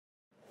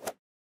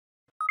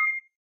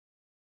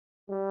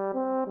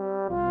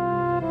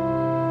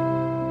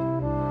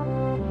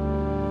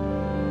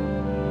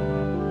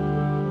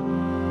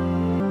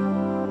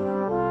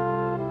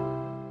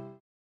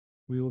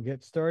will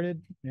get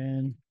started.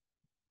 And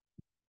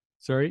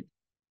sorry.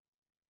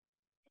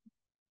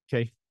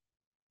 Okay.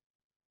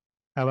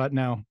 How about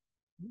now?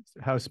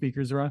 How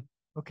speakers are on?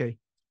 Okay,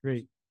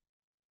 great.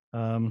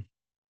 Clerk,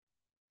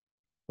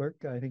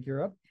 I think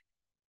you're up.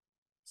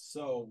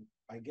 So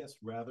I guess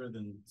rather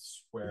than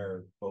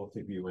swear both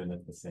of you in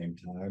at the same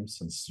time,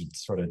 since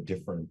it's sort of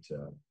different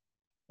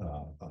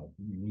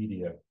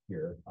media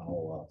here,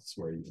 I'll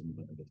swear you in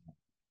at the time.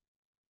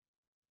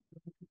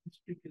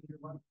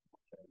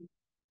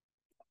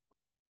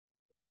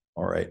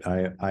 All right,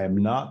 I am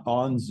not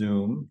on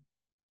Zoom,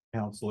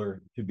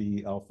 Counselor to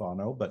be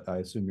Alfano, but I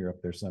assume you're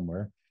up there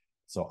somewhere.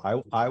 So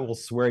I will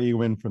swear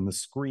you in from the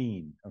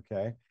screen,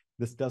 okay?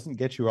 This doesn't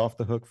get you off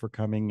the hook for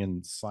coming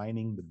and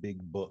signing the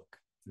big book,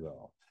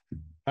 though.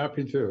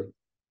 Happy to.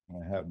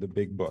 I have the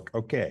big book.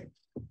 Okay.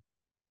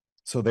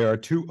 So there are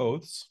two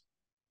oaths,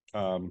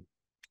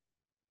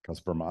 because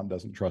Vermont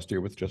doesn't trust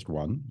you with just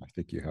one. I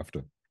think you have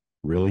to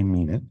really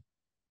mean it.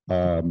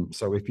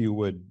 So if you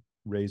would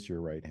raise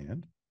your right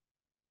hand.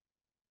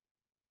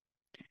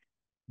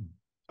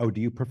 Oh, do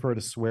you prefer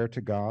to swear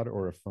to God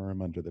or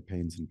affirm under the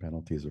pains and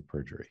penalties of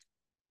perjury?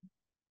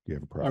 Do you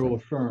have a preference? I will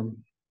affirm.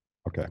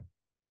 Okay.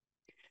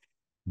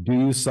 Do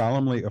you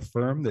solemnly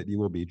affirm that you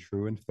will be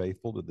true and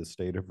faithful to the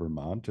state of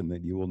Vermont and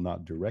that you will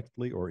not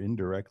directly or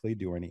indirectly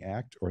do any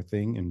act or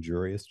thing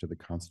injurious to the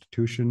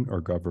Constitution or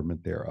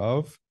government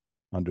thereof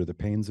under the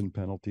pains and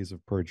penalties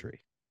of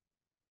perjury?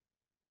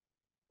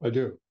 I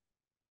do.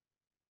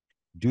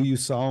 Do you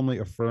solemnly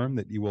affirm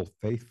that you will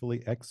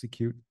faithfully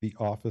execute the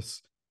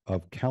office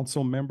of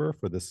council member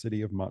for the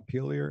city of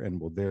Montpelier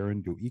and will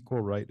therein do equal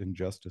right and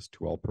justice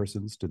to all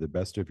persons to the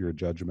best of your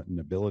judgment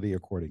and ability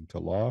according to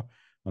law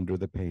under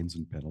the pains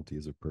and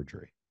penalties of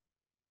perjury?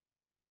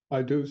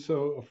 I do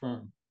so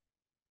affirm.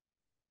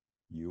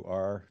 You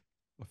are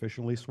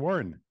officially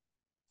sworn.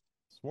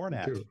 Sworn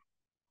at.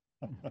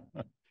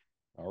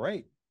 All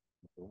right.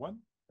 Another one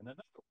and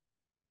another one.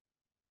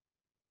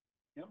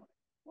 Yeah,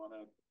 want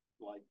to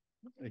like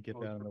get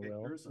down in the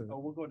well. So. Oh,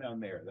 we'll go down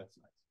there. That's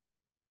nice.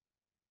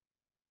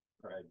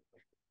 All right.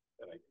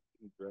 That I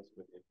can dress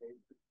with a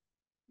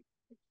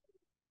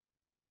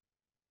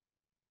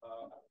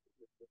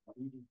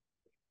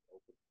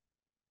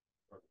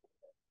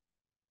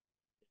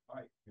all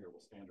right, here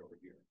we'll stand over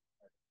here.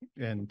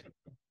 And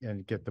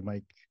get the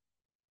mic.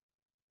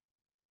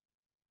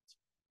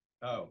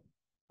 Oh,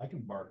 I can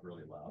bark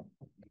really loud.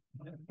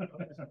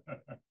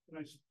 Can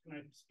I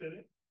spit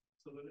it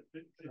so that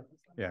it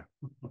yeah.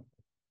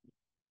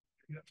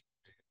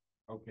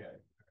 Okay.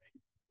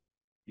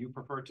 You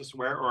prefer to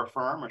swear or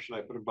affirm, or should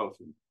I put them both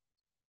in?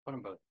 Put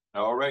them both.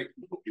 All right,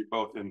 you're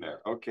both in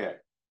there. Okay.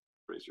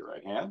 Raise your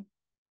right hand.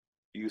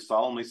 Do you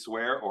solemnly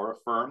swear or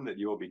affirm that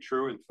you will be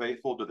true and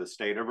faithful to the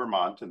state of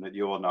Vermont and that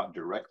you will not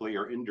directly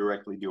or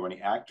indirectly do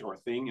any act or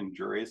thing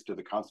injurious to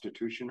the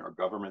Constitution or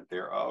government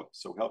thereof,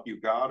 so help you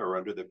God, or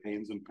under the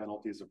pains and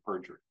penalties of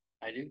perjury?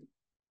 I do.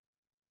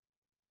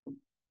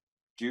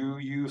 Do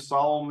you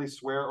solemnly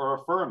swear or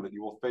affirm that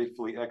you will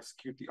faithfully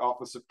execute the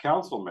office of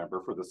council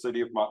member for the city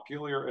of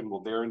Montpelier and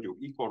will therein do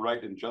equal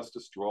right and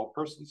justice to all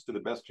persons to the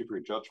best of your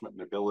judgment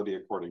and ability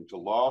according to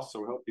law,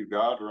 so help you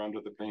God, or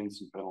under the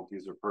pains and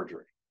penalties of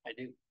perjury? I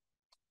do.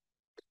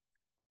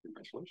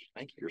 Congratulations.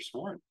 Thank you. You're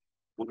sworn.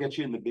 We'll get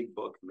you in the big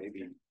book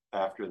maybe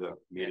after the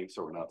meeting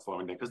so we're not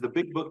slowing down, because the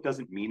big book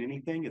doesn't mean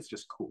anything. It's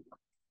just cool.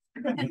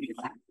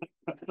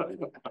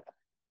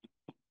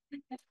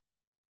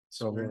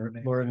 So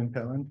Lauren and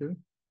Pellin too?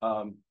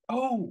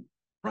 Oh,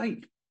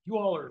 right. You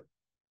all are.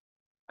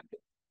 I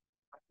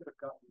could have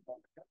gotten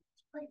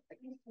great. I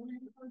can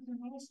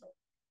also.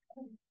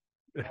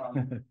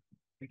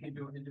 We can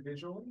do it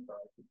individually.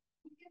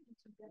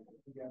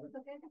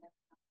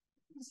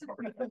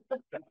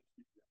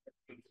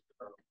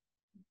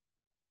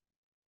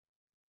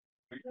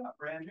 You're not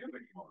brand new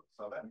anymore,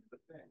 so that's the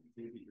thing. It's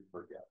easy to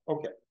forget.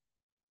 Okay.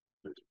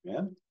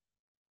 Again.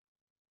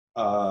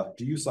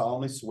 Do you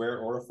solemnly swear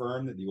or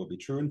affirm that you will be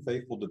true and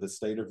faithful to the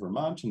state of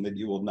Vermont and that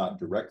you will not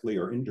directly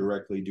or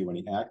indirectly do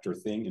any act or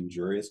thing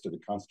injurious to the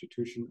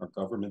Constitution or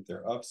government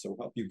thereof, so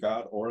help you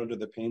God, or under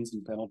the pains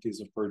and penalties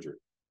of perjury?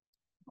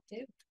 I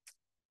do.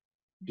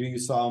 Do you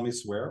solemnly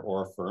swear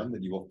or affirm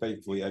that you will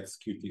faithfully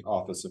execute the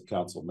office of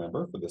council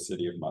member for the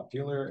city of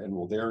Montpelier and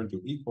will therein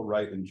do equal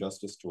right and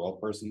justice to all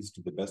persons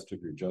to the best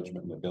of your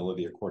judgment and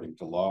ability according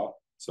to law,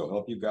 so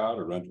help you God,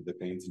 or under the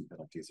pains and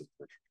penalties of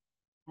perjury?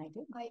 I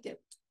do. I do.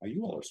 Are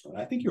you all sworn?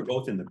 I think you're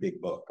both in the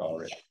big book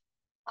already.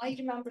 I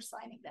remember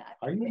signing that.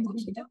 Are you?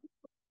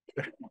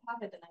 I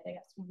have it tonight, I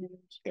guess.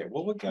 Okay,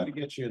 well, we got to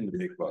get you in the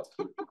big book.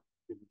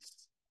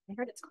 I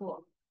heard it's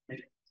cool.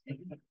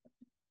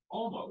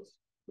 Almost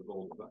the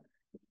gold button.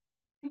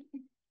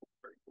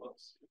 Very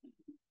close.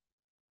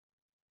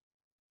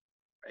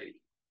 Right.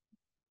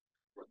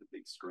 For the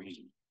big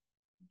screen.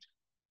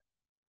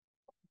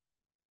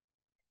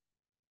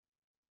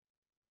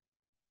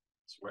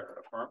 Swear,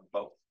 affirm,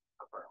 both.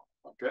 Affirm.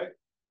 Okay.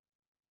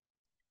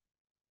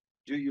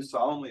 Do you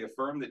solemnly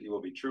affirm that you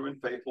will be true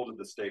and faithful to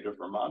the state of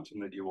Vermont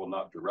and that you will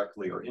not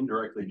directly or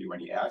indirectly do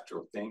any act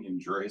or thing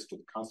injurious to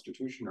the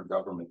Constitution or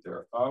government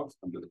thereof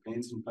under the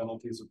pains and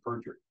penalties of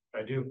perjury?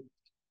 I do.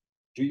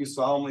 Do you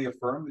solemnly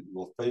affirm that you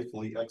will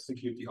faithfully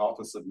execute the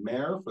office of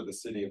mayor for the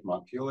city of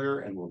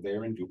Montpelier and will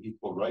therein do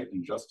equal right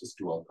and justice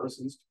to all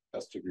persons to the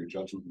best of your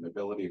judgment and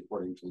ability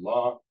according to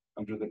law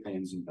under the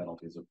pains and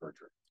penalties of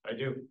perjury? I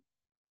do.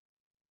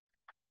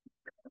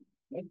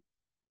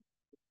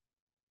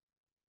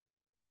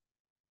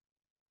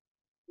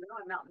 No,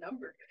 I'm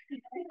outnumbered.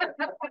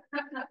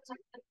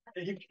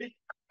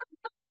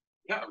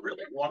 Yeah,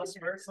 really want to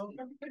swear something?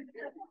 I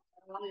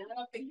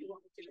don't think you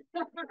want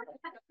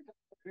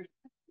to.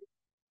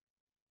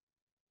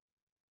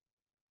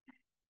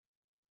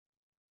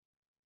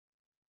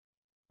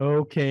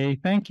 Okay,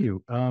 thank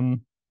you.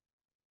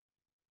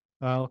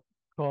 I'll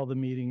call the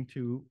meeting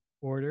to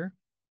order,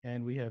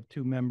 and we have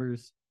two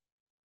members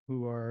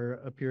who are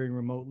appearing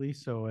remotely,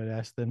 so I'd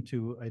ask them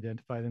to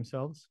identify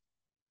themselves.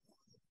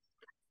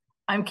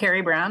 I'm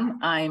Carrie Brown.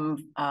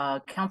 I'm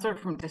a counselor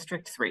from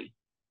District 3.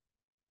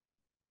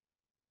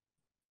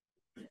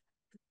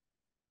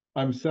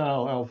 I'm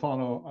Sal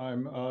Alfano.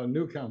 I'm a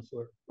new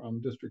counselor from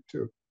District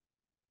 2.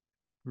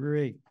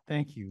 Great,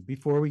 thank you.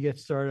 Before we get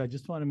started, I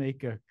just want to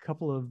make a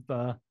couple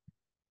of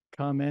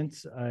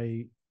comments.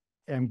 I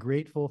am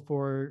grateful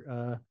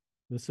for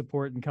the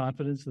support and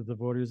confidence that the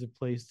voters have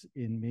placed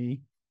in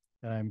me.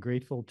 I'm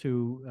grateful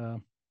to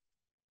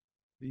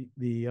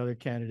the other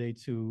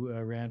candidates who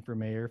ran for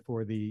mayor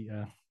for the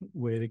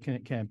way the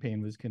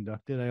campaign was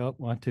conducted. I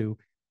want to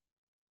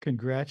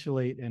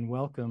congratulate and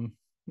welcome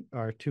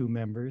our two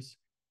members,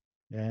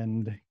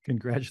 and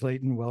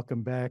congratulate and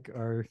welcome back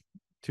our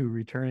two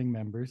returning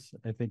members.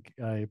 I think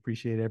I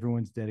appreciate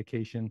everyone's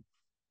dedication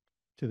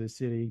to the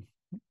city.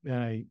 And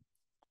I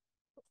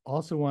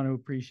also want to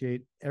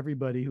appreciate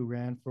everybody who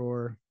ran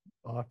for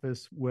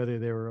office, whether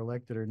they were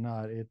elected or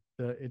not.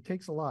 It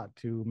takes a lot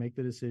to make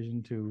the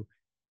decision to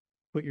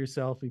put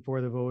yourself before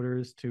the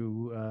voters,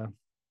 to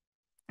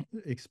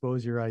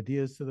expose your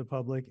ideas to the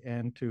public,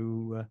 and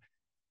to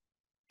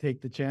take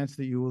the chance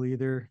that you will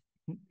either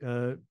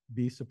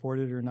be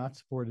supported or not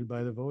supported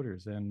by the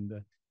voters. And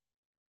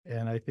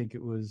I think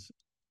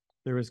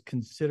there was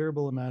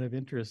considerable amount of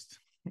interest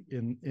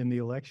in the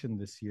election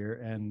this year,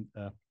 and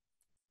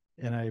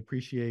I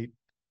appreciate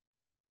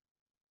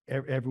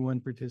everyone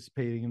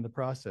participating in the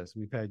process.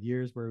 We've had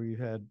years where we've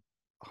had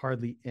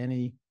hardly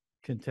any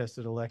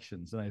contested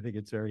elections, and I think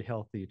it's very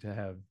healthy to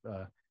have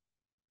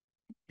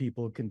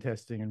people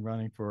contesting and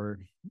running for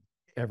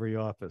every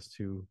office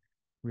to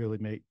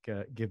really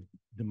give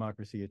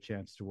democracy a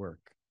chance to work.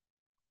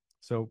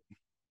 So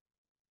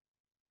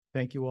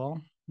thank you all,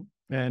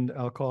 and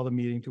I'll call the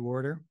meeting to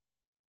order.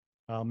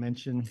 I'll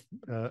mention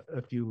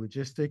a few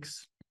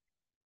logistics.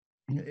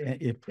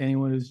 If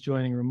anyone is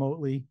joining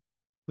remotely,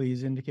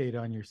 please indicate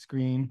on your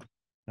screen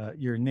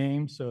your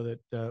name so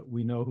that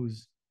we know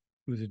who's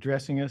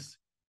addressing us.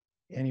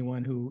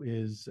 Anyone who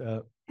is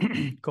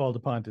called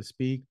upon to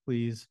speak,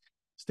 please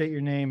state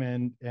your name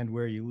and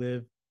where you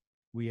live.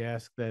 We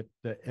ask that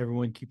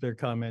everyone keep their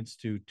comments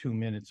to 2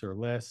 minutes or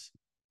less.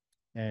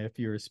 And if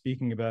you're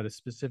speaking about a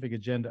specific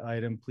agenda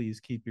item, please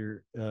keep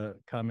your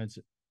comments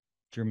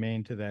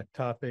germane to that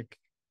topic.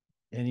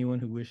 Anyone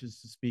who wishes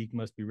to speak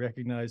must be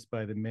recognized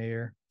by the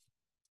mayor.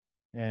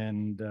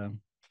 And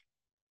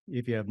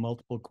if you have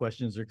multiple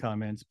questions or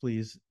comments,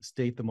 please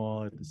state them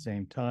all at the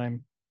same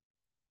time.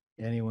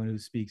 Anyone who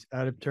speaks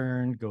out of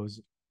turn,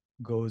 goes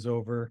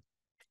over,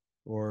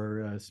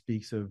 or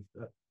speaks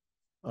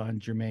on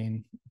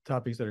germane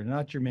topics that are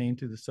not germane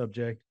to the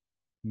subject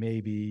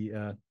may be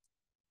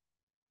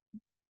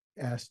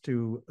asked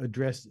to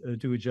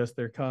adjust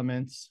their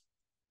comments.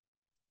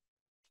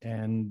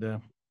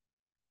 And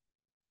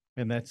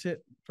that's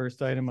it.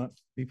 First item up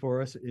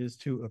before us is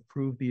to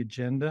approve the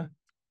agenda.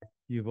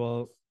 You've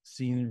all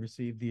seen and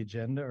received the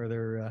agenda. Are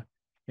there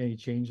any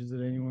changes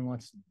that anyone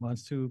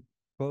wants to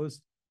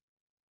propose?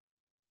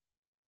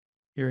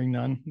 Hearing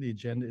none, the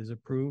agenda is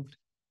approved.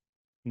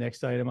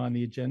 Next item on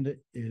the agenda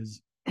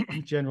is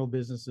general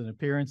business and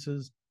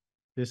appearances.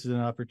 This is an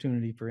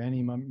opportunity for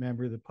any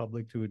member of the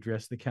public to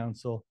address the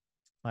council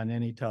on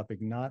any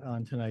topic not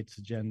on tonight's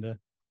agenda.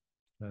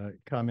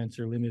 Comments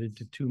are limited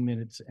to 2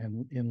 minutes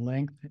and in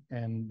length,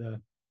 and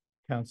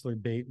Councillor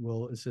Bate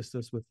will assist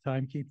us with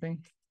timekeeping.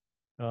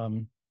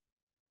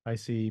 I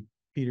see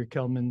Peter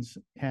Kelman's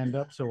hand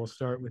up, so we'll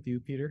start with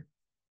you, Peter.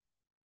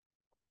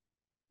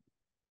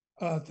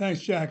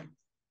 Thanks, Jack.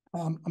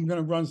 I'm going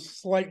to run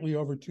slightly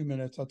over 2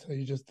 minutes. I'll tell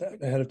you just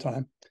that ahead of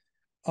time.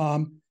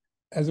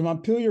 As a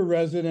Montpelier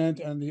resident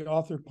and the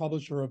author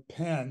publisher of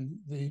PEN,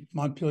 the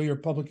Montpelier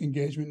Public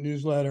Engagement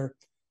Newsletter,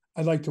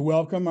 I'd like to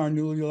welcome our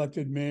newly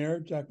elected mayor,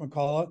 Jack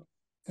McCullough,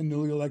 and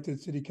newly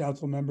elected city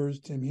council members,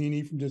 Tim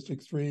Heaney from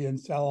District 3 and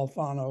Sal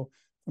Alfano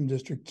from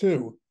District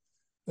 2.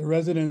 The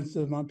residents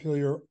of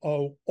Montpelier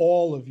owe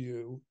all of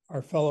you,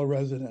 our fellow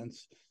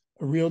residents,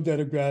 a real debt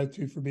of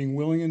gratitude for being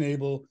willing and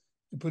able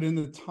to put in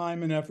the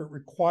time and effort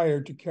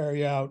required to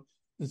carry out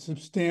the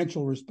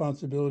substantial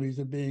responsibilities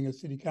of being a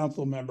city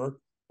council member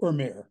or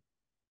mayor.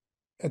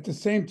 At the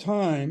same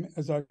time,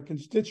 as our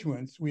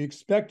constituents, we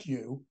expect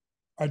you,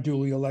 our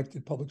duly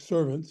elected public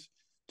servants,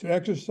 to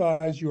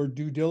exercise your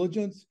due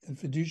diligence and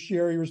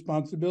fiduciary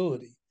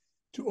responsibility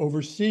to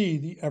oversee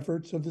the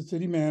efforts of the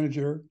city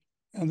manager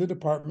and the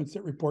departments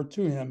that report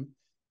to him,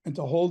 and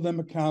to hold them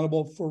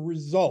accountable for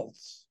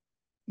results,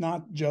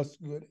 not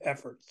just good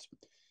efforts.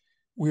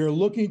 We are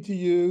looking to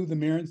you, the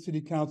mayor and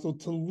city council,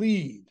 to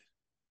lead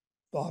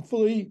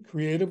thoughtfully,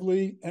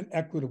 creatively, and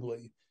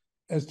equitably,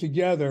 as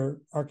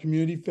together our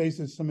community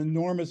faces some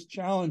enormous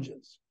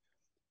challenges.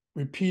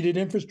 Repeated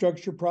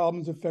infrastructure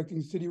problems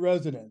affecting city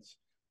residents,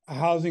 a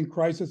housing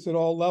crisis at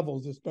all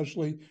levels,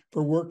 especially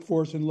for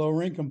workforce and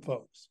lower income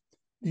folks,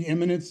 the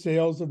imminent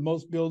sales of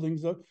most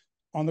buildings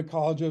on the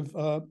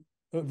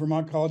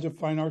Vermont College of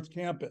Fine Arts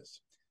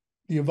campus,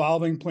 the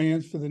evolving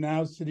plans for the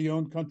now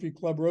city-owned Country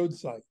Club Road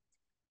site,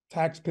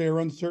 taxpayer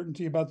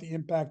uncertainty about the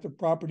impact of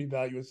property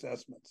value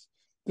assessments,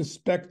 the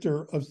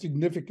specter of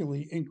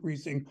significantly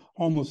increasing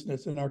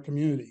homelessness in our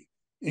community,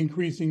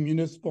 increasing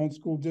municipal and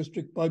school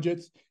district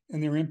budgets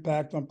and their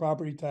impact on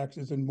property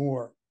taxes, and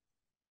more.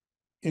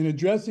 In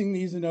addressing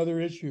these and other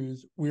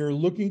issues, we are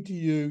looking to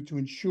you to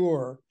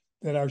ensure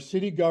that our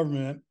city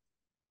government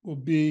will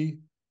be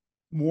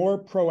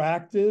more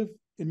proactive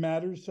in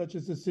matters such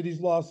as the city's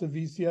loss of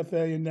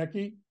VCFA and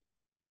NECI,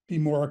 be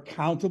more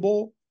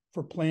accountable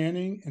for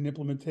planning and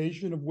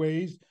implementation of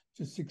ways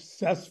to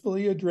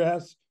successfully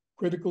address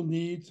critical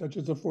needs such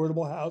as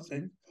affordable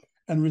housing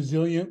and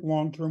resilient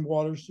long-term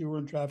water, sewer,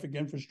 and traffic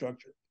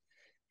infrastructure,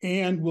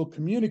 and will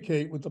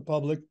communicate with the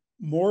public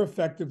more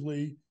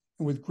effectively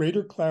and with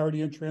greater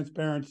clarity and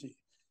transparency,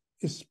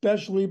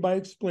 especially by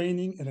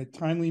explaining in a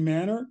timely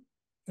manner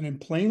and in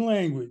plain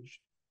language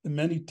the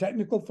many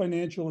technical,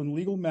 financial, and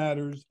legal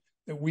matters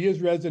that we as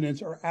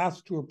residents are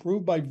asked to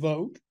approve by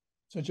vote,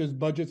 such as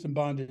budgets and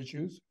bond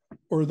issues,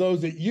 or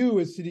those that you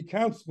as city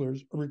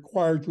councilors are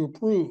required to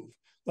approve,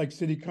 like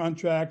city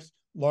contracts,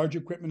 large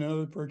equipment and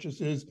other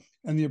purchases,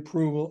 and the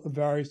approval of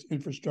various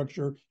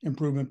infrastructure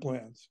improvement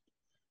plans.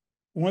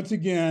 Once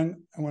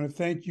again, I want to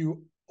thank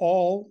you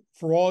all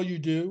for all you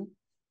do,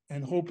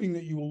 and hoping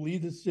that you will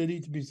lead the city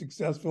to be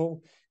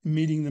successful in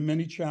meeting the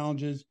many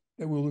challenges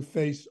that we will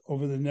face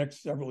over the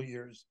next several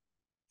years.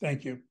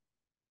 Thank you.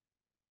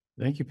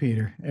 Thank you,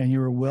 Peter. And you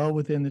were well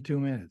within the 2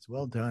 minutes.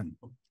 Well done.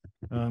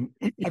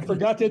 I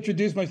forgot to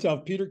introduce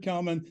myself, Peter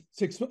Kelman,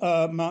 6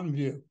 Mountain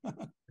View.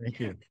 Thank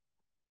you.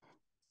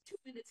 2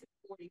 minutes and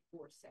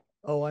 44 seconds.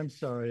 Oh, I'm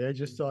sorry. I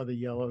just saw the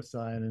yellow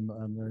sign and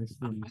I'm very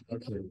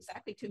Okay.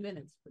 Exactly 2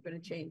 minutes. We're going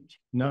to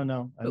change.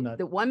 No, I'm not.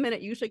 The 1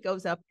 minute usually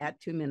goes up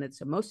at 2 minutes.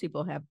 So most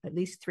people have at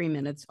least 3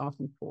 minutes,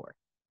 often 4.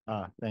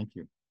 Thank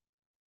you.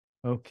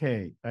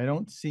 Okay. I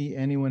don't see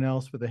anyone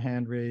else with a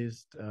hand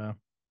raised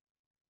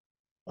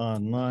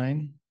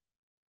online.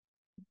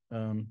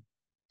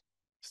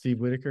 Steve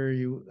Whitaker, are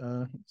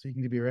you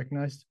seeking to be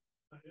recognized?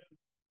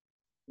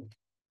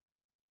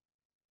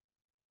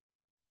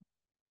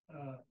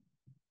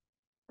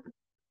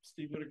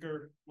 Steve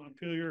Whitaker,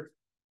 Montpelier.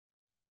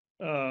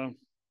 I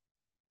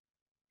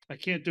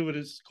can't do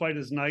it quite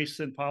as nice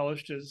and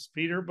polished as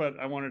Peter, but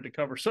I wanted to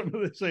cover some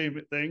of the same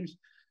things.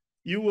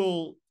 You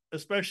will,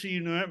 especially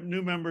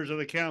new members of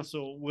the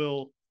council,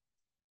 will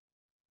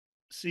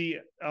see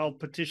I'll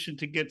petition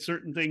to get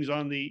certain things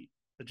on the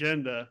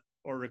agenda,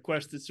 or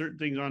requested certain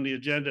things on the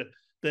agenda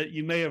that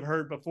you may have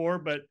heard before,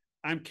 but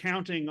I'm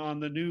counting on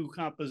the new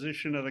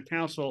composition of the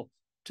council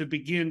to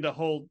begin to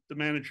hold the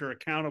manager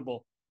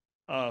accountable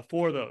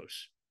for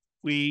those.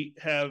 We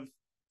have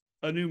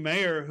a new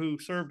mayor who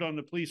served on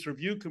the police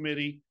review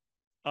committee,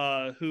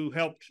 who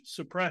helped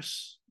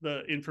suppress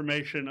the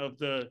information of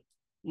the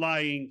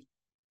lying,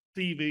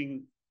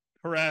 thieving,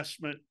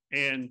 harassment,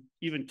 and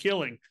even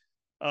killing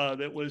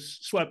that was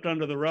swept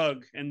under the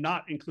rug and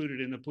not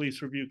included in the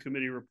police review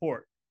committee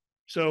report.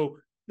 So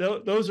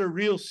those are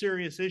real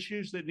serious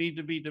issues that need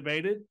to be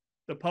debated.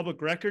 The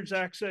public records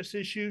access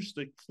issues,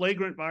 the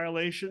flagrant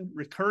violation,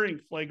 recurring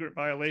flagrant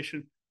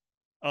violation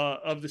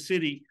of the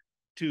city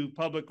to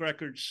public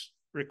records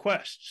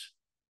requests.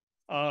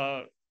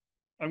 I'm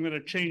going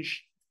to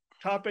change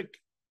topic.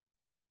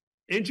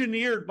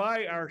 Engineered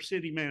by our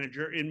city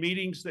manager in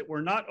meetings that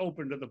were not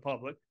open to the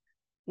public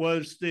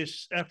was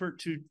this effort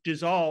to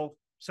dissolve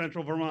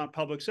Central Vermont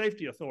Public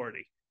Safety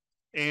Authority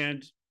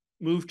and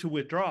move to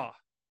withdraw.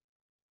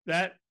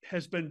 That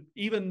has been,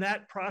 even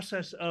that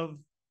process of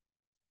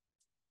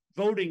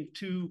voting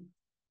to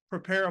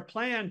prepare a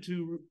plan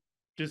to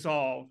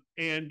dissolve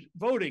and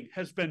voting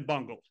has been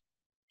bungled.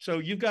 So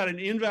you've got an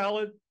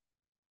invalid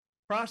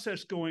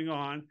process going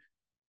on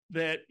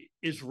that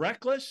is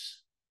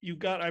reckless. You've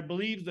got, I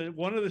believe that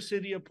one of the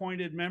city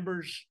appointed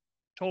members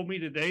told me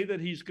today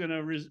that he's going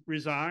to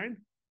resign,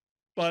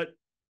 but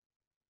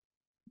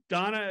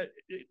Donna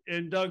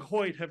and Doug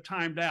Hoyt have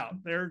timed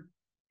out. They're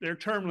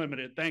term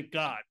limited, thank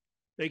God.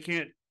 They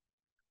can't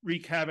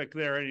wreak havoc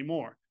there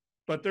anymore.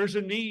 But there's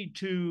a need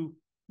to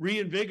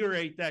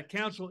reinvigorate that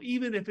council,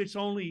 even if it's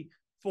only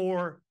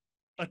for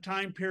a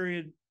time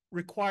period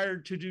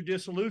required to do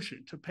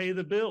dissolution, to pay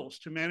the bills,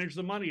 to manage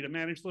the money, to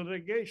manage the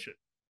litigation.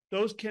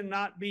 Those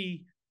cannot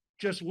be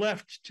just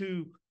left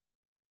to,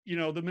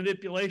 the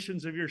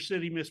manipulations of your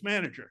city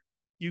mismanager.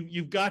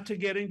 You've got to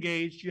get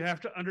engaged. You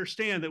have to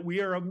understand that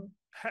we are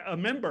a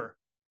member.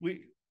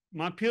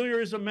 Montpelier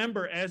is a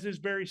member, as is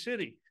Berry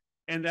City.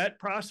 And that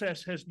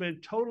process has been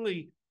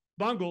totally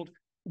bungled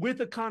with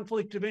a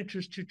conflict of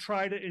interest to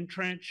try to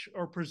entrench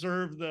or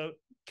preserve the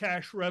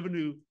cash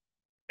revenue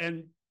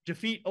and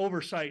defeat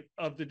oversight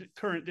of the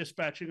current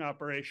dispatching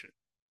operation.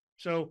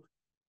 So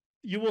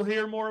you will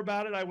hear more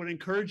about it. I would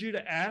encourage you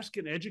to ask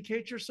and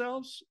educate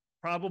yourselves,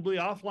 probably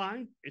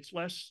offline. It's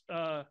less,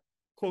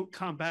 quote,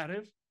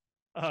 combative,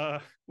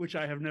 which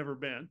I have never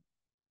been.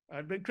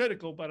 I've been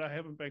critical, but I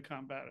haven't been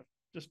combative,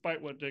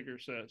 despite what Digger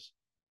says.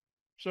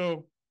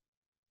 So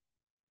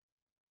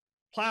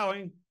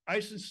plowing,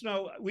 ice and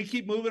snow, we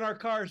keep moving our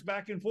cars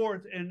back and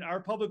forth, and our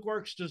public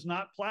works does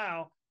not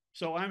plow.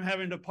 So I'm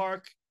having to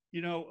park,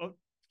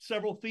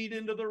 several feet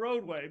into the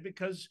roadway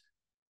because,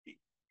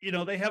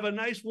 they have a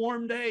nice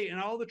warm day and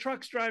all the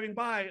trucks driving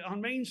by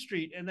on Main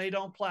Street and they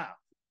don't plow.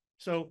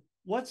 So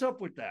what's up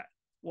with that?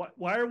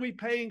 Why are we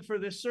paying for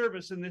this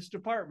service in this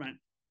department?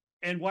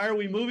 And why are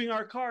we moving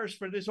our cars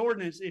for this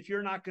ordinance if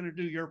you're not going to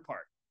do your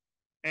part?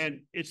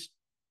 And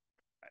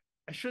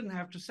I shouldn't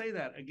have to say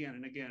that again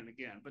and again and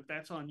again, but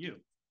that's on you.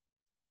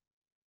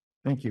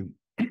 Thank you.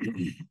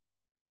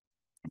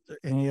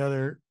 Any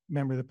other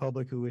member of the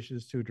public who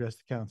wishes to address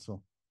the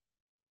council?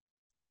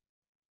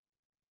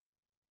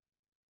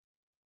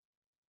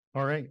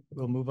 All right,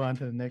 we'll move on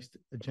to the next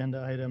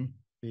agenda item,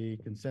 the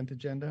consent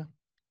agenda.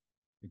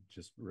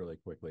 Just really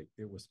quickly,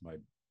 it was my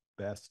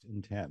best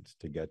intent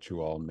to get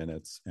you all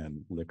minutes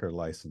and liquor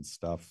license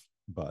stuff,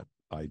 but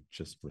I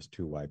just was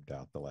too wiped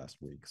out the last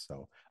week.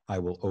 So I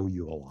will owe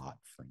you a lot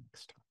for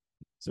next time.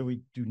 So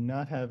we do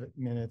not have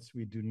minutes.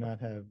 We do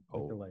not have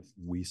liquor license.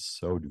 We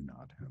so do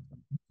not have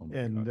them. Oh my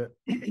And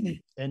God.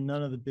 and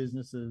none of the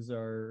businesses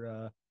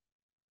are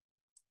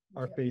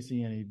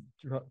facing any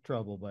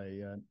trouble by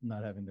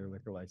not having their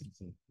liquor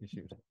licenses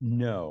issued.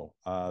 No,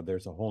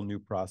 there's a whole new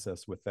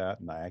process with that,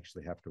 and I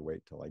actually have to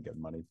wait till I get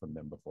money from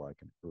them before I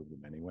can approve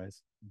them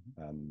anyways.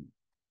 And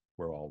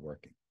we're all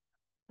working.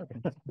 Okay.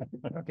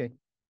 Okay.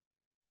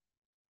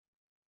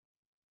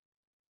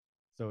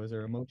 So is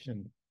there a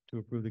motion to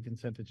approve the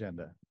consent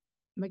agenda?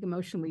 Make a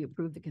motion, we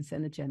approve the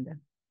consent agenda.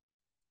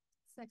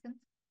 Second.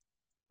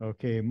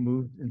 Okay,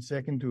 moved and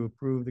second to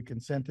approve the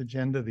consent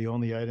agenda, the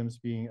only items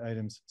being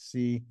items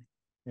C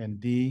and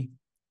D.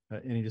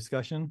 Any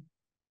discussion?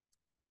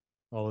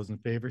 All those in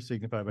favor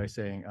signify by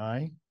saying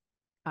aye.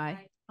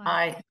 Aye.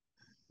 Aye.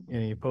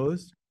 Any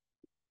opposed?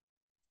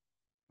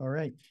 All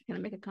right, Can I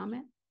make a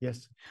comment?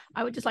 yes.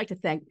 I would just like to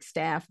thank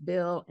staff,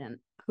 Bill, and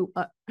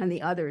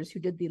the others who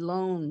did the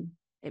loan.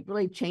 It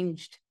really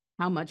changed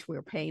how much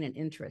we're paying in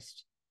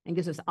interest and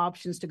gives us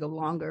options to go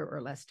longer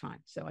or less time.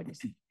 So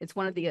it's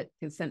one of the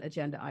consent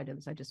agenda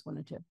items. I just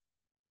wanted to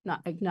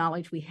not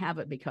acknowledge we have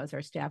it because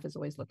our staff is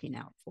always looking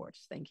out for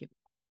us. Thank you.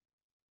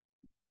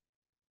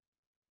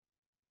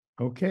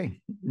 Okay,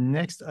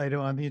 next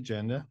item on the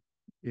agenda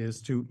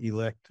is to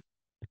elect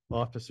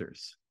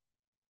officers.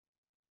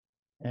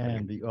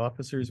 And the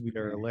officers we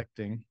are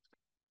electing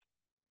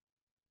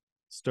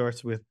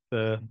starts with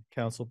the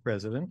council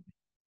president.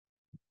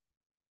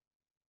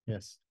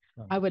 Yes.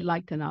 I would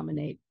like to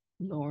nominate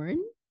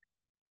Lauren.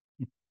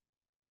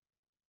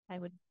 I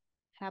would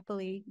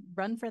happily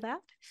run for that.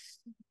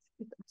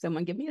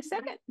 Someone give me a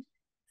second.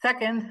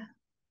 Second.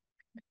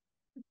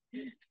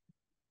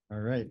 All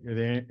right. Are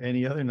there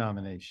any other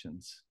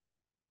nominations?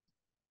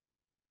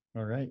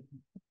 All right.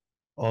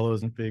 All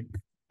those in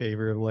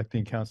favor of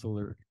electing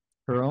Councilor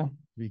Pearl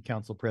to be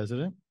council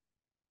president,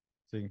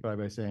 signify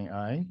by saying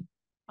aye.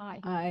 Aye.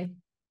 Aye.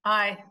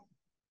 Aye.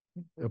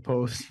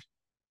 Opposed?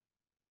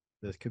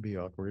 This could be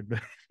awkward,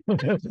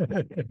 but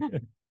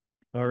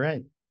all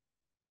right.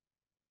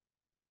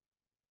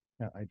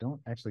 Now, I don't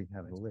actually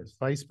have a list.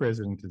 Vice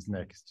president is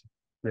next.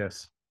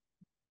 Yes.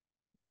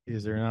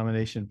 Is there a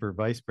nomination for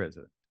vice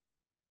president?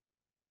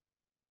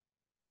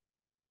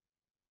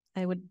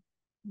 I would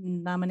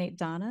nominate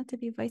Donna to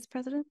be vice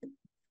president.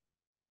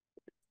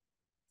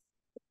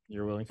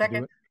 You're willing to do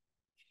Second. it?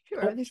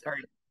 Sure. Oh,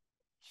 sorry.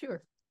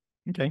 Sure.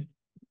 Okay.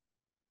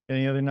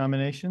 Any other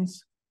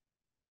nominations?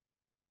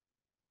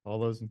 All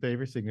those in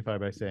favor signify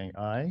by saying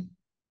aye.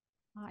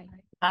 Aye.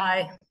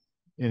 Aye.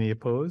 Any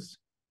opposed?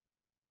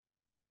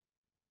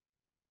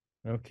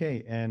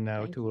 Okay, and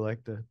now Thank to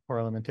elect a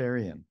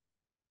parliamentarian.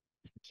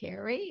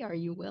 Carrie, are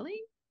you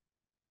willing?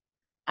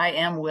 I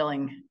am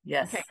willing.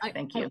 Yes, Okay,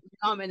 thank I you.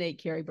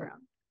 nominate Carrie Brown.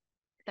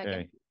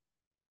 Okay.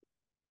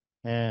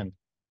 And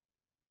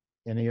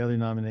any other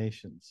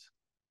nominations?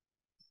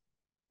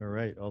 All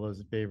right, all those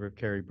in favor of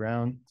Carrie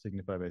Brown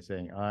signify by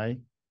saying aye.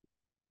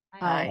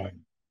 Aye.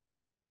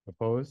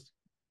 Opposed?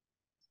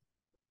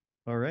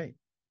 All right.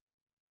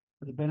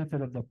 For the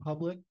benefit of the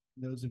public,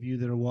 those of you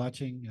that are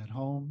watching at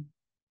home,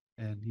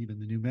 and even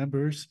the new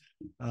members,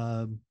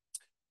 the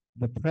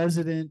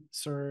president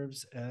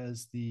serves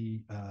as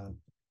the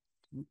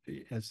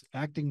as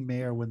acting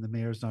mayor when the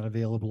mayor is not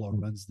available or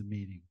runs the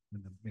meeting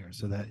when the mayor.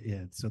 So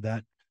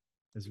that,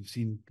 as we've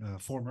seen,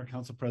 former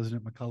council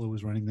president McCullough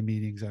was running the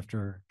meetings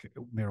after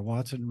Mayor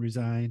Watson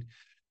resigned.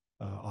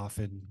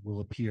 Often will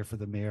appear for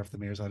the mayor if the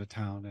mayor's out of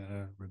town at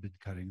a ribbon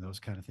cutting, those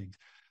kind of things.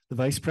 The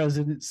vice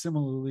president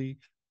similarly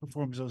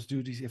performs those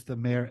duties if the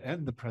mayor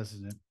and the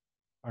president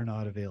are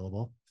not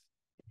available.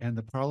 And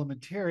the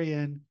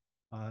parliamentarian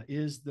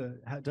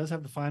does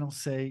have the final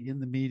say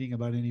in the meeting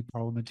about any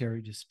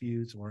parliamentary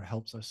disputes or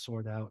helps us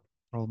sort out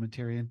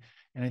parliamentarian.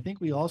 And I think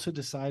we also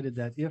decided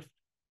that if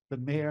the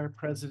mayor,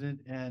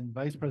 president, and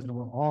vice president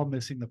were all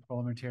missing, the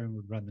parliamentarian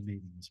would run the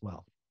meeting as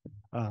well.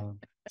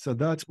 So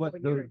that's what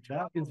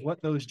that is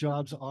what those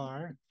jobs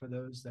are for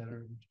those that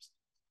are interested.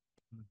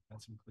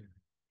 That's clear.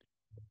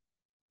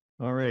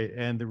 All right,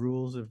 and the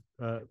rules of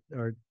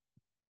our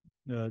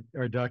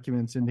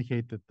documents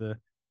indicate that the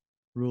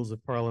rules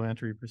of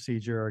parliamentary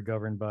procedure are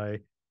governed by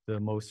the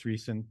most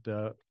recent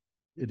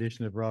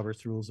edition of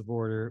Robert's Rules of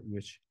Order,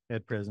 which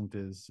at present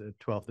is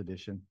 12th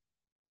edition.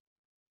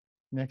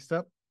 Next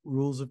up,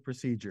 rules of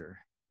procedure.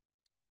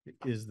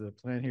 Is the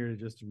plan here to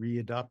just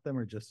re-adopt them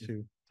or just to?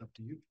 It's up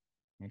to you.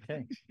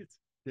 Okay.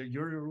 They're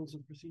your rules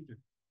of procedure.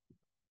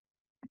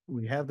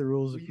 We have the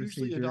rules of We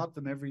procedure. usually adopt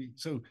them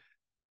so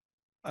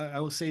I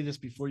will say this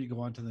before you go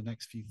on to the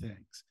next few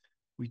things.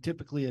 We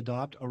typically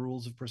adopt a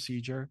rules of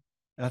procedure,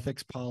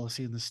 ethics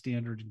policy, and the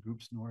standard and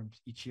groups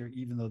norms each year,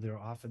 even though they're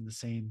often the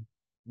same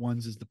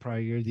ones as the prior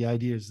year. The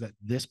idea is that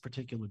this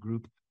particular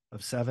group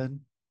of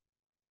 7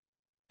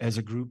 as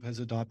a group has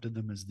adopted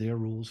them as their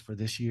rules for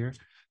this year.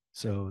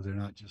 So they're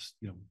not just,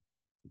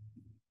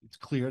 it's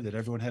clear that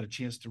everyone had a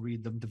chance to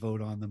read them, to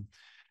vote on them.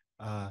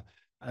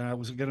 And I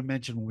was going to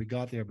mention when we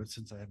got there, but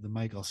since I have the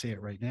mic, I'll say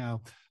it right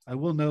now. I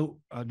will note,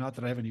 not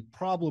that I have any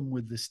problem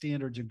with the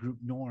standards and group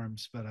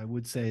norms, but I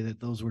would say that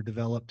those were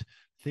developed.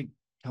 I think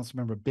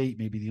Councilmember Bate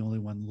may be the only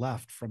one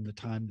left from the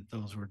time that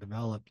those were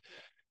developed.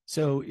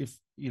 So if,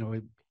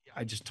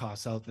 I just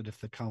toss out that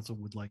if the council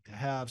would like to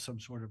have some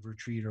sort of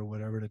retreat or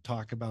whatever to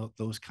talk about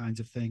those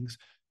kinds of things,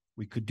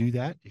 we could do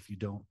that. If you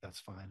don't, that's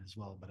fine as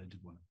well. But I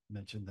did want to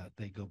mention that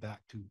they go back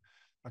to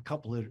a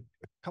couple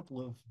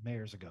of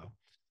mayors ago.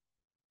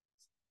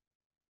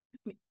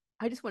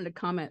 I just wanted to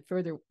comment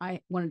further.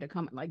 I wanted to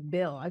comment like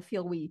Bill. I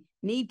feel we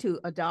need to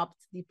adopt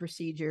the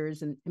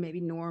procedures and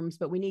maybe norms,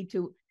 but we need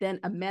to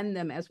then amend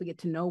them as we get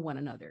to know one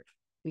another.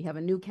 We have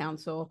a new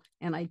council,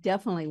 and I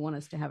definitely want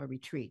us to have a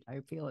retreat. I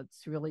feel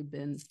it's really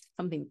been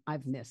something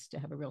I've missed, to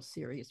have a real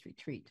serious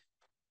retreat.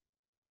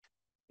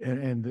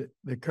 And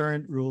the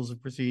current rules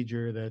of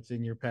procedure that's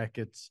in your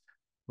packets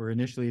were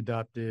initially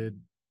adopted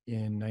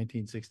in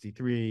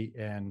 1963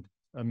 and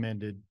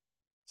amended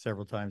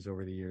several times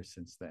over the years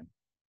since then.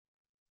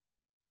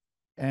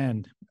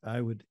 And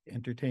I would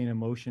entertain a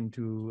motion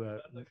to,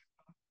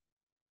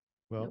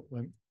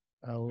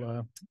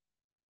 I'll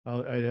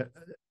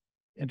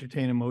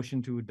entertain a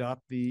motion to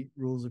adopt the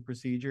rules of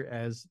procedure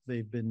as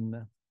they've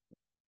been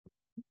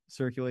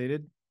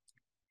circulated.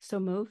 So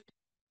moved.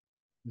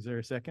 Is there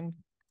a second?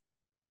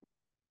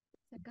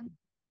 Second.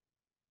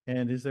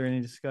 And is there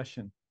any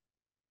discussion?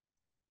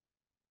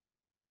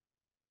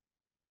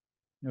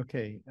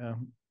 Okay,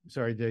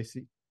 sorry,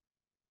 JC.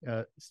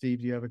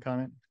 Steve, do you have a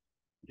comment?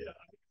 Yeah,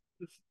 I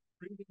was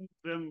reading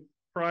them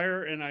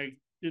prior and I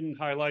didn't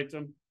highlight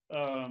them.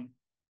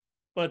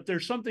 But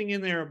there's something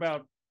in there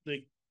about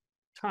the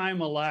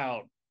time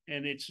allowed,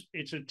 and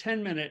it's a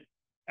 10-minute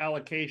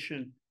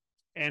allocation.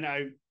 And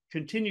I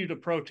continue to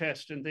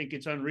protest and think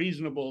it's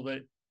unreasonable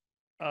that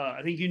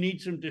I think you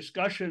need some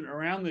discussion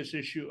around this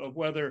issue of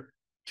whether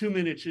 2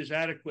 minutes is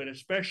adequate,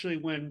 especially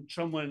when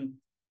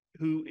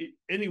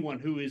anyone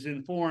who is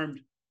informed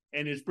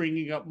and is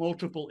bringing up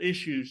multiple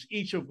issues,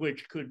 each of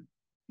which could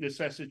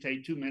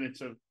necessitate 2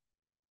 minutes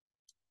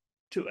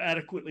to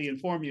adequately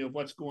inform you of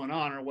what's going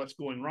on or what's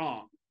going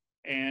wrong.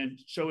 And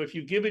so if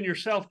you've given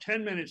yourself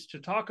 10 minutes to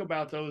talk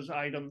about those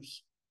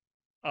items,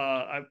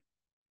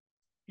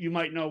 you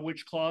might know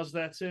which clause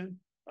that's in.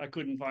 I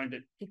couldn't find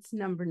it. It's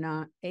number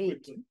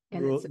 8.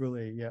 And Rule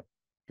 8, yep.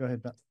 Go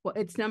ahead, Beth. Well,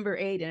 it's number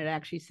 8, and it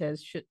actually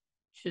says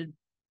should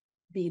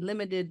be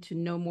limited to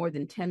no more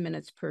than 10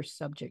 minutes per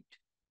subject,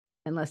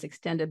 unless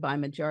extended by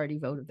majority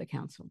vote of the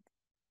council.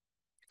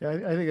 Yeah,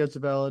 I think that's a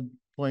valid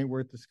point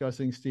worth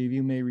discussing, Steve.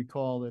 You may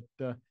recall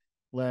that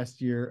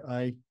last year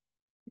I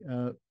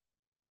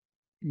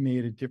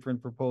made a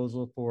different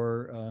proposal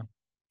for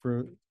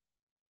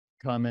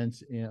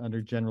comments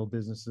under general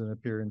business and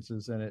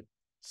appearances, and at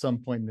some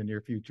point in the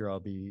near future, I'll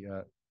be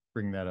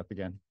bringing that up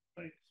again.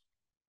 Thanks.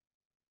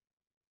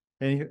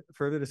 Any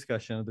further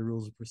discussion of the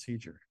rules of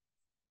procedure?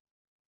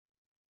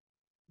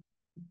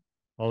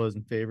 All those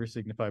in favor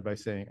signify by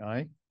saying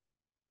aye.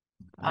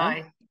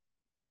 Aye.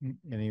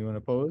 Anyone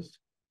opposed?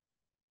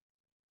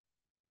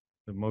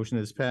 The motion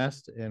is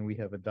passed and we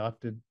have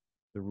adopted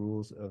the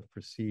rules of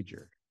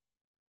procedure.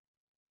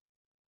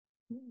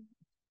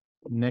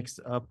 Next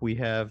up, we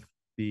have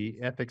the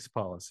ethics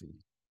policy.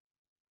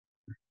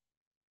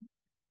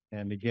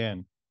 And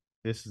again,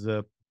 this is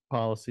a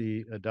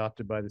policy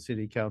adopted by the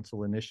city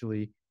council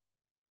initially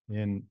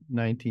in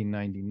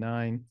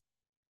 1999.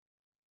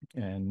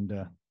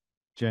 And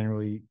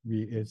generally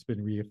it's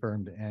been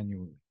reaffirmed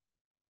annually.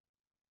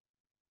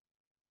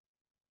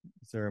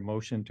 Is there a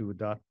motion to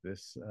adopt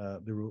this,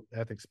 the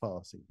ethics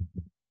policy?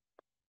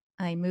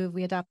 I move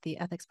we adopt the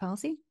ethics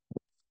policy.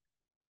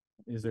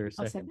 Is there a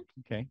I'll second? second.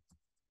 Okay.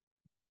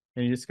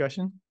 Any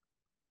discussion?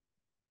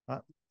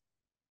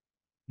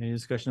 Any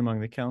discussion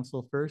among the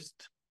council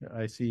first?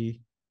 I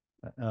see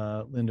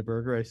Linda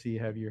Berger, I see you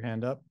have your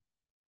hand up.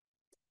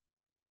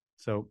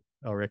 So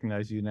I'll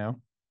recognize you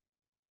now.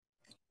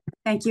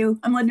 Thank you.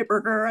 I'm Linda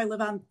Berger. I live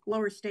on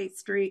Lower State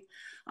Street.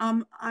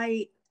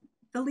 I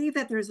believe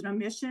that there's an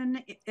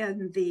omission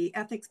in the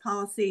ethics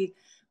policy,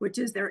 which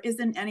is there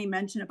isn't any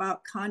mention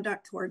about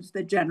conduct towards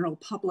the general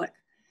public.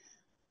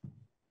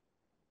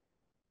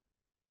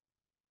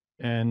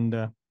 And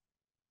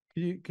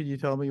could you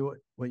tell me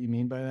what you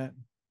mean by that?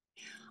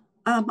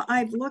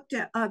 I've looked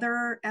at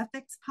other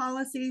ethics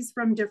policies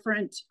from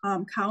different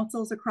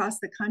councils across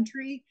the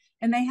country,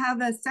 and they have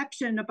a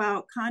section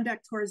about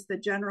conduct towards the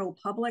general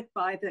public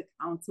by the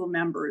council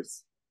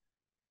members.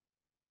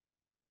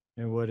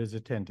 And what does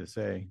it tend to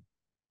say?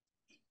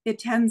 It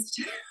tends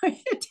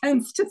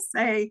to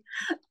say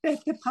that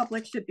the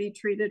public should be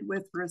treated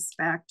with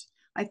respect.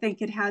 I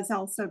think it has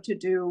also to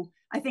do,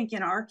 I think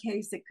in our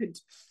case, it could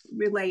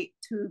relate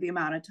to the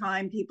amount of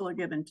time people are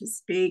given to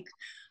speak,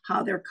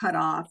 how they're cut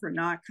off or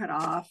not cut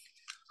off,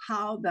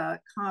 how the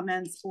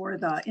comments or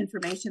the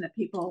information that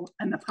people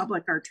and the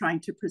public are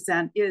trying to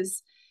present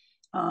is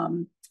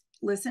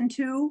listened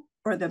to,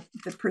 or the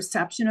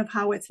perception of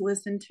how it's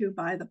listened to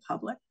by the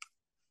public.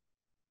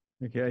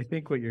 Okay, I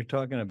think what you're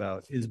talking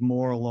about is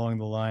more along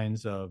the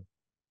lines of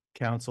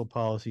council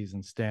policies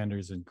and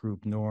standards and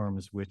group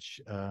norms, which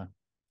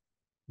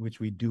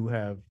we do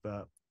have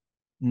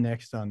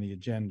next on the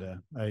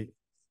agenda.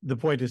 The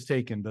point is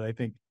taken, but I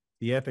think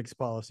the ethics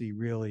policy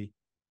really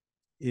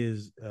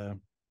is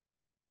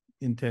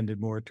intended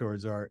more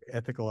towards our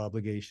ethical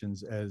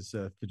obligations as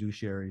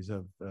fiduciaries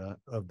of the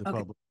Okay.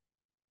 public.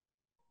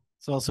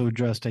 It's also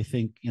addressed, I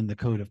think, in the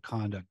code of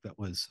conduct that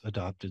was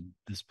adopted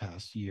this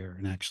past year.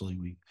 And actually,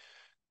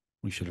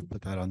 we should have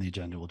put that on the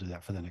agenda. We'll do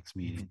that for the next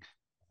meeting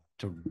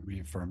to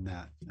reaffirm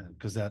that,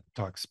 because that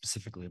talks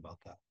specifically about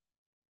that.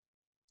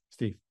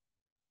 Steve.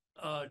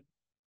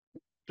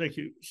 Thank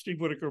you, Steve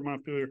Whitaker,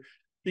 Montpelier.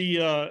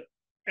 The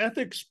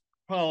ethics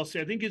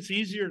policy, I think it's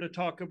easier to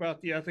talk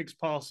about the ethics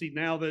policy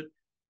now that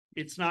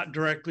it's not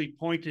directly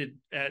pointed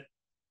at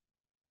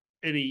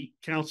any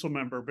council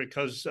member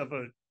because of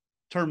a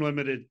term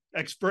limited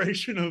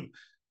expiration of,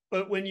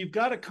 but when you've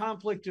got a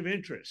conflict of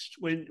interest,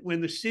 when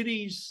the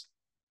city's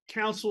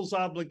council's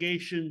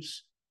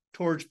obligations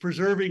towards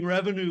preserving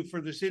revenue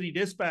for the city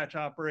dispatch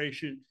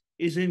operation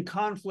is in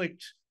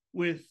conflict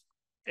with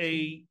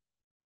a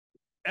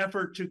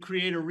effort to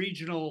create a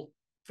regional,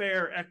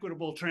 fair,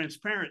 equitable,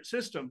 transparent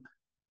system,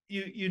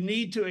 you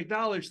need to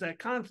acknowledge that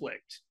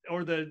conflict,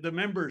 or the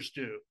members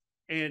do.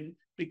 And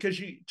because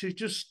to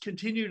just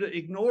continue to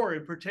ignore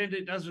and pretend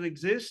it doesn't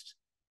exist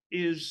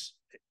is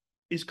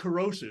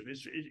corrosive.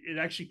 It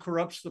actually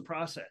corrupts the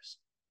process.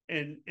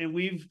 And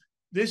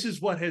this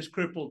is what has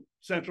crippled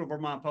Central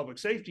Vermont Public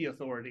Safety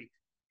Authority,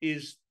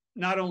 is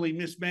not only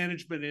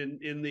mismanagement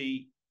in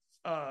the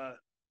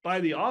by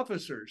the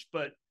officers,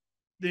 but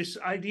this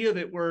idea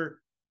that we're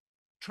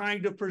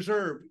trying to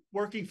preserve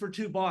working for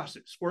two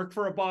bosses. Work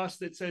for a boss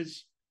that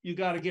says you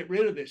got to get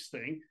rid of this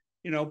thing.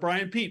 You know,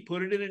 Brian Pete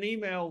put it in an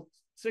email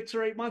 6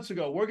 or 8 months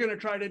ago. We're going to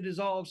try to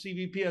dissolve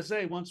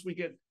CVPSA once we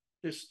get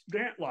this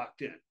grant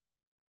locked in.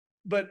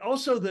 But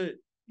also the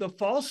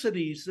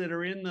falsities that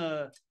are in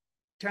the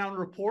town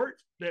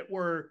report that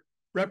were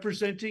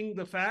representing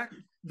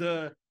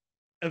the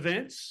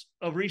events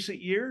of recent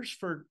years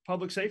for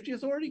Public Safety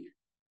Authority,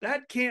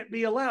 that can't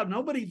be allowed.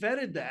 Nobody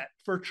vetted that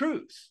for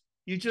truth.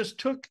 You just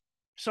took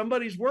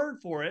somebody's word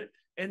for it,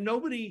 and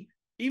nobody,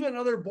 even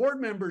other board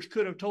members,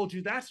 could have told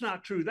you that's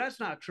not true. That's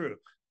not true.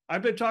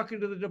 I've been talking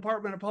to the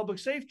Department of Public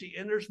Safety,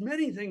 and there's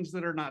many things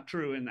that are not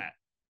true in that.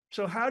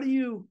 So how do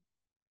you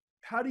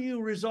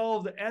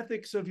resolve the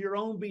ethics of your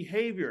own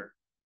behavior?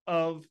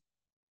 The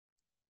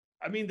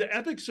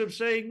ethics of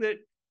saying that,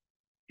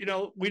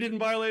 we didn't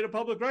violate a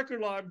public record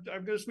law.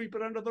 I'm going to sweep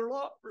it under the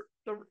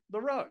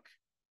rug.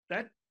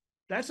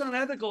 That's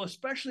unethical,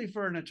 especially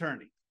for an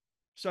attorney.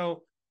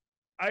 So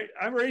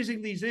I'm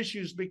raising these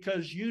issues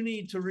because you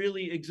need to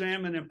really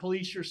examine and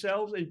police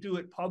yourselves and do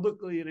it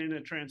publicly and in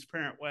a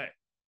transparent way.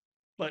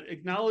 But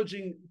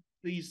acknowledging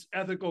these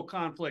ethical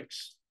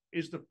conflicts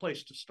is the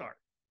place to start.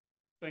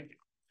 Thank you.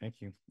 Thank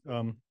you.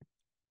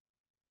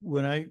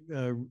 When I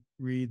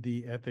read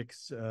the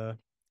ethics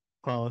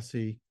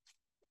policy,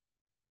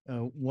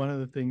 one of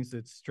the things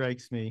that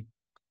strikes me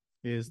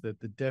is that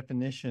the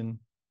definition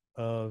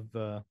of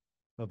a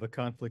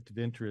conflict of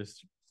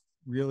interest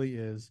really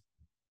is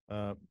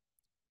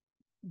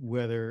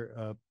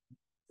whether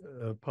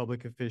a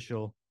public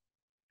official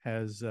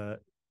has a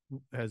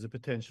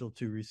potential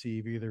to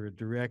receive either a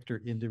direct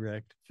or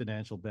indirect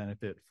financial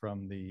benefit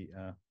from the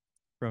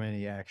from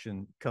any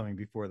action coming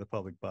before the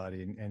public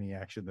body and any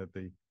action that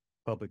the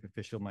public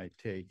official might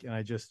take.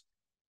 And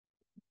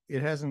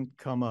it hasn't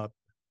come up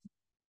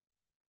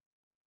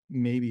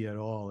maybe at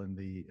all in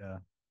the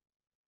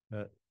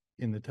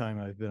time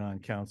I've been on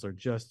council, or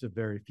just a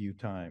very few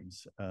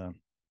times.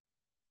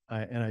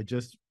 I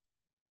just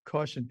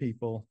caution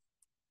people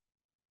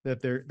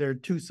that there are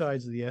two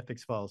sides of the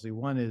ethics policy.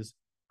 One is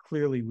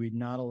clearly we're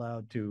not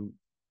allowed to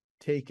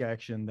take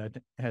action that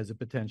has a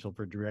potential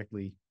for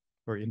directly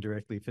or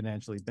indirectly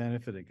financially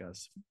benefiting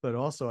us. But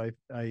also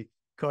I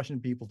caution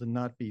people to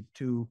not be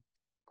too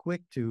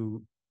quick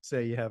to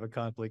say you have a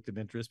conflict of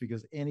interest,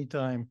 because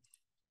anytime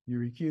you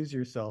recuse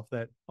yourself,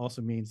 that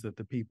also means that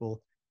the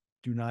people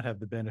do not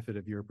have the benefit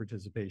of your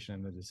participation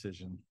in the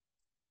decision.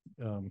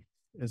 And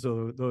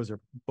so those are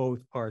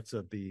both parts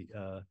of the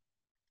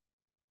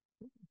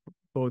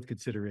both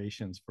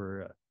considerations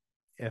for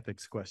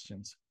ethics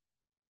questions.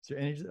 Is there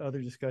any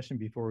other discussion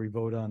before we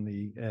vote on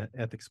the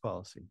ethics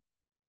policy?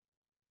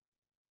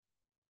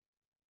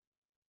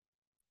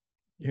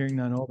 Hearing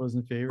none, all those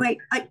in favor? Wait,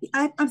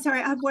 I'm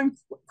sorry, I have one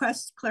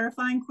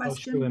clarifying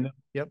question. Oh, sure.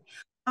 Yep.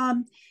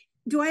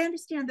 Do I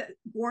understand that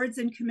boards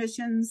and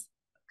commissions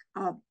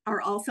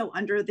are also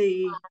under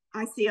the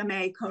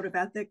ICMA Code of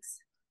Ethics?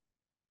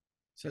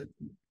 So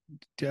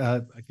I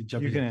could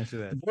jump in. You can answer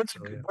that. Boards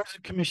and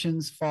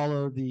commissions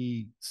follow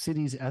the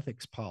city's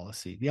ethics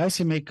policy. The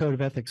ICMA Code of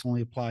Ethics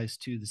only applies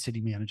to the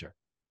city manager.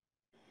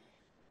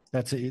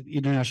 That's an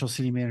International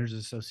City Managers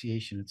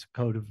Association. It's a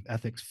code of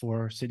ethics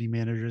for city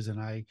managers, and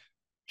I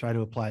try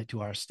to apply it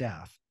to our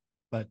staff.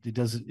 But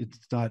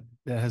that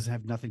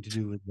have nothing to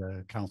do with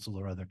the council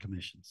or other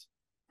commissions.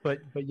 But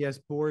yes,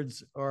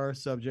 boards are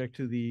subject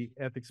to the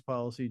ethics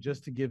policy.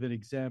 Just to give an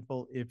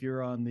example, if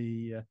you're on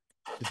the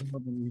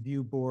development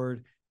review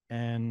board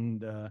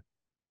and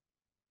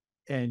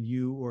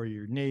you or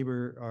your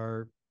neighbor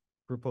are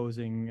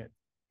proposing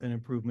an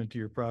improvement to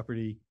your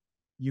property,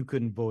 you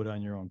couldn't vote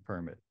on your own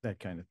permit, that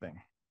kind of thing.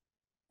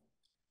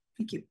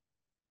 Thank you.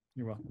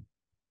 You're welcome.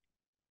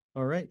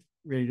 All right,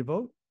 ready to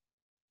vote?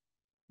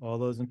 All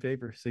those in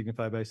favor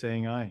signify by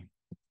saying aye.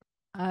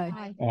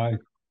 Aye.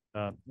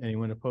 Aye.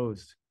 Anyone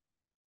opposed?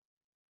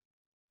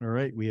 All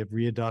right, we have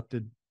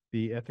readopted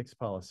the ethics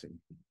policy.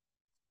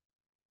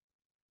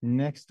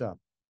 Next up,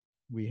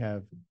 we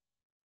have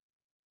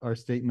our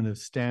statement of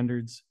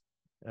standards,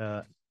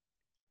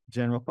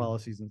 general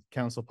policies and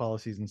council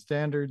policies and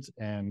standards,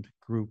 and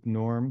group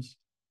norms,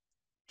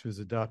 which was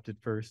adopted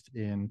first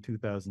in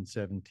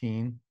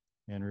 2017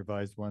 and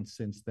revised once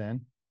since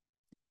then.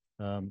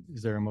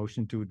 Is there a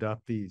motion to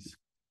adopt these?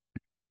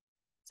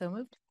 So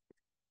moved.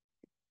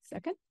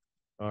 Second?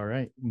 All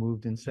right,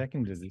 moved and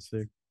seconded. Is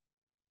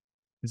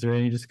there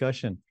any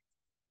discussion?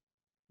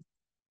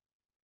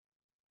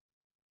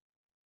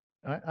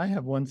 I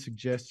have one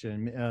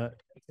suggestion,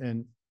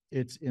 and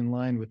it's in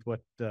line with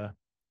what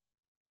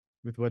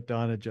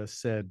Donna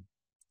just said.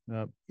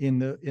 In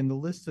the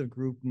list of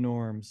group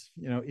norms,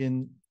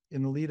 in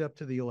the lead up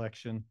to the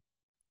election,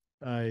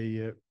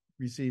 I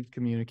received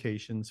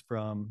communications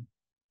from,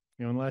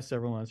 in the last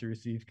several months, I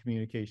received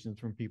communications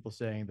from people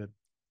saying that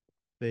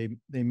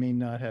they may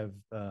not have,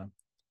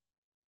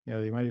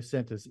 they might have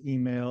sent us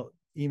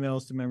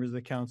emails to members of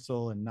the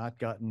council and not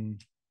gotten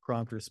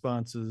prompt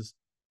responses.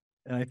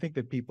 And I think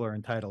that people are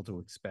entitled to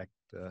expect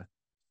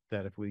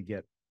that if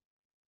we're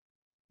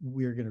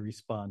going to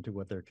respond to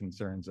what their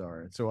concerns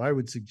are. And so I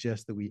would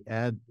suggest that we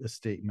add a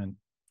statement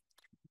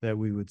that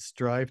we would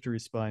strive to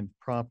respond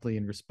promptly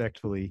and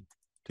respectfully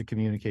to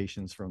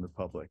communications from the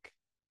public.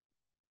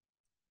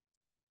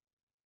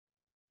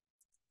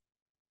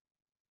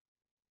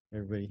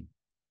 Everybody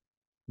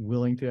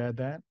willing to add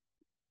that?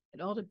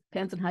 It all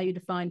depends on how you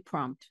define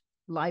prompt.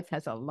 Life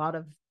has a lot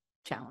of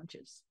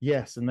challenges.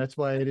 Yes, and that's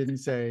why I didn't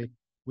say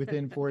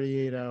within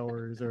 48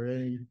 hours or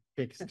any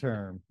fixed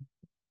term.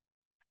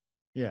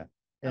 Yeah.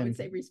 I would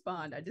say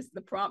respond.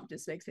 The prompt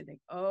just makes me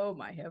think, oh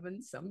my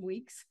heavens, some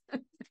weeks.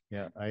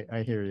 Yeah,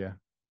 I hear you.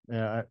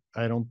 Yeah,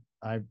 I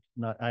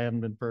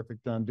haven't been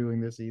perfect on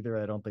doing this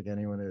either. I don't think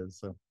anyone is,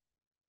 so.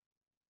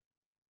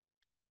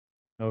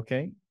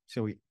 Okay,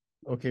 so we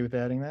okay with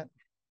adding that?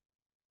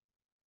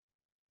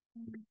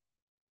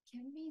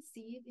 Can we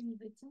see it in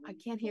written? I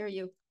can't hear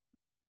you.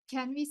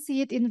 Can we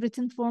see it in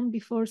written form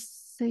before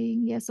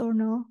saying yes or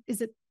no? Is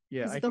it?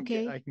 Yeah, is it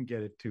okay? I can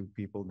get it to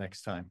people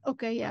next time.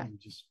 Okay, yeah.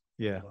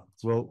 Yeah,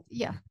 we'll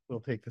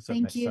take this up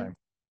Thank next you. time.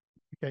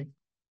 Okay.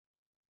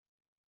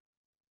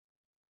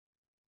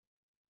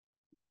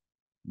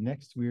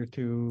 Next, we're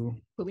to,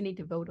 But we need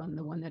to vote on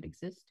the one that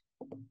exists.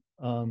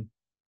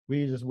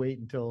 we just wait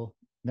until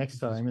next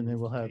time and then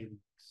we'll have,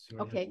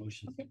 Okay.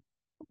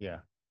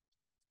 yeah.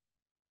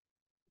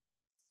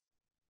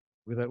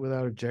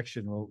 Without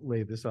objection, we'll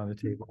lay this on the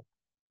table.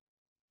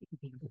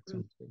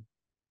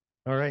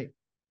 All right.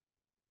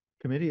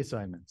 Committee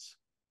assignments.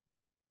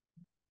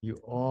 You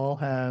all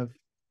have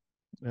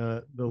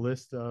the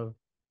list of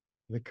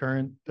the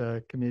current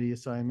committee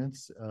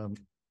assignments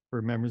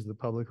for members of the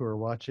public who are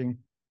watching.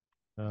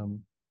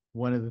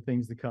 One of the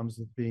things that comes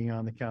with being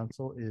on the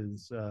council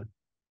is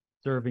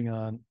serving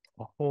on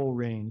a whole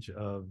range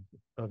of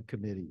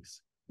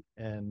committees.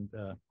 And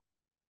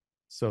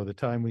so the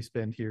time we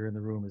spend here in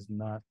the room is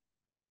not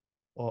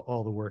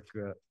all the work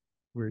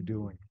we're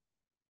doing.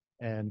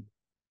 And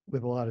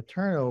with a lot of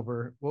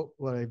turnover,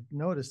 what I've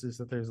noticed is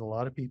that there's a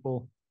lot of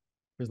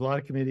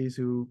committees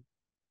who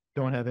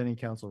don't have any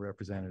council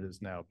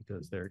representatives now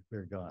because they're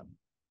gone.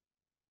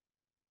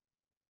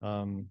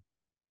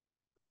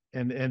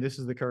 And this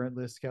is the current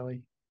list,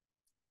 Kelly?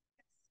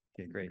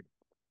 Okay, great.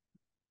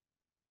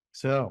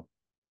 So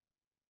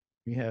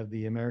we have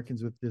the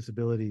Americans with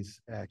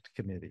Disabilities Act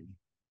Committee.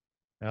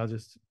 I'll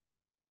just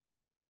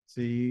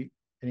see,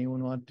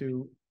 anyone want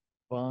to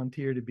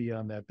volunteer to be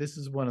on that? This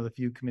is one of the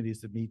few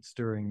committees that meets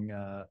during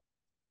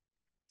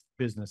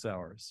business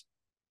hours.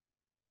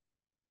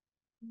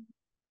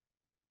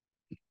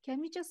 Can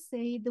we just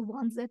say the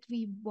ones that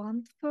we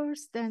want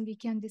first, then we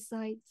can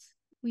decide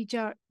which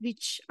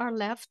are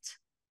left?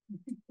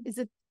 Is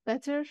it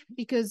better?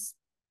 Because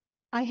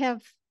I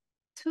have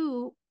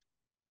two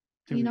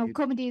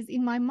committees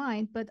in my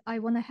mind, but I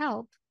want to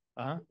help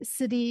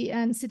city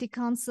and city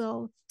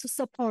council to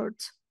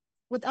support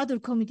with other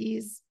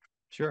committees.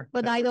 Sure.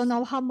 But I don't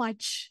know how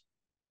much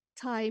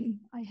time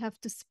I have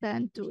to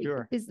spend doing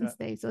Sure. business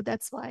day. So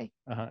that's why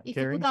if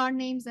Carrie? you put our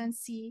names and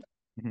see.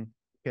 Okay.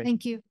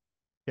 Thank you.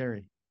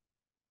 Carrie.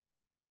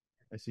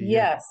 I see.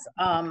 Yes,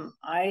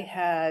 I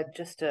had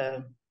just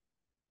a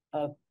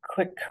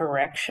quick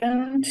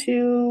correction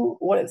to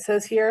what it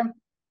says here.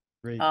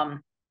 Great.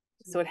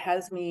 So it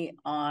has me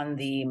on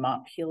the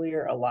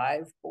Montpelier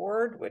Alive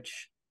board,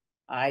 which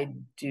I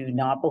do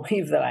not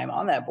believe that I'm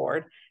on that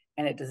board,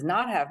 and it does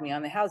not have me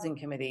on the housing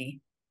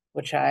committee,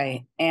 which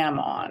I am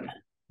on.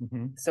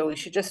 So we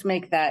should just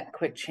make that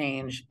quick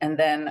change. And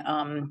then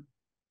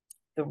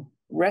the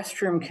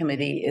restroom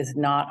committee is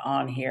not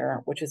on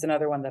here, which is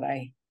another one that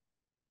I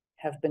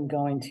have been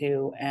going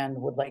to and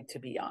would like to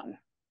be on.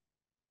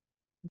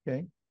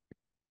 Okay.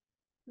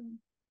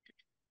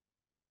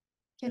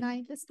 Can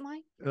I list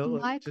mine?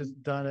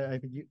 Just Donna, I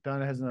think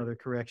Donna has another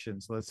correction,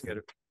 so let's get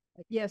it.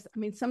 Yes, I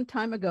mean, some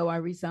time ago, I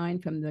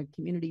resigned from the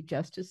Community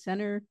Justice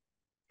Center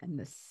and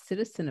the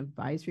Citizen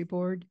Advisory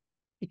Board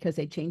because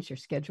they changed their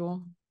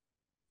schedule.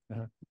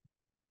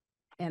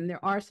 And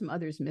there are some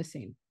others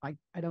missing. I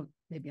don't,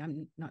 maybe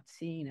I'm not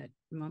seeing it.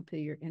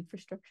 Montpelier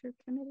Infrastructure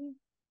Committee.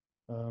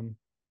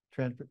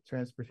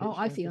 Transportation. Oh,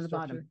 I see on the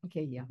bottom.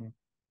 Okay, yeah.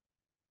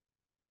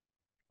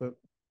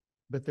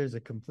 But there's a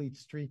Complete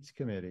Streets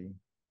Committee.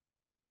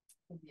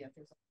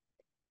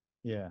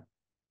 Yeah.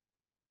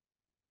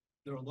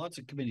 There are lots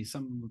of committees.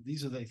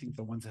 These are, I think,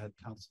 the ones that had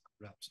council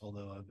reps,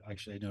 although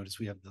actually I noticed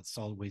we have the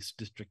solid waste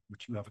district,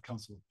 which you have a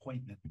council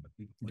appointment, but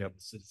we appoint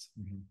the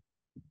citizen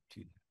to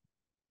that.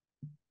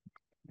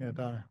 Yeah,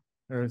 Donna.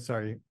 Or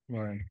sorry,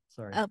 Lauren.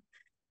 Sorry.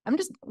 I'm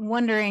just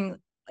wondering,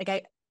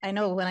 like I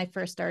know when I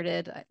first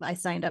started, I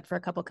signed up for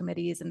a couple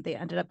committees and they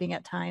ended up being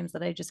at times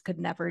that I just could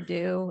never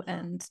do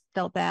and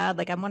felt bad.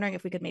 Like, I'm wondering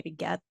if we could maybe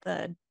get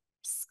the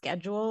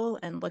schedule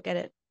and look at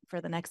it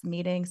for the next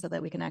meeting so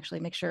that we can actually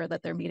make sure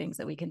that they're meetings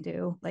that we can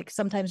do. Like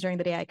sometimes during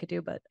the day I could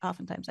do, but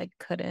oftentimes I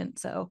couldn't.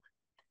 So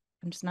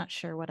I'm just not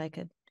sure what I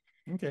could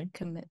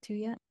commit to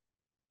yet.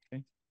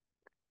 Okay.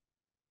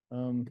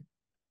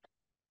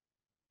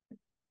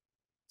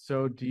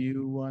 So do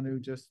you want to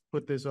just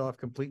put this off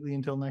completely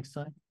until next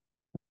time?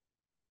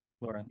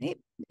 Lauren?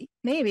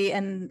 Maybe.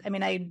 And I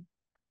mean, I'm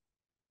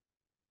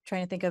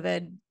trying to think of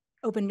an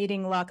open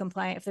meeting law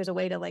compliant, if there's a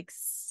way to like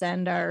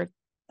send our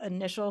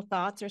initial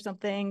thoughts or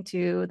something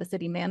to the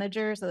city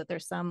manager so that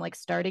there's some like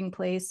starting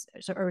place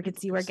or we could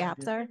see where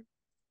gaps are.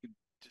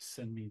 Just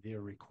send me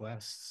their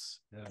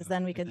requests. Because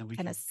then we could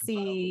kind of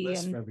see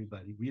and for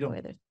everybody. We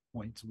don't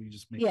points. We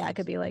just make it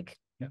could be like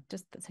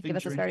just give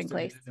us a starting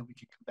place. Then we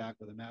can come back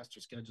with a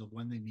master schedule of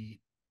when they meet.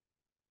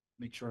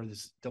 Make sure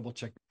there's double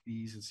check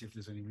fees and see if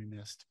there's any we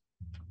missed.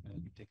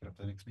 And take it up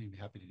the next meeting. Be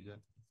happy to do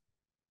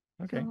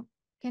that. Okay. So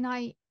can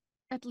I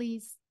at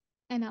least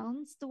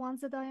announce the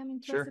ones that I am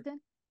interested in?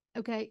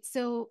 Okay,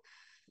 so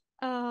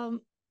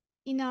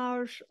in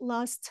our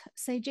last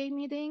CJ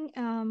meeting,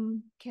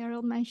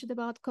 Carol mentioned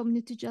about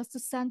Community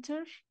Justice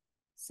Center.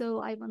 So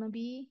I want to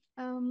be,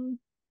 in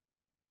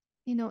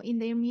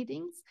their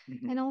meetings.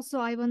 And also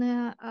I want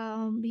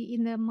to be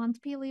in the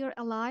Montpelier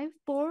Alive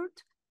board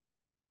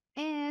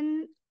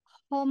and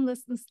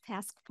Homelessness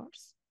Task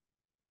Force.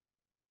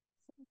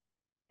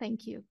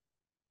 Thank you.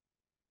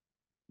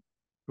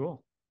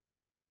 Cool.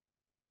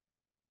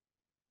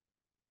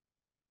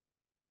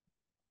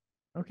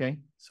 Okay,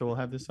 so we'll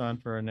have this on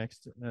for our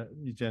next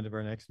agenda of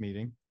our next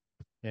meeting.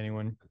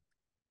 Anyone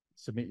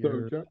submit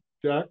your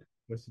Jack?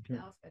 What's the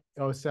term?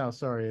 Oh, Sal,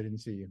 sorry, I didn't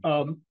see you.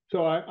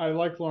 So I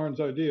like Lauren's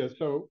idea.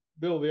 So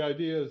Bill, the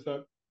idea is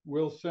that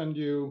we'll send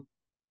you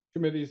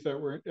committees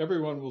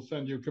everyone will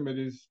send you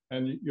committees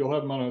and you'll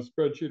have them on a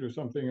spreadsheet or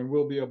something, and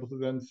we'll be able to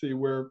then see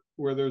where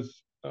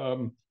there's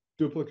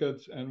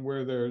duplicates and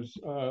where there's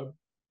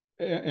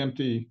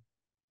empty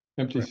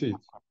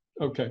seats.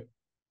 Okay,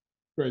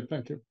 great,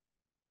 thank you.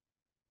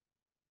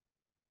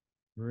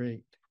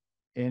 Great.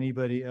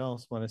 Anybody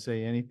else want to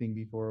say anything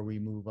before we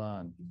move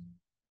on?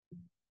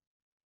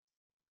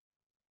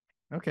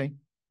 Okay,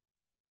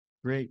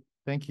 great,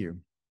 thank you.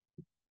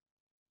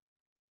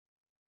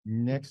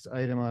 Next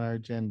item on our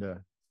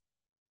agenda,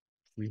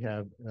 we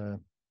have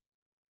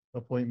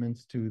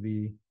appointments to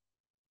the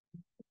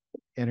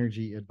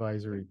Energy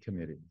Advisory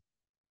Committee.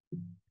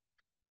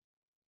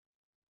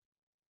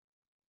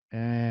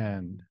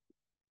 And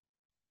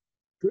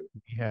we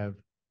have,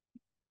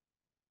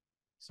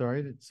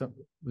 sorry,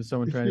 was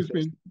someone trying to say?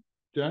 Excuse me,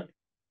 Jack?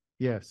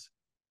 Yes,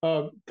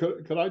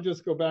 Could I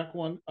just go back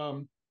one?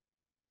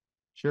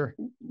 sure.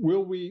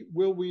 Will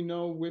we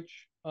know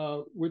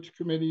which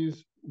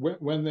committees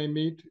when they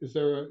meet? Is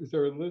there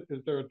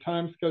a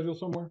time schedule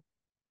somewhere?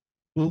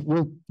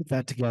 We'll put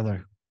that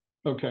together.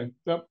 Okay,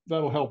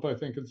 that'll help, I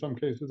think, in some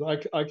cases.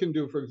 I can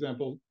do, for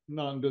example,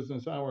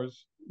 non-business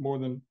hours more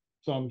than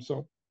some,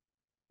 so.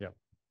 Yeah.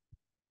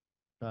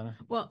 Donna?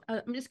 Well,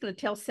 I'm just going to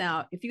tell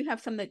Sal, if you have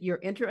some that you're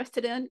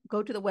interested in,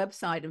 go to the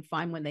website and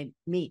find when they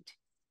meet.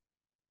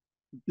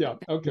 Yeah,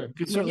 okay. Could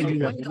When certainly you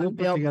do that. click We'll on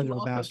put Bill, together you a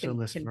also master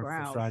list can for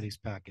browse. Friday's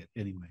packet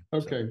anyway. So.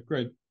 Okay,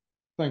 great.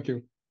 Thank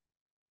you.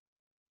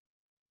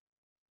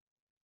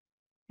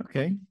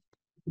 Okay.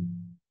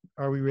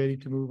 Are we ready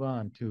to move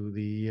on to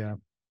the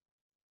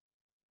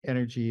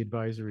Energy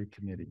Advisory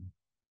Committee?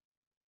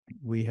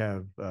 We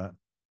have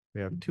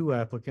two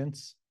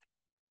applicants,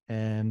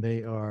 and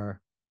they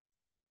are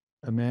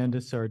Amanda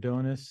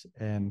Sardonis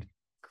and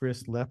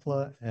Chris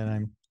Lepla, and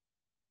I'm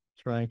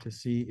trying to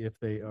see if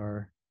they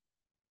are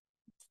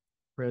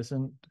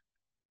present.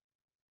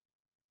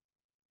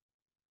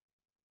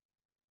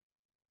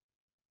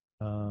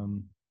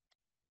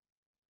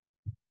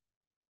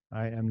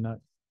 I am not.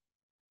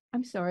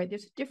 I'm sorry,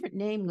 there's a different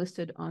name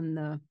listed on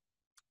the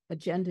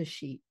agenda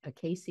sheet, a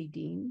Casey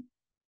Dean.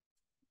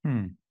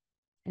 And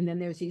then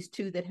there's these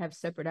two that have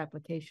separate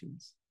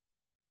applications.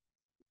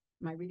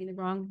 Am I reading the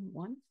wrong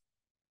one?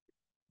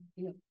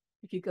 You know,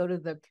 if you go to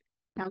the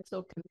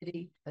council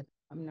committee,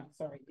 I'm not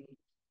sorry,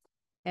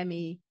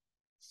 the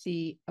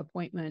MEC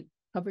appointment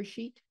cover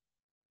sheet,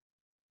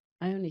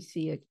 I only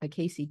see a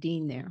Casey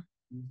Dean there.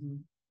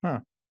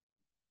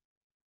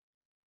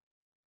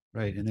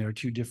 Right, and there are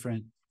two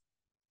different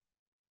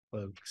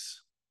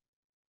folks.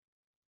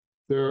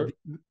 There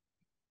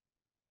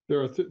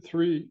are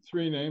three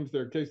names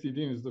there. Casey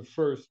Dean is the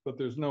first, but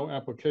there's no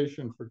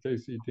application for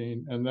Casey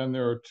Dean. And then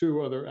there are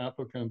two other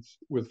applicants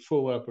with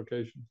full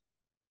applications.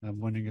 I'm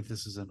wondering if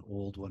this is an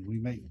old one. We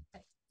may.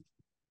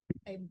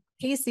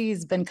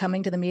 Casey's been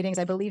coming to the meetings.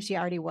 I believe she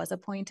already was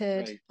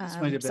appointed.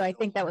 Right. So I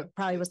think that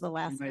probably was the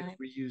last We might time.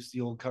 reuse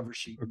the old cover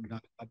sheet and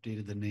not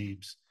updated the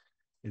names.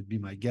 It'd be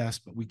my guess,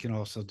 but we can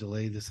also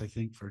delay this, I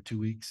think, for 2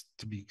 weeks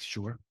to be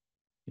sure.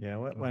 Yeah,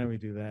 why don't we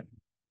do that?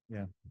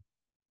 Yeah.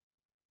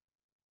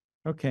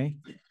 Okay.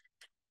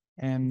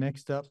 And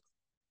next up,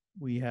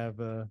 we have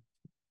a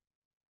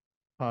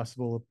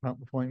possible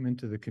appointment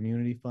to the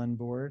Community Fund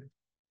Board.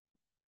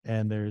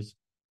 And there's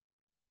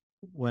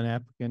one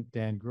applicant,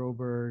 Dan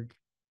Groberg.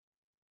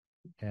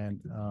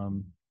 And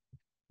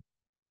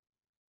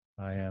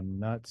I am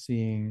not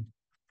seeing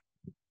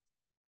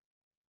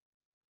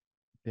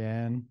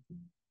Dan.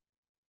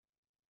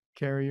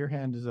 Carrie, your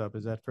hand is up.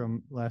 Is that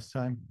from last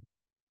time?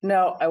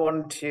 No, I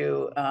wanted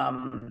to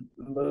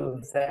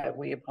move that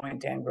we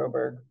appoint Dan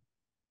Groberg.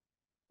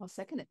 I'll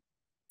second it.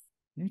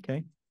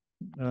 Okay.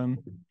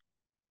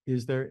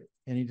 Is there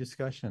any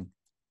discussion?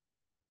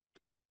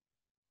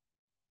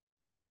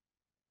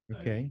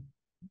 Okay.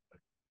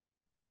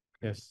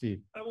 Yes,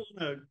 Steve. I want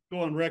to go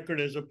on record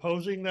as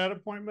opposing that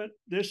appointment.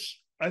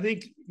 I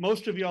think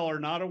most of y'all are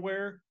not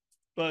aware,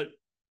 but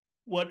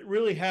what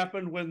really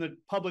happened when the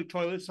public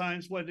toilet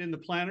signs went in the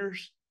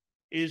planners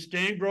is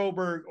Dan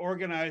Groberg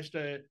organized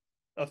a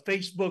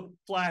Facebook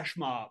flash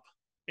mob,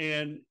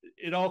 and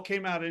it all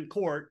came out in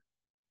court,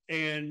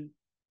 and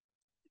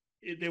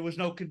there was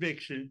no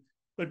conviction.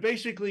 But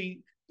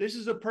basically, this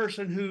is a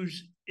person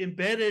who's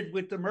embedded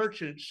with the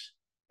merchants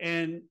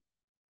and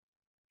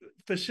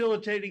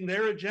facilitating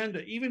their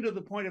agenda, even to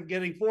the point of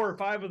getting 4 or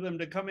 5 of them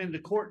to come into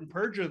court and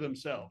perjure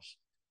themselves.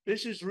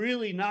 This is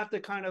really not the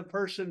kind of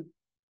person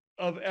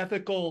of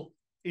ethical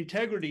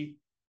integrity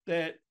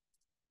that,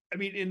 I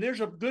mean, and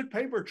there's a good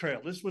paper trail.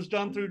 This was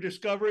done through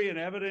discovery and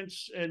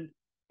evidence, and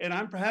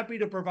I'm happy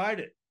to provide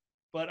it.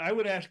 But I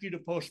would ask you to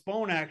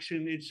postpone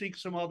action and seek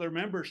some other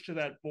members to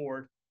that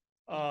board,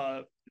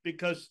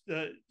 because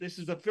this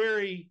is a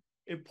very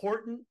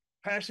important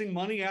passing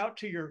money out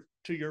to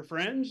your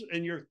friends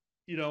and your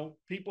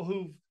people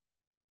who've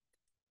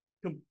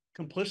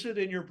complicit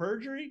in your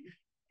perjury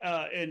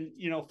and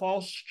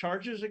false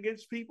charges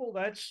against people.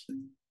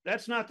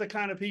 That's not the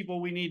kind of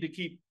people we need to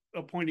keep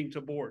appointing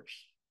to boards.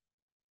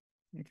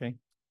 Okay.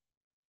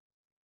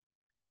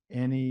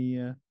 Any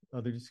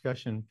other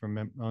discussion from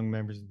among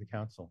members of the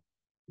council?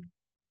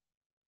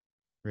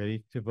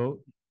 Ready to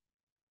vote?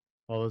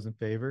 All those in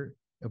favor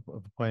of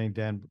appointing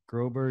Dan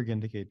Groberg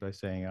indicate by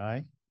saying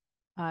aye.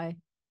 Aye.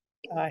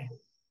 Aye.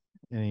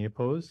 Any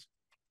opposed?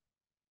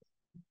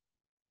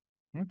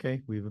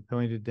 Okay, we've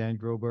appointed Dan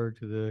Groberg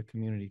to the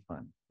Community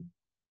Fund.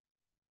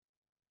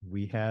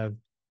 We have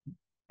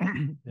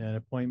an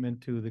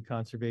appointment to the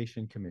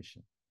Conservation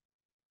Commission.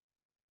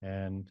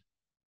 And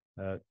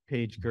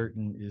Paige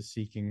Girton is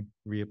seeking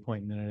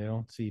reappointment, and I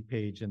don't see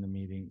Paige in the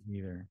meeting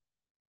either.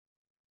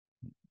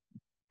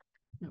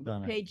 No, but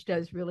Donna. Paige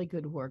does really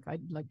good work.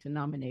 I'd like to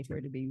nominate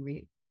her to be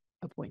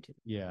reappointed.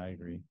 Yeah, I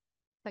agree.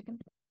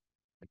 Second.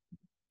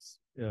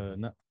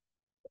 Not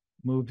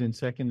moved and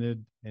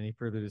seconded. Any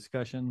further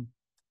discussion?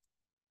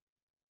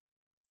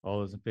 All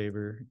those in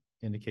favor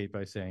indicate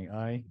by saying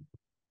aye.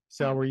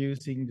 Sal, were you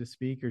seeking to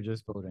speak or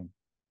just voting?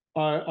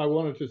 I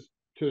wanted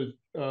to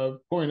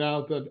point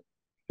out that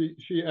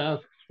she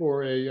asks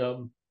for a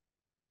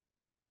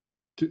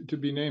to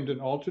be named an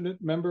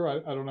alternate member. I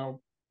don't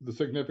know the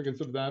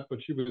significance of that,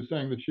 but she was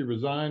saying that she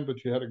resigned, but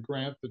she had a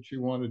grant that she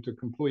wanted to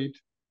complete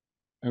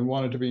and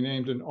wanted to be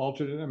named an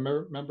alternate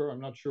member.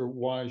 I'm not sure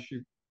why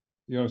she,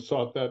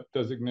 sought that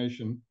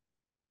designation,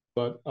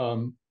 but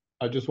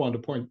I just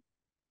wanted to point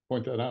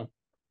that out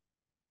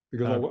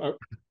because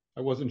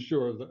I wasn't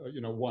sure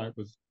that, why it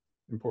was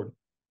important.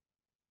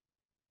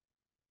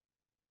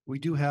 We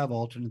do have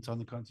alternates on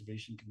the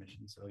Conservation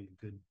Commission, so you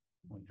could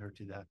point her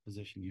to that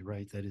position. You're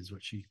right, that is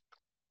what she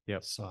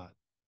sought.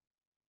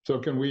 So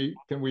can we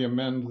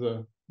amend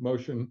the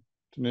motion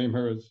to name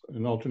her as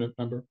an alternate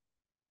member?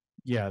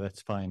 Yeah,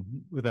 that's fine.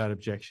 Without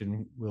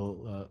objection,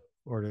 we'll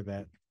order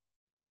that.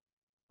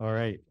 All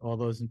right, all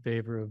those in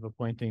favor of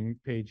appointing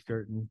Paige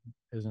Girton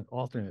as an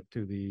alternate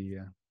to the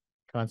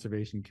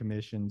Conservation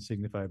Commission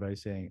signify by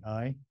saying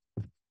aye.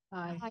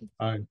 Aye.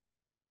 Aye.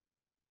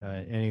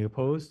 Any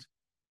opposed?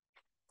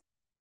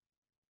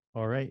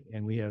 All right,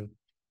 and we have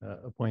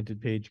appointed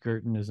Paige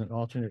Girton as an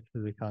alternate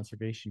to the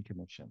Conservation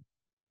Commission.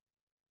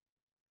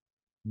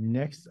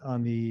 Next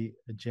on the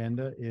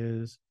agenda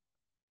is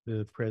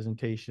the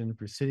presentation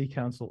for City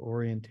Council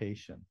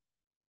orientation.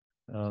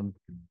 Do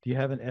you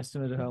have an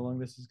estimate of how long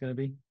this is going to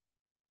be?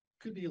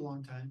 Could be a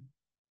long time,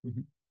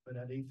 but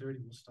at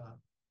 8:30 we'll stop.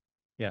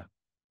 Yeah.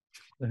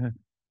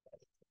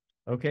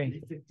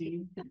 Okay.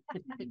 8:15,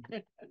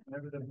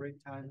 whatever the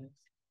break time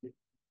is.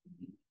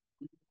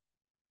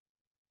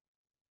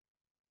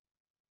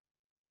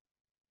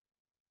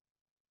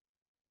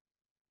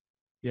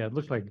 Yeah, it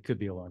looks like it could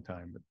be a long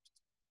time, but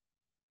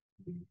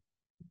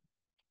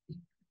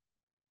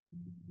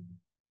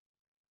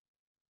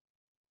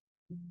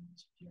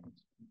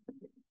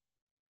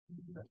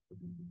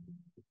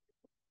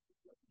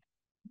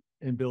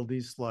and Bill,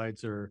 these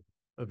slides are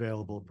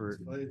available for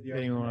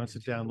anyone who wants to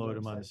download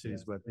them on the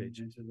city's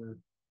webpage.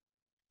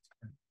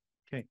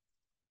 Okay.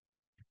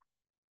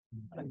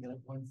 I get it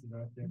once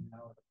they're up there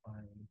now at the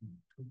fire.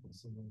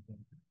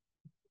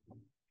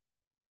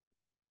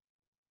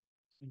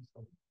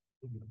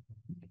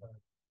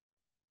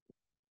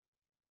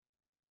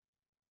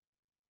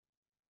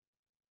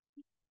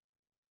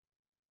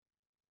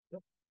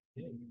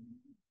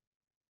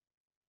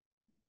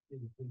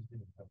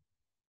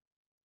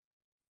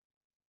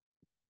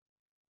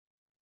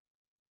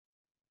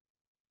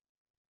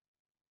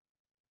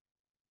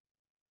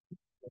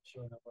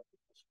 Showing up on the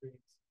screens.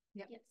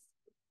 Yep. Yes.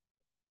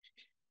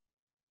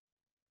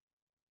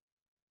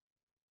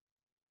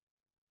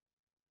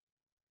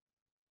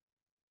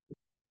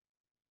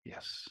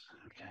 Yes.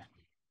 Okay.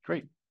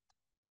 Great.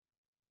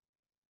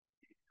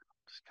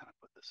 Just kind of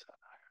put this out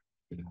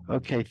here.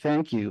 Okay.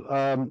 Thank you.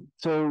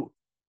 So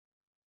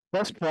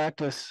best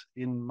practice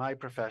in my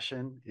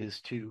profession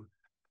is to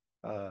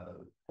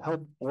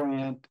help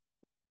orient,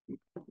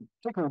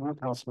 particularly one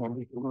council,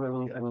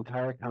 really an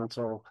entire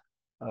council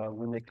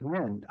when they come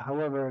in.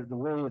 However, the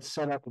way it's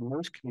set up in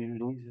most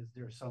communities is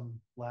there's some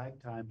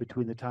lag time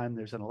between the time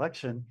there's an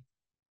election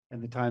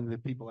and the time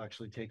that people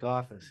actually take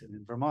office. And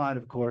in Vermont,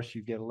 of course,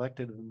 you get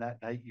elected and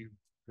that night you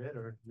quit,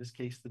 or in this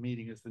case, the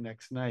meeting is the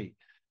next night.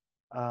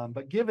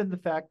 But given the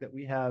fact that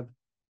we have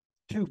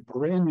two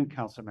brand new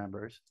council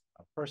members,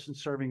 a person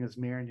serving as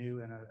mayor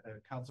new and a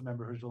council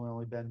member who's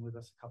only been with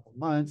us a couple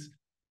months,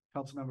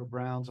 Councilmember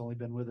Brown's only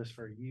been with us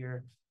for a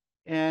year.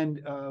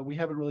 And we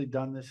haven't really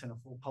done this in a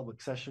full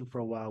public session for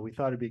a while. We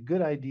thought it'd be a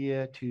good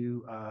idea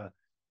to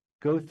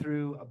go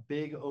through a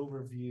big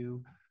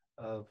overview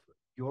of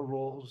your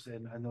roles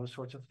and those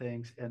sorts of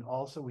things. And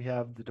also we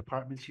have the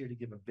departments here to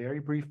give a very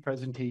brief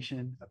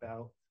presentation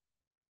about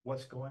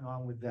what's going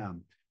on with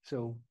them.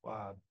 So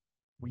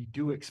we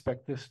do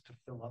expect this to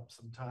fill up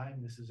some time.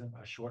 This isn't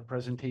a short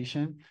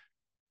presentation.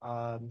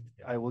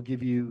 I will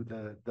give you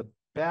the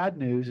bad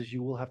news is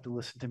you will have to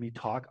listen to me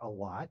talk a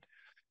lot.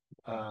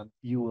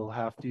 You're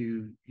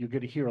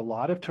going to hear a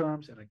lot of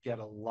terms and get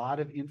a lot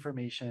of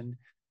information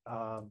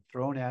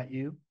thrown at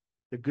you.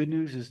 The good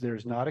news is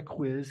there's not a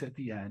quiz at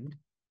the end,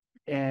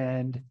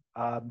 and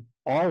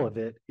all of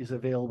it is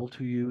available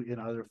to you in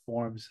other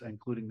forms,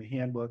 including the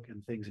handbook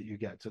and things that you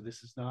get. So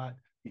this is not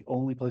the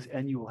only place,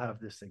 and you will have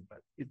this thing. But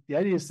the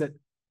idea is that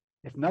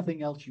if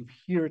nothing else, you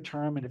hear a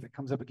term, and if it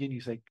comes up again,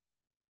 you say,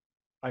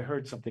 I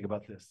heard something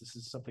about this. This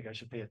is something I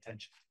should pay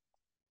attention to.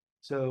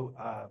 So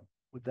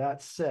with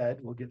that said,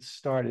 we'll get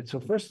started. So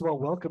first of all,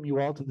 welcome you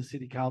all to the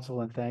City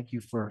Council and thank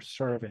you for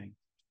serving.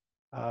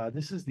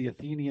 This is the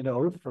Athenian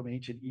oath from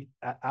ancient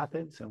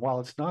Athens. And while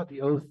it's not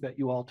the oath that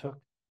you all took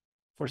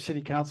for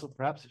City Council,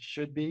 perhaps it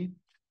should be.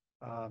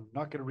 I'm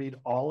not going to read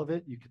all of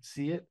it. You can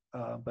see it,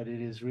 but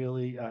it is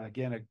really,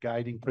 again, a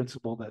guiding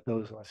principle that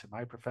those of us in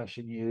my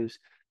profession use.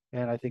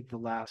 And I think the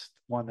last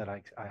one that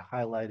I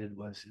highlighted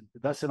was,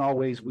 thus in all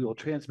ways, we will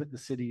transmit the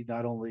city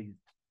not only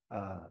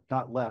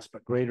not less,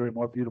 but greater and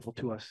more beautiful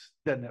to us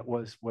than it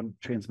was when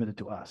transmitted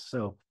to us.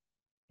 So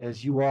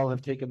as you all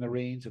have taken the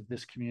reins of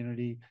this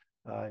community,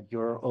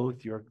 your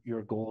oath,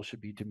 your goal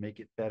should be to make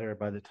it better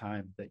by the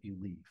time that you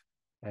leave,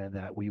 and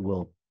that we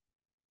will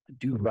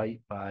do right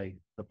by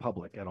the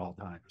public at all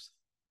times.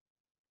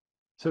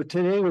 So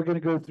today we're going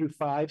to go through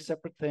 5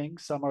 separate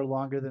things. Some are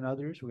longer than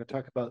others. We're going to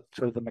talk about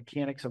sort of the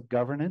mechanics of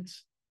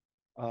governance,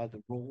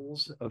 the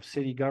roles of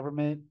city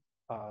government,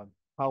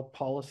 how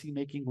policy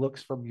making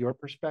looks from your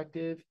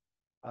perspective,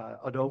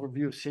 an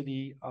overview of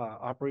city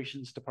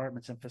operations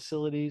departments and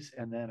facilities,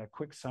 and then a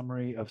quick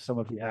summary of some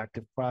of the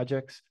active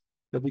projects.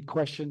 There'll be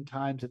question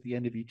times at the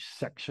end of each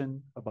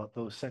section about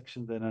those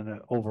sections, and then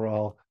an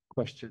overall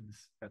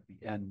questions at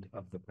the end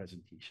of the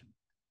presentation.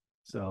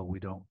 So we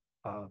don't,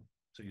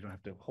 so you don't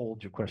have to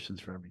hold your questions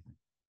for everything.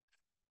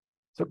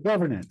 So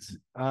governance.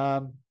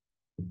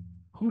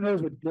 Who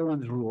knows what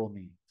Dillon's rule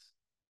means?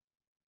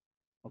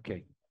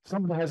 Okay,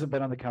 someone that hasn't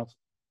been on the council.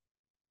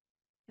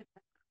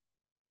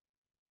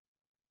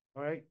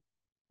 All right,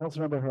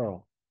 Councilmember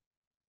Hurl.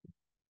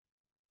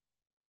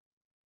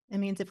 It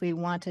means if we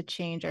want to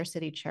change our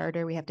city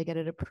charter, we have to get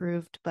it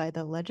approved by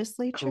the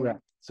legislature. Correct.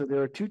 So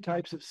there are 2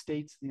 types of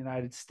states in the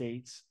United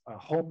States,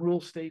 home rule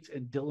states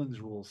and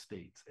Dillon's rule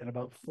states. And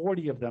about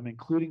 40 of them,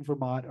 including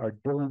Vermont, are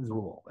Dillon's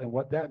rule. And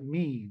what that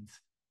means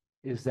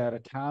is that a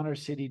town or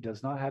city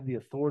does not have the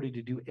authority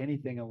to do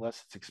anything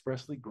unless it's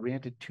expressly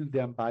granted to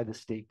them by the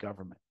state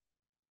government.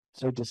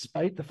 So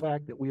despite the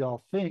fact that we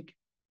all think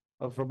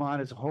of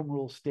Vermont as a home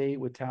rule state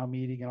with town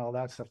meeting and all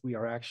that stuff, we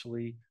are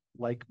actually,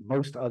 like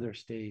most other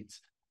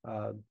states,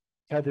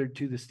 tethered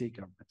to the state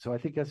government. So I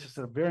think that's just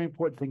a very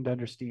important thing to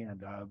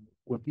understand.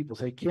 When people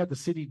say, can't the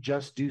city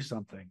just do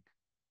something?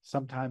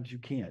 Sometimes you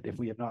can't. If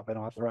we have not been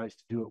authorized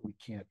to do it, we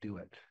can't do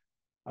it.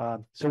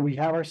 So we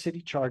have our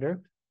city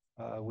charter,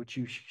 which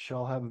you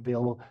shall have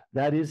available.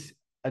 That is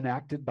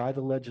enacted by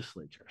the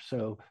legislature.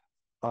 So,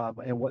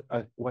 and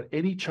what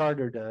any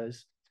charter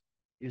does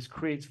is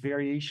creates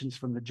variations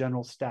from the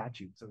general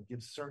statute. So it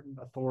gives certain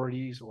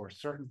authorities or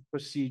certain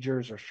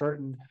procedures or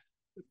certain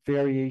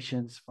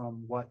variations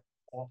from what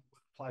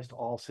applies to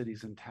all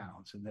cities and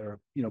towns. And there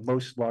are,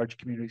 most large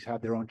communities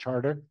have their own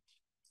charter,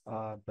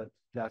 but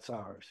that's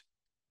ours.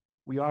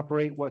 We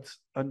operate what's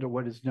under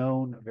what is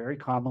known very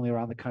commonly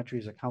around the country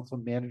as a council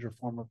manager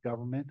form of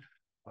government.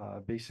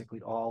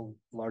 Basically all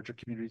larger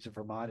communities of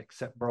Vermont,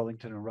 except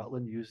Burlington and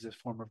Rutland, use this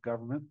form of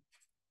government.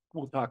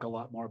 We'll talk a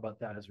lot more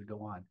about that as we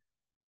go on.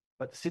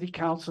 But the city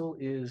council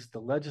is the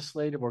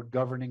legislative or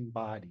governing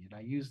body. And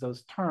I use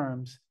those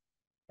terms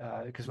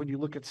because when you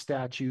look at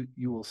statute,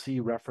 you will see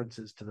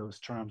references to those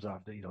terms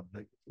often,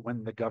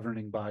 when the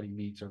governing body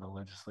meets or the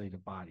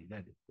legislative body.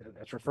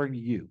 That's referring to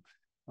you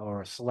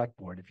or a select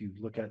board. If you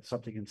look at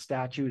something in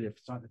statute, if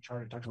it's not in the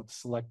charter, it talks about the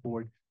select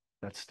board,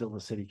 that's still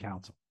the city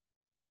council.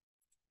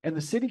 And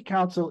the city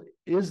council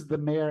is the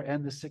mayor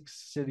and the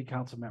 6 city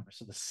council members.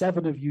 So the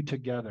 7 of you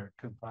together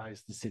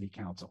comprise the city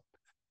council.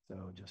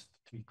 So just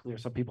to be clear,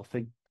 some people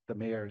think the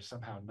mayor is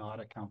somehow not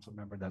a council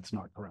member. That's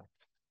not correct.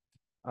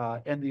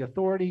 And the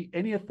authority,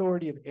 any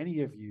authority of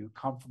any of you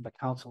come from the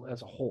council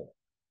as a whole.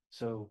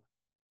 So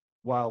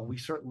while we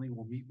certainly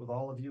will meet with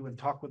all of you and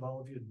talk with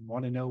all of you and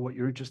want to know what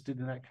you're interested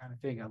in, that kind of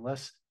thing,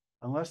 unless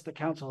the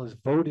council has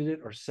voted it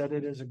or set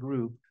it as a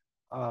group,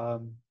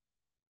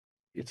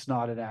 it's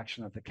not an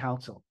action of the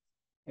council.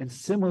 And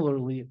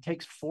similarly, it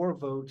takes 4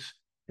 votes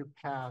to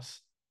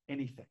pass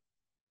anything.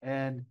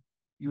 And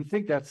you would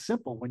think that's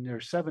simple when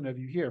there's 7 of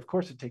you here. Of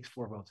course, it takes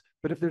 4 votes.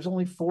 But if there's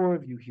only 4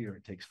 of you here,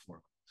 it takes 4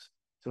 votes.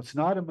 So it's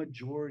not a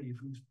majority of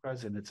who's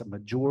present. It's a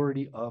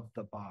majority of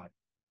the body.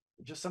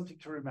 Just something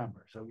to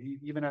remember. So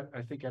even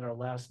I think at our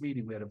last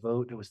meeting, we had a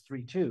vote. It was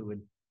 3-2.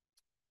 And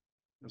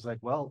it was like,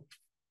 well,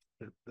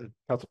 the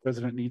council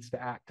president needs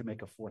to act to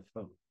make a 4th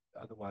vote.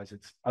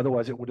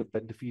 Otherwise it would have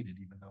been defeated,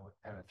 even though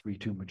it had a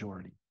 3-2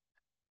 majority.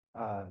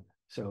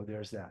 So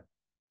there's that.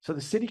 So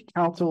the city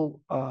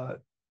council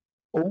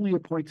only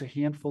appoints a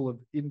handful of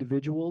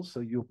individuals. So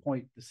you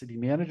appoint the city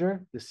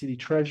manager, the city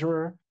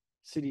treasurer,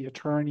 city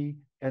attorney,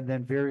 and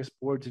then various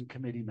boards and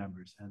committee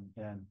members.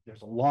 And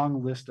there's a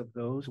long list of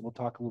those, and we'll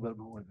talk a little bit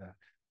more of that.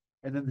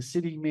 And then the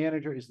city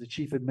manager is the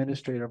chief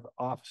administrative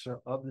officer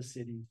of the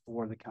city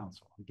for the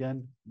council.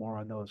 Again, more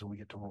on those when we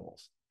get to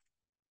roles.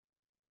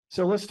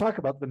 So let's talk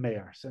about the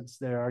mayor, since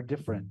they are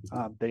different.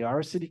 They are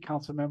a city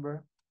council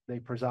member. They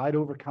preside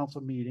over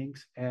council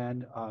meetings.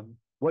 And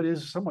what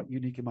is somewhat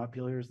unique in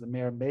Montpelier is the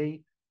mayor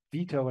may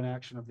veto an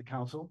action of the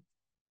council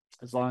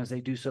as long as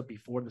they do so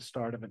before the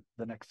start of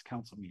the next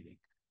council meeting.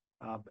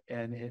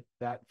 And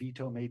that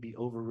veto may be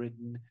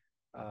overridden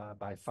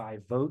by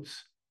 5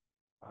 votes.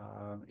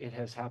 It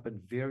has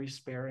happened very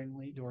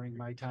sparingly during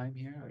my time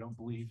here. I don't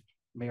believe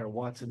Mayor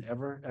Watson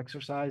ever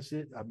exercised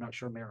it. I'm not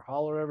sure Mayor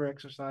Holler ever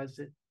exercised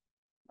it.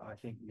 I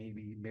think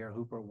maybe Mayor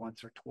Hooper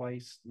once or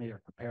twice,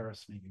 Mayor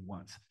Caparis maybe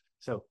once.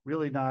 So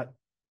really not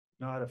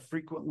a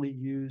frequently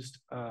used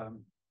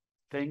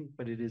thing,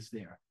 but it is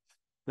there.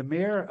 The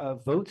mayor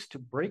votes to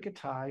break a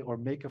tie or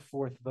make a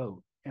 4th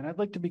vote. And I'd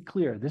like to be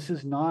clear, this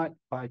is not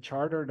by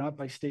charter, not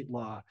by state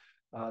law.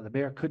 The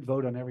mayor could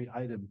vote on every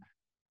item.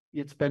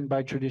 It's been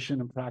by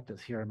tradition and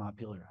practice here in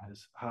Montpelier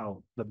as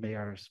how the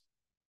mayors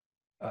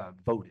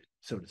voted,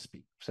 so to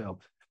speak. So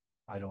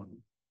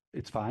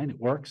it's fine, it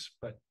works,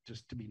 but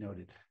just to be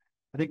noted.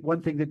 I think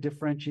one thing that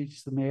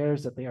differentiates the mayor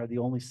is that they are the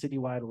only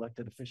citywide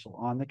elected official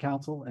on the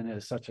council, and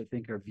as such, I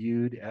think are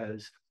viewed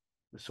as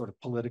the sort of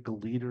political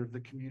leader of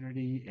the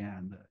community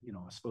and, you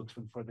know, a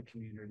spokesman for the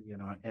community, you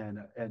know,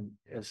 and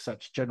as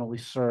such generally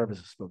serve as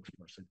a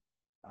spokesperson.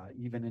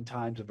 Even in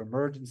times of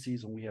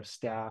emergencies, when we have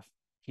staff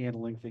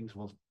handling things,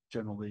 we'll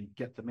generally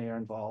get the mayor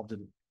involved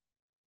and,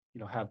 you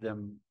know, have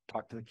them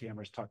talk to the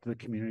cameras, talk to the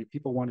community.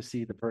 People want to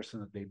see the person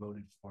that they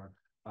voted for,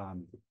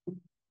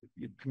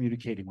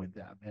 communicating with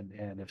them.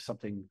 And if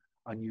something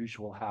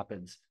unusual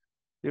happens,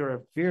 there are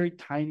a very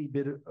tiny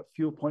bit of a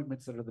few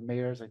appointments that are the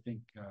mayor's. I think,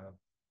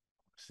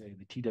 say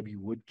the TW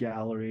Wood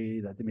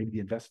Gallery, that maybe the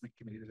investment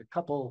committee.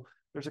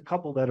 There's a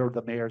couple that are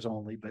the mayor's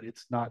only, but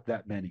it's not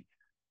that many.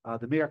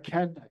 The mayor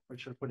can, I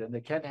should put in,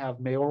 they can have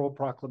mayoral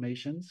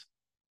proclamations.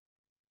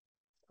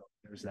 So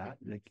there's that,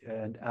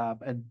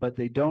 but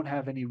they don't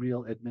have any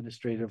real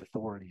administrative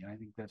authority. And I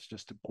think that's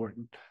just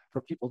important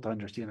for people to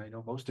understand. I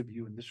know most of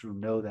you in this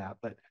room know that,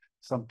 but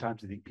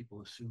sometimes I think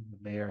people assume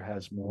the mayor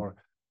has more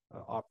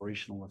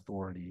operational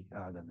authority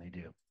than they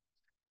do.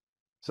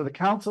 So the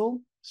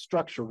council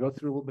structure, we'll go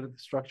through a little bit of the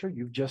structure.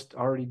 You've just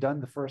already done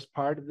the first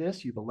part of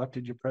this. You've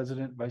elected your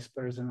president, vice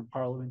president, and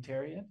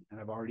parliamentarian, and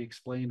I've already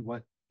explained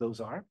what those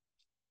are.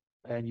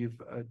 And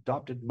you've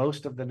adopted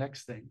most of the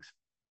next things.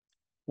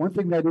 One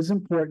thing that is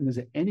important is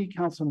that any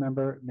council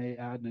member may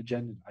add an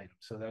agenda item.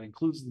 So that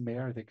includes the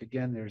mayor. I think,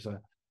 again, there's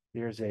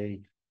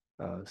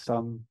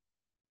some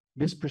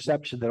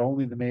misperception that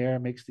only the mayor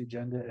makes the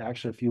agenda.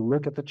 Actually, if you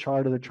look at the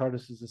charter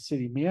says the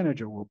city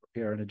manager will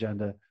prepare an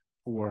agenda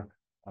for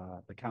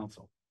the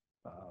council.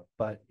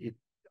 But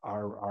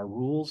our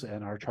rules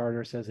and our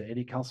charter says that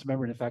any council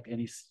member, and in fact,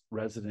 any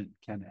resident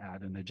can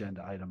add an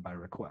agenda item by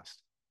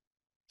request.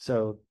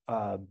 So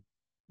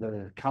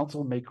the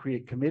council may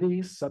create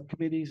committees,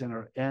 subcommittees,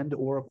 and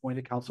or appoint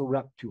a council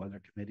rep to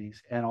other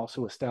committees, and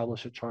also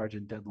establish a charge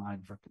and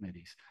deadline for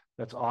committees.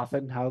 That's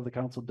often how the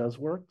council does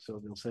work. So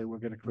they'll say, we're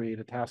going to create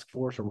a task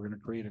force, or we're going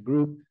to create a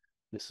group.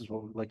 This is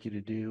what we'd like you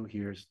to do.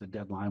 Here's the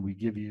deadline we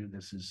give you.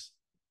 This is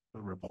the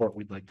report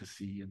we'd like to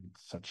see in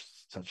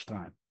such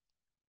time.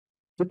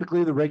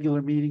 Typically, the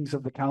regular meetings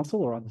of the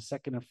council are on the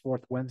 2nd and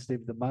 4th Wednesday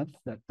of the month.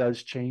 That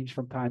does change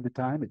from time to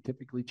time. It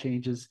typically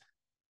changes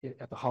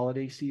at the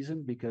holiday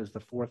season because the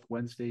 4th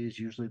Wednesday is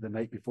usually the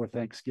night before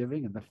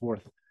Thanksgiving, and the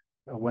 4th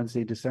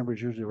Wednesday in December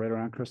is usually right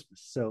around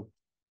Christmas. So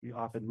we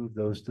often move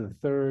those to the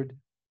 3rd.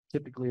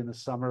 Typically in the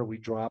summer, we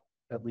drop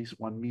at least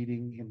one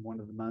meeting in one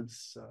of the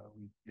months,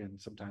 and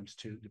sometimes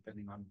 2,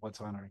 depending on what's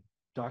on our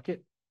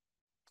docket.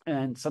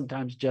 And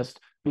sometimes just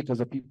because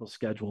of people's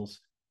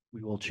schedules,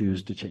 we will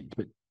choose to change.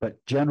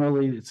 But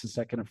generally, it's the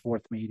 2nd and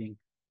 4th meeting.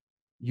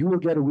 You will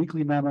get a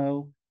weekly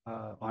memo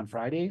on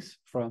Fridays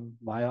from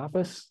my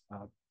office,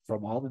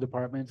 from all the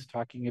departments,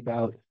 talking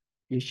about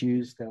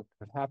issues that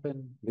have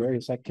happened,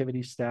 various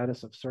activities,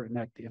 status of certain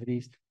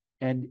activities.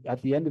 And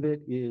at the end of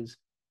it is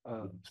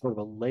sort of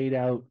a laid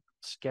out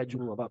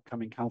schedule of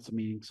upcoming council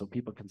meetings so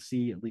people can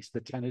see at least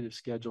the tentative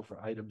schedule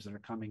for items that are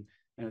coming.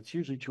 And it's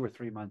usually 2 or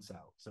 3 months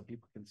out, so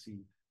people can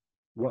see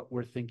what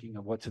we're thinking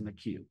of what's in the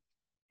queue.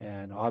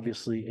 And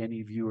obviously,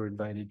 any of you are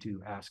invited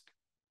to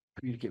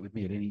communicate with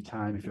me at any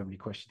time if you have any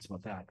questions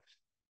about that.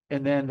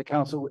 And then the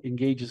council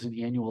engages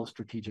in annual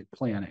strategic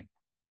planning.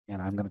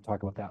 And I'm going to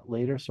talk about that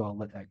later, so I'll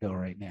let that go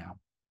right now.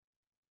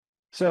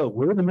 So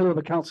we're in the middle of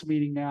a council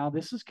meeting now.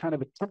 This is kind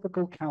of a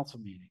typical council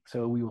meeting.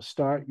 So we will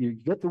start, you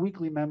get the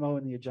weekly memo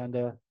and the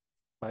agenda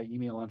by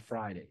email on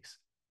Fridays.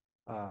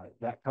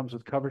 That comes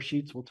with cover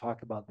sheets. We'll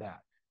talk about that.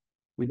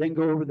 We then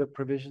go over the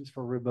provisions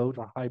for remote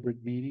or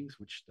hybrid meetings,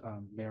 which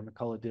Mayor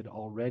McCullough did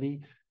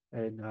already.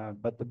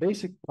 But the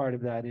basic part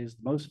of that is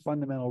the most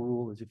fundamental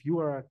rule is if you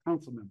are a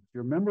council member, if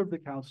you're a member of the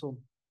council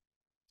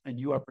and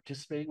you are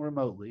participating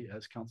remotely,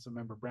 as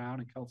Councilmember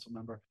Brown and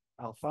Councilmember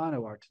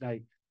Alfano are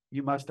tonight,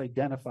 you must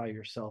identify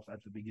yourself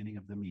at the beginning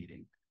of the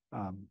meeting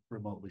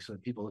remotely. So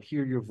that people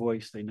hear your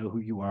voice, they know who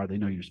you are, they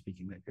know you're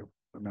speaking, that you're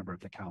a member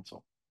of the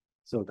council.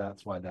 So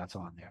that's why that's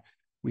on there.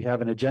 We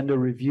have an agenda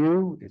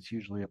review. It's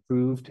usually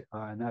approved,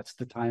 and that's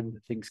the time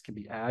that things can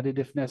be added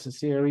if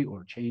necessary,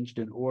 or changed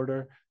in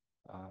order,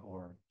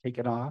 or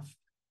taken off.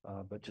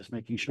 But just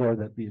making sure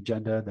that the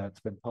agenda that's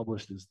been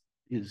published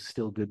is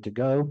still good to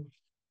go.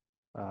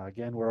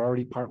 Again, we're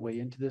already partway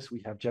into this.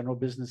 We have general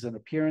business and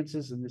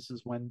appearances, and this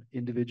is when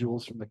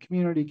individuals from the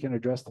community can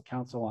address the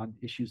council on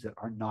issues that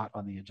are not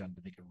on the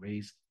agenda. They can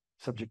raise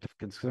subject of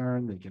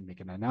concern, they can make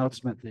an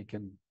announcement, they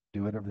can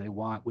do whatever they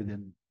want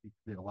within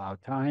the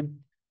allowed time.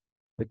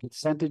 The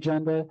consent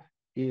agenda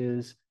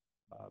is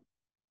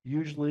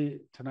usually,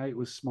 tonight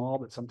was small,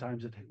 but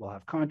sometimes it will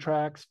have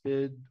contracts,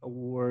 bid,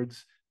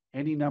 awards,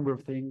 any number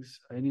of things,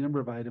 any number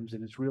of items,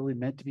 and it's really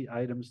meant to be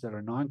items that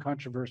are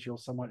non-controversial,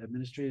 somewhat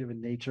administrative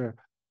in nature,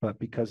 but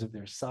because of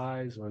their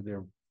size or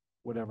their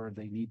whatever,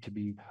 they need to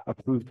be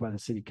approved by the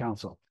city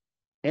council.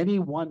 Any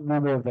one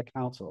member of the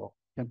council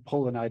can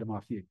pull an item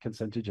off the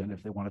consent agenda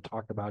if they want to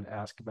talk about it,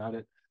 ask about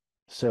it.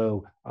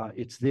 So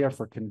it's there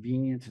for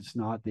convenience. It's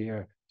not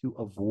there to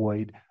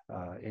avoid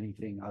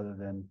anything other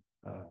than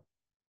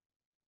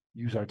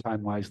use our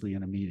time wisely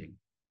in a meeting.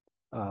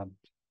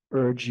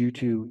 Urge you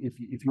to, if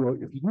you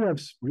do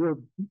have real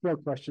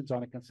detailed questions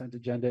on a consent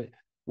agenda,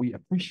 we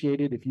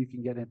appreciate it if you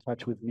can get in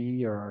touch with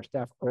me or our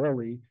staff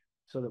early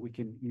so that we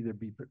can either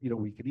be,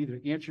 we can either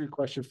answer your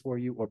question for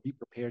you or be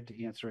prepared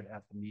to answer it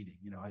at the meeting.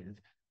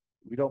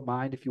 We don't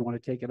mind if you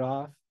want to take it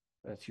off.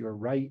 That's your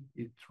right.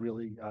 It's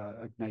really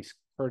a nice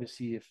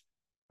courtesy if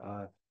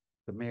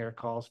the mayor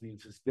calls me and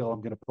says, Bill,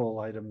 I'm going to pull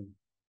item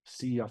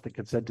C off the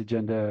consent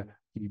agenda.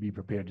 Can you be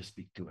prepared to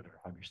speak to it or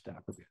have your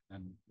staff prepared?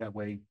 And that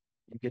way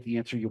you get the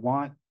answer you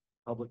want,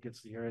 public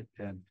gets to hear it,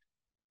 and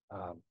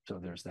so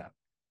there's that.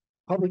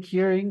 Public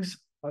hearings.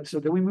 So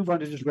then we move on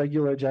to just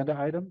regular agenda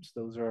items.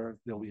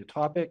 There'll be a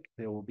topic.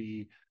 There will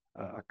be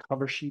a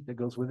cover sheet that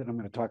goes with it. I'm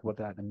going to talk about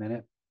that in a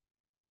minute.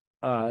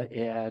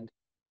 And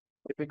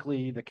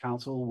typically the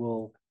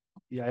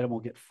item will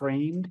get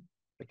framed.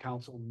 The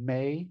council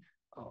may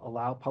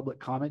allow public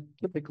comment,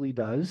 typically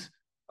does,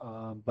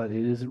 but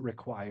it isn't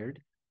required.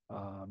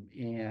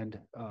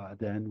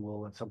 Then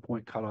we'll at some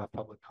point cut off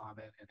public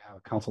comment and have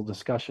a council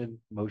discussion,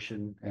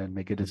 motion, and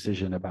make a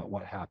decision about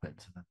what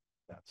happens. And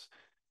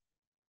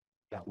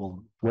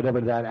whatever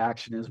that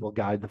action is, will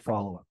guide the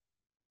follow-up.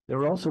 There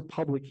are also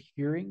public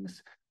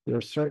hearings. There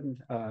are certain,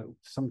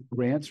 some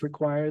grants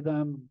require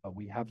them.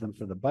 We have them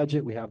for the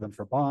budget. We have them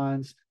for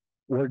bonds.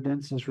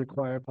 Ordinances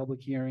require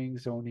public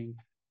hearings, zoning,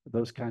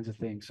 those kinds of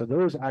things. So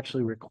those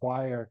actually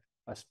require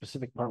a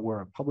specific part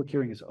where a public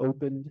hearing is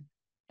opened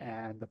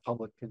and the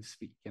public can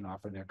speak and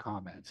offer their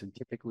comments. And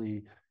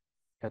typically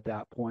at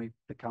that point,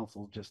 the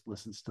council just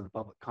listens to the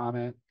public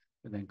comment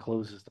and then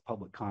closes the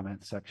public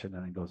comment section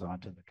and then goes on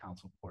to the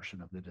council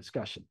portion of the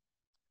discussion.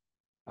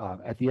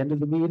 At the end of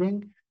the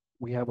meeting,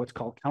 we have what's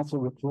called council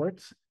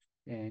reports,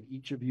 and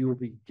each of you will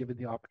be given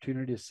the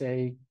opportunity to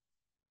say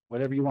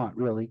whatever you want,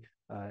 really.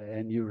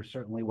 And you're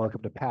certainly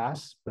welcome to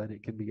pass, but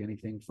it can be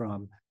anything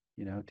from,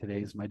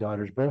 today's my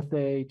daughter's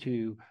birthday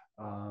to,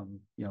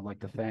 like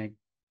to thank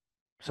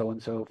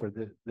so-and-so for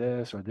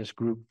this or this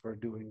group for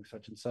doing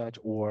such and such.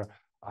 Or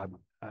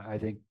I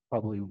think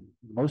probably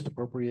most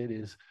appropriate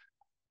is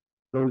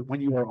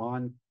when you are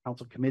on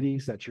council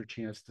committees, that's your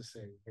chance to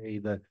say, hey,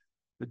 the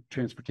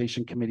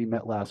transportation committee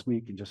met last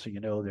week, and just so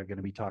you know, they're going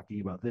to be talking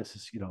about this.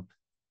 Is,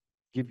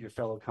 give your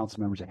fellow council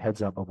members a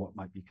heads up of what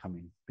might be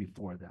coming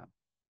before them.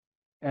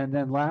 And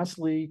then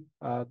lastly,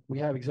 we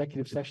have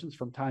executive sessions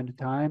from time to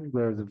time.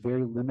 There's a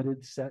very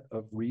limited set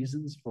of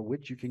reasons for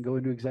which you can go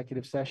into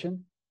executive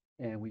session,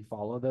 and we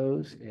follow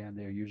those. And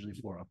they're usually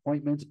for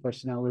appointments,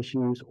 personnel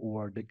issues,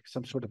 or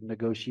some sort of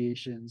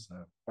negotiations,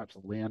 perhaps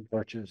a land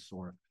purchase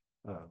or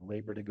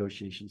labor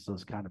negotiations,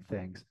 those kind of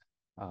things.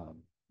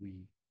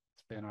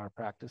 It's been our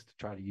practice to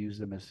try to use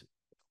them as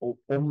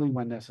only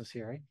when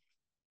necessary,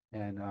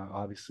 and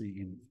obviously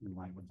in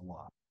line with the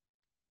law.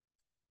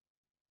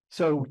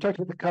 So we talked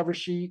about the cover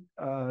sheet.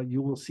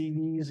 You will see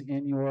these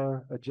in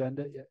your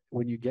agenda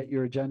when you get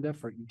your agenda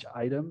for each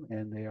item,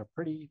 and they are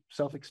pretty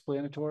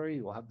self-explanatory.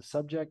 You'll have the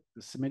subject,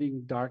 the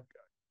submitting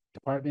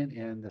department,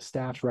 and the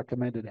staff's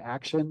recommended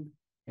action,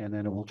 and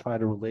then it will try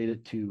to relate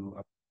it to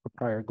a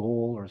prior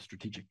goal or a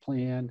strategic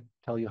plan,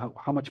 tell you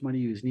how much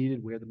money is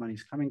needed, where the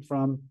money's coming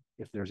from,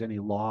 if there's any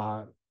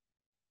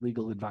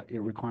legal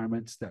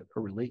requirements that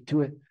relate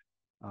to it,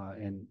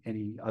 and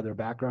any other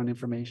background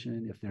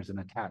information. If there's an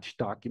attached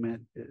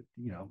document, it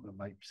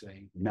might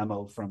say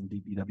memo from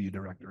DPW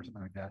director or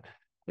something like that.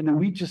 And then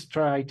we just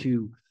try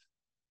to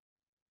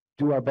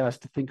do our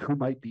best to think who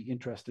might be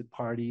interested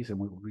parties, and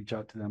we will reach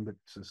out to them. But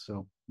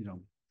so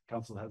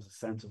council has a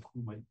sense of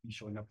who might be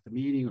showing up at the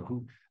meeting or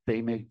who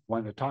they may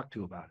want to talk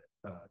to about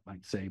it.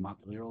 Might say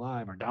Montpelier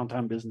Live or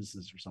downtown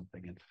businesses or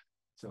something. And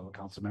so a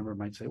council member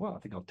might say, well, I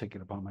think I'll take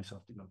it upon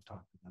myself to go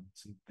talk to them and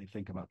see what they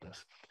think about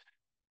this.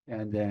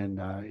 And then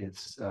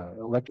it's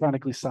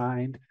electronically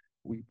signed.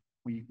 We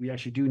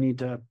actually do need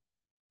to,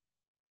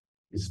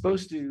 it's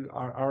supposed to,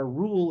 our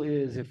rule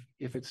is if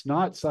it's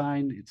not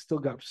signed, it still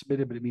got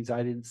submitted, but it means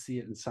I didn't see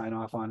it and sign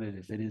off on it.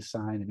 If it is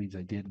signed, it means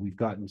I did. We've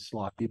gotten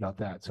sloppy about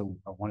that. So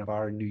one of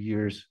our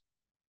new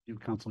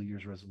council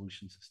year's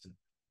resolutions is to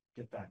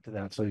get back to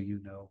that, so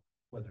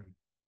whether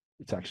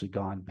it's actually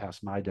gone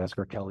past my desk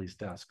or Kelly's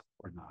desk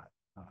or not.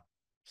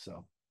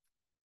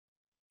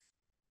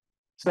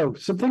 So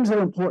some things that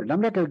are important. I'm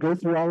not going to go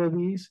through all of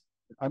these.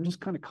 I'm just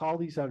kind of call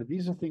these out.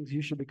 These are things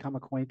you should become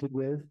acquainted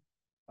with.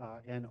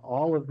 And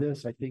all of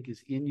this, I think,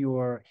 is in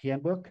your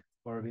handbook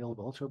or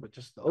available elsewhere, but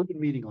just the open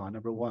meeting law,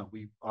 number one,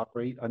 we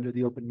operate under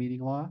the open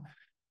meeting law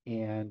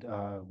and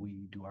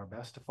we do our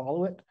best to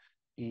follow it.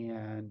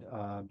 And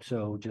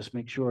so just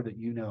make sure that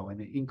you know,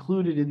 and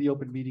included in the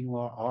open meeting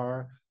law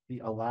are the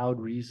allowed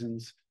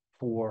reasons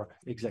for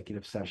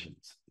executive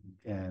sessions.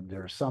 And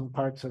there are some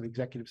parts of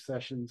executive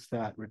sessions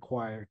that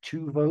require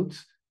 2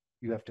 votes.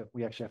 We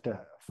actually have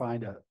to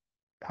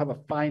have a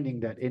finding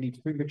that any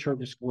premature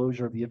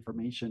disclosure of the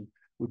information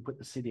would put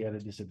the city at a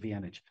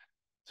disadvantage.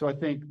 So I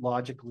think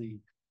logically,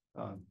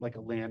 like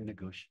a land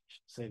negotiation,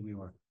 say we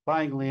were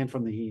buying land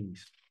from the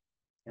Heaney's,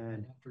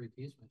 and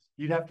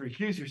you'd have to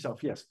recuse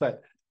yourself, yes,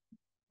 but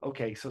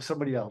okay, so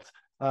somebody else,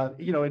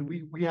 you know, and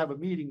we have a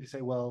meeting to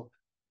say, well,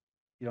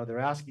 you know, they're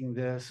asking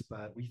this,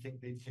 but we think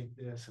they'd take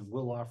this and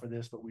we'll offer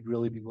this, but we'd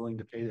really be willing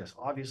to pay this.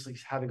 Obviously,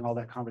 having all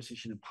that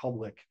conversation in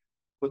public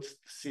puts the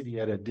city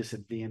at a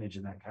disadvantage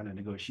in that kind of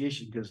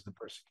negotiation because the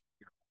person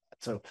can hear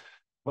that. So,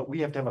 but we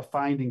have to have a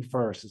finding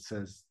first. It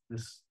says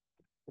this.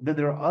 And then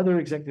there are other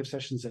executive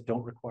sessions that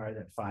don't require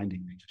that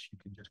finding. You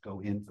can just go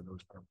in for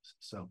those purposes.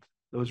 So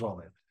those are all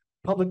there.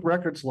 Public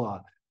records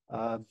law.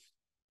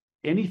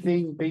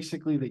 Anything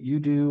basically that you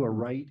do or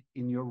write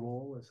in your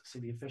role as a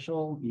city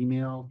official,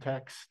 email,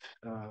 text,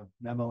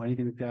 memo,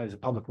 anything like that is a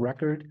public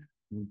record.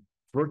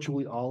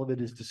 Virtually all of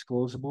it is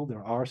disclosable.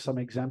 There are some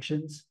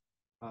exemptions.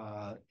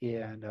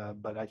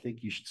 But I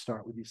think you should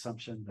start with the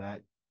assumption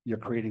that you're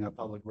creating a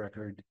public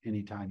record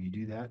anytime you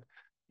do that.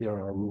 There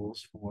are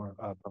rules for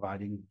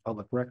providing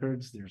public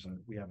records.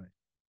 We have a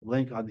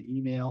link on the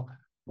email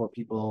for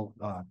people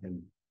on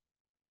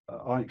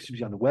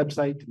the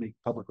website to make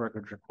public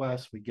records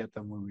requests. We get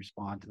them, we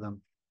respond to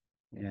them.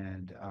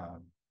 And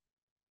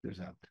there's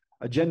a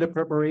agenda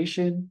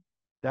preparation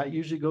that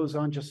usually goes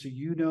on, just so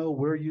you know,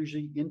 we're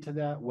usually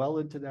well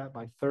into that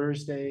by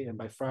Thursday, and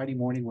by Friday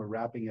morning, we're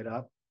wrapping it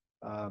up.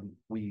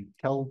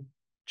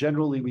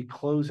 Generally we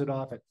close it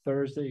off at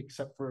Thursday,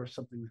 except for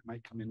something that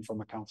might come in from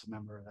a council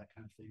member or that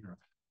kind of thing, or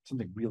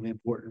something really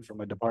important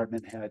from a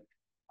department head.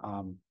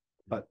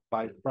 But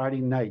by Friday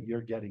night,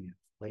 you're getting it.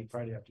 Late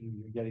Friday afternoon,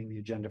 you're getting the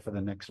agenda for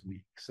the next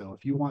week. So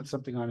if you want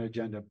something on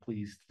agenda,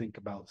 please think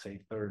about, say,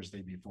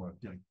 Thursday before,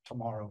 like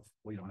tomorrow.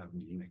 We don't have a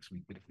meeting next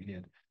week, but if we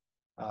did.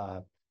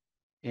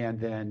 And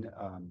then,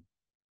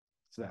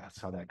 so that's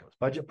how that goes.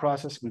 Budget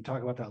process, we'll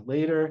talk about that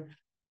later.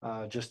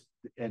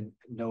 And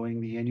knowing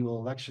the annual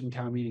election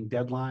town meeting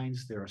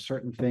deadlines, there are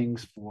certain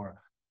things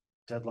for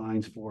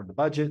deadlines for the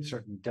budget,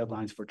 certain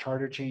deadlines for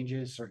charter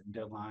changes, certain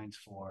deadlines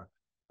for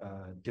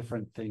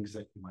different things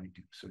that you might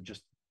do. So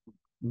just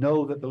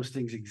know that those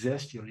things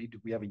exist. You don't need to,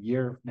 we have a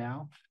year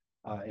now,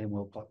 and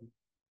we'll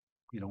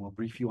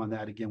brief you on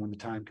that again when the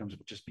time comes,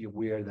 but just be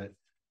aware that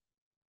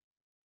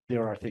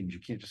there are things. You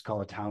can't just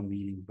call a town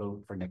meeting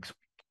vote for next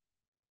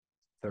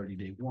week.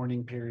 30-day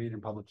warning period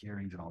and public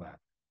hearings and all that.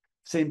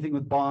 Same thing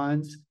with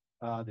bonds.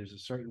 There's a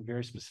certain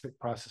very specific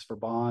process for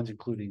bonds,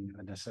 including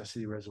a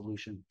necessity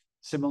resolution,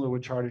 similar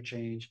with charter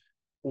change.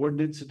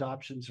 Ordinance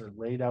adoptions are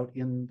laid out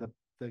in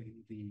the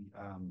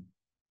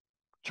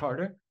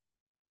charter.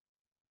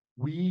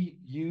 We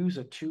use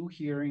a two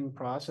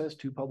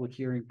public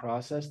hearing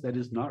process that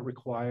is not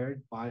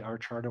required by our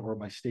charter or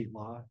by state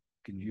law.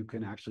 You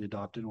can actually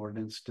adopt an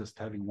ordinance just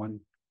having one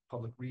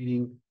public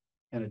reading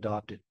and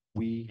adopt it.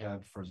 We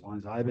have, for as long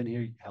as I've been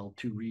here, held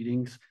 2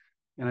 readings.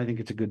 And I think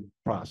it's a good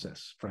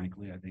process,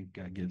 frankly. I think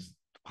gives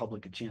the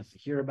public a chance to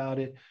hear about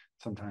it.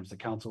 Sometimes the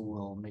council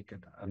will make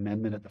an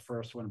amendment at the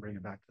first one, bring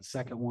it back to the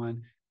second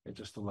one. It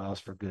just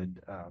allows for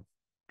good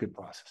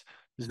process.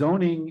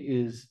 Zoning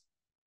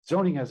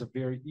has a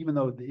even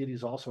though it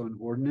is also an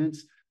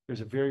ordinance,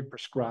 there's a very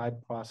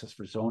prescribed process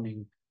for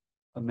zoning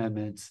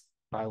amendments,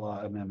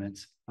 bylaw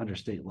amendments under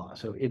state law.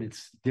 So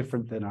it's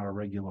different than our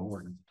regular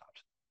ordinance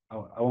adoption.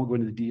 I won't go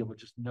into the deal, but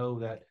just know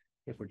that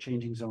if we're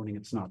changing zoning,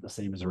 it's not the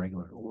same as a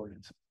regular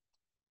ordinance.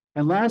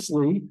 And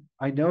lastly,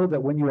 I know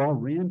that when you all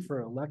ran for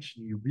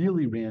election, you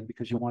really ran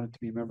because you wanted to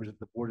be members of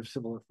the Board of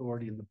Civil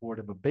Authority and the Board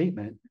of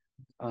Abatement.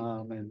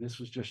 And this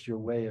was just your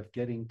way of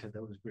getting to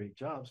those great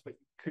jobs. But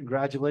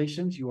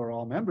congratulations, you are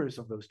all members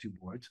of those 2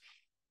 boards.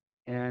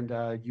 And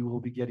you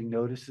will be getting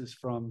notices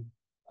from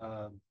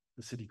the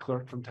city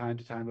clerk from time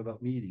to time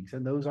about meetings.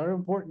 And those are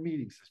important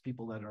meetings. There's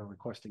people that are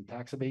requesting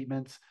tax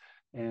abatements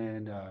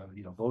and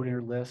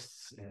voter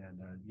lists and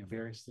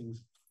various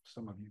things.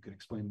 Some of you could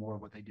explain more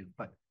of what they do,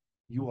 but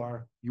you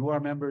are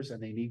members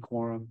and they need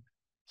quorum,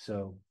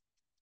 so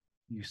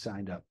you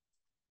signed up.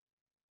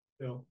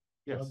 So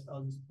yes,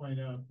 I'll just point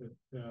out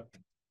that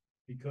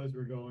because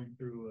we're going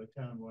through a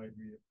townwide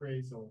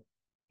reappraisal,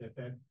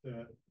 that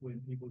when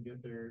people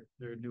get their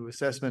new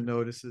assessment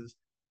notices,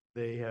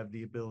 they have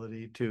the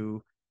ability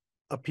to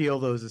appeal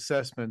those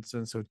assessments.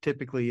 And so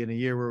typically in a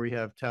year where we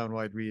have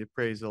townwide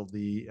reappraisal,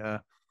 the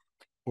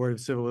Board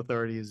of Civil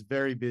Authority is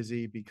very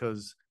busy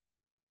because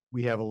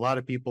we have a lot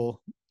of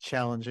people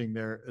challenging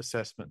their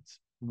assessments.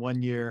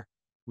 One year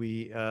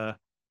we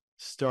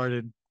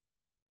started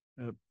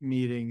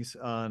meetings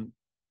on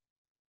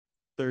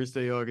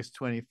Thursday, August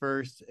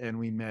 21st, and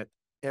we met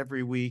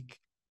every week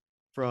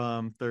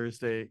from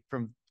August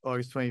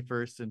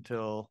 21st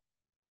until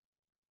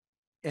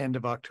end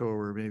of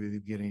October, maybe the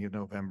beginning of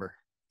November.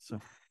 So,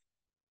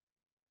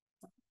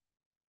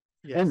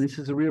 yes. And this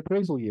is a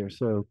reappraisal year,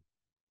 so.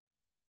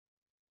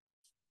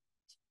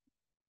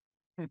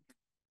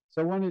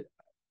 So I want to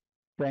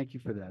thank you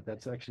for that.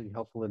 That's actually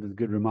helpful and a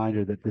good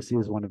reminder that this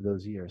is one of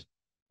those years.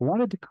 I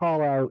wanted to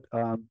call out,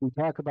 we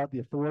talk about the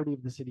authority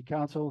of the city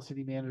council,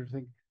 city manager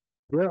thing.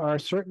 There are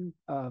certain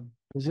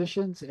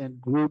positions and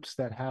groups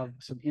that have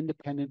some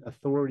independent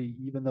authority,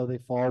 even though they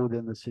fall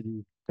within the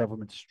city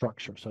government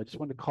structure. So I just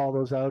wanted to call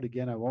those out.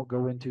 Again, I won't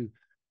go into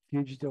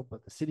huge detail,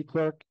 but the city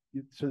clerk,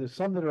 so there's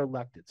some that are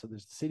elected. So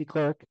there's the city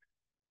clerk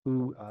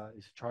who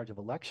is in charge of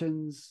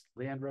elections,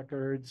 land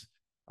records,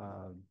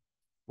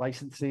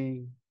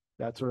 licensing,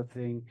 that sort of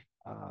thing.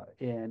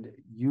 And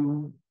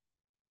you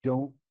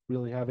don't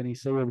really have any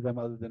say over them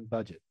other than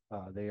budget.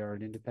 They are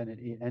an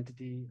independent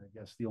entity. I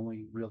guess the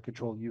only real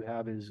control you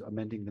have is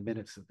amending the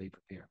minutes that they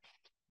prepare.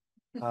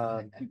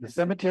 The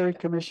Cemetery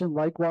Commission,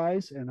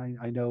 likewise, and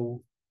I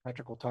know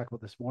Patrick will talk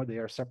about this more, they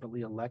are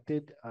separately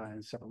elected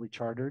and separately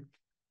chartered.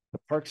 The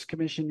Parks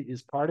Commission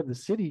is part of the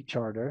city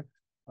charter,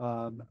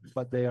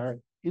 but they are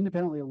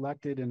independently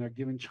elected and are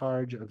given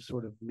charge of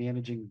sort of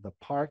managing the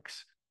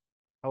parks.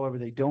 However,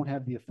 they don't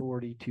have the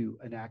authority to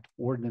enact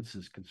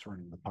ordinances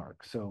concerning the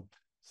park. So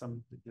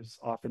there's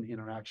often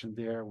interaction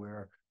there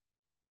where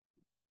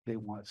they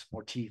want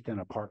more teeth in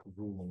a park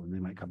rule and they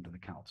might come to the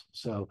council.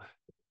 So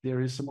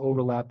there is some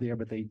overlap there,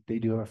 but they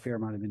do have a fair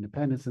amount of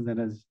independence. And then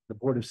as the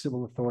Board of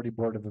Civil Authority,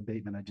 Board of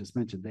Abatement, I just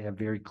mentioned, they have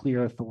very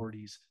clear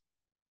authorities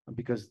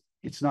because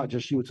it's not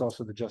just you, it's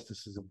also the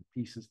justices of the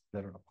pieces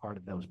that are a part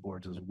of those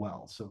boards as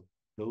well. So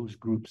those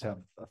groups have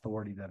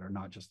authority that are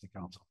not just the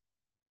council.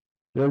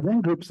 There are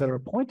then groups that are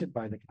appointed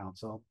by the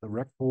council, the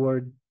rec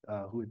board,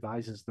 who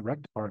advises the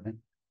rec department,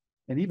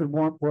 and even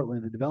more importantly,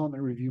 the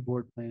Development Review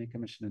Board, Planning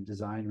Commission, and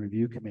Design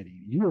Review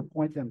Committee. You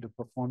appoint them to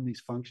perform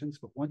these functions,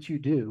 but once you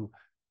do,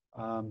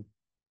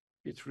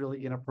 it's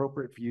really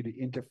inappropriate for you to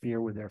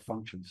interfere with their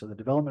functions. So the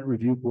Development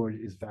Review Board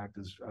is, in fact,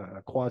 is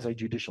a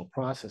quasi-judicial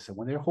process, and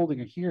when they're holding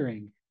a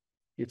hearing,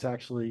 it's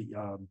actually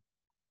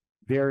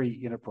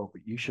very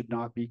inappropriate. You should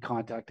not be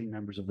contacting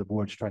members of the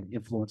boards trying to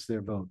influence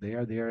their vote. They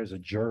are there as a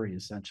jury,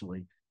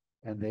 essentially,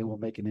 and they will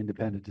make an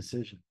independent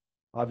decision.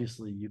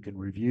 Obviously, you can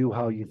review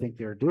how you think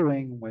they're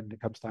doing when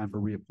it comes time for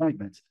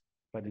reappointments,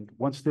 but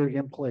once they're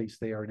in place,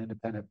 they are an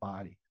independent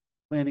body.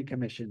 Planning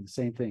Commission,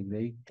 same thing.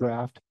 They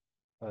draft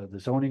the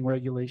zoning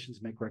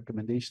regulations, make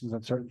recommendations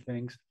on certain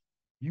things.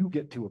 You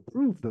get to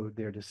approve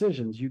their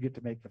decisions. You get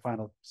to make the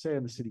final say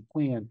on the city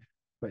plan,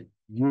 but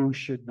you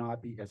should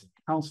not be, as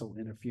a council,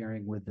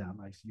 interfering with them.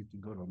 You can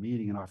go to a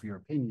meeting and offer your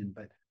opinion,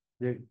 but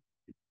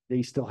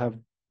they still have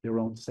their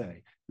own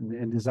say.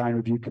 And Design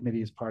Review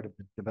Committee is part of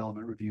the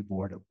Development Review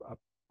Board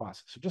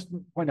process. So just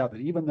to point out that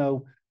even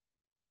though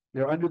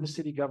they're under the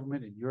city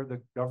government and you're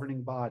the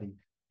governing body,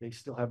 they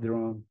still have their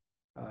own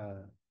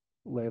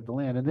lay of the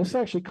land. And this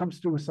actually comes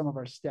through with some of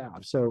our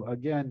staff. So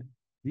again,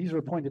 these are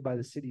appointed by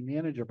the city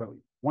manager, but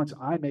once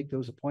I make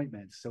those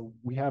appointments, so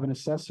we have an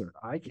assessor.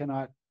 I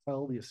cannot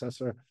tell the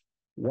assessor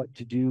what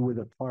to do with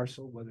a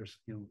parcel, whether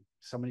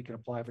somebody can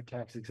apply for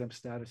tax exempt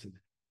status.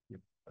 The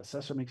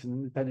assessor makes an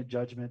independent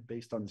judgment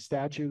based on the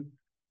statute.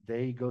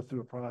 They go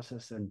through a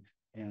process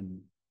and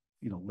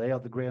lay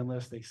out the grand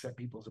list. They set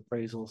people's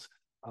appraisals,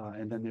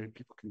 and then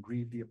people can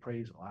grieve the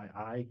appraisal.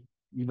 I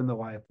even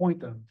though I appoint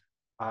them,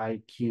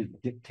 I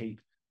can't dictate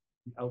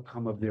the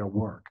outcome of their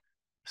work.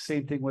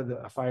 Same thing with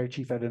a fire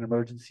chief at an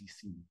emergency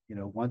scene.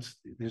 Once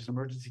there's an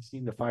emergency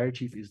scene, the fire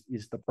chief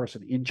is the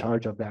person in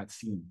charge of that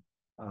scene.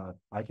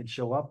 I can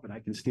show up and I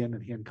can stand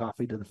and hand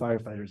coffee to the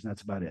firefighters, and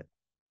that's about it.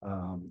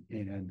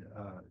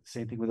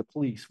 Same thing with the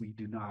police.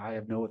 I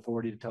have no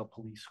authority to tell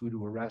police who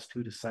to arrest,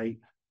 who to cite,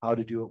 how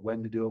to do it,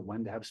 when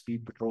to have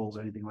speed patrols,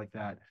 anything like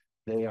that.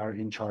 They are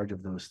in charge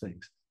of those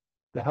things.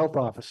 The health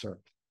officer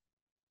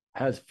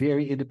has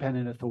very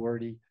independent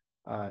authority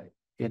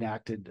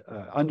enacted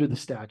under the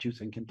statutes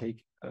and can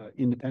take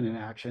independent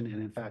action.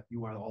 And in fact,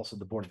 you are also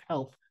the Board of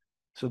Health.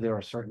 So there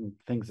are certain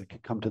things that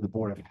could come to the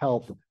Board of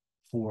Health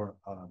for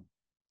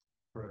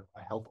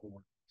a health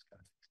order.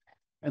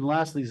 And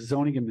lastly, the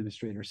zoning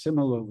administrator.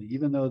 Similarly,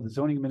 even though the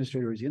zoning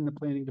administrator is in the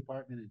planning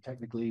department and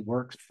technically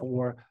works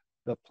for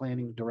the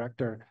planning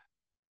director,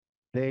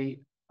 they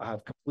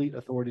have complete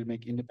authority to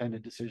make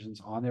independent decisions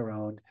on their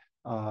own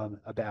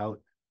about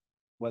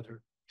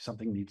whether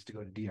something needs to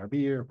go to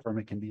DRB or a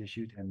permit can be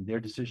issued, and their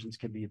decisions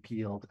can be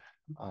appealed.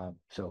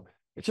 So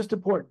it's just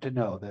important to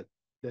know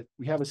that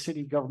we have a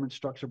city government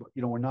structure, but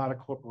we're not a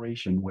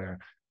corporation where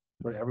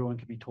everyone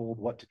can be told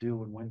what to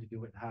do and when to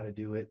do it and how to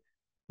do it.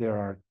 There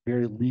are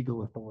very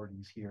legal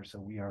authorities here, so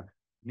we are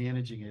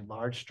managing a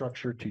large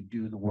structure to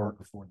do the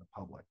work for the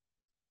public.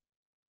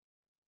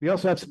 We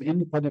also have some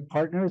independent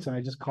partners, and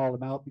I just call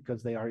them out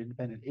because they are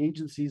independent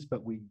agencies,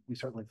 but we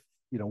certainly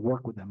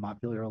work with them.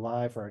 Montpelier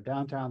Alive for our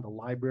downtown, the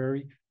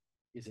library.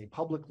 is a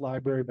public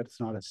library, but it's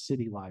not a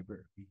city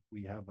library.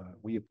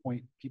 We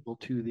appoint people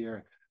to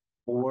their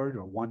board,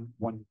 or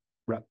one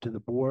rep to the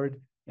board,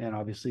 and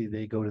obviously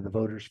they go to the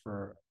voters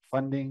for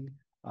funding.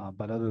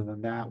 But other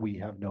than that, we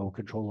have no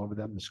control over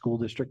them. The school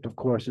district, of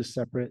course, is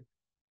separate.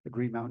 The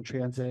Green Mountain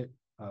Transit,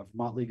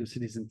 Vermont League of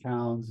Cities and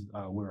Towns,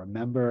 we're a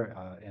member,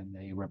 and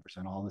they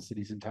represent all the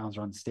cities and towns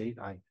around the state.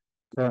 I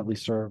currently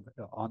serve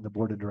on the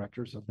board of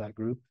directors of that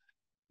group.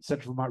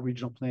 Central Vermont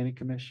Regional Planning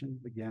Commission,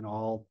 again,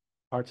 all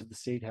parts of the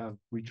state have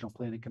regional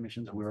planning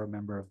commissions. We're a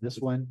member of this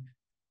one.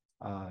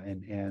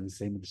 And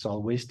same with the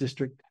Solid Waste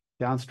District.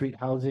 Downstreet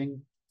Housing,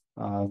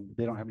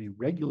 they don't have any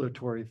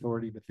regulatory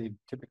authority, but they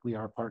typically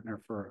are a partner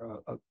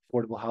for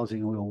affordable housing,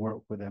 and we'll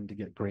work with them to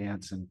get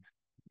grants and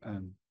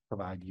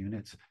provide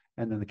units.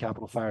 And then the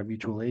Capital Fire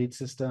Mutual Aid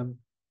System,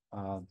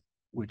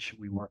 which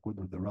we work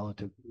with the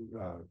relative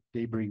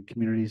neighboring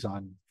communities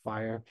on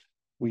fire.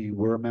 We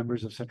were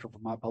members of Central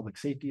Vermont Public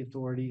Safety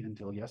Authority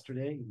until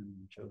yesterday, and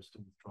we chose to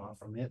withdraw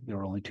from it. There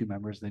were only two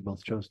members. They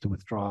both chose to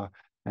withdraw,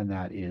 and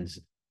that is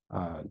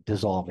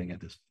dissolving at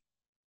this point.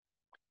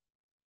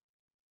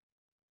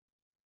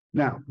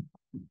 Now,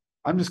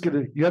 I'm just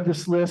gonna, you have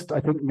this list. I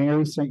think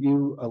Mary sent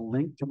you a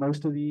link to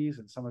most of these,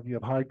 and some of you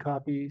have hard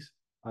copies.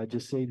 I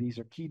just say these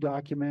are key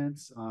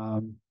documents.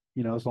 You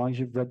know, as long as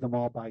you've read them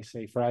all by,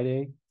 say,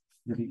 Friday,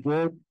 you'll be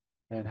good,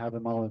 and have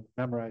them all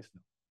memorized.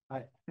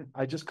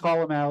 I just call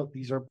them out.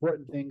 These are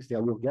important things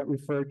that will get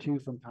referred to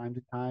from time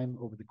to time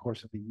over the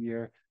course of the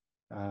year.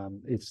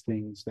 It's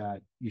things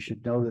that you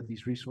should know that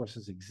these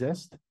resources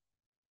exist,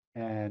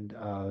 and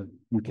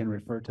you can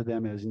refer to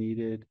them as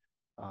needed.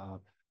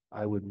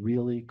 I would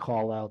really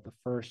call out the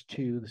first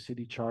two, the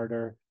city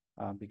charter,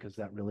 because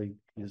that really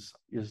is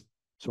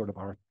sort of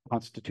our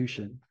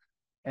constitution,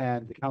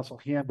 and the council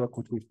handbook,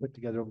 which we've put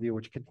together over the year,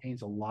 which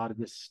contains a lot of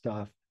this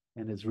stuff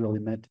and is really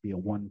meant to be a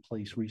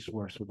one-place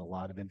resource with a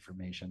lot of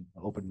information.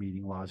 Open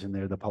meeting laws in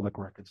there, the public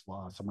records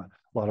law,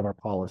 a lot of our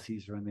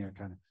policies are in there.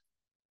 Kind of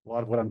a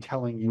lot of what I'm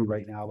telling you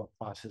right now about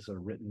process are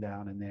written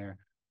down in there.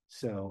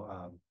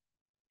 So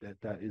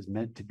that is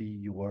meant to be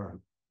your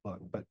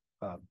book. But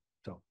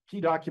so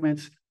key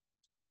documents,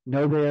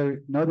 know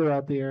they're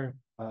out there,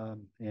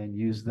 and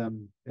use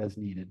them as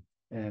needed.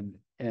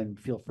 And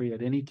feel free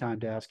at any time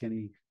to ask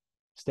any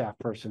staff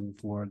person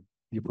for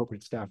the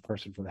appropriate staff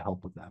person for the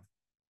help with them.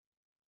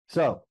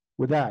 So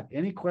with that,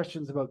 any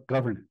questions about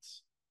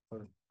governance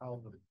or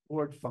how the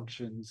board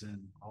functions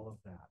and all of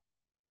that?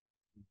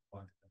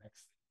 On to the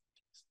next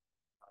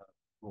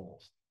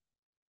roles.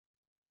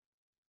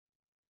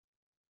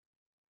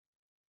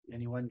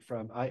 Anyone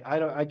from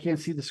I can't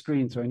see the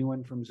screen, so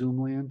anyone from Zoom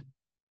land?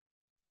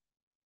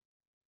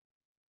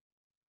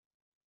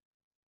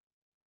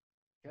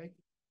 Okay.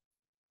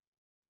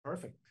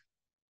 Perfect.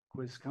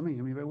 Quiz coming.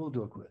 I mean, maybe we'll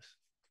do a quiz.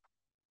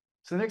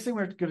 So the next thing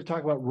we're going to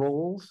talk about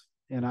roles,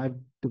 and I've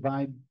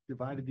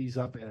divided these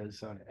up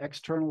as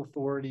external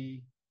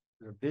authority,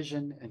 their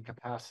vision, and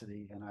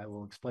capacity, and I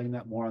will explain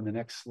that more on the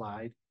next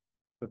slide.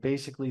 But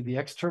basically, the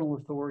external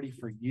authority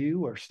for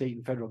you or state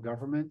and federal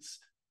governments,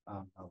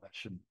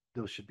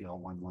 those should be all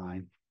one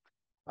line.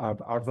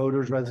 Our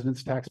voters,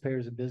 residents,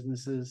 taxpayers, and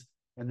businesses,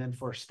 and then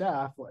for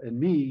staff and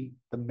me,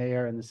 the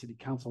mayor and the city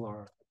council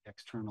are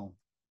external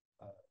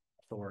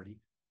authority,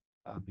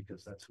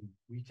 because that's who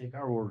we take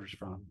our orders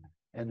from.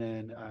 And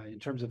then in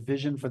terms of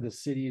vision for the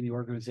city and the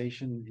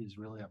organization is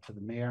really up to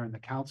the mayor and the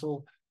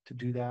council to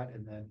do that.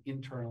 And then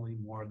internally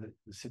more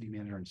the city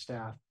manager and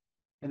staff.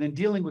 And then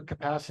dealing with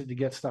capacity to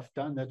get stuff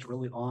done, that's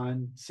really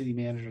on city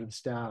manager and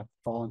staff,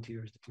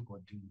 volunteers, the people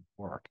that do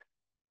work.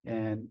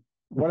 And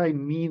what I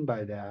mean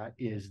by that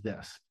is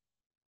this.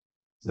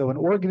 So an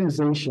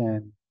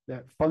organization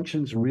that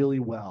functions really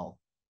well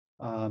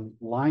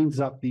lines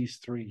up these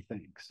three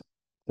things.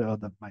 So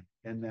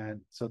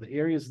the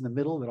areas in the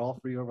middle that all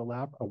three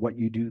overlap are what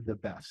you do the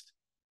best.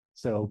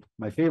 So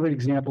my favorite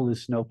example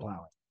is snow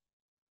plowing.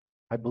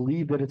 I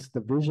believe that it's the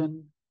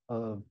vision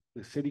of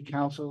the city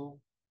council,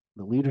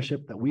 the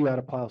leadership, that we ought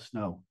to plow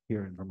snow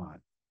here in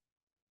Vermont.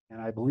 And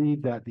I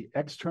believe that the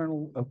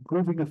external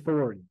approving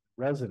authority,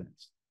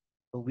 residents,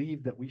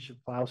 believe that we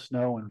should plow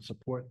snow and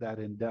support that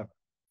endeavor.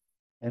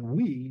 And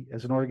we,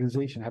 as an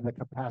organization, have the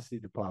capacity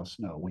to plow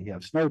snow. We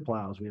have snow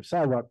plows, we have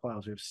sidewalk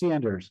plows, we have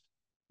sanders,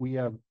 we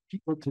have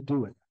people to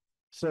do it.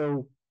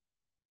 So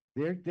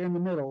they're in the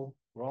middle,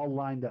 we're all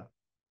lined up.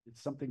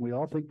 It's something we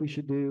all think we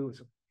should do, it's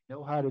something we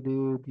know how to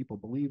do, people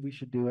believe we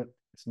should do it.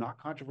 It's not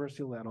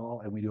controversial at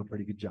all, and we do a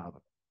pretty good job of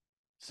it.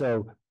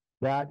 So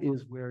that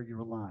is where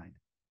you're aligned.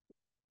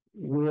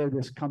 Where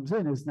this comes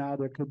in is now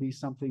there could be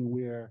something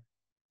where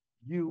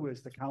you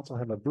as the council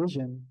have a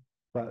vision,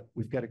 but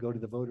we've got to go to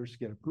the voters to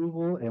get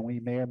approval, and we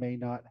may or may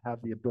not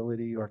have the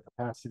ability or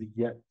capacity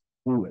yet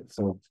to do it.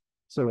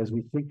 So as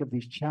we think of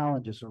these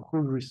challenges, or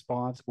who's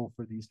responsible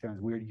for these kinds,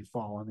 where do you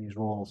fall on these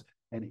roles?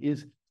 And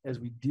as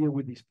we deal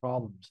with these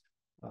problems,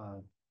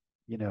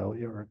 you know,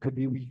 or it could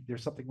be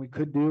there's something we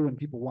could do and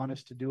people want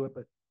us to do it,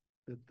 but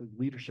the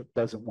leadership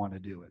doesn't want to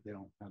do it. They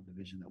don't have the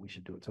vision that we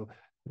should do it. So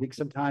I think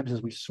sometimes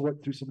as we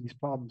sort through some of these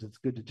problems, it's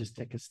good to just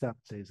take a step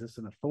and say, is this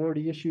an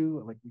authority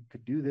issue? Like we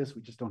could do this,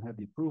 we just don't have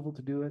the approval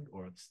to do it,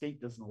 or the state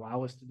doesn't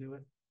allow us to do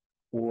it,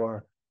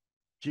 or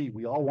gee,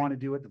 we all want to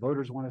do it. The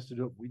voters want us to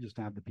do it. We just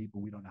don't have the people.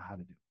 We don't know how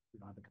to do it. We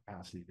don't have the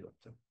capacity to do it.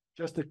 So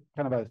just a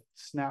kind of a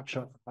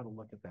snapshot of how to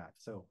look at that.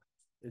 So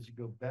as you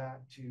go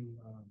back to,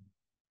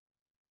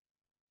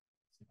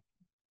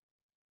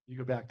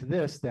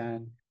 this,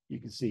 then you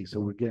can see. So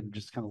we're again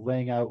just kind of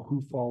laying out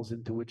who falls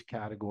into which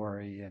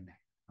category and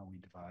how we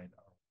divide.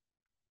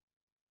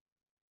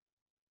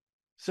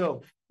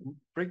 So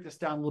break this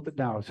down a little bit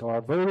now. So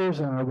our voters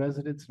and our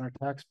residents and our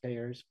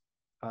taxpayers.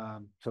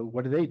 So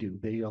what do?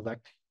 They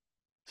elect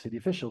city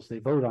officials. They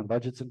vote on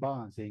budgets and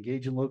bonds. They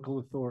engage in local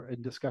authority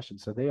and discussion.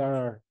 So they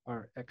are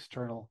our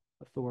external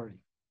authority.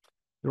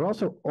 They're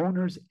also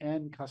owners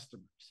and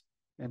customers.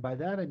 And by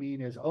that, I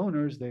mean, as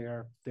owners,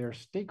 they're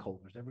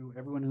stakeholders.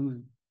 Everyone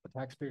who a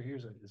taxpayer here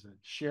is a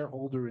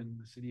shareholder in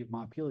the city of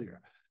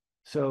Montpelier.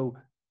 So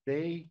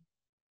they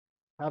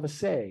have a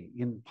say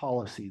in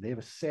policy. They have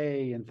a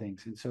say in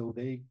things. And so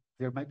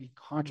there might be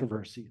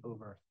controversy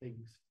over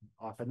things.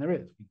 Often there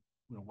is.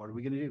 What are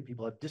we going to do?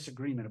 People have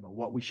disagreement about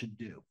what we should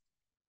do.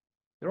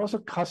 They're also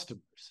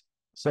customers.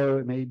 So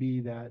it may be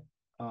that,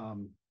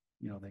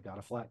 they got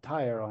a flat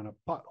tire on a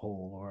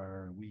pothole,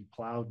 or we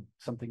plowed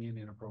something in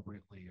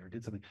inappropriately or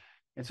did something.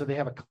 And so they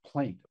have a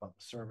complaint about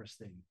the service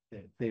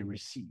that they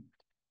received.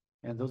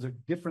 And those are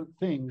different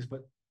things,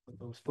 but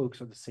those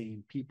folks are the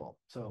same people.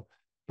 So,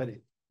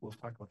 we'll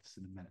talk about this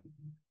in a minute.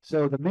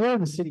 So the mayor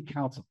and the city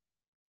council,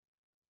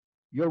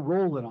 your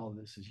role in all of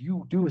this is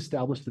you do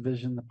establish the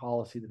vision, the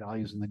policy, the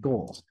values, and the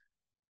goals.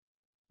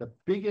 The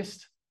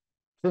biggest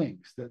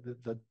things,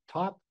 the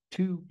top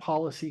two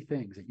policy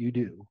things that you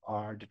do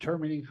are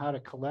determining how to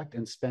collect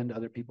and spend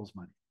other people's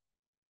money.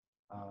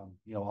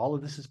 All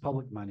of this is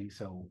public money.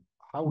 So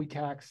how we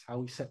tax, how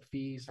we set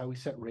fees, how we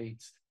set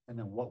rates, and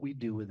then what we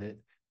do with it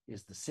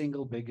is the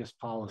single biggest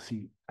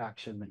policy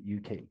action that you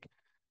take.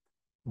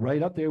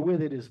 Right up there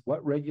with it is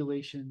what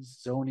regulations,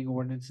 zoning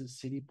ordinances,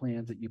 city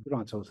plans that you put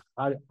on. So it's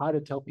how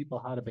to tell people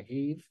how to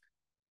behave,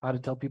 how to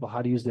tell people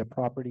how to use their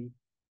property.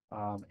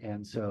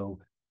 And so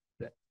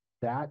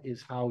that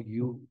is how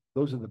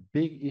those are the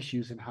big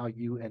issues in how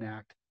you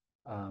enact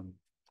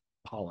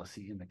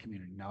policy in the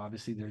community. Now,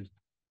 obviously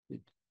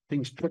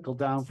things trickle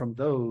down from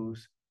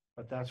those,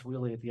 but that's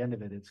really at the end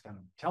of it, it's kind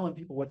of telling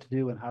people what to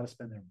do and how to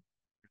spend their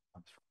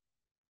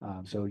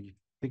money. So you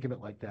think of it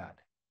like that.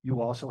 You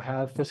also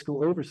have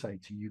fiscal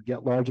oversight. So you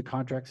get larger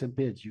contracts and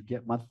bids. You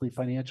get monthly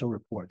financial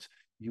reports.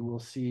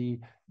 You'll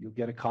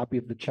get a copy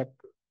of the check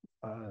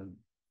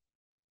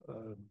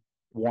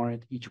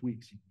warrant each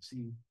week. So you can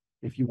see,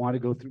 if you want to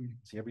go through, you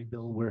can see every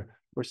bill we're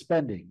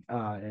spending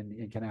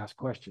and can ask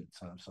questions.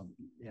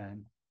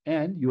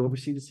 And you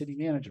oversee the city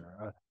manager.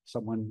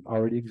 Someone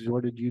already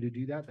exhorted you to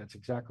do that. That's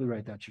exactly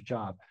right. That's your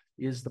job.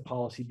 Is the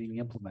policy being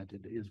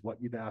implemented? Is what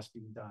you've asked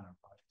being done? Are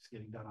projects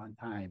getting done on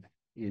time?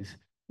 Is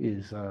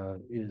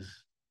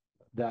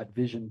that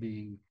vision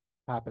being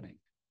happening?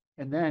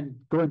 And then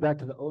going back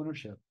to the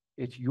ownership,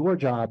 it's your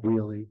job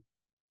really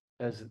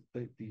as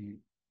the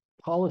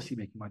policy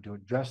making mind to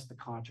address the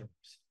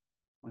controversy.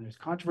 When there's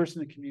controversy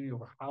in the community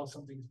over how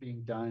something's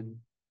being done,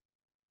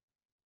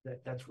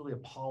 that's really a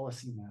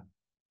policy matter.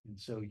 And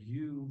so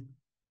you,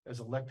 as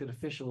elected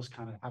officials,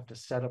 kind of have to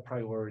set a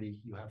priority.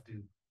 You have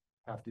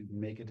to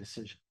make a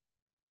decision.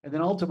 And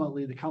then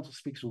ultimately the council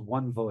speaks with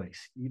one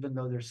voice, even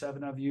though there's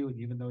 7 of you, and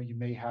even though you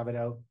may have it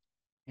out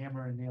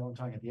hammer and nail and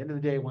tongue. At the end of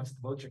the day, once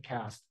the votes are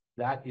cast,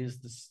 that is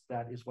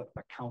what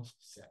the council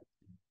said.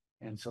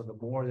 And so the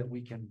more that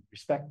we can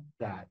respect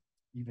that,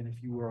 even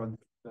if you were on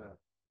the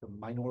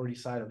minority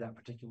side of that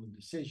particular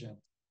decision,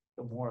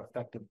 the more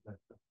effective the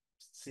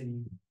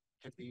city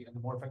can be, and the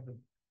more effective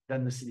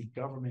then the city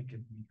government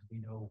can be. We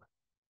know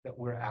that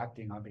we're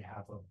acting on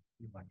behalf of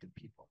the elected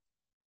people.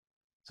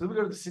 So then we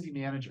go to the city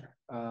manager.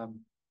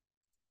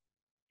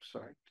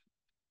 Sorry.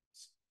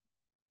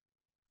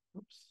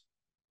 Oops.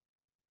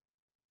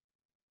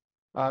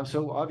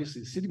 So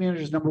obviously the city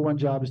manager's number one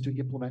job is to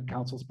implement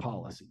council's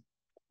policy.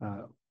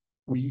 I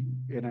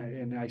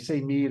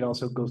say me, it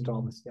also goes to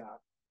all the staff.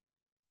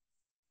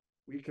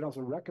 We can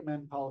also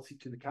recommend policy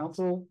to the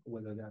council,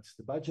 whether that's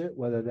the budget,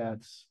 whether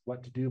that's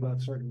what to do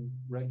about certain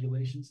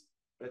regulations.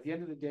 But at the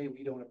end of the day,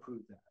 we don't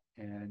approve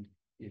that. And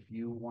if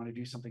you want to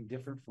do something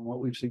different from what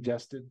we've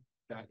suggested,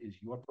 that is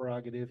your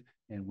prerogative,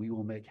 and we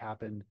will make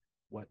happen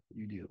what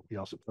you do. We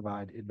also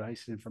provide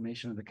advice and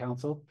information to the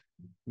council.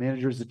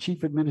 Manager is the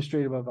chief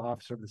administrative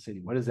officer of the city.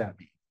 What does that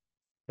mean?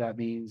 That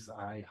means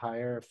I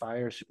hire,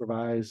 fire,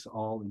 supervise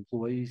all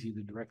employees,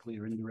 either directly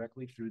or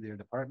indirectly through their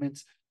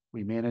departments.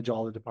 We manage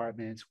all the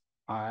departments.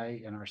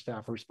 I and our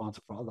staff are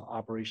responsible for all the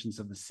operations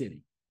of the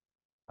city.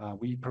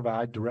 We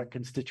provide direct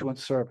constituent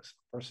service.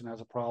 If a person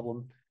has a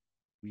problem,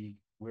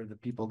 we're the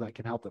people that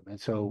can help them. And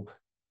so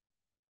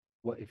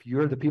if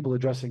you're the people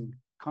addressing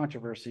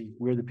controversy,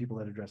 we're the people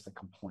that address the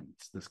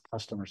complaints, this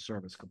customer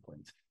service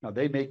complaints. Now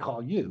they may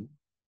call you,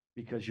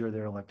 because you're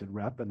their elected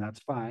rep, and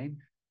that's fine.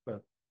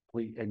 But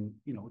please, and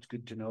it's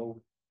good to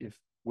know if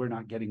we're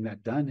not getting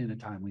that done in a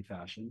timely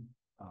fashion.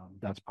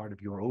 That's part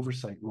of your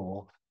oversight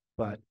role.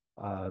 But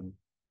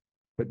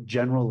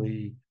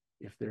generally,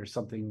 if there's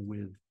something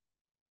with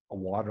a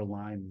water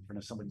line in front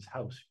of somebody's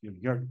house, you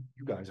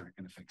guys aren't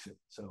going to fix it.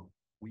 So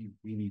we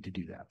need to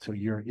do that. So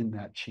you're in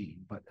that chain.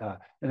 But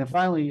and then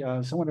finally,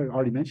 someone had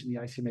already mentioned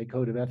the ICMA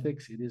Code of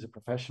Ethics. It is a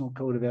professional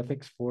code of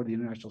ethics for the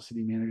International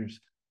City Managers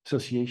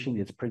Association.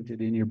 It's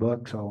printed in your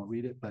book, so I won't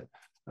read it. But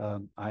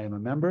I am a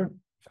member. In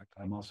fact,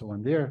 I'm also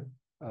on their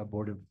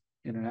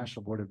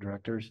international board of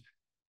directors,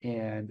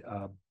 and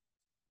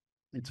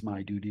it's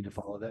my duty to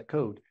follow that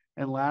code.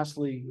 And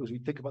lastly, as we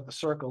think about the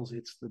circles,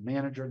 it's the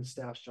manager and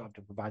staff's job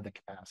to provide the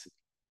capacity.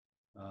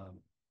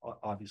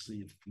 Obviously,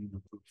 if you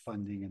recruit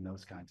funding and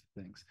those kinds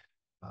of things,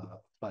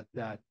 but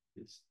that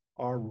is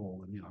our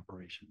role in the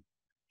operation.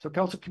 So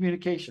council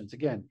communications,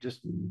 again,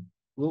 just a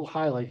little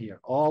highlight here.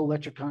 All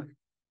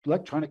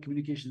electronic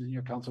communications in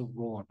your council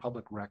role are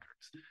public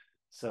records.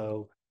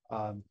 So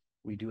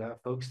we do have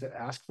folks that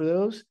ask for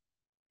those,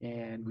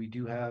 and we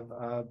do have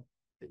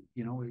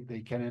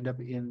they can end up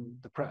in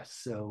the press.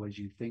 So as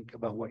you think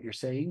about what you're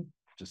saying,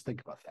 just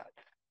think about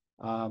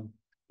that.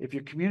 If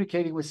you're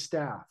communicating with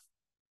staff,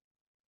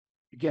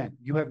 again,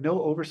 you have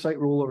no oversight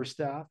rule over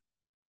staff.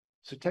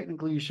 So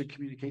technically you should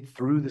communicate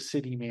through the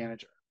city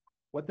manager.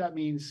 What that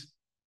means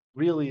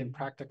really in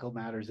practical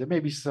matters, there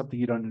may be something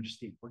you don't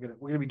understand. We're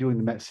gonna be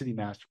doing the city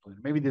master plan.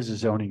 Maybe there's a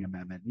zoning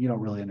amendment. You don't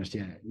really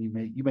understand it.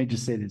 You may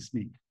just say that it's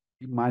me.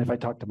 You mind if I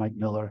talk to Mike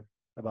Miller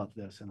about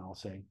this? And I'll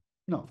say,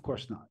 no, of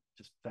course not.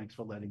 Just thanks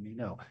for letting me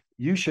know.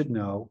 You should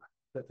know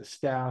that the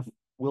staff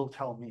will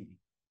tell me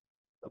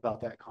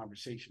about that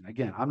conversation.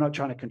 Again, I'm not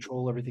trying to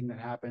control everything that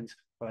happens,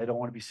 but I don't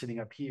want to be sitting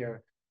up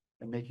here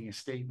and making a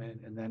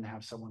statement and then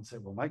have someone say,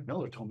 well, Mike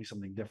Miller told me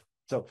something different.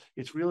 So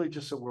it's really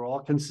just so we're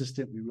all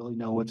consistent. We really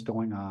know what's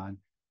going on.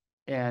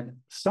 And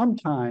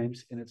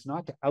sometimes, and it's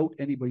not to out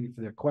anybody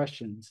for their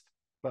questions,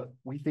 but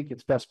we think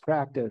it's best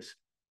practice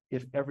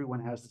if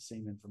everyone has the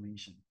same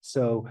information.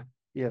 So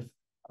if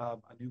a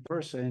new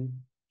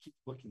person, keep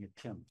looking at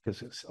Tim,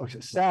 because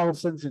Sal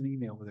sends an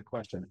email with a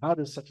question. How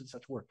does such and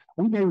such work?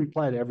 We may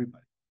reply to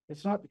everybody.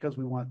 It's not because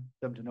we want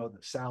them to know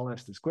that Sal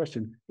asked this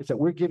question. It's that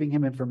we're giving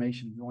him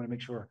information. We want to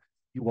make sure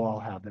you all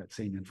have that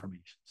same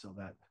information, so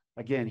that,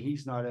 again,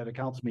 he's not at a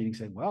council meeting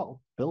saying,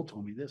 well, Bill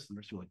told me this, and the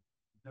rest of you are like,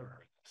 never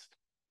heard this.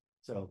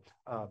 So,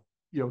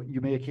 you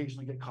may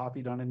occasionally get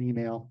copied on an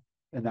email,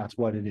 and that's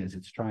what it is.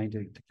 It's trying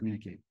to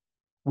communicate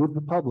with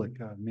the public.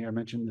 Mayor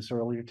mentioned this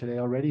earlier today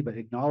already, but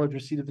acknowledge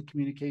receipt of the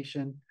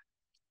communication.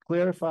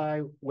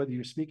 Clarify whether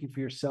you're speaking for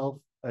yourself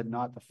and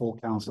not the full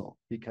council,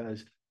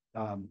 because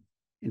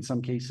in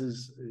some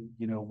cases,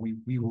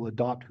 we will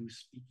adopt who's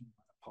speaking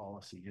on a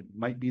policy. It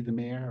might be the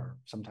mayor, or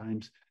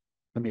sometimes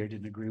the mayor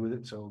didn't agree with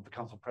it, so the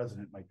council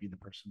president might be the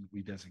person that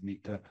we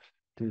designate to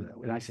do that.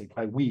 When I say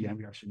by we,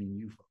 I'm actually meaning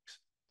you folks.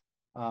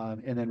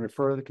 And then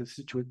refer the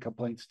constituent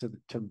complaints to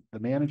the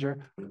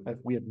manager.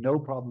 We have no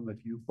problem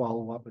if you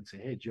follow up and say,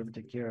 hey, did you ever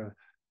take care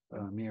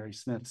of Mary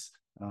Smith's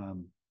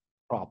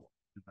problem?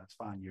 That's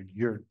fine.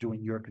 You're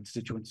doing your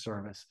constituent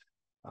service.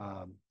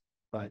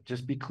 But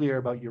just be clear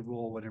about your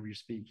role whenever you're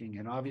speaking.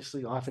 And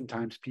obviously,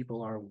 oftentimes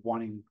people are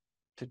wanting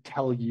to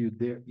tell you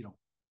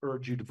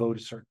urge you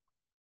to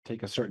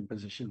take a certain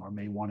position, or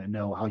may want to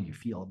know how you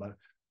feel about a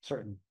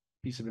certain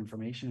piece of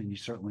information. And you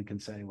certainly can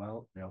say,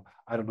 well,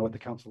 I don't know what the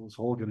council as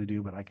a whole going to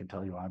do, but I can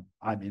tell you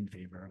I'm in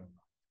favor. I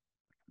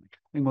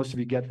think most of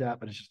you get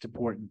that, but it's just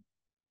important.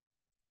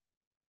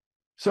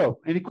 So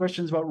any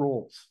questions about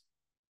roles?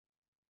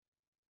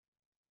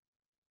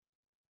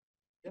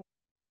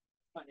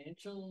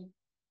 Financial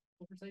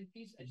oversight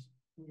piece. I just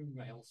remember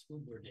my old school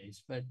board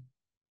days, but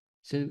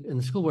so in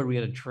the school board, we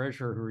had a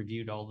treasurer who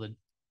reviewed all the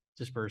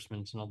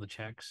disbursements and all the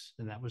checks,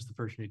 and that was the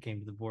person who came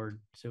to the board.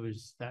 So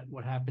is that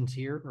what happens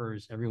here, or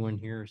is everyone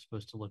here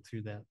supposed to look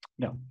through that?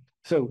 No.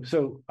 So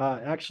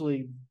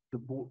actually,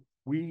 you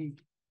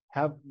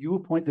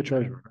appoint the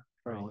treasurer.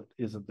 Charlotte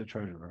is the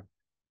treasurer,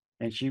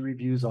 and she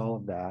reviews all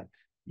of that.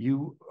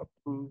 You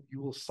approve.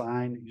 You will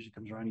sign. It usually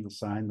comes around. You will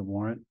sign the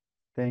warrant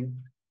thing.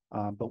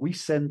 But we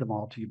send them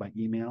all to you by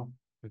email.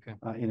 Okay.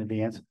 In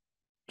advance.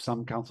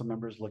 Some council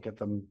members look at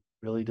them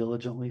really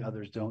diligently,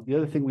 others don't. The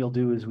other thing we'll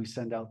do is we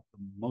send out the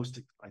most,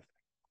 I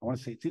want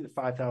to say it's either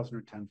 5,000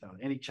 or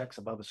 10,000. Any checks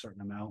above a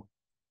certain amount,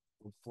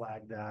 we'll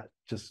flag that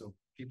just so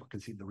people can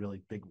see the really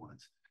big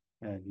ones.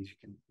 And as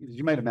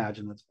you might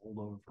imagine, that's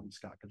holdover from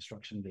Scott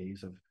construction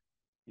days of,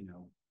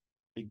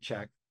 big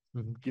check.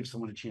 Mm-hmm. Give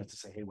someone a chance to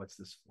say, hey, what's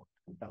this for?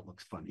 That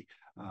looks funny.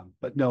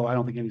 But no, I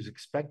don't think anyone's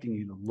expecting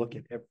you to look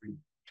at every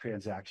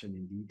transaction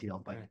in detail,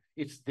 but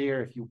it's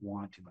there if you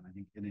want to, and I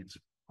think it's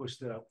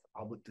pushed it out for the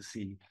public to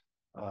see.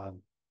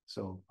 And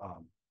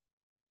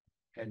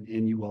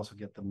you also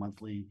get the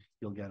monthly.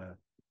 You'll get a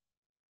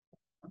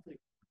monthly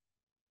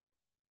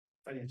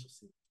financial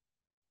statement.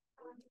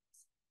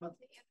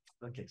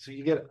 Okay, so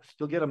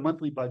you'll get a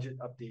monthly budget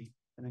update,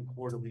 and then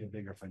quarterly a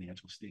bigger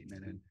financial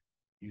statement. And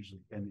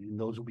usually, and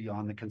those will be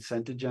on the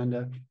consent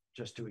agenda,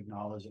 just to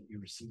acknowledge that you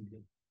received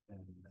it and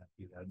that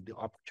you had the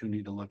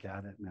opportunity to look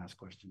at it and ask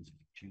questions if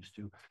you choose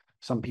to.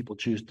 Some people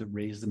choose to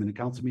raise them in a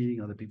council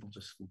meeting. Other people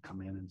just will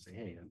come in and say,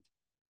 hey,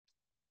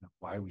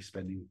 why are we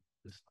spending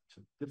this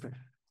much? Different,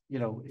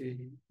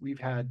 we've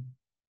had,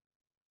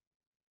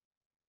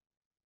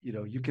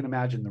 you can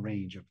imagine the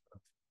range of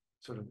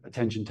sort of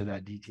attention to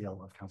that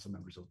detail of council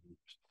members over the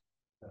years.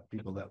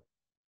 People that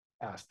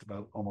asked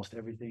about almost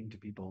everything to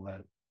people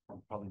that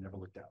probably never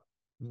looked at.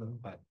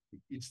 But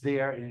it's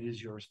there, and it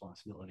is your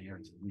responsibility, or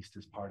at least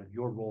as part of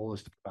your role,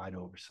 is to provide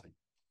oversight.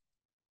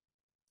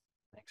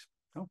 Thanks.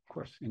 Oh, of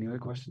course. Any other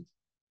questions?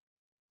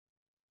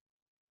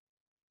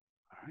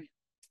 All right.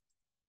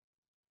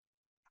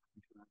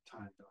 We don't have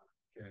time, Donna.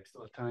 Okay, I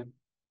still have time.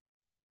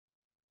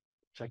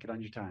 Check it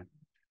on your time.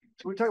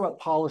 So we're talking about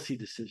policy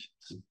decisions.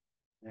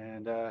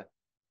 And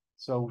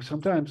so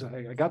sometimes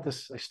I got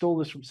this, I stole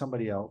this from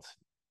somebody else.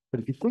 But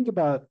if you think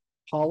about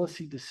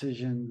policy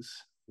decisions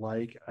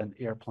like an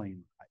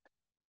airplane ride,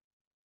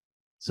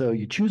 so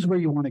you choose where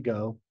you want to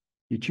go,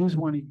 you choose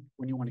when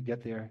you want to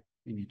get there,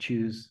 and you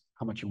choose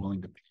how much you're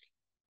willing to pay.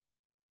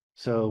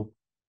 So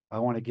I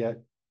want to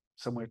get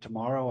somewhere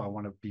tomorrow. I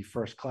want to be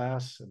first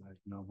class, and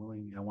I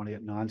want to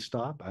get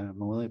nonstop. I'm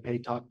willing to pay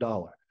top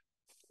dollar.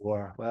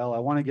 Or, well, I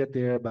want to get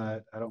there,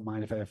 but I don't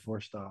mind if I have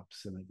 4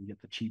 stops and I can get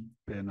the cheap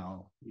and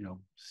I'll,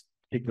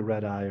 take the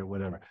red eye or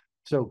whatever.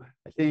 So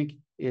I think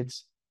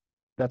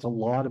that's a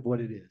lot of what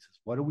it is.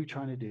 What are we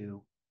trying to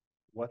do?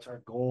 What's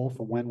our goal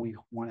for when we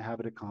want to have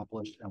it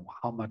accomplished, and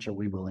how much are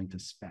we willing to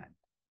spend?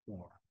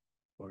 Or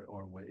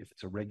if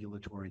it's a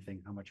regulatory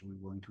thing, how much are we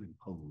willing to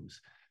impose?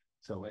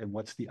 So, and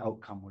what's the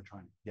outcome we're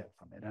trying to get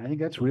from it? And I think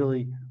that's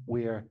really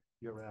where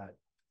you're at.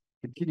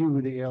 Continuing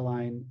with the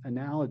airline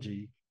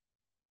analogy,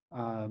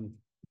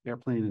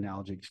 airplane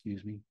analogy,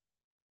 excuse me.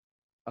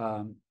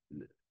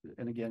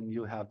 And again,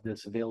 you'll have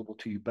this available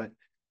to you, but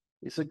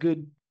it's a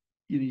good,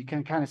 you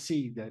can kind of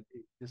see that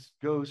this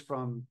goes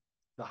from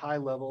the high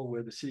level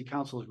where the city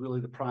council is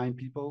really the prime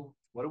people.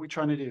 What are we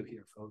trying to do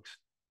here, folks?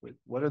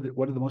 What are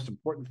the most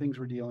important things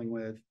we're dealing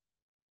with?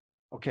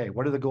 Okay,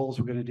 what are the goals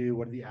we're going to do?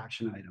 What are the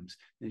action items?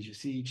 And as you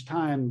see, each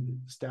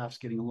time staff's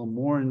getting a little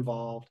more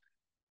involved,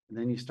 and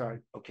then you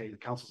start, okay, the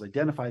council's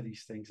identify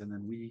these things, and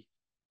then the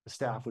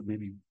staff would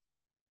maybe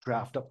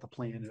draft up the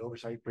plan and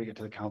oversight, bring it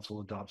to the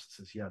council, adopts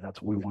and says, yeah,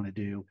 that's what we want to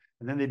do.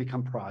 And then they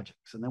become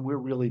projects. And then we're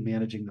really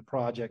managing the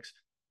projects.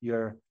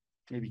 You're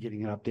maybe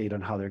getting an update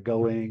on how they're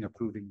going,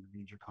 approving the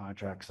major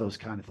contracts, those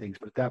kind of things.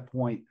 But at that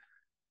point,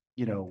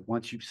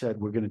 once you've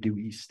said we're going to do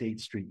East State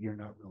Street, you're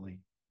not really,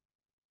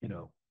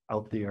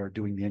 out there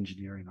doing the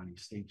engineering on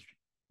East State Street.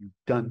 You've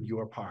done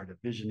your part of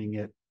visioning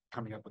it,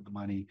 coming up with the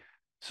money,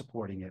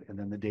 supporting it. And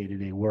then the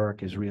day-to-day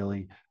work is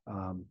really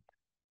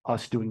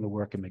us doing the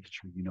work and making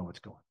sure you know what's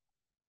going on.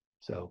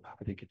 So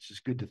I think it's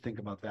just good to think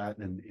about that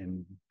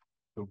and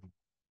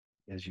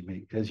as you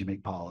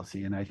make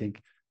policy. And I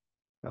think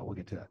we'll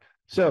get to that.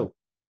 So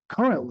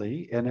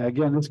currently, and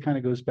again, this kind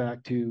of goes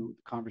back to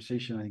the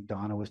conversation I think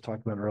Donna was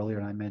talking about earlier,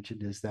 and I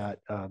mentioned, is that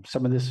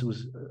some of this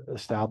was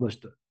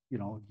established, a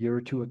year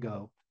or two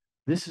ago.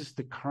 This is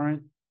the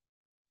current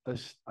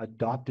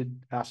adopted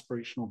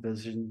aspirational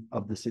vision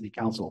of the city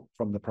council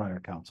from the prior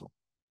council.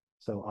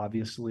 So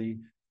obviously,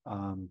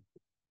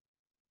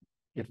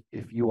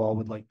 if you all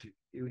would like to,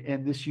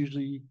 and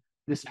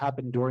this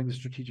happened during the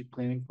strategic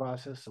planning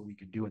process, so we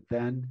could do it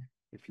then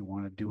if you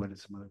want to do it at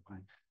some other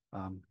point.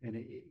 And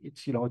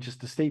it's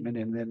just a statement,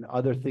 and then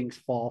other things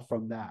fall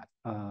from that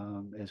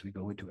as we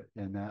go into it,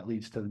 and that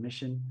leads to the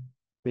mission.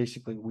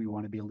 Basically, we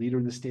want to be a leader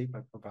in the state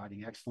by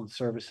providing excellent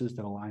services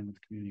that align with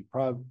community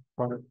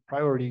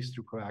priorities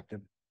through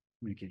proactive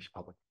communication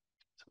public.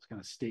 So it's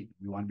kind of state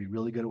we want to be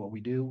really good at what we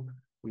do.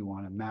 We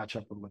want to match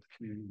up with what the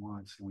community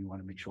wants, and we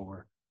want to make sure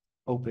we're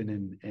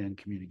open and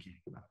communicating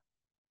about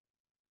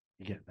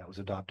it. Again, that was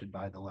adopted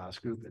by the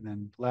last group. And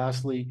then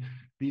lastly,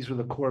 these were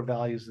the core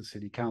values the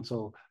city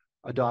council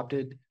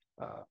adopted.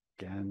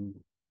 Again,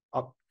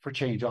 up for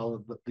change. All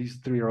of these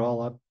 3 are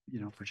all up,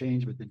 for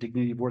change, but the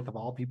dignity of worth of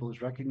all people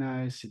is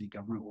recognized. City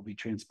government will be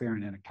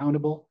transparent and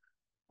accountable.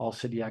 All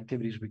city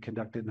activities will be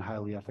conducted in a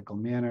highly ethical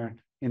manner.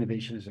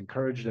 Innovation is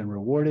encouraged and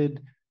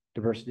rewarded.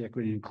 Diversity,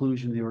 equity, and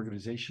inclusion in the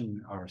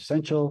organization are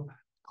essential.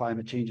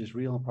 Climate change is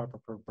real and proper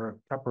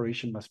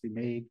preparation must be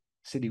made.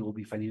 City will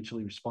be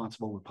financially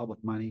responsible with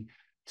public money.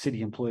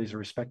 City employees are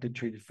respected,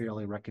 treated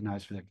fairly,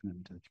 recognized for their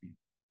commitment to the community.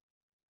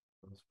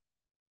 Those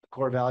the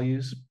core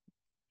values.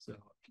 So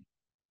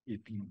if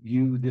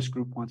this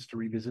group wants to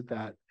revisit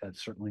that,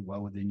 that's certainly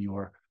well within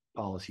your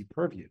policy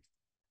purview.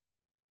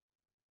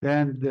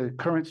 Then the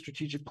current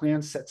strategic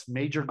plan sets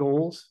major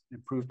goals: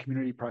 improve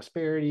community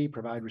prosperity,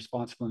 provide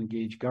responsible and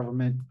engaged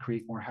government,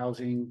 create more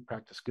housing,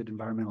 practice good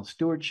environmental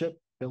stewardship,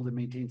 build and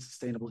maintain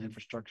sustainable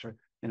infrastructure,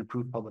 and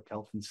improve public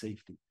health and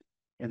safety.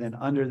 And then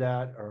under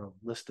that are a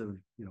list of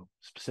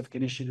specific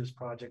initiatives,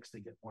 projects. They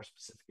get more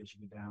specific as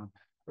you go down.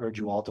 Urge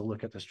you all to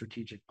look at the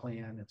strategic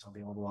plan. It's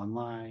available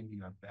online.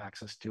 You have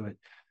access to it.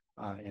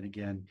 And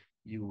again,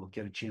 you will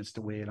get a chance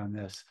to weigh in on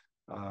this.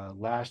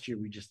 Last year,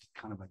 we just did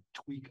kind of a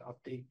tweak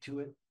update to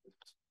it.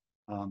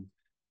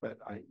 But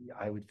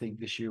I would think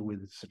this year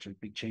with such a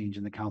big change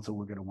in the council,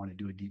 we're going to want to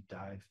do a deep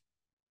dive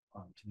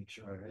to make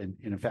sure. And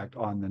in fact,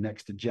 on the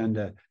next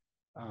agenda,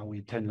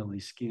 we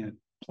tentatively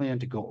plan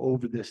to go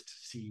over this to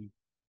see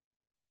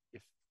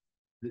if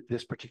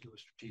this particular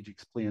strategic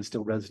plan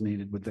still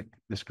resonated with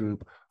this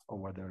group, or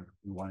whether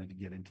we wanted to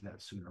get into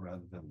that sooner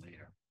rather than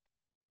later.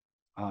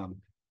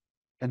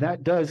 And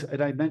that does,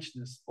 and I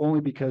mention this only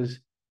because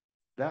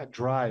that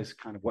drives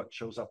kind of what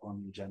shows up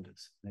on the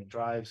agendas. And it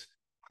drives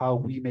how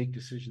we make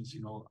decisions.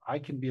 You know, I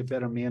can be a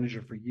better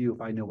manager for you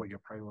if I know what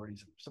your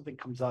priorities are. If something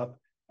comes up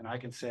and I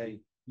can say,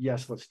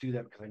 yes, let's do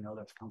that because I know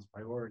that's council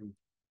priority.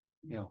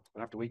 You know, I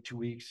don't have to wait 2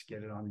 weeks,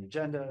 get it on the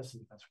agenda, so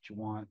that's what you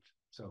want.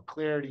 So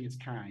clarity is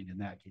kind in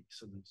that case.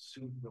 So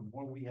the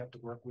more we have to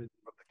work with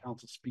the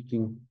council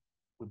speaking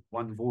with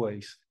one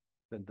voice,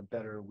 then the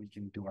better we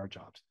can do our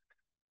jobs.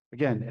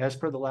 Again, as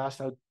per the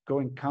last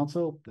outgoing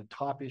council, the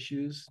top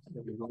issues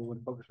that we really want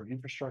to focus on: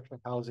 infrastructure,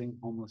 housing,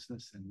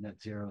 homelessness, and net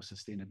zero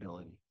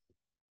sustainability.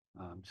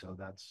 So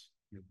that's,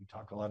 we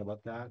talk a lot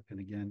about that.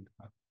 And again,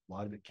 a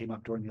lot of it came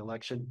up during the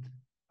election.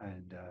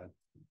 And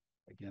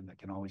again, that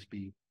can always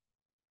be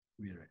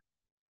reiterated.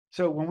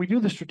 So when we do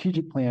the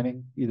strategic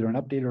planning, either an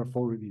update or a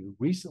full review,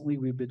 recently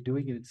we've been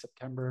doing it in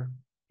September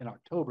and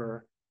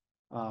October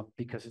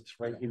because it's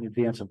right in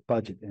advance of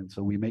budget. And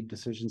so we make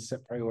decisions,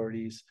 set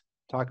priorities,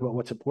 talk about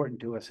what's important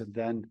to us, and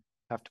then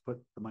have to put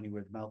the money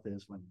where the mouth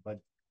is when the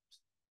budget comes,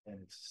 and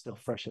it's still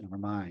fresh in our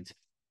minds.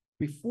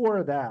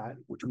 Before that,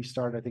 which we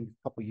started, I think,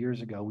 a couple of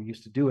years ago, we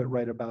used to do it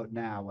right about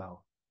now,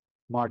 well,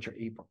 March or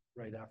April,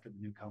 right after the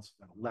new council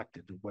got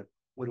elected. What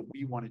do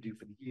we want to do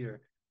for the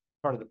year?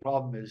 Part of the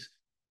problem is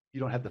you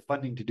don't have the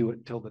funding to do it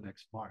until the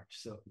next March.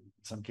 So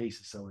in some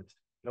cases, so it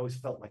always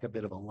felt like a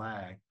bit of a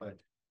lag, but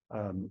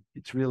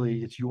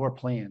it's your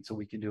plan, so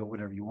we can do it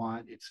whenever you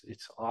want.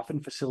 It's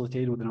often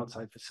facilitated with an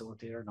outside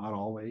facilitator, not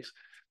always.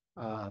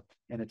 And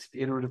it's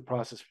the iterative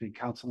process between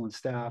council and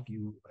staff,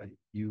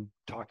 you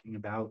talking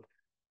about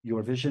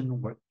your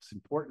vision, what's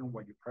important,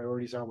 what your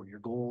priorities are, what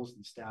your goals,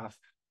 and staff,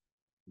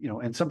 you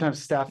know, and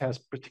sometimes staff has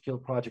particular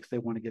projects they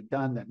want to get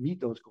done that meet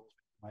those goals,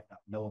 but you might not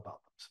know about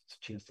them. So it's a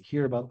chance to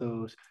hear about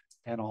those,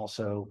 and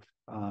also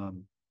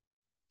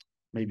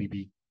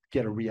maybe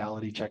get a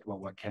reality check about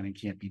what can and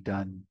can't be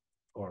done,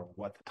 or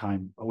what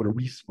a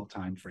reasonable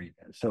time frame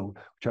is. So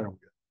try to,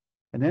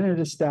 and then it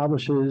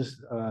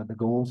establishes the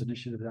goals,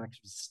 initiatives,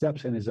 actions,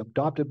 steps, and is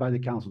adopted by the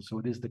council. So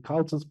it is the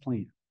council's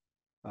plan.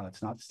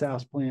 It's not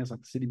staff's plan, it's not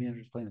the city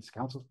manager's plan, it's the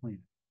council's plan.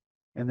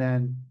 And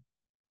then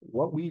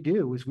what we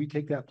do is we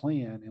take that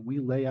plan and we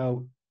lay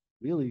out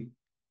really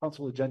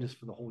council agendas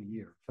for the whole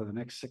year, for the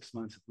next 6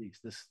 months at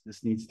least.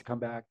 This needs to come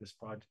back. This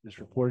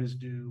report is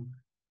due.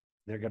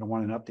 They're going to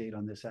want an update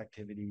on this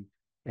activity.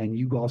 And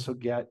you also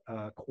get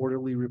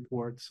quarterly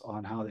reports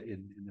on how,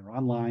 and they're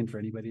online for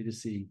anybody to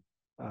see.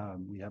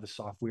 We have a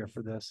software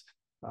for this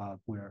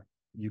where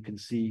you can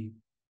see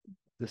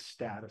the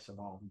status of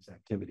all these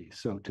activities.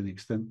 So to the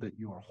extent that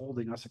you are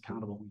holding us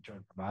accountable, we try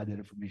to provide that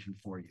information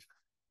for you.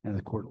 And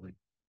the quarterly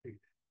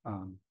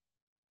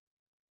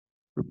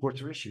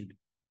reports are issued.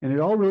 And it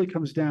all really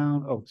comes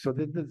down, so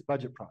the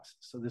budget process.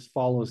 So this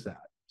follows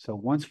that. So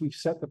once we've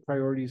set the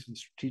priorities and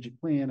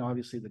strategic plan,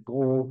 obviously the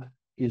goal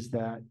is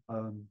that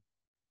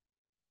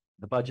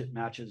the budget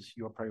matches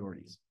your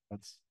priorities.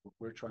 That's what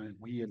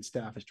we and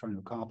staff is trying to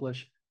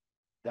accomplish.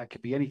 That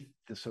could be anything.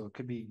 So it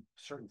could be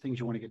certain things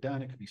you want to get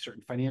done. It could be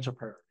certain financial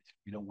priorities.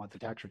 You don't want the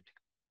tax rate to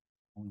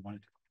go, only want it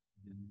to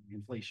go in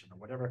inflation or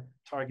whatever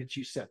targets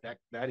you set.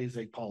 That is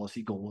a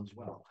policy goal as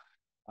well.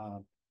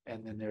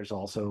 And then there's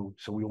also,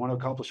 so we want to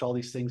accomplish all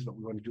these things, but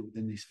we want to do it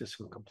within these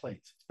fiscal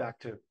complaints. It's back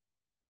to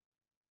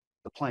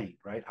the plane,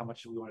 right? How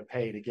much do we want to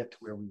pay to get to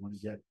where we want to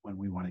get when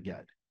we want to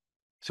get?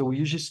 So we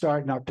usually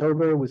start in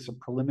October with some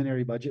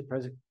preliminary budget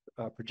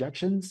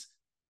projections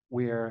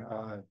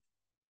where,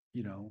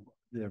 you know,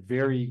 they're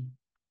very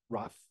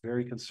rough,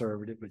 very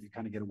conservative, but you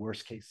kind of get a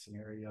worst case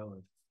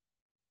scenario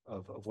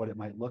of what it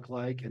might look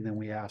like. And then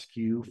we ask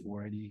you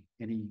for any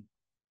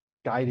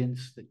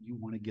guidance that you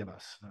want to give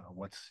us.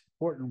 What's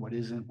important, what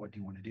isn't, what do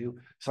you want to do?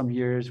 Some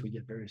years we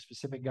get very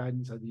specific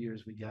guidance, other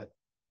years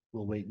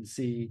we'll wait and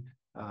see.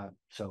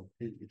 So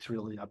it's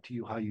really up to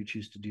you how you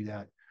choose to do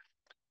that.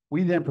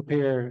 We then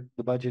prepare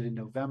the budget in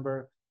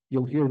November.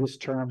 You'll hear this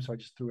term, so I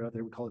just threw it out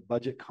there. We call it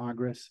Budget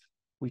Congress.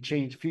 A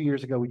few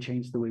years ago, we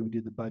changed the way we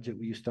did the budget.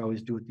 We used to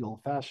always do it the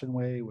old-fashioned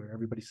way, where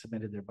everybody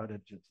submitted their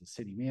budget to the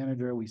city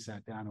manager. We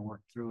sat down and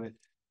worked through it.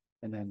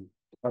 And then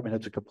department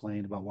heads would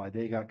complain about why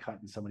they got cut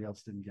and somebody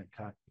else didn't get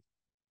cut.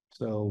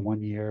 So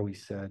one year we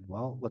said,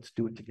 well, let's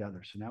do it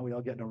together. So now we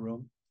all get in a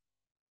room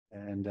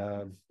and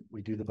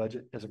we do the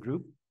budget as a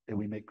group, and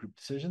we make group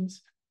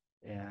decisions.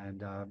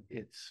 And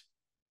it's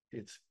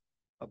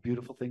a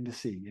beautiful thing to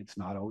see. It's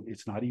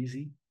not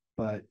easy,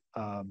 but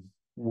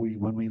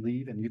when we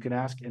leave, and you can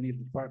ask any of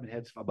the department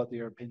heads about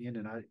their opinion,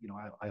 and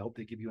I hope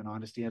they give you an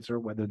honest answer,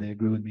 whether they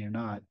agree with me or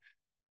not.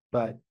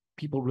 But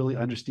people really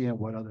understand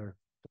what other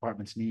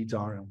department's needs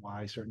are and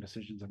why certain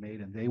decisions are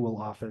made. And they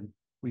will often,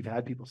 we've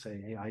had people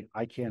say, hey,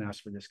 I can't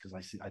ask for this because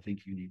I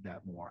think you need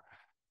that more.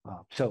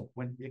 So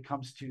when it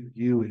comes to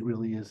you, it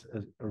really is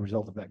a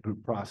result of that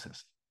group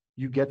process.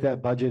 You get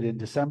that budget in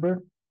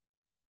December,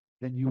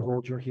 then you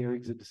hold your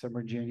hearings in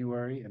December and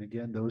January. And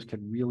again, those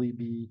can really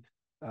be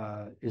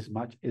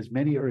as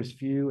many or as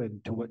few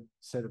and to what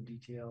set of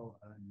detail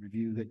and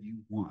review that you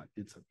want.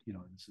 It's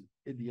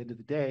at the end of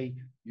the day,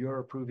 you're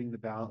approving the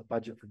ballot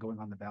budget for going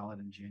on the ballot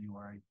in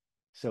January.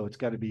 So it's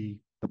got to be,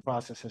 the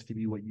process has to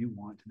be what you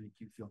want to make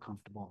you feel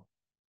comfortable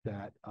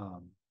that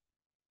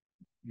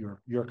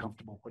you're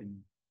comfortable putting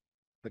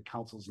the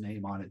council's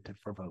name on it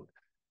for vote.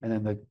 And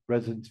then the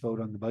residents vote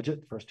on the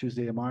budget first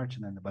Tuesday of March,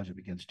 and then the budget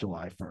begins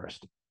July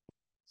 1st.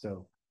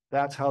 So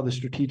that's how the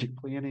strategic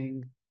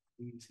planning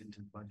leads into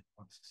the budget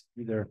process,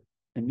 either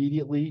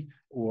immediately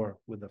or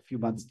with a few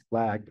months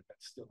lag, but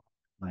that's still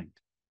linked.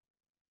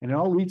 And it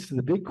all leads to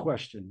the big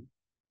question,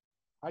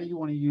 how do you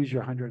want to use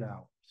your 100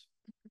 hours?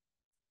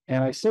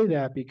 And I say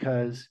that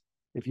because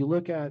if you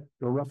look at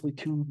roughly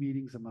 2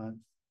 meetings a month,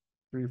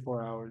 3 or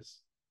 4 hours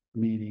a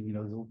meeting,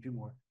 there's a little few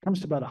more, it comes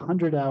to about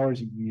 100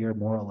 hours a year,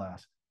 more or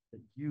less, that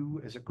you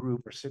as a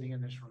group are sitting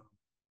in this room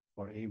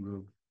or a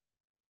room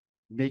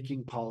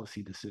making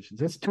policy decisions.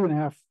 That's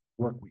 2.5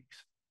 work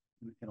weeks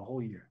in a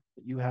whole year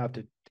that you have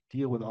to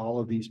deal with all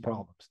of these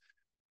problems.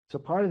 So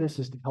part of this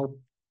is to help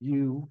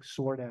you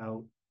sort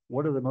out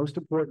what are the most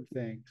important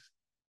things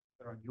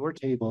that are on your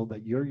table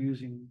that you're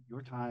using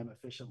your time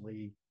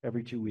efficiently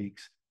every 2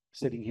 weeks,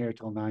 sitting here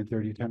till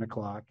 9:30, 10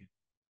 o'clock,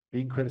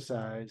 being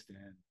criticized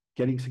and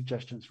getting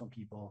suggestions from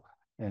people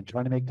and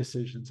trying to make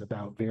decisions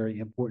about very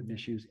important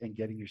issues and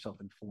getting yourself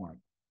informed.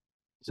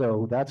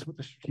 So that's what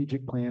the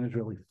strategic plan is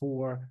really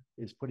for,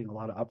 is putting a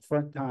lot of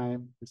upfront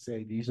time to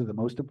say, these are the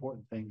most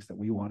important things that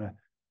we want to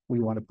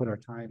put our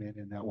time in.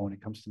 And that when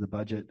it comes to the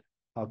budget,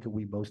 how can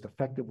we most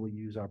effectively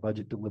use our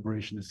budget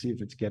deliberation to see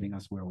if it's getting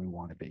us where we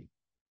want to be?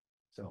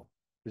 So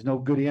there's no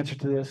good answer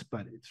to this,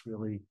 but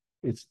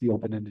it's the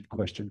open-ended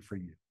question for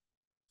you.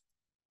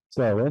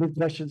 So any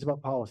questions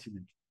about policy?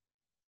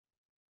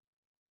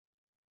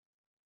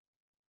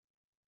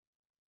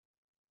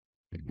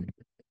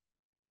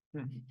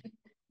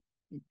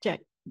 Jack,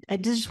 I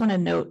just want to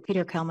note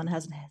Peter Kelman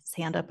has his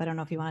hand up. I don't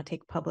know if you want to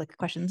take public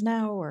questions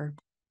now or.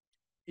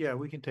 Yeah,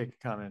 we can take a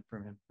comment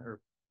from him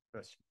or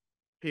question.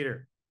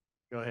 Peter,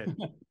 go ahead.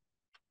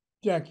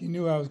 Jack, you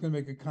knew I was going to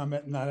make a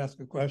comment and not ask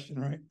a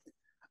question, right?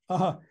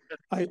 I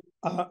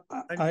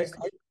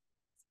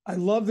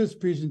love this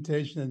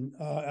presentation.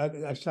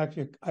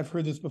 Actually, I've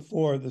heard this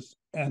before.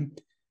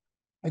 And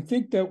I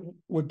think that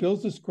what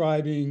Bill's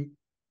describing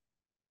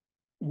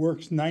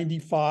works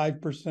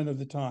 95% of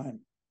the time,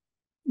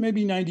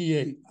 maybe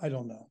 98. I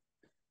don't know.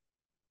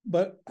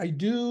 But I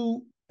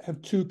do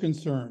have 2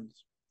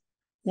 concerns.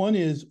 One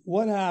is,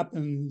 what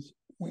happens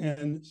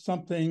when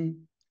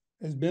something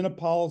has been a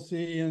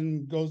policy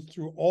and goes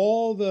through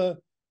all the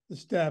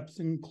steps,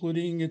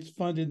 including it's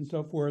funded and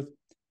so forth,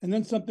 and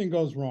then something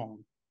goes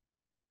wrong?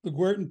 The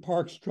Guertin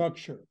Park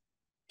structure,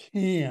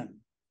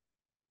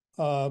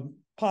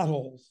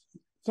 potholes,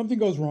 something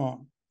goes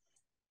wrong.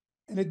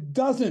 And it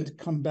doesn't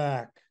come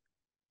back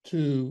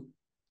to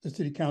the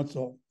city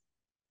council.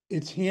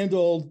 It's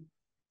handled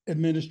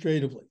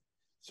administratively.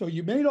 So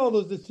you made all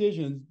those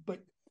decisions,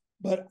 but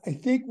I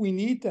think we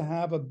need to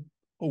have a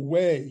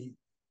way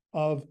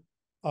of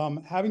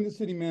having the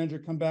city manager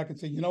come back and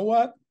say, you know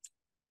what?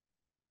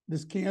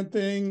 This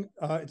thing,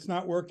 it's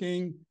not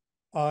working.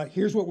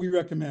 Here's what we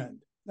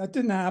recommend. That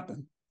didn't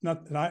happen.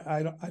 Not that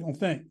I don't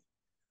think.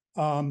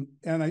 And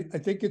I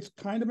think it's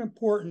kind of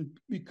important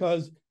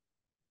because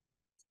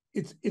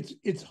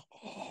it's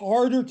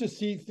harder to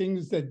see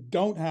things that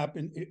don't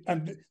happen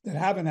and that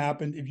haven't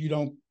happened if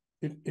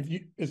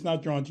it's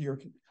not drawn to your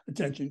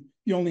attention.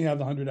 You only have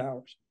the 100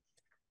 hours.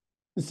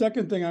 The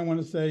second thing I want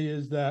to say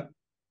is that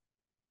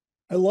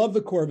I love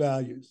the core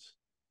values,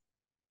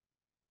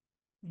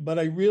 but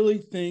I really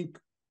think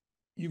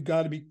you've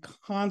got to be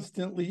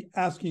constantly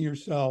asking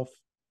yourself,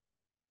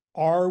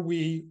 are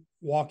we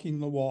walking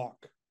the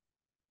walk?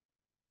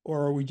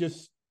 Or are we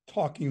just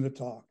talking the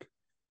talk?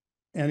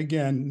 And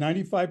again,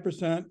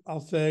 95%,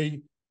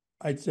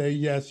 I'd say,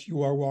 yes,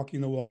 you are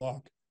walking the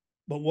walk.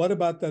 But what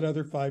about that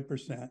other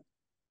 5%?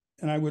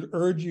 And I would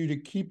urge you to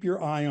keep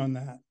your eye on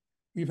that.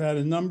 We've had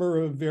a number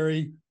of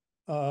very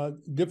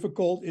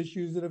difficult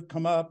issues that have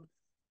come up.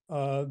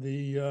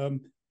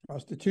 The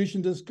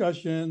prostitution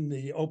discussion,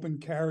 the open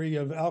carry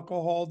of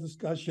alcohol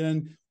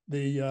discussion,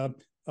 the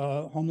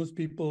homeless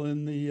people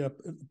in the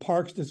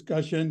parks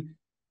discussion.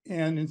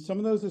 And in some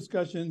of those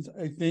discussions,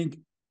 I think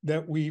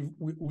that we've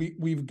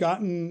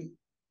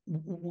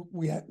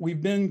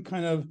been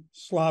kind of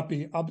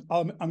sloppy. I'm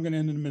going to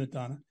end in a minute,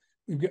 Donna.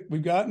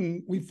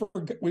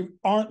 We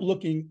aren't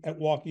looking at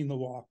walking the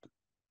walk.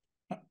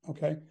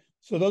 Okay,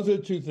 so those are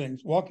the 2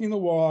 things: walking the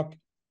walk,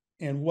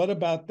 and what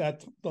about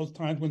those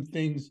times when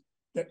things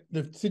that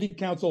the city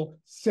council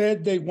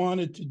said they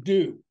wanted to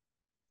do,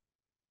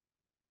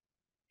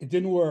 it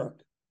didn't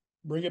work.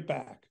 Bring it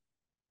back.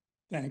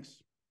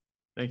 Thanks.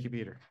 Thank you,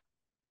 Peter.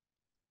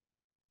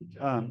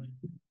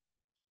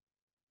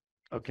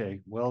 Okay,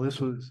 well, this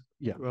was,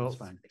 yeah, Well, that's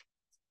fine.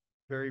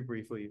 Very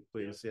briefly,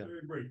 please. Yeah.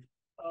 Very brief.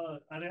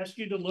 I'd ask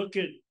you to look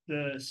at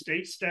the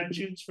state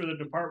statutes for the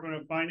Department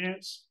of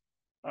Finance.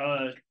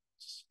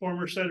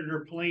 Former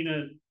Senator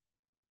Polina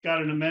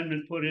got an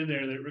amendment put in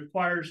there that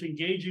requires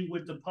engaging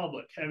with the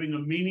public, having a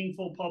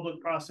meaningful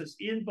public process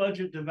in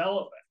budget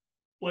development.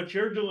 What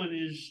you're doing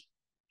is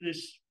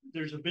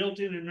there's a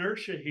built-in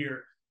inertia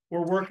here.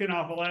 We're working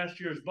off of last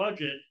year's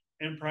budget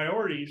and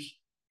priorities.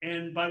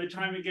 And by the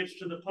time it gets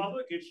to the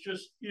public, it's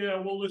just, yeah,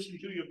 we'll listen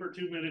to you for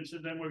 2 minutes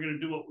and then we're going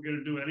to do what we're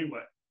going to do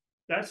anyway.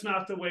 That's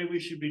not the way we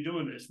should be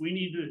doing this. You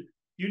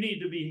need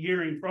to be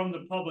hearing from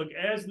the public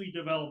as we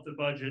develop the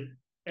budget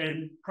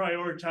and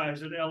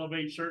prioritize and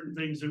elevate certain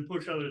things and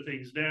push other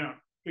things down,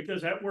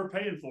 because that we're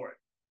paying for it.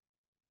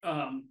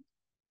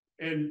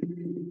 And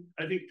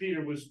I think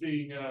Peter was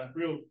being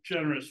real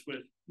generous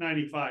with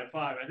 95.5.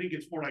 I think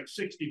it's more like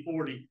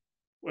 60-40,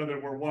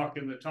 whether we're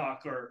walking the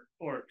talk or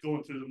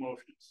going through the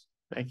motions.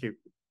 Thank you.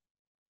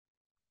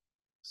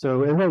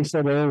 So as I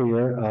said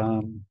earlier,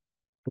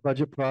 the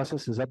budget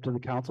process is up to the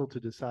council to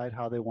decide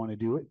how they want to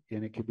do it,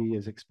 and it could be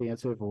as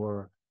expansive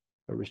or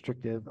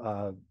restrictive.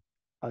 I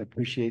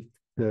appreciate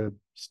the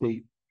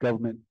state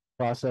government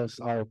process.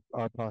 Our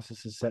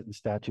process is set in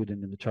statute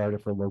and in the charter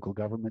for local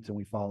governments, and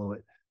we follow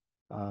it.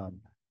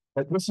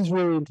 But this is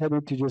really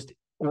intended to just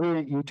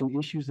orient you to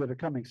issues that are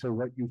coming. So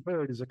what you've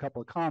heard is a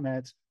couple of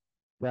comments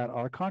that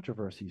are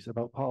controversies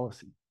about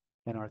policy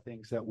and are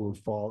things that will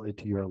fall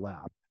into your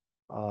lap.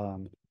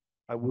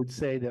 I would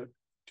say that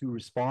to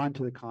respond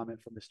to the comment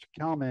from Mr.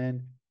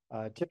 Kelman,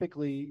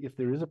 typically, if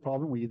there is a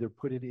problem, we either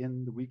put it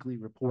in the weekly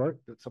report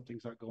that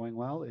something's not going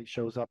well. It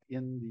shows up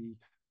in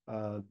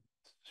the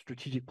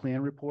strategic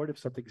plan report. If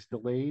something's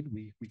delayed,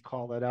 we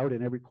call that out,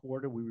 and every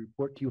quarter we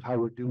report to you how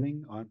we're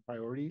doing on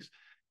priorities,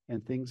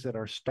 and things that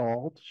are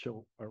stalled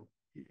show.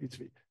 It's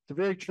a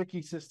very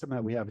tricky system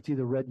that we have. It's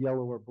either red,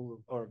 yellow, or blue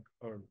or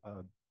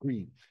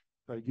green.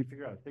 So you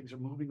figure out if things are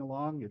moving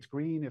along, it's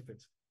green. If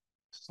it's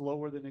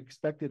slower than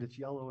expected, it's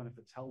yellow. And if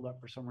it's held up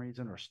for some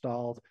reason or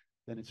stalled,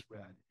 then it's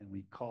red. And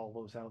we call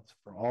those out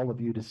for all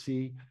of you to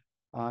see.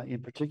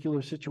 In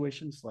particular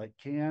situations like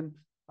CAN,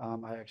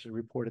 I actually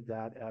reported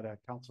that at a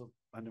council,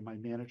 under my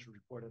manager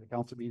report at a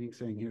council meeting,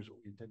 saying here's what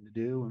we intend to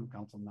do, and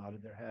council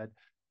nodded their head.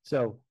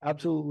 So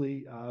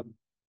absolutely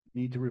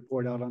need to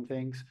report out on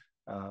things.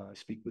 I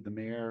speak with the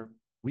mayor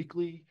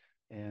weekly,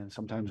 and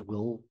sometimes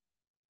I'll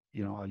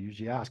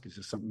usually ask, is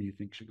this something you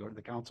think should go to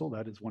the council?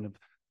 That is one of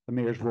the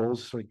mayor's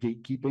roles, sort of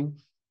gatekeeping.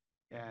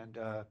 And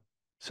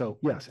so,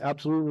 yes,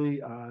 absolutely.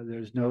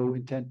 There's no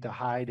intent to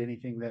hide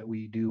anything that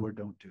we do or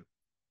don't do.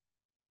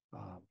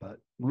 But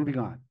moving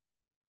on.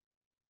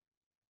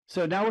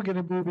 So now we're going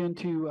to move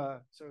into,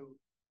 so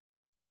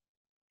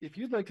if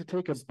you'd like to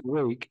take a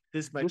break,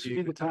 this would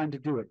be the time to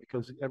do it,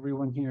 because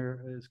everyone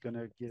here is going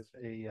to give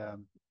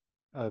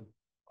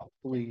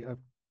hopefully a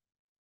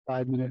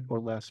 5-minute or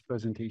less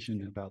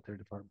presentation about their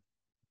department.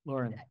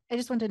 Lauren. I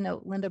just wanted to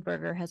note Linda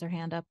Berger has her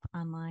hand up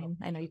online.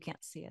 I know you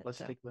can't see it. Let's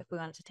so take if we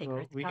wanted to take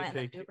her. We can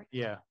take,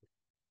 yeah.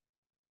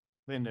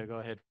 Linda, go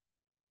ahead.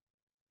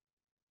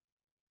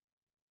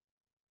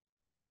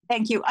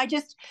 Thank you. I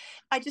just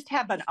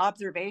have an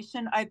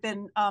observation. I've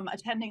been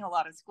attending a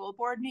lot of school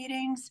board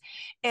meetings,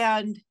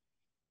 and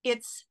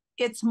it's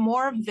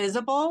more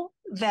visible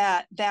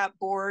that that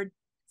board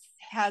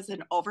has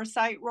an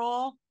oversight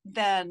role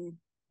than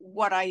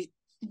what I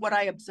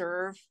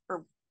observe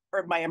or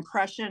my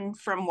impression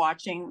from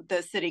watching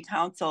the city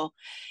council.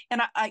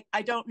 And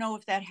I don't know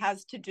if that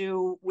has to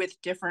do with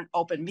different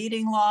open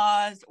meeting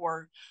laws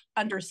or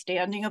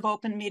understanding of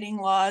open meeting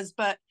laws,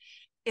 but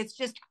it's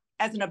just,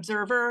 as an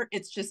observer,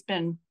 it's just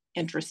been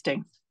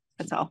interesting.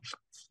 That's all.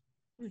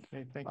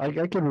 Okay, thank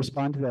you. I can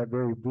respond to that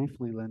very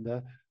briefly,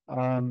 Linda.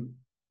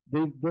 They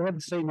have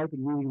the same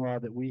open meeting law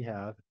that we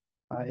have,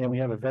 and we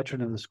have a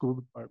veteran of the school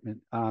department.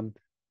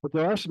 But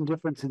there are some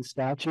difference in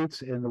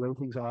statutes and the way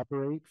things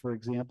operate. For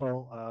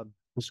example,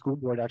 the school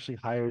board actually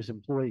hires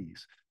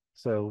employees.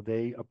 So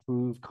they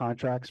approve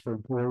contracts for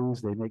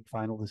employees. They make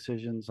final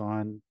decisions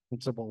on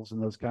principles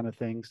and those kind of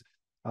things.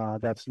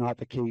 That's not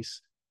the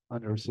case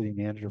under a city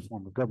manager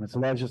form of government. So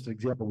that's just an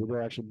example where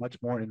they're actually much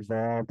more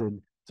involved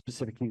in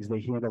specific things.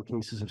 They handle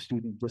cases of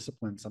student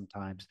discipline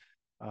sometimes.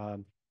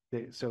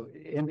 They have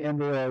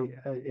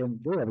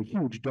a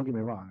huge, don't get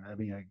me wrong, I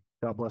mean,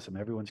 God bless them,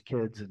 everyone's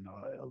kids, and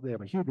they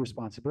have a huge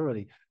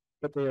responsibility,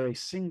 but they are a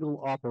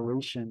single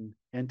operation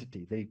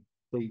entity. They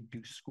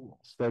do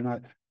schools. They're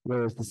not,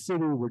 whereas the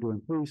city, we're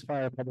doing police,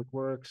 fire, public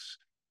works,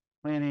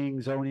 planning,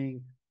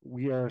 zoning.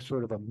 We are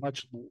sort of a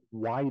much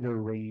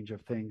wider range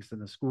of things than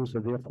the school. So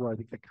therefore, I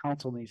think the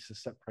council needs to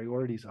set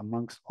priorities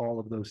amongst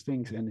all of those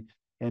things, and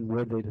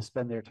where they to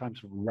spend their time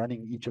sort of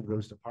running each of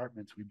those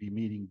departments. We'd be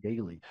meeting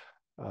daily,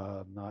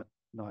 not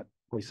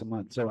twice a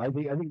month. So I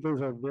think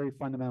those are very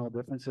fundamental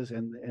differences.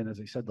 And as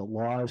I said, the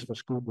laws for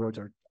school boards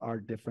are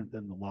different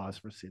than the laws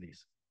for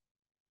cities.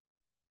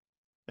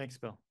 Thanks,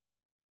 Bill.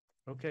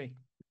 Okay,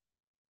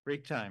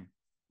 break time.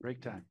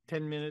 Break time.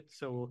 10 minutes,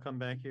 so we'll come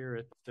back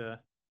here at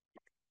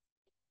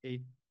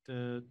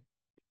 8:27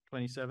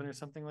 or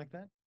something like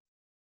that.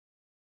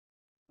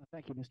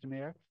 Thank you, Mr.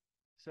 Mayor.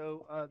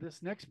 So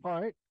this next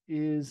part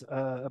is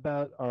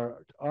about our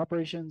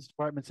operations,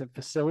 departments, and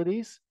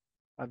facilities.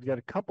 I've got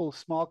a couple of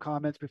small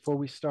comments before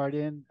we start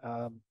in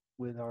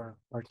with our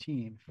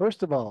team.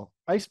 First of all,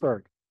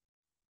 iceberg.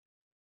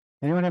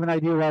 Anyone have an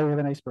idea why we have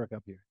an iceberg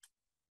up here?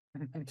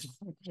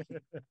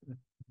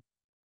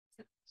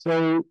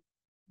 So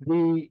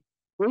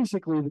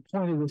basically the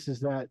point of this is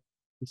that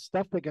the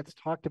stuff that gets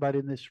talked about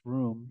in this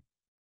room,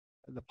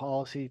 the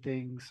policy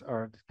things,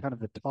 are kind of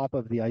the top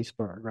of the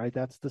iceberg, right?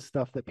 That's the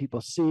stuff that people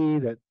see,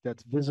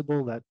 that's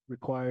visible, that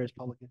requires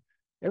public.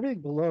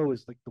 Everything below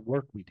is like the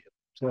work we do.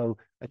 So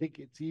I think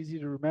it's easy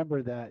to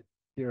remember that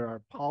there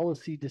are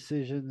policy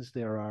decisions,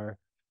 there are,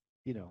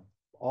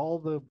 all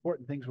the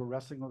important things we're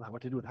wrestling with,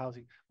 what to do with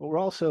housing, but we're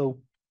also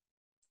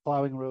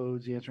plowing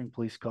roads, answering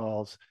police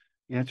calls,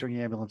 answering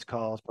ambulance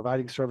calls,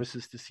 providing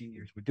services to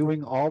seniors. We're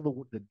doing all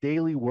the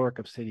daily work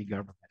of city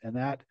government, and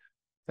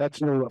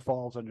that's really what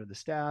falls under the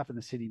staff and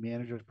the city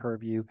manager's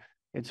purview.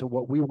 And so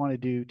what we want to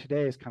do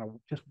today is kind of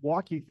just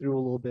walk you through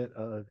a little bit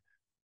of,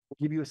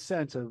 give you a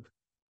sense of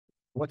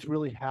what's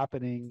really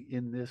happening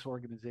in this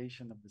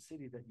organization of the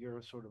city that you're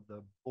sort of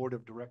the board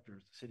of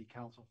directors, the city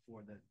council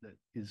for, that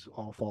is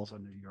all falls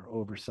under your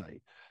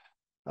oversight.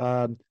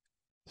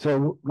 So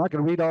I'm not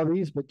going to read all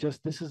these, but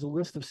just this is a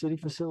list of city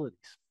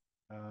facilities.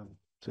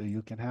 So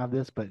you can have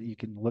this, but you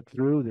can look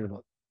through.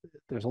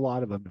 There's a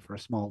lot of them for a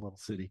small little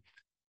city.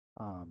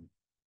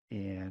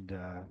 And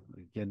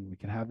again, we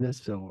can have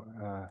this. So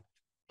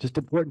just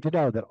important to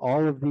know that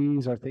all of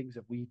these are things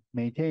that we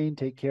maintain,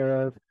 take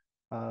care of,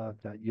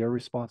 that you're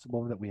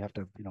responsible, that we have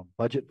to,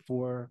 budget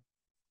for,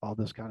 all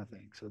those kind of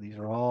things. So these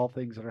are all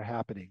things that are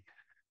happening.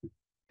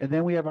 And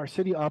then we have our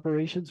city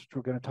operations, which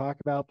we're going to talk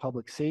about.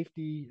 Public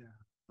safety.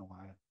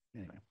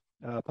 Anyway,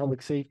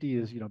 public safety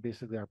is,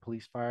 basically our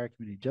police, fire,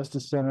 community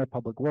justice center,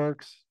 public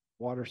works,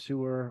 water,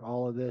 sewer,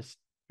 all of this.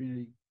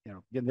 Community,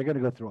 again, they're going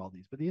to go through all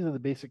these, but these are the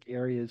basic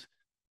areas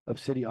of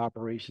city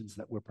operations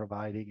that we're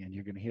providing, and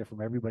you're going to hear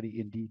from everybody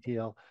in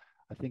detail,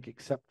 I think,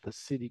 except the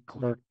city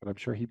clerk, but I'm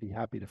sure he'd be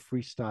happy to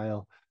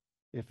freestyle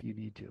if you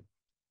need to.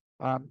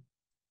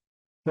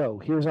 So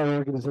here's our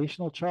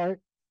organizational chart.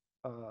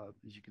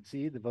 As you can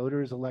see, the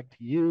voters elect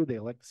you, they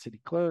elect the city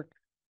clerk.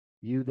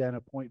 You then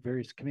appoint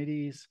various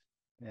committees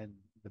and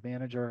the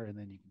manager, and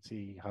then you can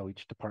see how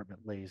each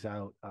department lays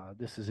out.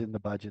 This is in the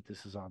budget.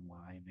 This is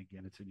online.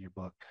 Again, it's in your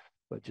book,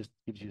 but just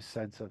gives you a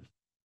sense of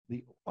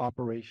the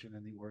operation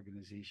and the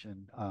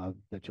organization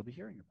that you'll be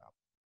hearing about.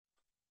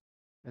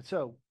 And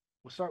so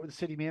we'll start with the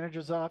city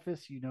manager's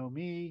office. You know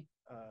me,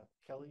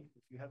 Kelly,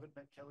 if you haven't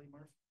met Kelly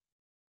Murphy.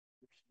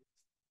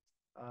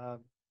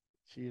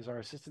 She is our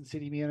assistant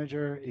city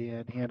manager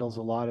and handles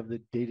a lot of the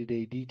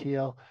day-to-day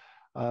detail.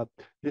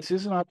 This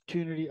is an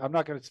opportunity. I'm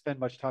not going to spend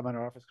much time on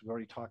our office because we've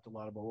already talked a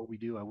lot about what we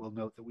do. I will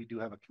note that we do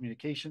have a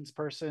communications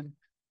person.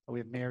 We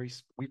have Mary.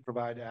 We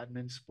provide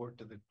admin support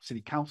to the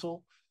city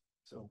council.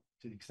 So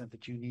to the extent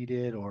that you need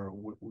it, or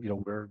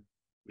we're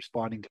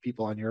responding to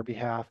people on your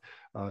behalf.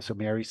 So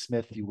Mary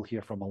Smith, you will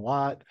hear from a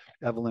lot.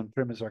 Evelyn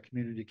Prim is our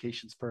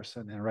communications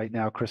person, and right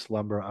now Chris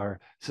Lumber, our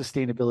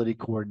sustainability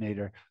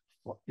coordinator,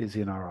 is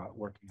in our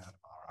working out of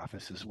our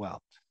office as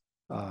well.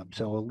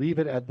 So we'll leave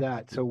it at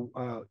that.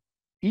 So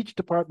each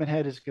department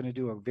head is going to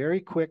do a very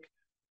quick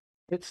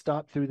pit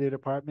stop through their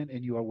department,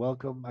 and you are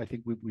welcome. I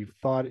think we've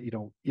thought,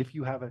 if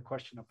you have a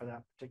question for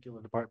that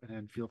particular department,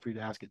 and feel free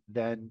to ask it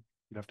then.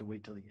 You have to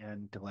wait till the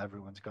end, till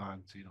everyone's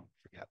gone, so you don't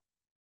forget.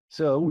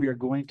 So we are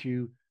going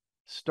to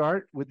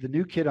start with the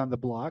new kid on the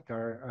block,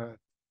 our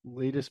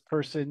latest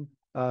person,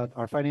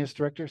 our finance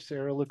director,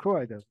 Sarah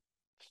LaCroix. That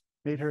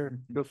made her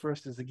go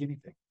first as a guinea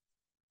pig.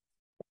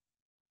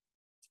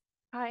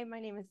 Hi, my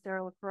name is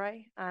Sarah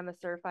LaCroix. I'm a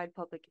certified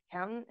public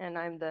accountant, and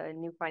I'm the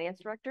new finance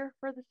director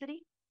for the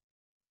city.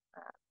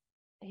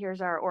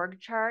 Here's our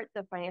org chart.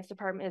 The finance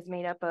department is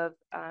made up of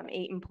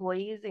 8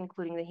 employees,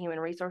 including the human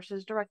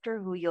resources director,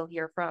 who you'll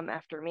hear from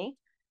after me.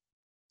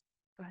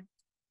 Go ahead.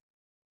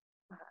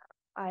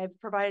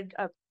 I've provided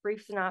a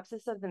brief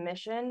synopsis of the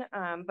mission,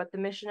 but the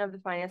mission of the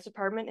finance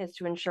department is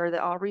to ensure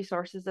that all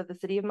resources of the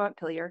city of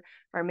Montpelier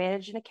are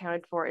managed and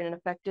accounted for in an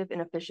effective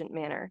and efficient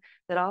manner,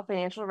 that all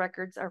financial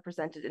records are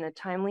presented in a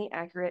timely,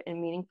 accurate, and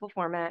meaningful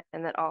format,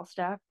 and that all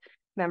staff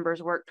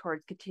members work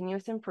towards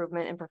continuous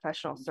improvement and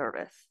professional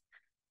service.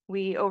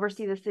 We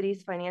oversee the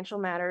city's financial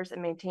matters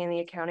and maintain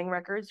the accounting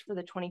records for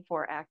the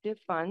 24 active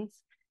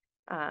funds.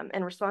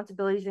 And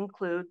responsibilities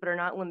include, but are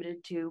not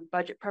limited to,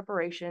 budget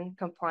preparation,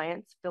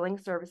 compliance, billing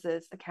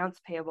services,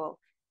 accounts payable,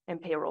 and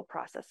payroll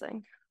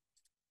processing.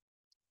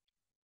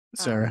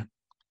 Sarah,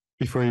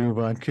 before you move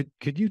on,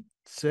 could you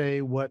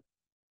say what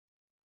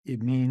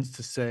it means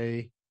to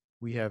say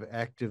we have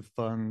active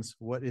funds?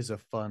 What is a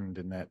fund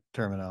in that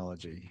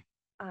terminology?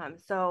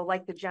 So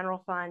like the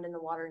general fund and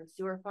the water and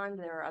sewer fund,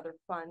 there are other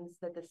funds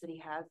that the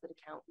city has that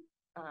account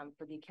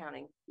for the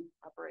accounting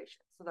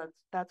operations. So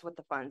that's what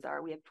the funds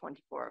are. We have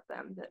 24 of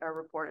them that are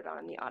reported on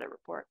in the audit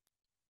report.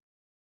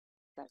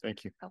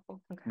 Thank you.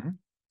 Helpful. Okay.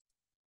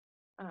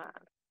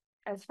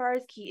 As far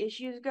as key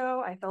issues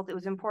go, I felt it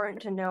was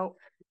important to note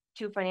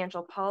two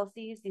financial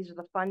policies. These are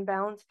the fund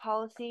balance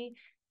policy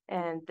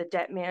and the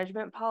debt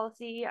management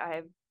policy.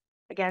 I've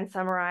again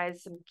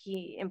summarized some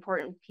key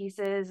important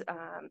pieces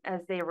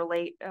as they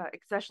relate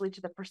especially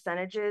to the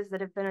percentages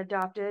that have been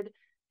adopted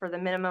for the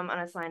minimum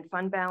unassigned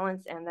fund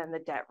balance and then the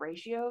debt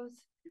ratios.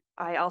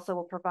 I also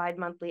will provide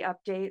monthly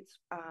updates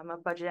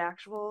of budget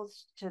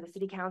actuals to the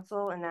City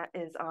Council, and that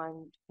is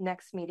on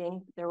next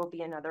meeting. There will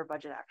be another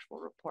budget actual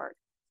report.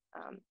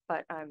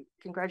 But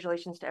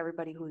congratulations to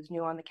everybody who's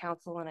new on the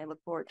council, and I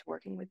look forward to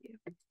working with you.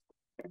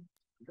 Okay.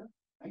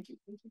 Thank you.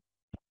 Thank you.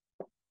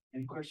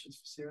 Any questions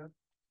for Sarah?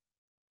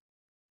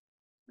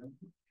 No?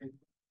 Okay.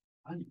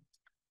 Tanya.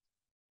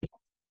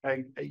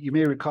 You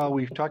may recall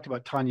we've talked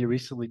about Tanya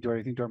recently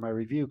during my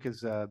review,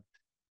 because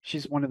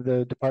she's one of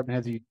the department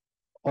heads who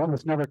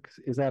almost never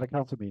is at a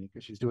council meeting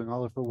because she's doing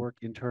all of her work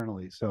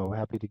internally. So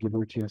happy to give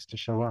her a chance to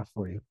show off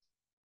for you.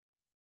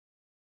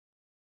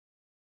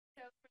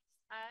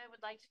 I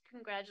would like to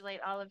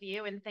congratulate all of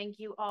you and thank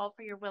you all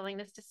for your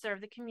willingness to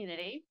serve the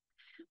community.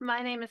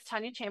 My name is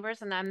Tanya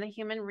Chambers and I'm the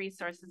Human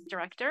Resources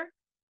Director.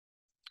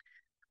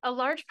 A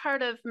large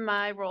part of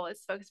my role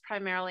is focused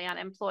primarily on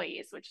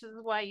employees, which is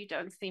why you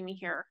don't see me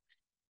here.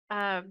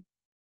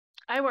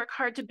 I work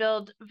hard to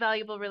build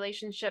valuable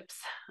relationships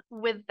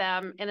with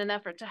them in an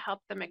effort to help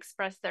them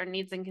express their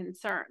needs and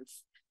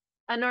concerns.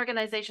 An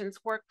organization's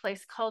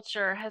workplace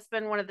culture has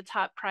been one of the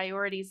top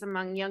priorities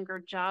among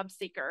younger job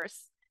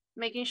seekers,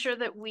 making sure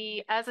that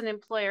we as an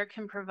employer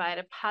can provide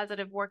a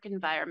positive work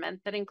environment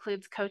that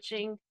includes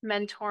coaching,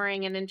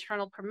 mentoring, and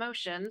internal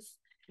promotions,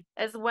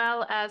 as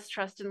well as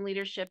trust and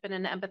leadership and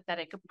an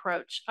empathetic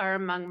approach are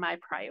among my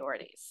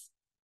priorities.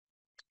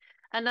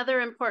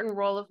 Another important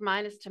role of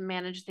mine is to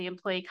manage the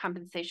employee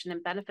compensation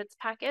and benefits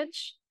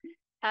package.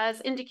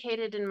 As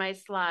indicated in my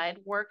slide,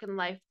 work and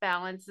life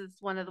balance is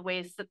one of the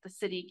ways that the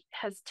city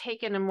has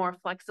taken a more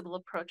flexible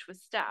approach with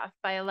staff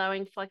by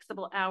allowing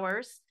flexible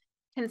hours,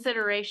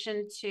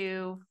 consideration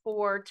to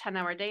 4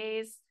 10-hour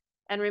days,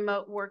 and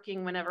remote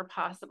working whenever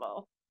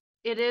possible.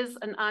 It is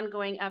an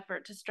ongoing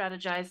effort to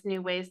strategize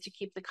new ways to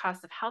keep the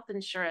cost of health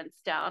insurance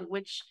down,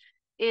 which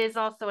is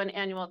also an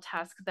annual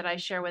task that I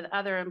share with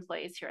other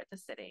employees here at the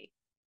city.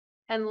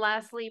 And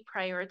lastly,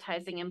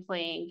 prioritizing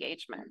employee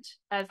engagement.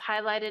 As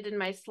highlighted in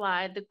my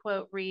slide, the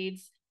quote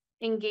reads,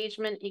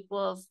 engagement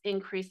equals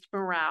increased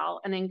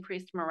morale, and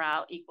increased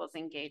morale equals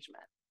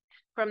engagement.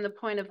 From the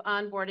point of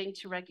onboarding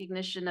to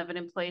recognition of an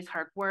employee's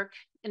hard work,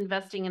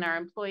 investing in our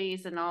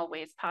employees in all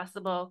ways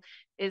possible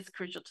is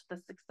crucial to the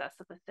success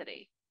of the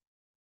city.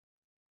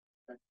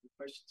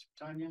 Questions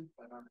for Tanya?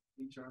 But on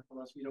HR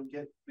philosophy, you don't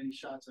get many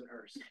shots at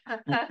hers.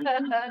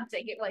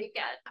 Take it while you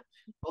can.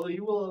 Although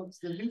you will,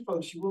 the new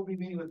folks, you will be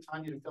meeting with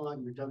Tanya to fill out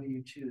your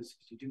W-2s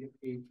because you do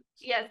get paid.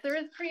 Yes, there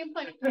is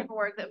pre-employment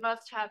paperwork that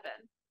must happen.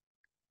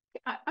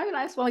 I would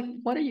ask, well, like,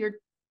 what are your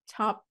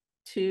top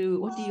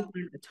two? What do you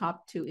find the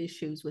top two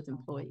issues with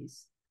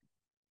employees?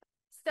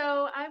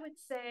 So I would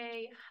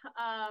say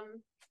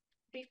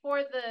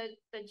before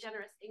the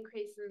generous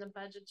increase in the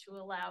budget to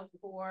allow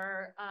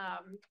for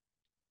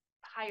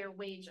higher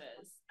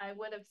wages, I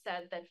would have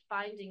said that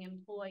finding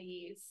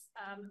employees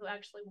who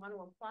actually want to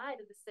apply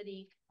to the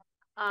city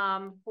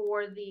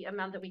for the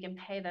amount that we can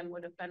pay them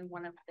would have been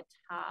one of the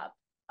top.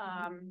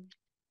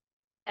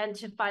 And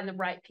to find the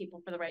right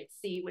people for the right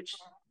seat, which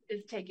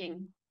is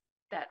taking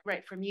that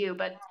right from you,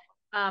 but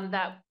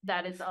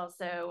that is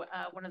also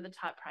one of the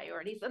top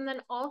priorities. And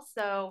then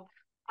also,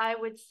 I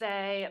would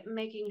say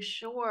making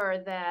sure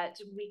that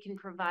we can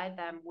provide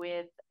them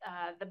with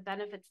the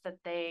benefits that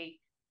they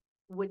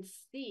would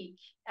seek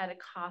at a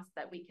cost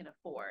that we can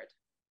afford.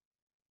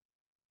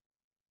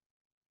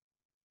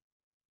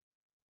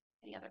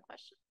 Any other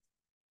questions?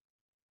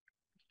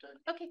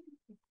 Okay,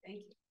 thank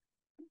you.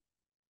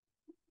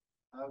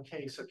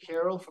 Okay, so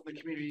Carol from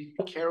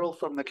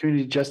the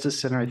Community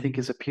Justice Center, I think,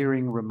 is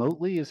appearing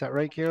remotely. Is that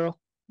right, Carol?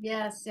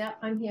 Yes, yeah,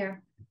 I'm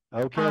here.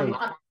 Okay.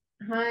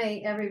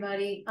 Hi,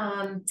 everybody.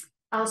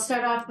 I'll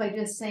start off by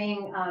just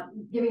saying,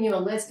 giving you a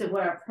list of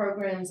what our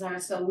programs are.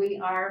 So we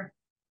are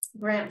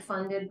grant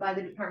funded by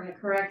the Department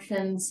of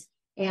Corrections,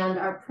 and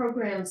our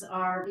programs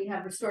are, we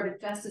have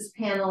restorative justice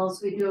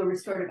panels. We do a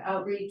restorative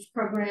outreach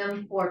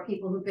program for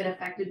people who've been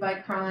affected by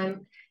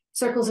crime.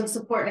 Circles of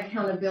Support and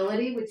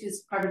Accountability, which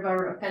is part of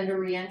our offender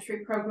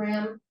reentry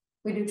program.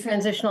 We do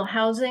transitional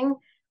housing.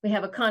 We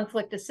have a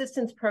conflict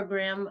assistance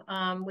program,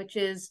 which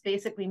is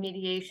basically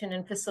mediation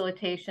and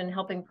facilitation,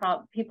 helping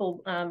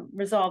people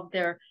resolve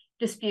their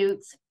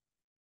disputes.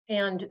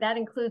 And that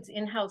includes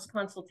in-house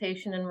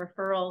consultation and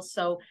referrals.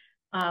 So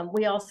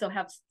we also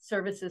have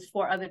services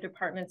for other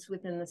departments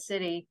within the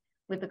city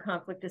with the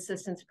conflict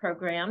assistance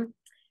program.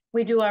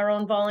 We do our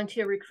own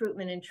volunteer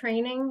recruitment and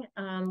training.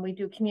 We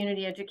do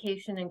community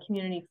education and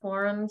community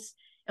forums.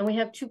 And we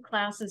have 2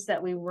 classes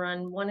that we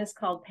run. One is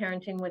called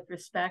Parenting with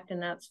Respect,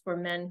 and that's for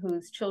men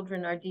whose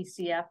children are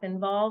DCF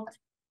involved.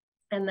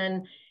 And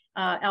then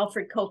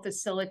Alfred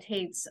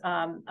co-facilitates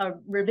a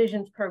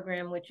revisions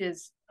program, which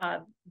is a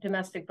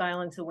domestic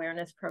violence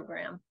awareness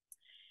program.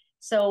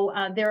 So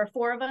there are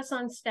 4 of us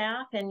on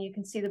staff, and you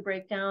can see the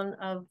breakdown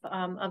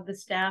of the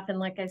staff. And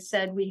like I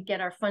said, we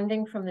get our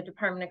funding from the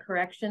Department of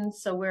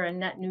Corrections, so we're a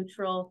net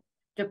neutral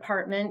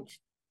department.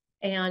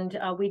 And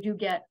we do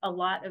get a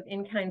lot of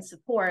in-kind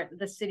support.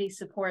 The city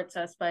supports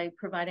us by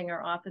providing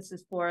our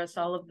offices for us,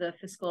 all of the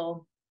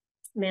fiscal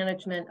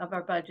management of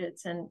our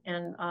budgets and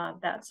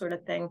that sort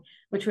of thing,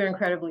 which we're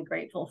incredibly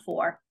grateful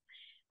for.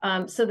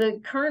 So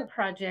the current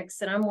projects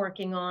that I'm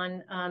working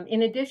on,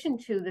 in addition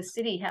to the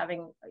city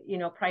having,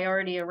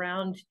 priority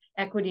around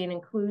equity and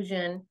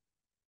inclusion,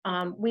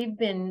 we've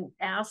been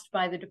asked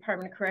by the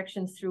Department of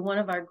Corrections through one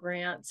of our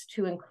grants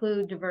to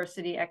include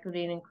diversity,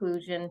 equity, and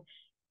inclusion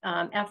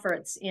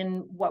efforts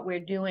in what we're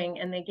doing.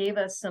 And they gave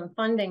us some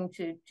funding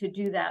to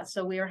do that.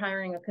 So we are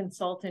hiring a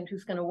consultant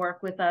who's going to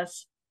work with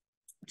us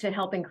to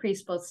help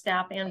increase both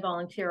staff and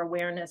volunteer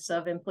awareness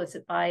of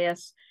implicit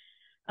bias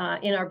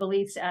in our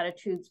beliefs,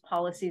 attitudes,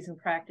 policies, and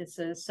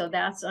practices. So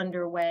that's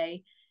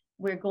underway.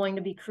 We're going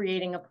to be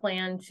creating a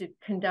plan to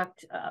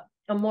conduct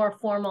a more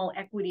formal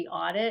equity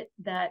audit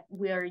that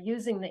we're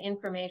using the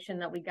information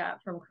that we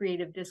got from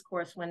Creative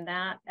Discourse when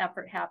that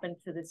effort happened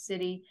for the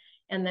city.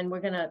 And then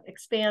we're going to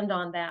expand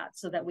on that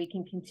so that we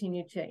can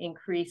continue to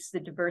increase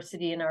the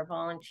diversity in our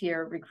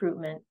volunteer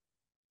recruitment,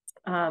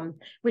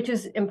 which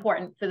is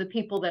important for the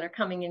people that are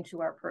coming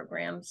into our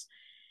programs.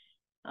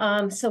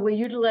 So we're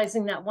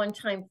utilizing that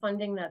one-time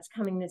funding that's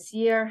coming this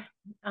year.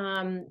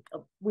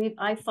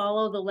 I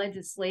follow the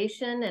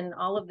legislation, and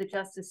all of the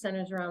justice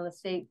centers around the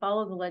state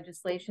follow the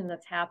legislation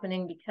that's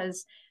happening,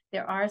 because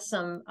there are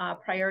some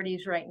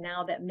priorities right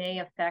now that may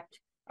affect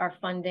our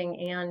funding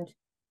and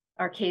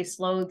our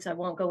caseloads. I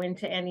won't go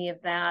into any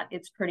of that.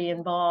 It's pretty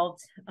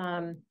involved.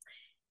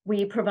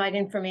 We provide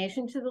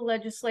information to the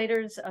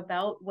legislators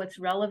about what's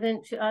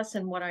relevant to us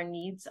and what our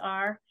needs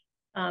are.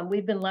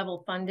 We've been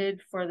level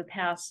funded for the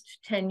past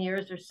 10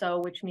 years or so,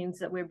 which means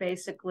that we're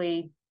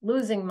basically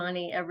losing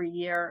money every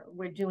year.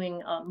 We're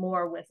doing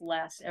more with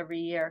less every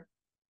year.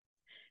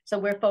 So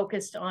we're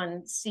focused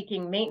on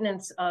seeking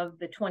maintenance of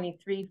the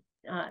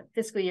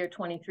fiscal year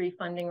 23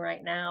 funding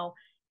right now,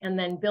 and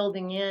then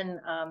building in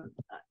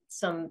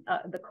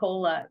the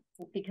COLA,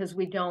 because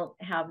we don't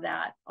have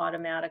that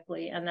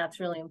automatically, and that's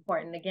really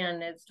important.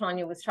 Again, as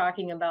Tanya was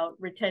talking about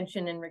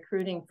retention and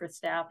recruiting for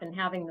staff and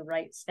having the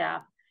right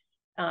staff,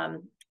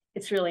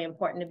 it's really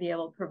important to be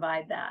able to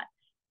provide that.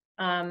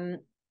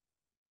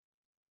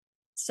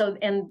 So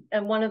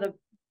one of the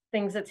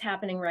things that's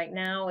happening right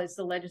now is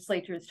the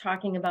legislature is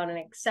talking about an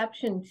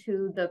exception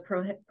to the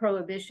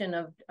prohibition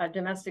of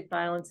domestic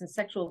violence and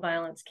sexual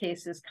violence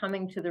cases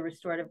coming to the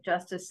restorative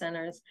justice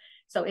centers.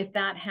 So if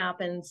that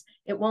happens,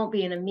 it won't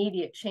be an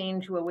immediate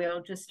change where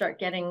we'll just start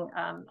getting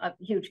a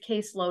huge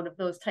caseload of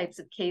those types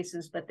of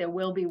cases, but there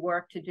will be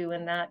work to do,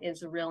 and that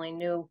is a really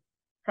new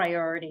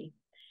priority.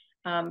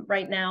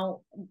 Right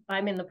now,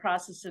 I'm in the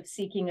process of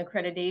seeking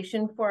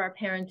accreditation for our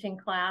parenting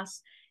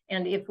class.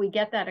 And if we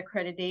get that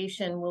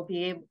accreditation, we'll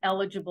be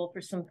eligible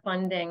for some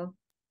funding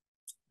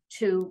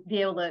to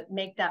be able to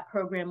make that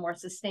program more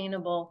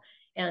sustainable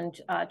and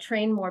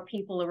train more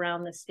people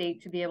around the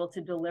state to be able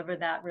to deliver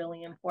that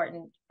really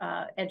important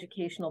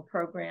educational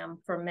program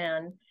for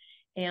men.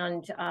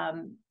 And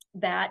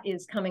that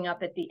is coming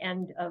up at the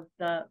end of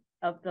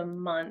the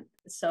month.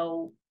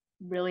 So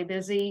really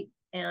busy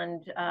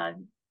and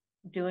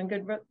doing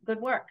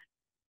good work.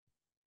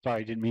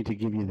 Sorry, I didn't mean to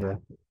give you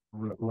the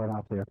run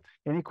off there.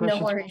 Any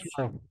questions? No worries.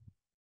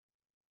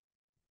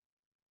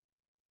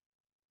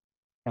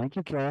 Thank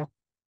you, Carol.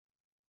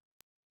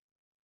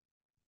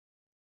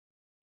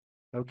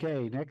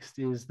 Okay, next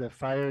is the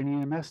Fire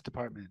and EMS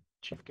Department,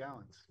 Chief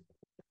Gallons.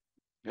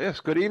 Yes,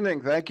 good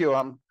evening. Thank you.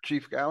 I'm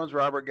Chief Gallons,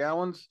 Robert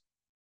Gallons,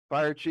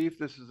 Fire Chief.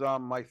 This is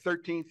my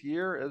 13th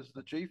year as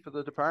the chief of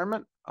the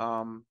department.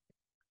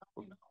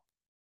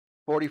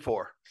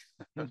 44.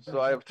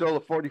 So I have total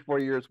of 44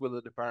 years with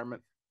the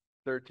department.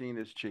 13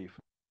 as chief.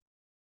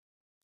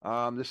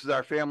 This is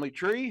our family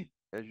tree.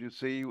 As you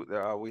see,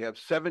 we have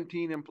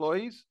 17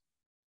 employees.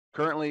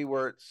 Currently,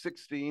 we're at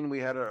 16. We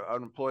had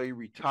an employee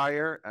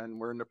retire, and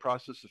we're in the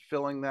process of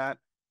filling that.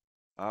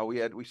 We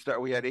had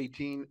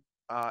 18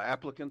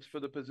 applicants for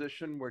the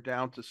position. We're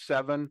down to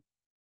 7,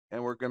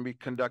 and we're going to be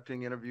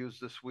conducting interviews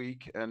this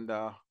week and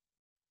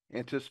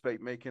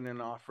anticipate making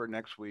an offer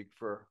next week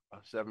for a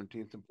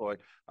 17th employee.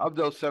 Of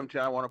those 17,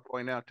 I want to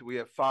point out that we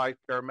have 5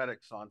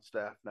 paramedics on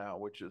staff now,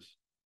 which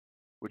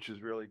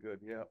is really good.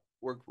 Yeah,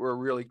 we're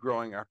really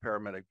growing our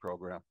paramedic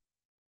program.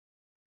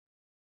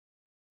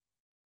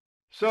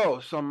 So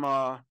some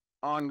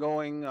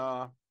ongoing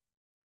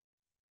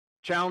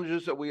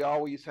challenges that we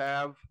always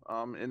have,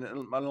 and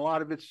a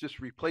lot of it's just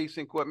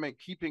replacing equipment,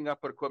 keeping up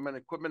with equipment.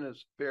 Equipment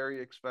is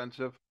very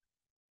expensive.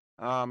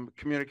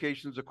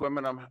 Communications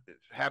equipment, I'm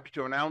happy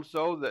to announce,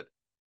 though, that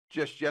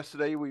just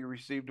yesterday we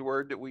received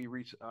word that we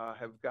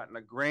have gotten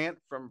a grant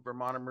from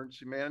Vermont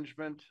Emergency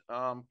Management,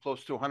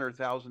 close to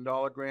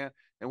 $100,000 grant,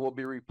 and we'll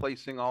be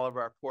replacing all of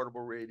our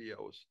portable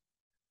radios.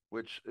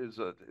 which is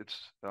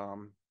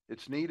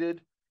it's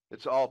needed.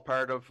 It's all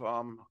part of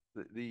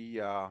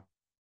the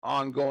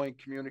ongoing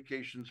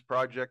communications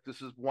project.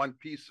 This is one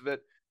piece of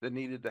it that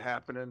needed to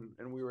happen,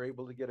 and we were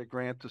able to get a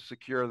grant to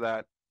secure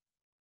that.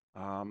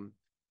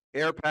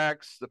 Air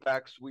packs, the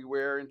packs we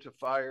wear into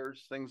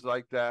fires, things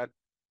like that.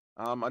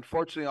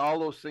 Unfortunately, all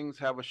those things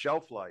have a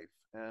shelf life,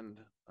 and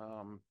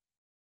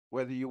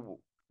whether you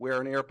wear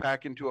an air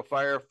pack into a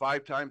fire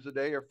 5 times a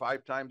day or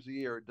 5 times a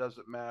year, it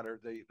doesn't matter.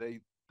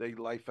 They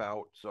life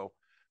out. So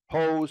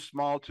hose,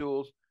 small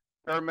tools,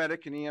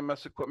 paramedic and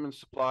EMS equipment,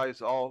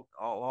 supplies, all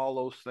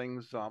those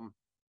things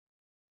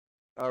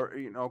are,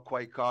 you know,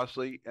 quite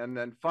costly. And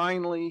then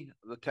finally,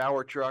 the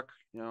tower truck.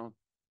 You know,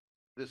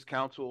 this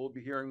council will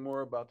be hearing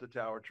more about the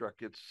tower truck.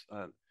 It's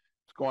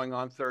going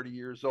on 30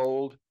 years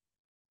old.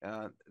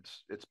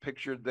 It's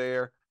pictured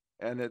there,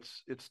 and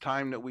it's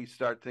time that we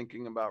start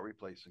thinking about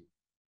replacing.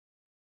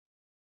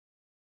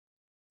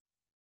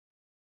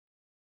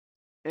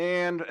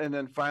 And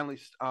then finally,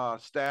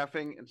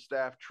 staffing and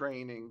staff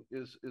training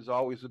is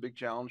always a big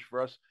challenge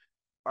for us.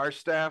 Our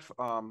staff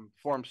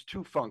forms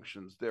 2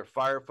 functions. They're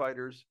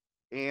firefighters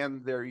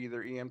and they're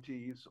either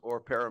EMTs or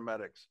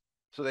paramedics.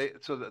 So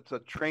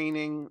the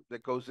training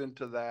that goes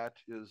into that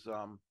is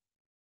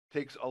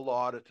takes a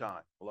lot of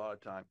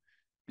time.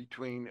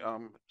 Between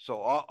so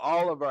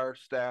all of our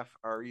staff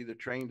are either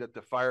trained at the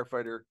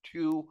firefighter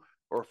 2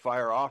 or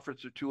fire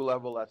officer 2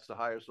 level. That's the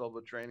highest level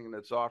of training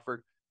that's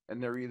offered,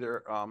 and they're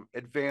either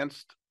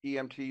advanced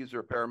EMTs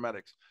or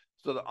paramedics.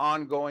 So the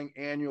ongoing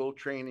annual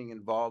training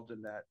involved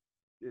in that,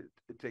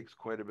 it takes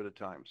quite a bit of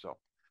time. So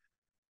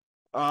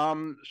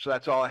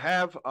that's all I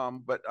have.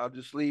 But I'll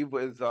just leave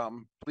with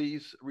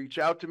please reach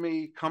out to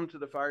me, come to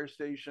the fire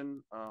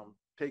station,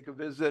 take a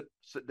visit,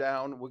 sit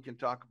down. We can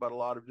talk about a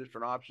lot of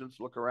different options,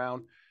 look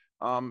around.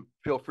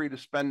 Feel free to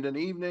spend an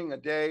evening, a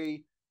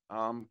day,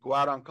 go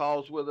out on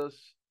calls with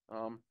us.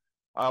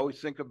 I always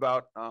think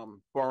about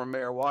former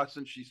Mayor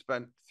Watson. She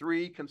spent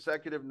 3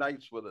 consecutive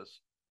nights with us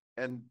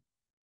and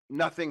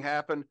nothing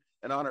happened.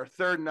 And on her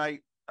 3rd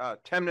night,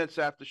 10 minutes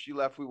after she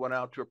left, we went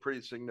out to a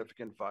pretty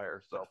significant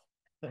fire.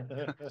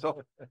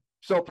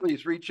 So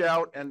please reach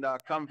out and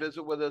come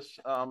visit with us,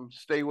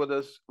 stay with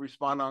us,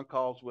 respond on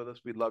calls with us.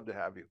 We'd love to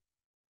have you.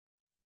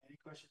 Any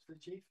questions for the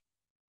chief?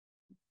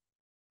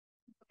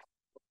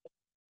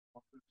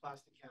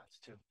 Plastic cats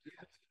too.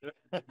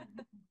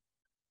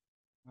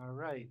 All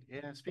right.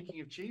 And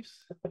speaking of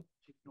chiefs,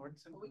 Chief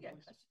Nordson. We got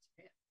questions.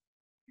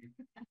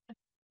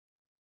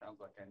 Sounds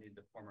like I need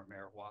the former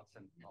Mayor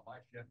Watson.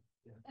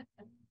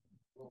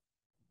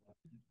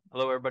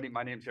 Hello, everybody.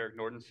 My name is Eric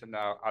Nordenson,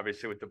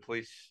 obviously with the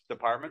police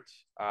department.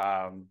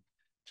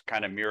 To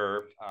kind of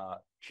mirror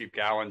Chief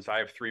Gowan's, I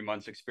have 3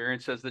 months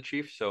experience as the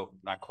chief, so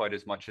not quite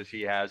as much as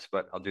he has,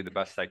 but I'll do the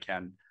best I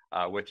can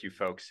with you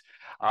folks.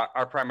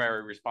 Our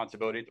primary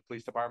responsibility at the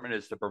police department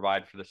is to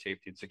provide for the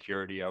safety and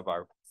security of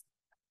our.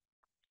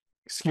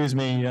 Excuse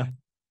me.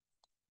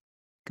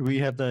 Could we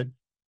have that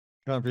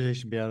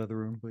conversation be out of the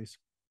room, please?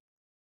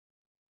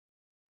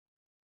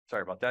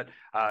 Sorry about that.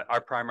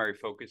 Our primary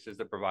focus is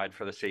to provide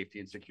for the safety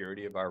and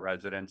security of our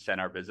residents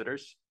and our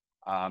visitors.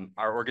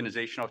 Our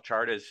organizational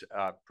chart is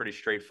pretty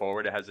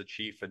straightforward. It has a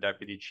chief, a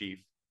deputy chief,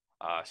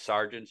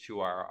 sergeants who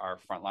are our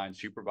frontline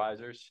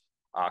supervisors,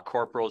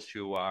 corporals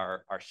who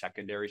are our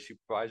secondary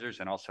supervisors,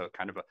 and also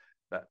kind of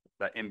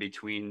the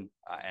in-between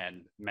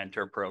and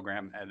mentor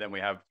program. And then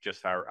we have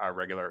just our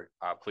regular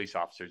police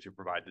officers who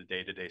provide the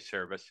day-to-day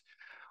service.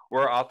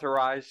 We're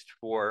authorized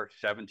for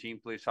 17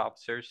 police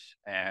officers,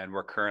 and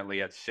we're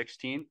currently at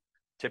 16.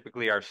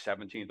 Typically, our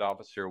 17th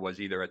officer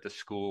was either at the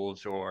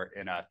schools or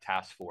in a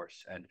task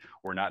force, and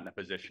we're not in a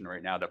position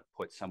right now to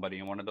put somebody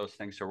in one of those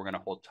things, so we're going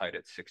to hold tight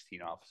at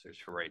 16 officers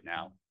for right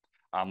now.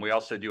 We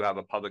also do have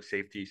a public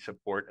safety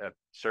support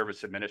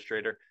service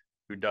administrator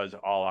who does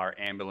all our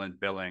ambulance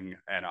billing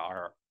and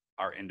our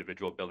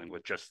individual billing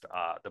with just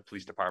the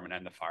police department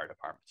and the fire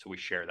department, so we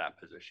share that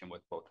position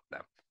with both of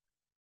them.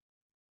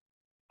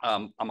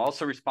 I'm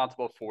also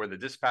responsible for the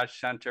dispatch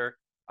center.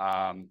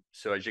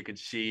 So as you can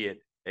see,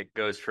 it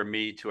goes from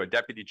me to a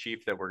deputy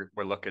chief that we're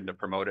looking to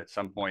promote at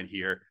some point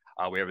here.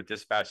 We have a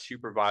dispatch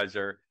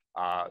supervisor,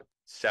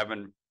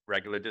 7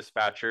 regular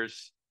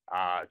dispatchers,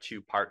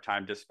 2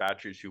 part-time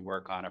dispatchers who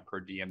work on a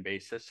per diem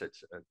basis.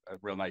 It's a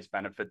real nice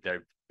benefit.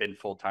 They've been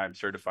full-time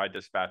certified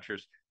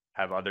dispatchers,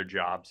 have other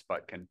jobs,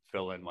 but can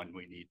fill in when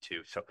we need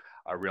to. So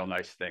a real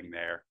nice thing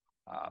there.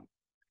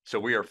 So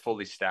we are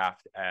fully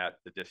staffed at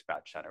the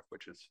dispatch center,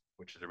 which is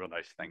a real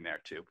nice thing there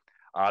too.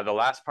 The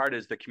last part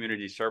is the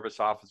community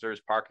service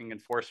officers, parking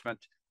enforcement.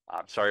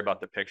 I'm sorry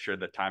about the picture.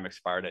 The time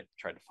expired. I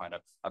tried to find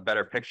a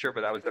better picture,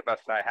 but that was the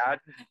best I had.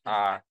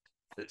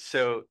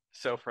 So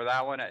for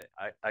that one,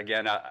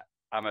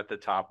 I'm at the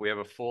top. We have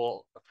a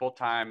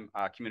full-time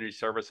community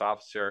service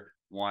officer,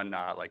 one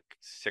like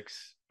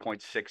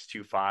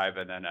 6.625,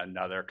 and then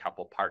another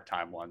couple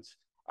part-time ones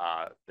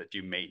that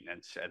do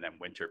maintenance and then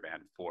winter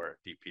band for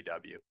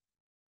DPW.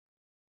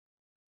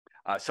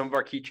 Some of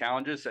our key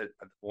challenges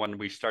when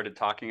we started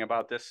talking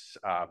about this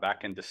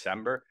back in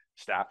December,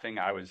 staffing.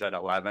 I was at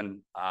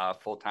 11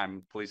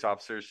 full-time police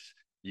officers.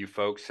 You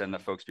folks and the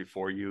folks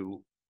before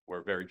you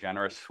were very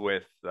generous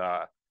with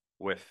the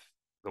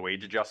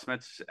wage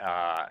adjustments,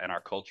 and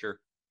our culture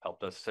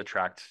helped us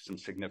attract some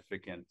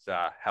significant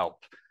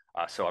help.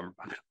 So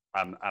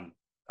I'm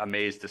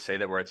amazed to say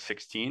that we're at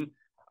 16.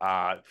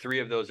 3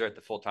 of those are at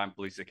the full-time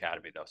police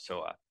academy though.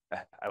 So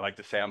I like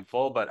to say I'm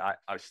full, but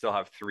I still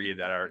have 3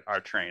 that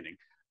are training.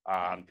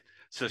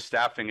 So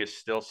staffing is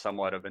still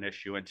somewhat of an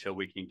issue until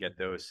we can get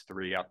those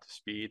 3 up to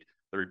speed.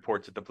 The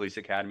reports at the police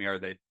academy are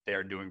they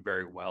are doing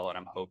very well, and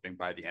I'm hoping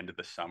by the end of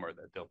the summer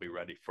that they'll be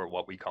ready for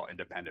what we call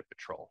independent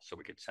patrol, so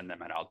we could send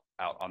them out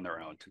on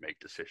their own to make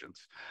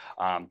decisions.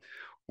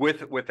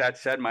 With that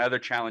said, my other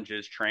challenge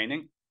is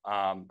training.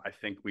 I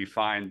think we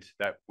find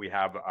that we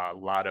have a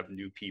lot of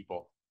new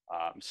people,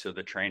 so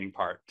the training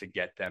part to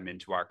get them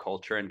into our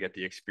culture and get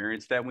the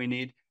experience that we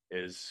need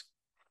is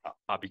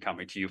I'll be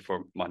coming to you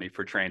for money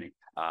for training.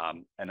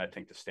 And I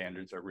think the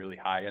standards are really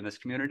high in this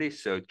community.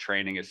 So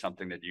training is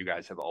something that you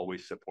guys have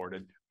always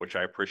supported, which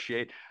I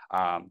appreciate.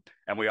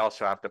 And we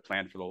also have to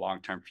plan for the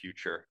long-term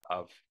future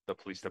of the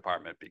police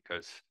department,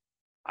 because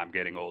I'm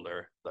getting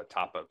older. The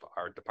top of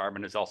our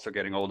department is also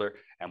getting older,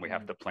 and we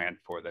have to plan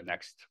for the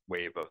next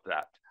wave of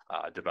that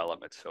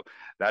development. So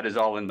that is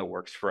all in the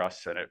works for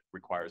us, and it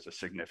requires a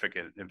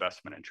significant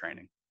investment in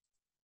training.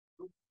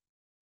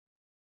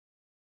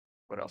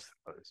 What else?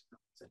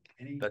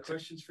 Any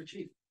questions for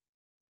Chief?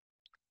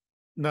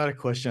 Not a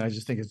question. I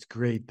just think it's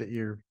great that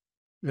you're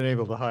been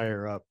able to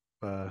hire up,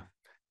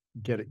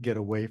 get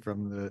away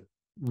from the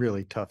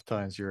really tough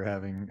times you were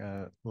having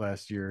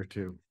last year or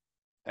 2.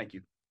 Thank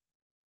you.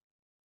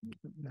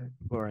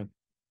 Lauren.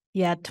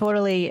 Yeah,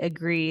 totally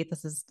agree.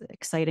 This is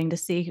exciting to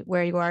see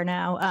where you are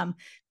now.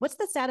 What's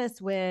the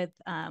status with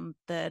I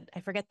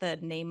forget the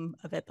name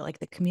of it, but like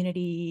the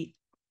community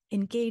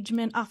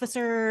engagement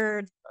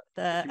officer,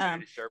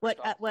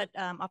 what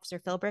Officer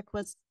Philbrick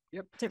was?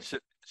 Yep.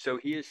 So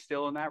he is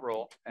still in that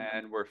role,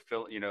 and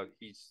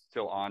he's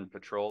still on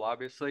patrol,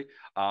 obviously.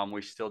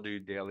 We still do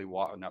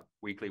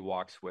weekly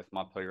walks with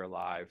Montpelier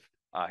Live.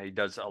 He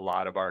does a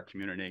lot of our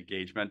community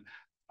engagement,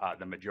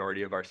 the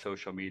majority of our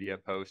social media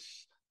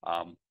posts.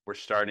 We're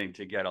starting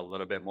to get a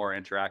little bit more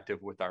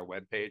interactive with our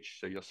webpage,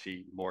 so you'll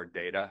see more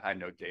data. I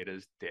know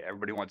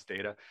everybody wants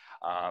data.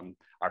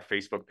 Our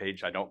Facebook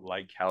page, I don't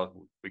like how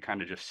we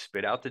kind of just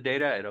spit out the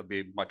data. It'll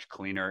be much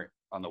cleaner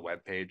on the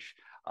webpage.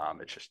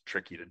 It's just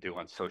tricky to do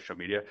on social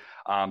media.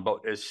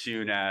 But as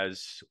soon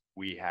as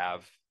we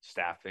have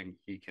staffing,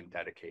 he can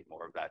dedicate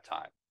more of that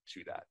time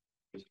to that.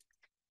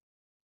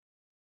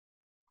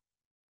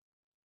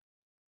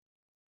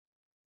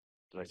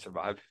 Did I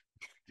survive?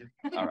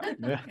 All right.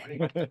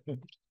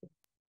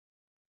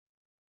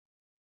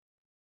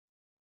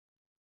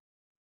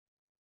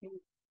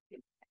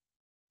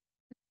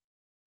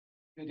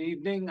 Good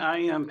evening. I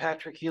am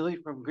Patrick Healy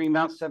from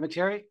Greenmount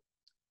Cemetery.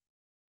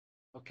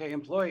 Okay,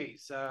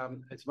 employees.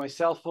 It's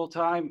myself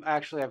full-time.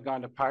 Actually, I've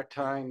gone to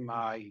part-time.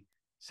 I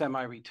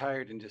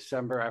semi-retired in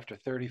December after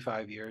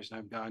 35 years, and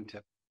I've gone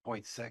to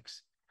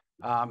 0.6.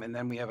 And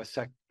then we have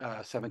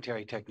a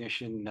cemetery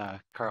technician,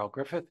 Carl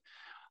Griffith.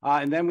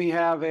 And then we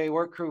have a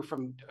work crew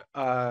from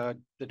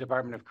the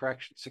Department of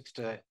Corrections, 6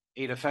 to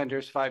 8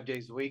 offenders, 5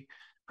 days a week,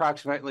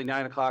 approximately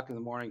 9 o'clock in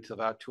the morning to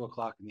about 2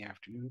 o'clock in the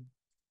afternoon.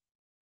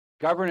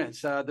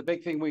 Governance. The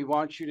big thing we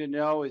want you to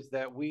know is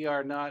that we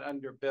are not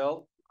under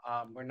Bill.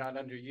 We're not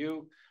under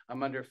you.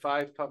 I'm under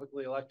 5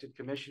 publicly elected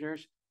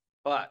commissioners,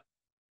 but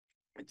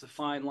it's a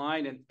fine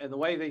line. And the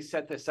way they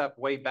set this up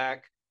way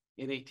back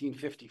in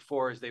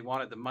 1854 is they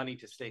wanted the money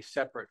to stay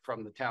separate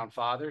from the town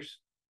fathers.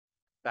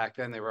 Back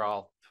then, they were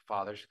all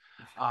fathers.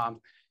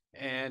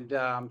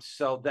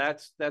 So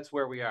that's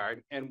where we are.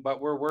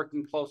 But we're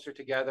working closer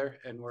together,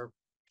 and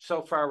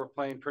so far we're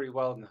playing pretty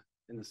well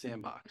in the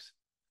sandbox.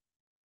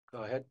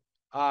 Go ahead.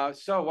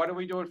 So what are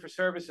we doing for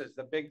services?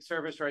 The big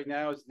service right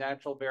now is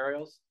natural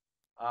burials.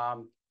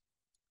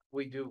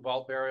 We do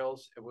vault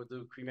burials, and we'll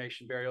do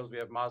cremation burials. We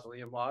have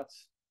mausoleum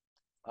lots.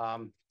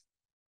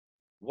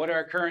 What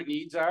our current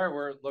needs are,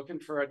 we're looking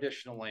for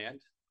additional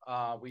land.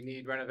 We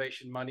need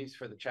renovation monies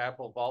for the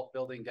chapel vault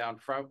building down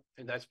front,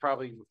 and that's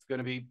probably going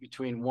to be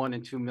between $1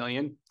 and $2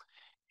 million.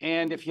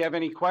 And if you have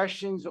any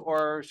questions,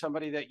 or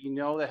somebody that you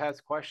know that has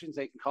questions,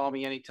 they can call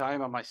me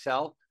anytime on my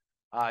cell,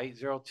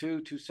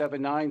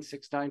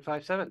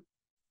 802-279-6957.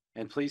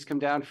 And please come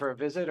down for a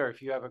visit, or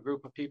if you have a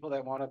group of people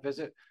that want to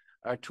visit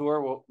our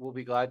tour, we'll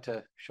be glad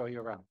to show you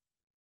around.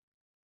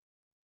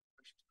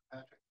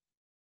 Patrick?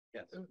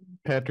 Yes.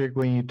 Patrick,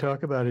 when you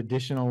talk about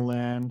additional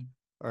land,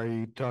 are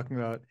you talking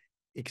about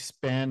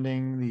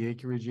expanding the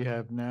acreage you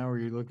have now, or are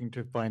you looking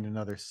to find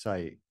another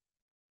site?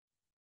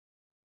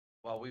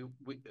 Well,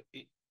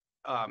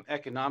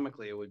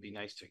 economically, it would be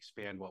nice to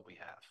expand what we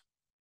have.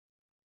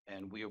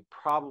 And we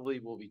probably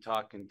will be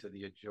talking to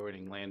the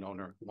adjoining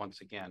landowner once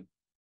again.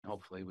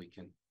 Hopefully we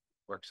can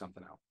work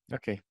something out.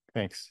 Okay,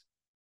 thanks.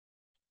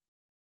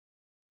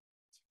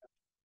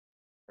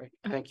 Great.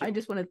 Thank you. I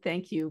just want to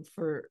thank you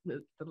for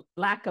the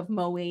lack of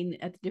mowing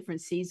at the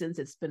different seasons.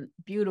 It's been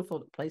a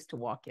beautiful place to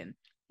walk in.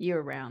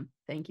 year round.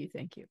 Thank you.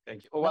 Thank you.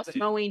 Thank you. Less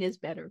mowing is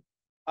better.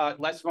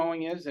 Less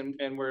mowing is,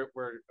 and we're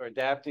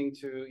adapting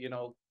to,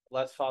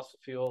 less fossil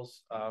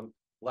fuels,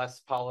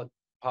 less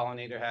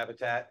pollinator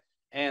habitat,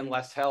 and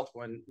less health.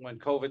 When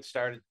COVID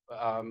started,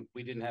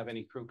 we didn't have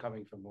any crew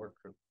coming from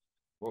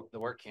the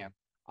work camp.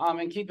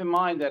 And keep in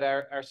mind that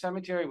our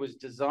cemetery was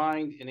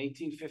designed in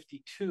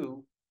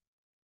 1852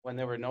 when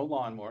there were no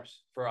lawnmowers.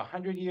 For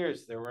 100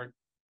 years, there were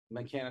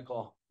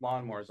mechanical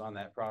lawnmowers on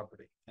that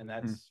property. And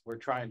we're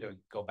trying to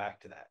go back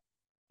to that.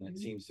 And it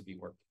seems to be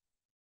working.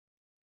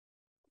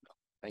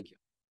 Thank you.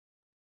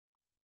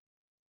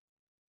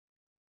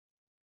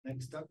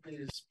 Next up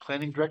is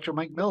Planning Director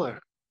Mike Miller.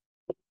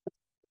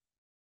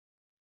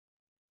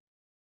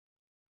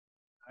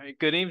 All right,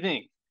 good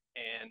evening.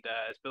 And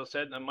as Bill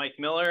said, I'm Mike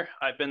Miller.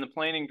 I've been the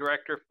planning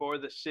director for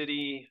the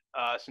city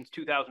since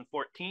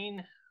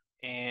 2014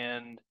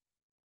 and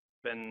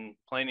been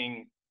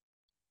planning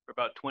for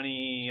about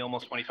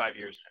almost 25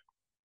 years now.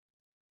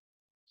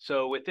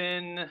 So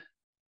within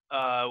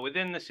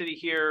the city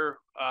here,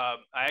 I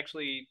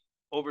actually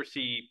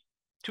oversee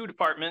two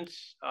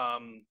departments,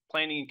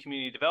 planning and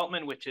community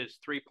development, which is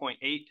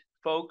 3.8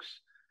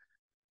 folks.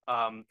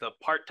 The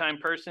part-time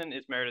person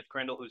is Meredith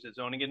Crandall, who's a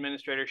zoning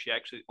administrator. She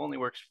actually only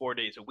works 4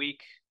 days a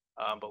week,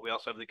 but we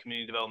also have the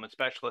community development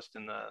specialist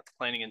and the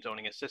planning and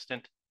zoning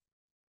assistant.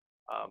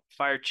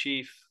 Fire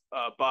Chief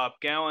Bob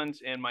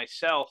Gowans and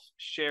myself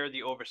share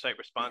the oversight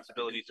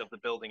responsibilities of the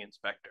building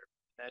inspector.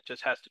 That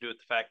just has to do with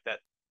the fact that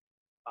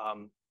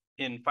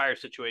in fire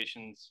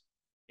situations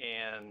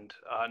and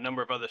a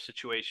number of other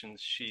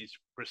situations, she's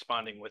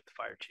responding with the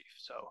fire chief.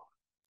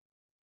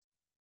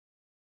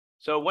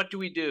 So what do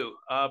we do?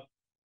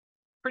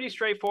 Pretty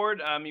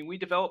straightforward. I mean, we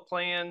develop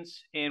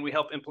plans and we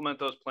help implement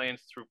those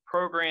plans through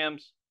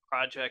programs,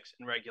 projects,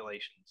 and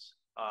regulations.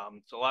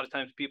 So a lot of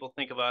times people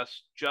think of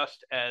us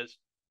just as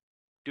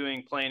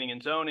doing planning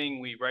and zoning.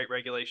 We write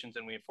regulations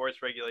and we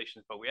enforce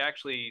regulations, but we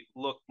actually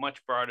look much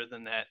broader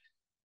than that.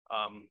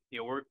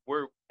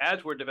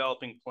 As we're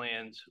developing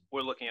plans,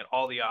 we're looking at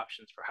all the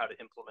options for how to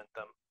implement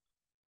them,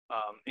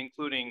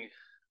 including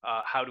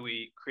how do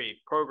we create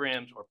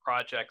programs or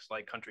projects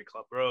like Country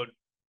Club Road.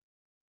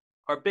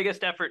 Our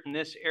biggest effort in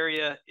this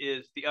area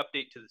is the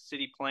update to the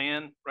city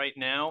plan right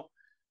now,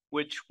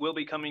 which will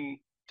be coming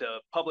to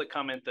public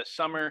comment this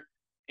summer,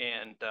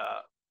 and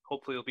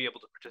hopefully we'll be able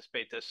to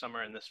participate this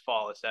summer and this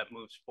fall as that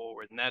moves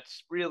forward. And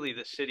that's really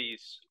the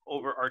city's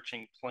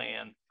overarching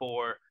plan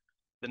for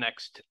the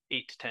next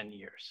 8 to 10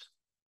 years.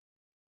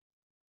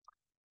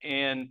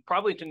 And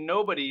probably to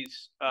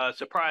nobody's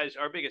surprise,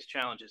 our biggest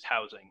challenge is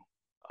housing.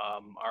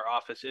 Our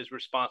office is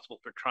responsible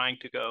for trying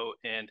to go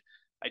and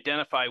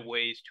identify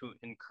ways to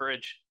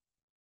encourage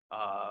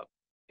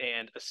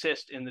and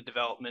assist in the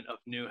development of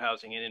new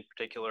housing, and in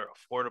particular,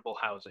 affordable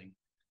housing.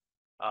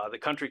 The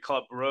Country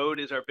Club Road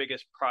is our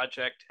biggest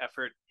project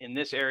effort in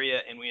this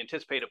area, and we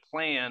anticipate a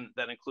plan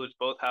that includes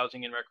both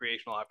housing and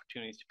recreational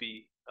opportunities to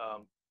be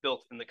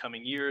built in the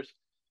coming years.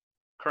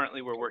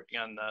 Currently, we're working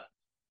on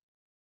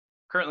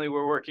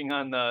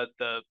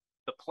the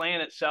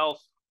plan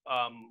itself.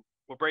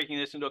 We're breaking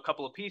this into a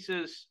couple of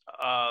pieces.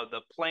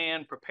 The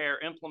plan, prepare,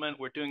 implement.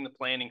 We're doing the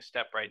planning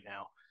step right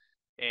now,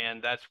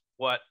 and that's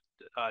what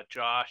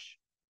Josh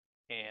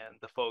and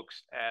the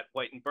folks at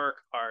White and Burke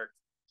are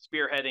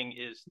spearheading,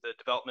 is the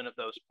development of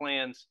those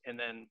plans. And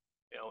then,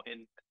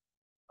 in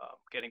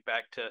getting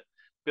back to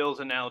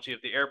Bill's analogy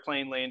of the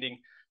airplane landing,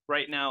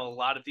 right now, a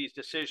lot of these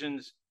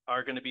decisions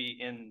are going to be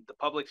in the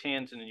public's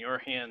hands and in your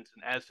hands.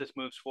 And as this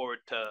moves forward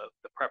to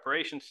the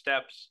preparation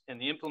steps and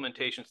the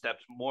implementation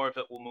steps, more of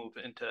it will move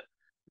into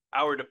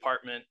our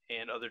department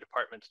and other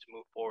departments to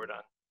move forward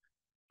on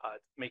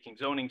making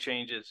zoning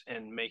changes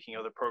and making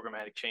other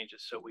programmatic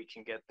changes so we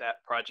can get that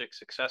project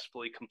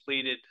successfully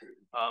completed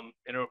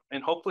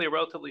in hopefully a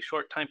relatively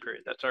short time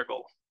period. That's our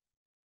goal.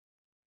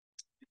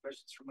 Any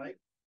questions for Mike?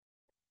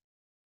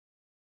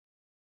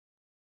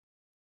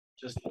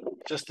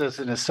 Just as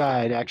an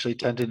aside, actually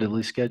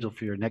tentatively scheduled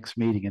for your next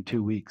meeting in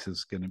 2 weeks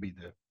is going to be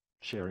the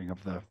sharing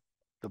of the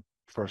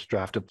first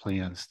draft of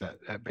plans that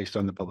based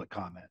on the public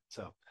comment.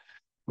 So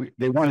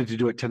they wanted to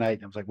do it tonight,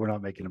 and I was like, we're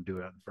not making them do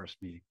it on the first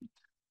meeting.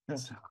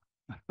 So,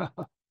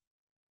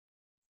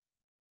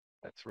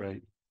 that's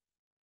right.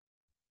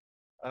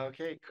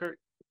 Okay, Kurt.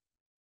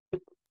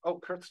 Oh,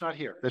 Kurt's not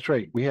here. That's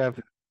right. We have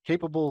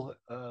capable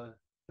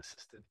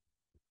assistant.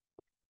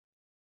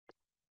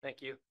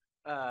 Thank you.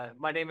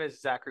 My name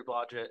is Zachary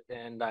Blodgett,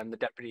 and I'm the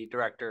Deputy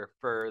Director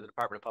for the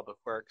Department of Public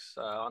Works.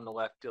 On the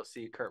left, you'll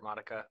see Kurt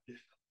Monica.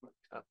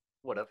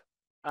 Would've.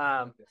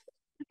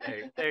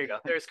 There you go.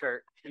 There's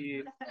Kurt.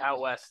 He's out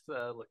west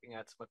looking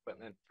at some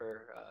equipment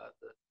for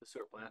the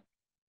sewer plant.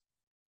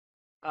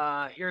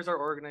 Here's our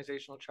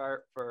organizational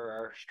chart for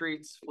our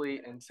streets,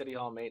 fleet, and city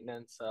hall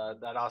maintenance.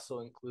 That also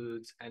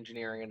includes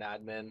engineering and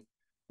admin.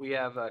 We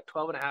have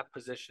 12.5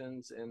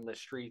 positions in the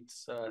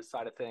streets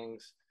side of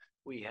things.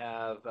 We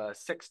have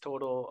 6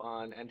 total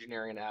on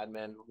engineering and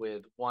admin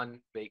with 1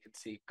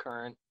 vacancy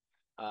current.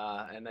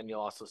 And then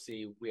you'll also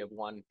see we have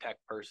 1 tech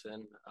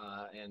person.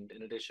 And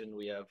in addition,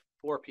 we have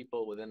 4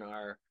 people within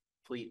our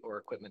fleet or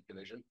equipment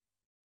division.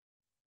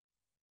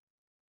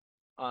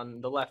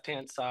 On the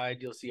left-hand side,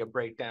 you'll see a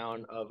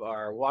breakdown of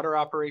our water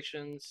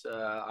operations.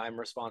 I'm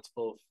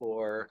responsible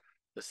for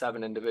the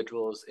 7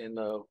 individuals in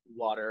the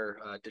water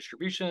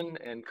distribution,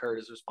 and Kurt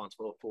is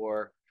responsible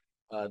for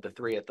the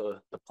 3 at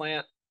the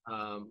plant.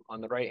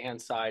 On the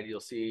right-hand side, you'll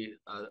see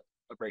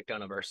a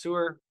breakdown of our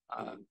sewer.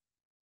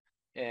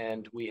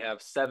 And we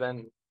have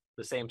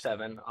the same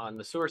 7 on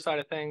the sewer side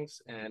of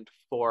things and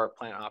 4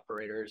 plant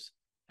operators.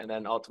 And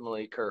then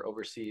ultimately, Kurt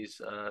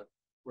oversees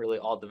really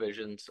all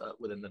divisions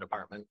within the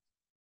department.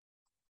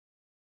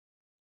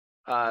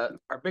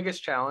 Our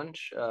biggest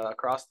challenge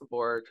across the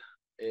board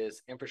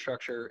is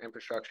infrastructure.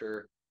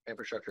 The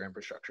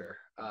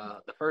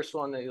first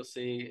one that you'll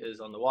see is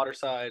on the water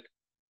side.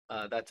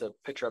 That's a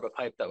picture of a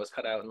pipe that was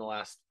cut out in the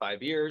last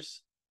 5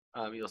 years.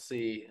 You'll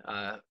see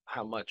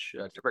how much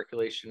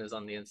tuberculation is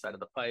on the inside of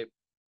the pipe.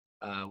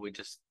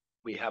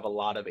 We have a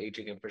lot of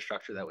aging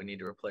infrastructure that we need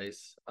to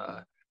replace.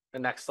 The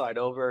next slide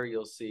over,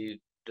 you'll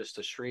see just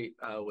a street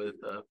with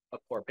a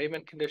poor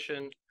pavement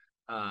condition,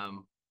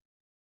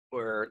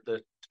 where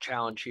the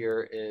challenge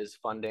here is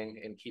funding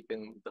and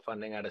keeping the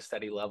funding at a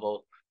steady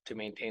level to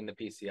maintain the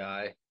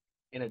PCI.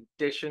 In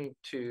addition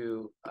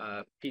to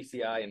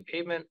PCI and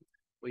pavement,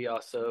 we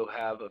also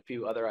have a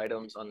few other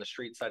items on the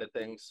street side of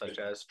things, such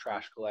as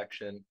trash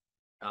collection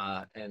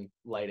and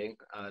lighting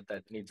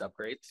that needs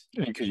upgrades.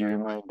 And could you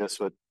remind us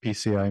what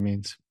PCI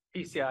means?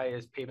 PCI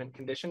is Pavement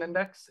Condition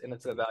Index, and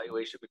it's an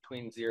evaluation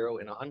between 0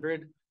 and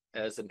 100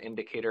 as an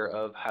indicator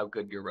of how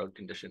good your road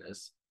condition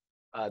is.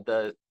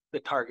 The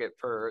target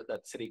for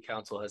that City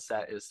Council has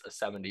set is a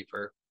 70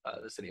 for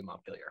the City of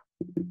Montpelier.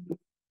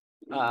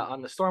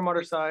 On the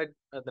stormwater side,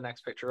 the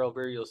next picture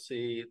over, you'll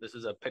see this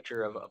is a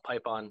picture of a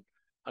pipe on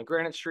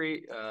Granite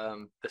Street.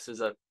 This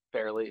is a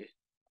fairly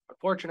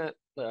unfortunate,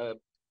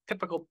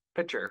 typical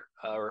picture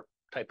or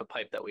type of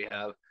pipe that we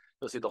have.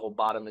 You'll see the whole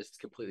bottom is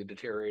completely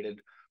deteriorated.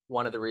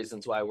 One of the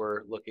reasons why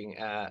we're looking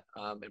at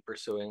and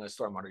pursuing a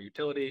stormwater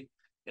utility.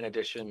 In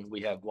addition, we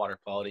have water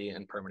quality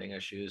and permitting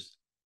issues.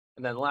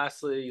 And then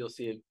lastly, you'll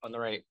see on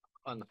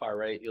the far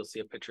right, you'll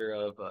see a picture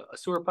of a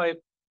sewer pipe.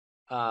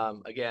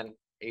 Again,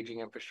 aging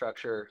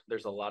infrastructure,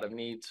 there's a lot of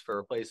needs for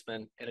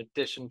replacement. In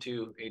addition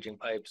to aging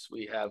pipes,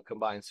 we have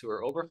combined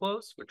sewer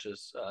overflows, which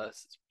is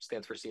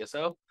stands for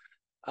CSO.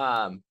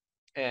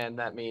 And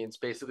that means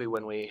basically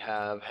when we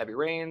have heavy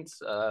rains,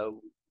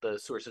 the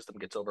sewer system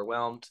gets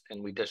overwhelmed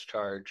and we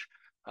discharge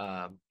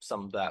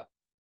some of that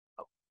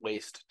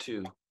waste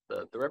to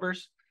the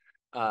rivers.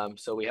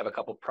 So we have a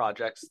couple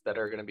projects that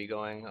are going to be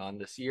going on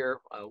this year.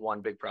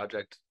 One big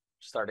project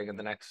starting in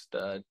the next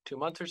 2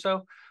 months or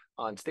so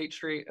on State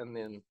Street, and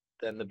then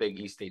the big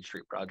East State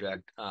Street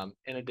project.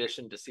 In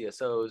addition to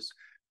CSOs,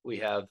 we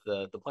have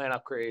the plant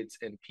upgrades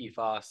in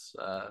PFAS.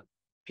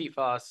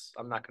 PFAS,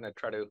 I'm not going to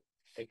try to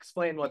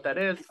explain what that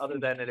is, other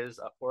than it is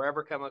a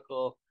forever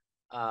chemical.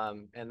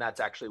 And that's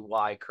actually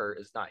why Kurt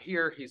is not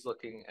here. He's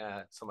looking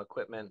at some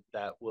equipment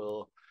that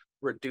will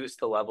reduce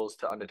the levels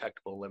to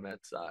undetectable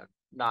limits,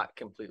 not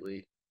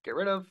completely get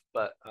rid of,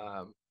 but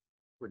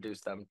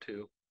reduce them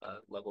to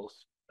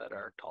levels that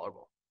are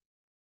tolerable.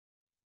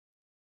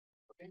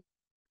 Okay,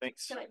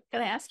 thanks.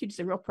 Can I ask you just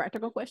a real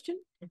practical question?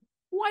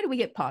 Why do we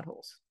get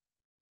potholes?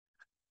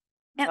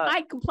 And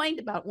I complained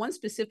about one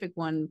specific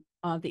one,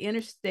 the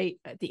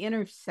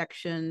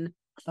intersection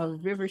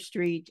of River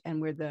Street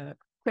and where the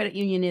credit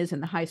union is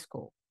in the high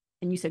school.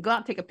 And you said, go out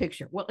and take a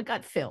picture. Well, it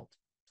got filled.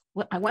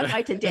 Well, I went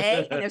by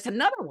today and there's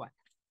another one.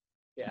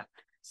 Yeah.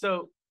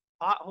 So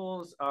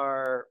potholes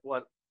are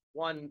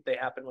they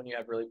happen when you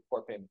have really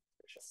poor pavement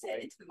conditions.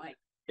 Say it to the mic.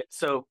 Yeah,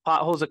 so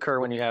potholes occur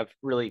when you have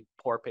really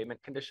poor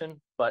pavement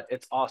condition, but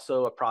it's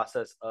also a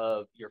process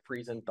of your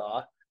freeze and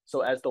thaw.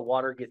 So as the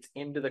water gets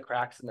into the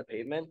cracks in the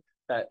pavement,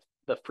 that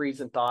the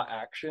freeze and thaw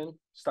action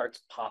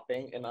starts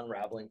popping and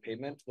unraveling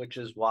pavement, which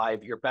is why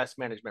your best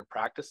management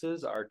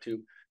practices are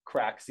to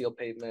crack seal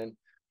pavement,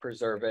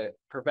 preserve it,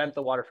 prevent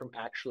the water from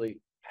actually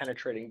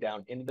penetrating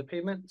down into the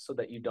pavement so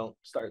that you don't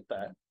start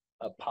that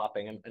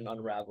popping and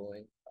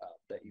unraveling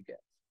that you get.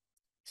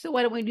 So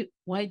why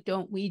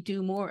don't we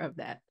do more of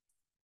that?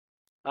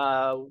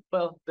 Well,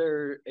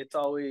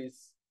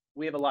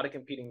 we have a lot of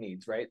competing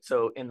needs, right?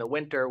 So in the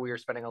winter, we are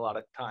spending a lot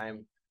of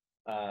time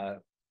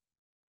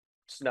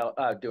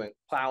doing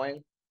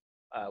plowing,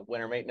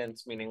 winter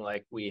maintenance, meaning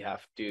like we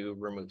have to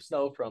remove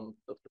snow from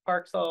the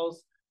park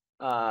stalls.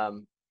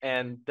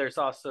 And there's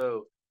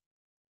also,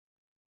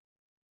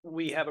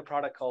 we have a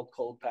product called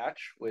Cold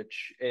Patch,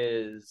 which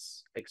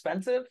is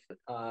expensive,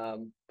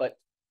 but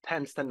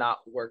tends to not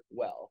work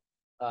well.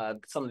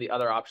 Some of the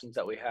other options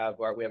that we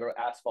have are we have an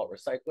asphalt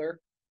recycler,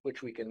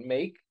 which we can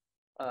make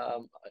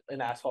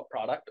an asphalt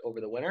product over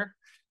the winter,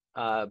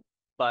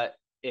 but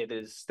it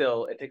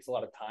takes a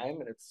lot of time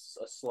and it's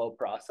a slow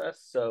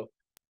process. So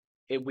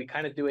we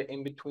kind of do it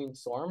in between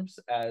storms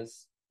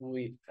as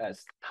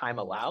time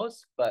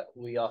allows, but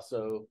we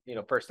also,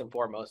 first and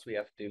foremost, we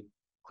have to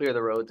clear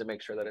the roads and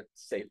make sure that it's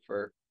safe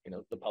for,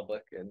 the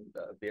public and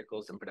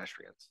vehicles and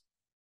pedestrians.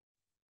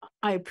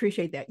 I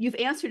appreciate that. You've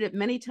answered it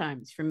many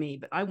times for me,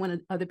 but I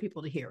wanted other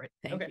people to hear it.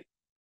 Thank you.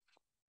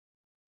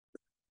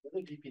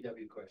 Another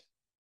DPW question.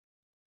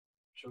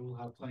 Sure, we'll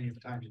have plenty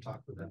of time to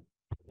talk with them.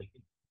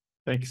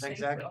 Thanks. Thanks,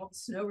 Zach.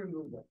 Snow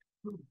removal.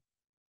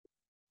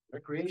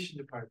 Recreation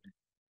Department.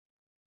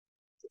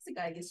 The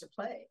guy gets to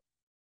play.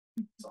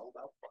 It's all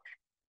about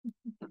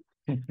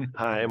fun.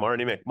 Hi, I'm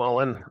Arnie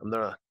McMullen. I'm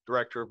the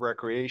Director of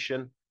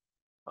Recreation.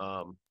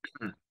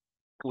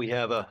 We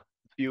have a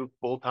few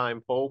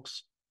full-time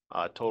folks,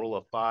 a total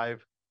of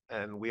 5,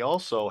 and we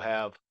also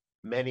have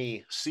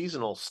many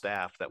seasonal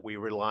staff that we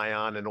rely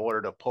on in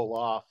order to pull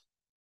off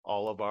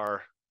all of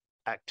our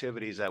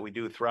activities that we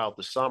do throughout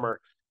the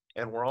summer.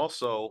 And we're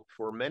also,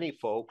 for many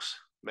folks,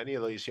 many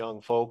of these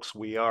young folks,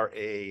 we are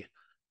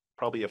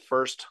probably a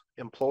first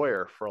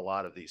employer for a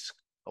lot of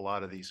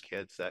these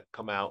kids that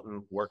come out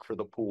and work for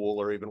the pool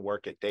or even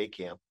work at day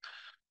camp.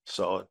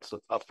 So it's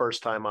a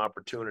first time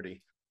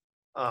opportunity.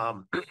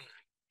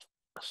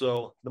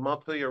 So the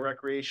Montpelier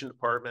Recreation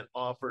Department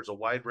offers a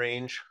wide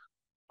range,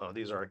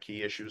 these are our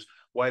key issues,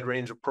 wide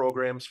range of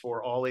programs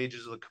for all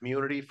ages of the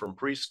community, from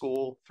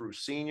preschool through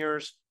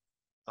seniors.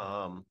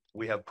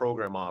 We have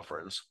program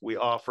offerings. We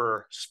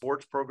offer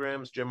sports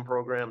programs, gym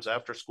programs,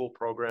 after school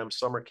programs,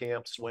 summer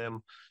camp,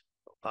 swim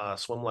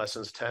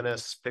lessons,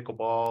 tennis,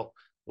 pickleball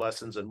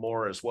lessons, and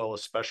more, as well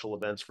as special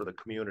events for the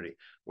community.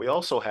 We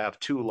also have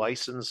 2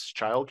 licensed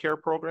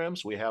childcare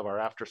programs. We have our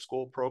after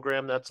school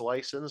program that's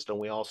licensed, and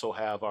we also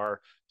have our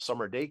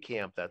summer day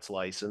camp that's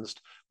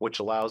licensed, which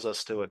allows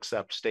us to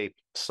accept state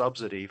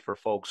subsidy for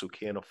folks who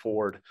can't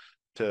afford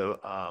to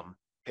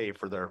pay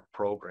for their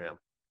program.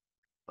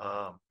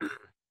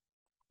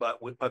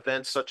 But with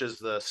events such as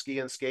the ski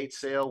and skate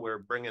sale, we're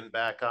bringing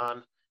back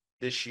on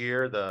this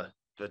year. The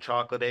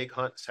chocolate egg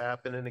hunt's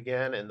happening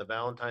again, and the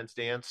Valentine's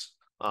dance,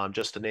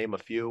 just to name a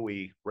few.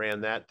 We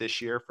ran that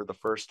this year for the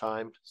first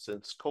time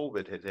since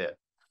COVID had hit.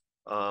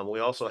 We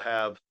also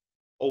have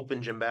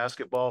open gym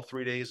basketball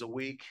 3 days a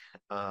week,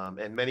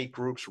 and many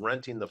groups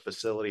renting the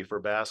facility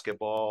for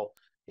basketball,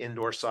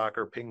 indoor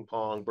soccer, ping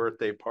pong,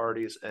 birthday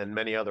parties, and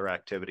many other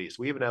activities.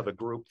 We even have a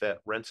group that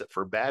rents it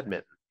for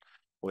badminton,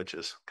 which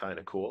is kind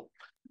of cool.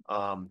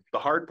 The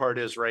hard part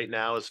is right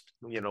now is,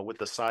 with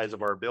the size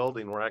of our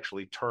building, we're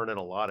actually turning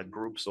a lot of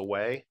groups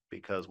away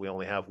because we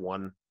only have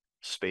one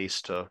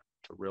space to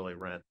really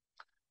rent.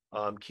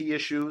 Key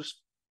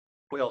issues,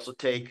 we also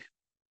take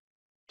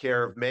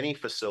care of many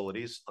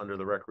facilities under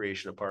the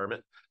Recreation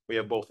Department. We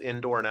have both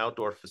indoor and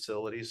outdoor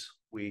facilities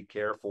we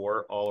care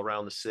for all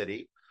around the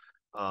city,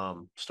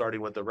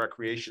 starting with the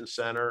Recreation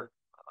Center,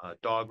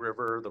 Dog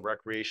River, the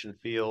recreation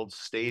fields,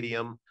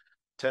 stadium,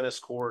 tennis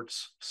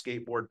courts,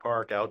 skateboard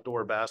park,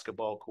 outdoor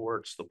basketball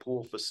courts, the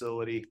pool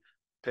facility,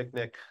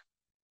 picnic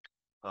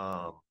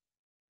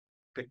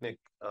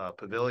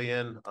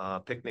pavilion,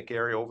 picnic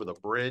area over the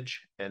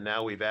bridge. And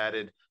now we've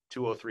added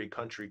 203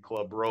 Country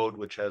Club Road,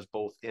 which has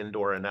both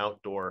indoor and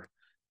outdoor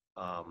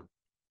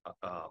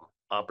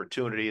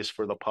opportunities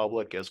for the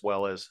public, as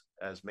well as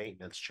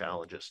maintenance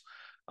challenges.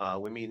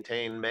 We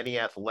maintain many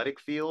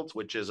athletic fields,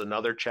 which is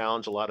another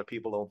challenge a lot of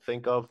people don't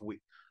think of.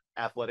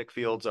 Athletic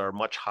fields are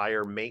much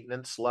higher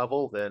maintenance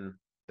level than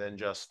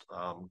just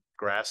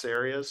grass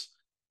areas.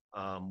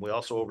 We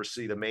also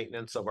oversee the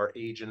maintenance of our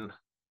aging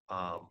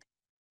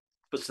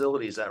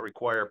facilities that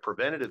require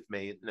preventative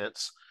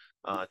maintenance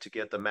to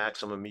get the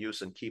maximum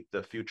use and keep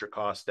the future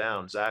costs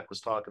down. Zach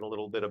was talking a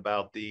little bit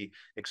about the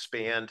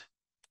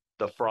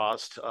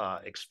frost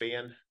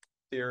expand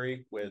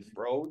theory with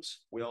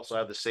roads. We also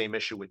have the same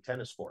issue with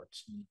tennis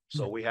courts.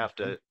 So we have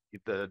to,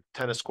 the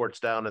tennis courts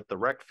down at the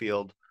rec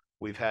field,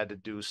 we've had to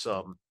do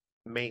some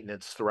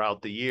maintenance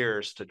throughout the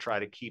years to try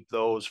to keep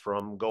those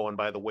from going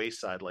by the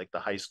wayside, like the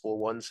high school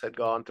ones had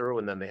gone through,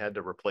 and then they had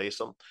to replace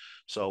them.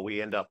 So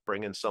we end up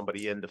bringing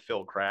somebody in to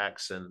fill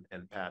cracks and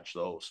patch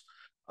those.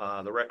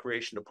 The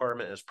Recreation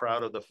Department is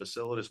proud of the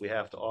facilities we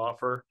have to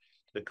offer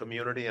the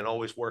community, and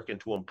always working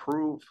to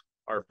improve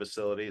our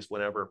facilities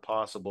whenever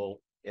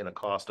possible in a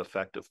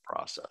cost-effective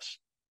process.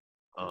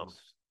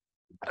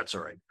 That's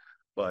all right.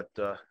 But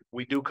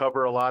we do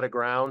cover a lot of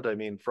ground. I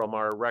mean, from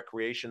our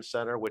recreation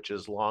center, which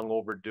is long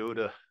overdue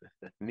to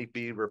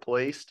be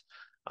replaced.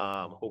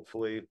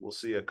 Hopefully we'll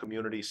see a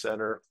community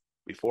center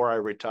before I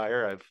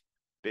retire. I've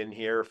been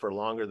here for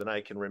longer than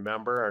I can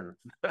remember,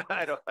 and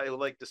I would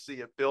like to see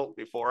it built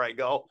before I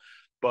go.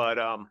 But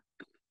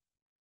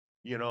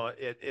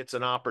it's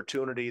an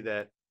opportunity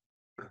that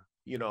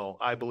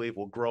I believe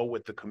will grow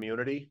with the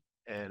community,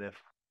 and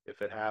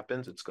if it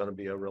happens, it's going to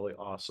be a really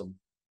awesome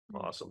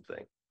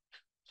thing.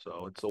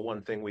 So it's the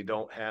one thing we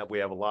don't have. We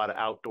have a lot of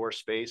outdoor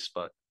space,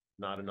 but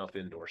not enough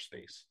indoor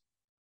space.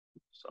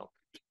 So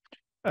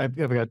I've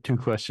got 2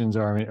 questions,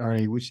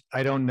 Arnie, which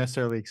I don't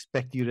necessarily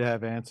expect you to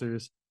have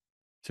answers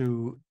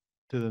to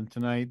them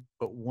tonight,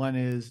 but one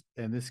is,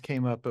 and this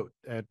came up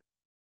at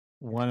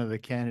one of the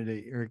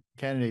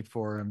candidate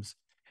forums,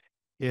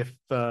 if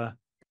the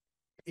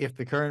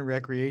current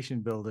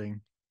recreation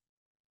building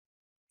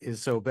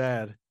is so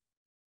bad,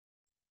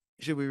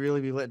 should we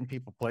really be letting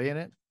people play in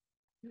it?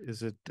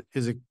 Is it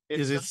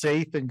It's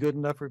safe and good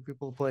enough for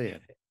people to play in?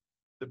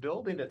 The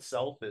building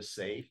itself is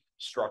safe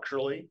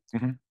structurally.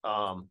 Mhm.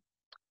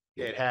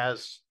 It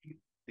has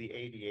the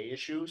ADA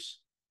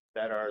issues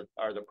that are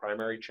the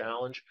primary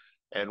challenge.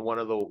 And one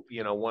of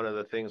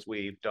the things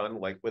we've done,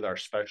 like with our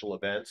special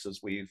events,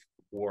 is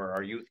for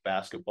our youth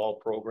basketball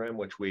program,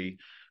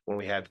 when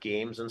we have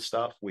games and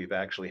stuff, we've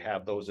actually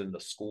have those in the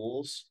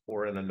schools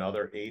or in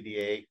another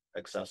ADA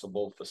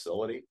accessible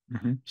facility.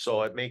 Mhm.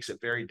 So it makes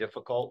it very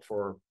difficult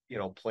for,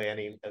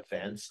 planning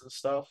events and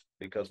stuff,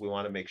 because we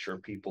want to make sure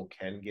people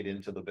can get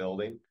into the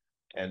building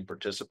and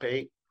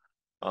participate.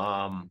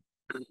 But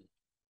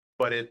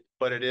it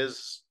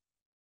is,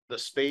 the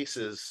space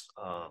is,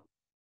 I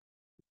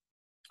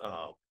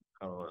don't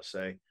want to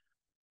say,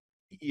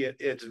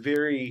 it's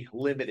very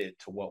limited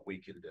to what we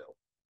can do.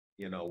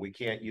 We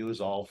can't use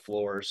all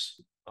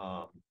floors.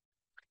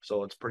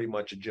 So it's pretty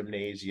much a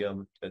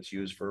gymnasium that's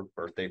used for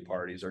birthday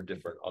parties or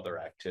different other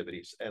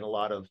activities, and a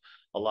lot of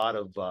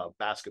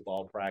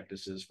basketball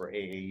practices for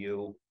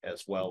AAU,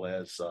 as well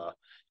as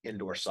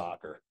indoor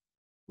soccer,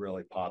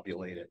 really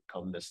populated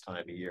come this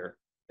time of year.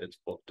 It's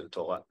booked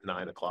until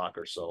 9 o'clock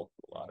or so,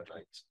 a lot of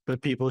nights.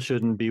 But people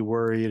shouldn't be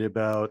worried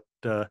about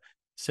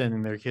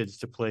sending their kids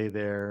to play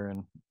there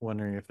and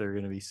wondering if they're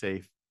going to be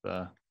safe.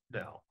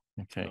 No.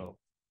 Okay. No.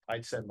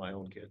 I'd send my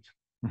own kids.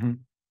 Mm-hmm.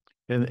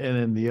 And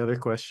then the other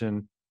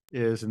question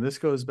is, and this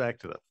goes back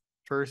to the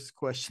first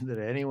question that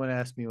anyone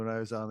asked me when I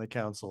was on the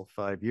council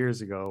 5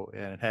 years ago,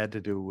 and it had to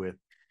do with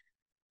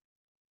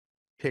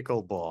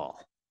pickleball.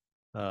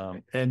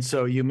 And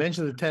so you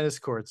mentioned the tennis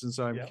courts, and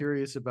so I'm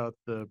curious about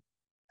the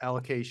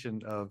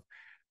allocation of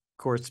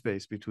court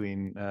space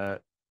between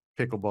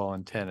pickleball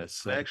and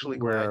tennis. I'm actually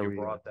glad you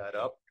brought that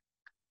up,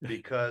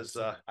 because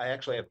I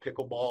actually have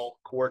pickleball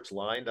courts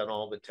lined on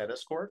all the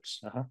tennis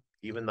courts,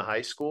 even the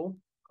high school.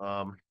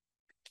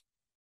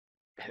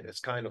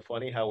 It's kind of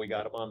funny how we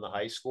got them on the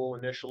high school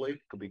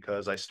initially,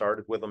 because I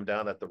started with them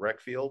down at the rec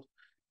field,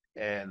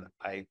 and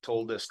I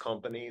told this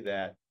company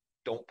that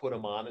don't put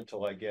them on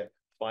until I get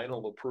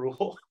final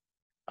approval.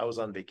 I was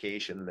on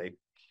vacation and they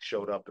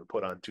showed up and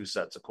put on 2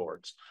 sets of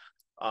courts.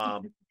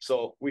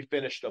 So we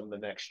finished them the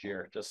next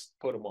year, just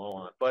put them all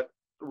on. But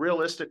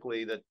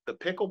realistically, the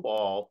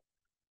pickleball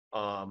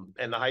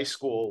and the high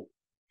school,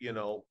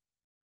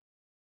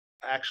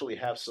 actually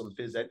have some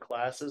phys ed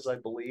classes, I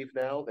believe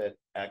now, that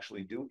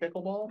actually do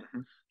pickleball.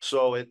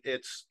 So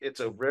it's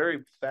a very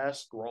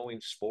fast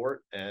growing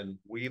sport, and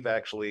we've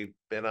actually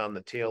been on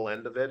the tail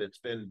end of it. It's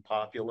been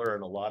popular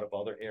in a lot of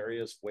other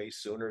areas way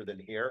sooner than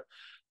here,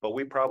 but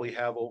we probably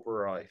have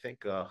over, I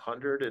think,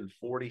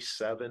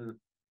 147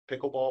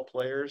 pickleball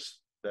players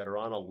that are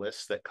on a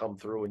list that come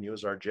through and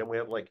use our gym. We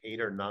have like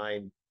 8 or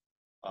 9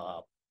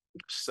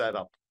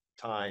 setup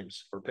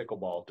times for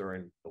pickleball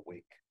during the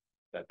week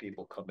that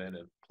people come in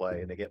and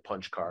play, and they get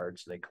punch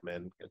cards, and they come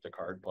in, get the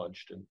card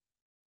punched,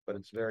 but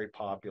it's very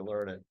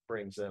popular, and it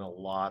brings in a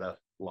lot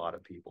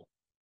of people.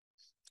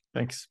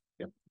 Thanks.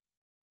 Yep.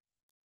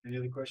 Any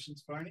other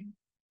questions, Barney?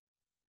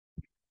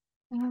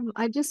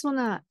 I just want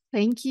to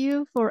thank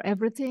you for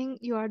everything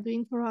you are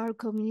doing for our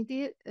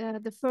community.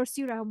 The first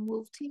year I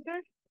moved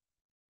here,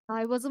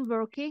 I wasn't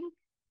working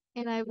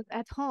and I was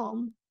at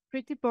home,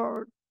 pretty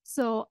bored.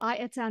 So I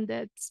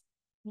attended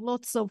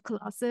lots of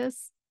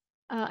classes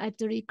at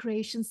the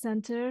recreation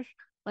center.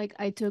 Like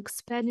I took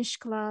Spanish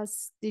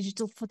class,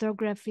 digital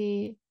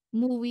photography,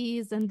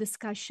 movies and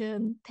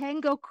discussion,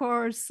 tango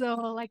course, so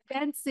like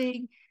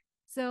dancing.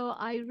 So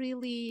I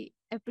really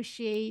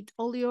appreciate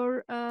all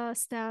your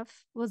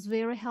staff. Was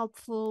very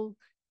helpful,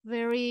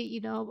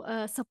 very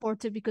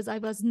supportive, because I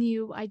was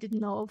new. I didn't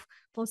know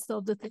most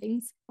of the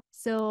things.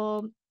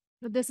 So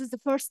this is the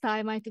first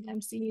time I think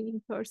I'm seeing you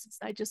in person.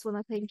 So I just want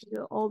to thank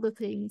you all the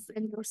things,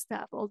 and your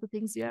staff, all the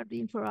things you are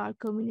doing for our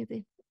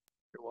community.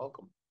 You're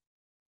welcome.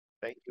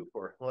 Thank you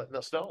for letting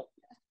us know.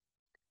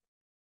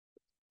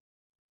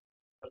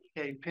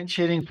 Okay, pinch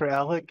hitting for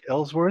Alec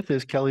Ellsworth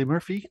is Kelly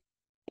Murphy.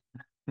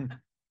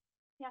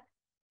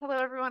 Hello,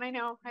 everyone. I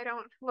know I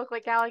don't look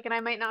like Alec, and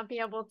I might not be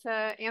able to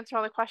answer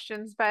all the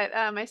questions, but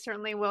I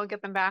certainly will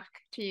get them back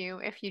to you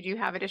if you do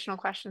have additional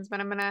questions. But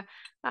I'm going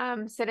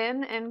to sit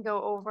in and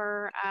go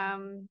over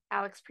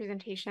Alec's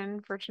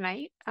presentation for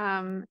tonight.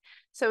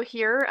 So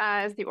here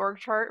is the org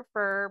chart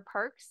for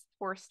parks,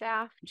 for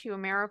staff, to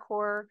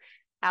AmeriCorps.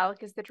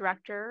 Alec is the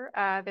director.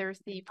 There's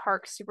the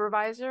park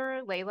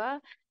supervisor, Layla,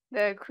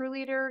 the crew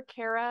leader,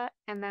 Kara,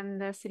 and then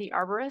the city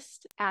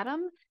arborist,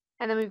 Adam.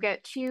 And then we've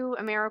got 2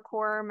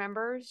 AmeriCorps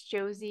members,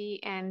 Josie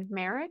and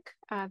Merrick.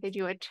 They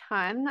do a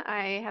ton.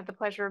 I have the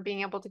pleasure of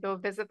being able to go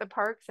visit the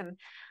parks, and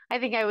I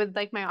think I would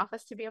like my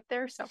office to be up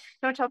there, so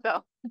don't tell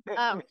Bill.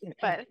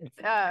 But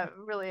it's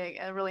really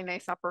a really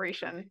nice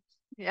operation.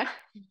 Yeah,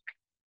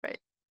 right.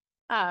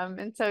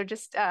 And so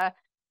just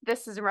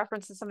this is a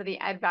reference to some of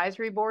the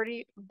advisory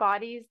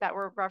bodies that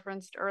were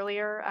referenced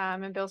earlier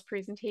in Bill's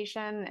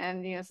presentation,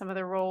 and some of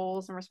the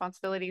roles and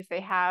responsibilities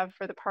they have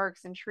for the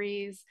parks and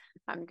trees.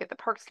 You get the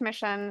Parks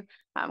Commission,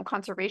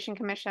 Conservation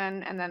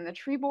Commission, and then the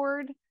Tree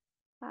Board.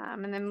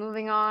 And then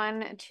moving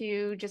on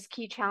to just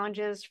key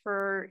challenges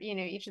for,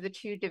 each of the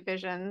two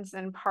divisions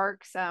and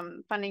parks.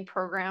 Funding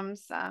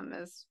programs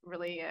is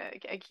really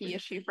a key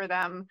issue for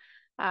them.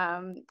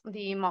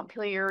 The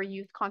Montpelier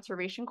Youth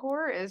Conservation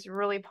Corps is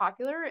really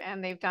popular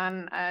and they've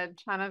done a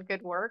ton of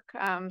good work.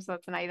 So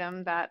that's an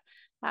item that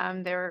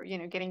they're,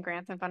 getting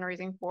grants and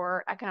fundraising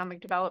for.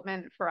 Economic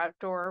development for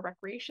outdoor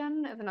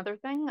recreation is another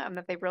thing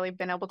that they've really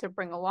been able to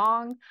bring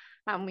along.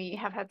 We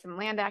have had some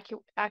land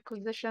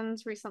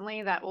acquisitions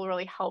recently that will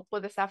really help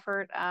with this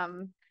effort.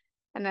 And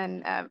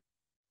then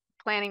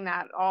planning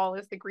that all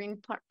is the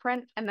green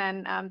print. And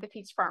then the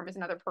Feast Farm is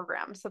another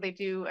program. So they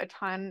do a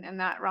ton in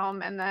that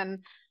realm. And then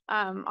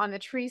on the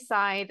tree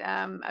side,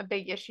 a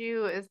big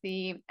issue is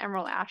the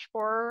emerald ash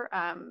borer.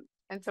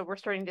 And so we're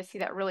starting to see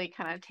that really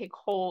kind of take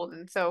hold.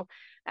 And so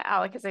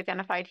Alec has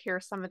identified here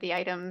some of the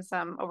items,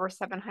 over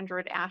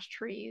 700 ash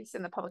trees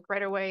in the public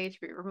right of way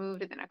to be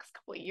removed in the next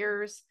couple of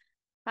years.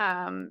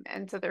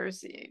 And so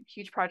there's a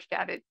huge project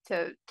added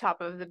to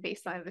top of the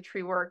baseline of the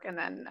tree work, and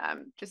then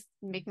just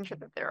making sure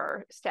that there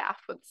are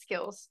staff with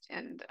skills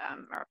and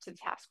are up to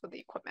task with the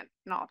equipment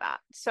and all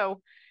that.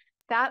 So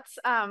that's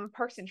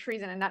parks and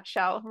trees in a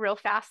nutshell, real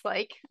fast so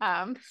you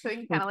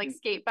can kind of like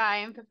skate by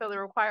and fulfill the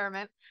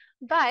requirement.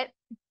 But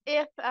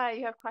if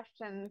you have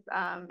questions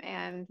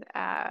and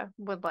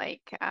would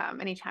like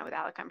any time with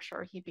Alec, I'm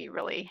sure he'd be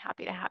really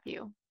happy to have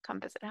you come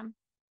visit him.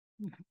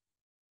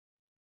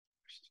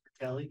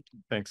 Kelly.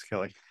 Thanks,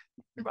 Kelly.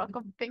 You're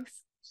welcome.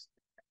 Thanks.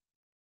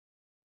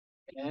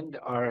 And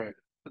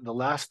the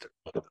last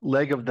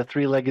leg of the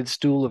three-legged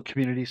stool of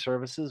community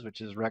services, which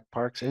is rec,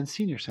 parks, and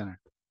senior center.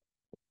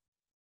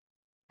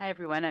 Hi,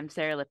 everyone. I'm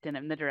Sarah Lipton.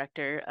 I'm the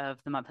director of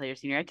the Montpelier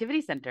Senior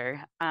Activity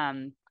Center.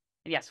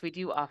 Yes, we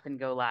do often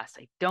go last.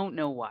 I don't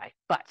know why,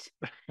 but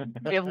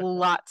we have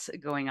lots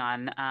going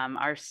on.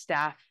 Our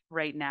staff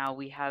right now,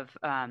 we have,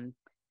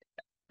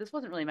 this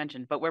wasn't really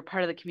mentioned, but we're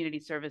part of the community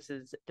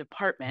services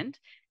department,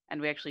 and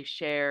we actually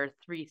share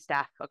 3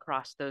 staff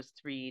across those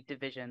 3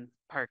 divisions,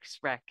 Parks,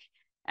 Rec,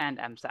 and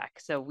MSAC.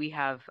 So we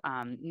have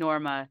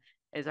Norma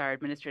is our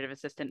administrative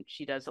assistant.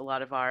 She does all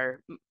of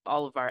our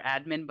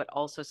admin, but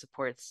also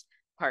supports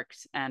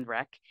Parks and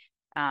Rec.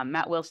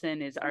 Matt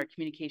Wilson is our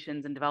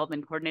communications and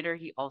development coordinator.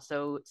 He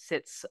also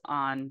sits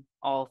on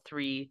all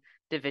 3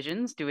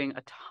 divisions, doing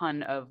a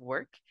ton of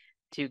work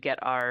to get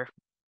our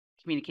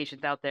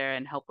communications out there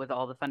and help with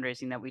all the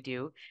fundraising that we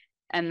do.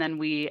 And then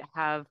we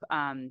have,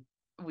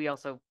 we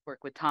also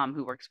work with Tom,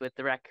 who works with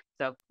the rec.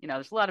 So,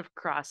 there's a lot of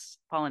cross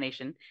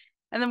pollination.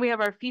 And then we have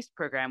our feast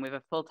program. We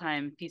have a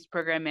full-time feast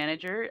program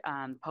manager,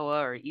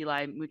 Poa or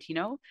Eli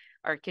Mutino.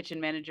 Our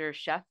kitchen manager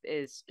chef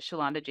is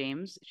Shalonda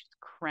James. She's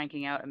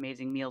cranking out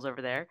amazing meals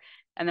over there.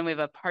 And then we have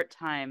a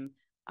part-time,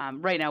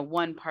 right now,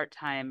 one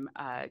part-time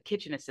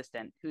kitchen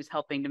assistant who's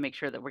helping to make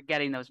sure that we're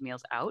getting those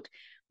meals out.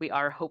 We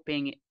are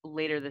hoping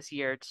later this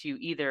year to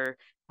either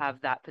have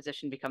that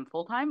position become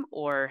full-time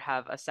or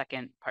have a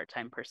second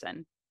part-time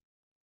person.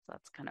 So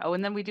that's kind of, oh,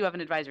 and then we do have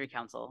an advisory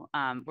council.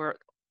 We're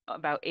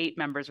about 8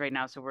 members right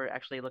now, so we're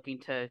actually looking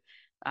to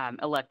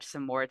elect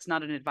some more. It's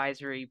not an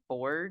advisory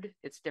board.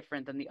 It's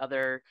different than the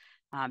other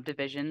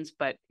divisions,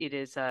 but it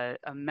is a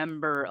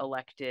member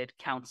elected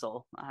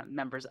council.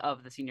 Members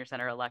of the senior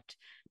center elect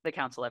the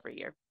council every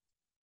year.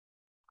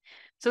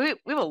 So we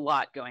have a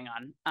lot going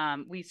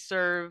on. We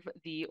serve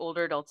the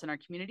older adults in our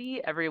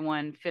community.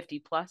 Everyone 50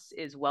 plus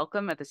is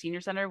welcome at the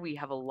senior center. We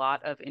have a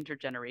lot of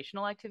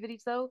intergenerational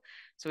activities though.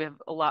 So we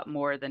have a lot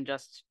more than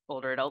just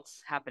older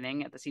adults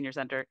happening at the senior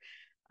center.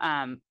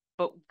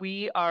 But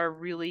we are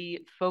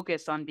really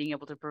focused on being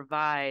able to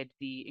provide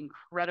the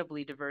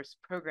incredibly diverse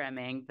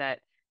programming that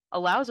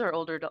allows our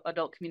older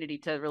adult community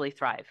to really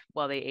thrive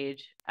while they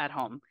age at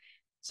home.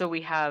 So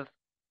we have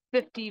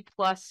 50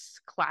 plus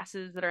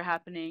classes that are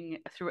happening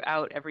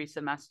throughout every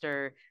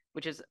semester,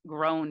 which has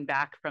grown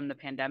back from the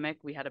pandemic.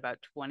 We had about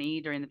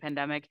 20 during the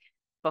pandemic.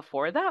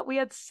 Before that, we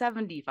had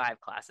 75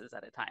 classes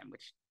at a time,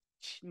 which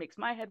makes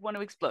my head want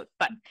to explode.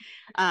 But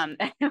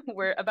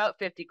we're about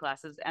 50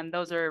 classes, and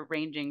those are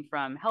ranging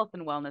from health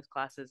and wellness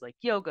classes like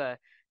yoga,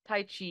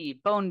 Tai Chi,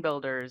 bone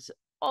builders,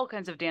 all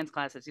kinds of dance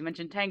classes. You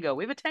mentioned tango.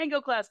 We have a tango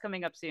class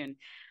coming up soon.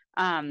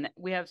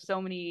 We have so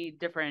many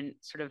different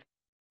sort of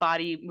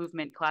body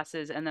movement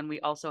classes. And then we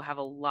also have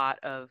a lot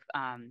of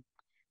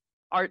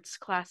arts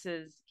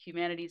classes,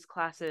 humanities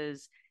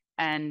classes,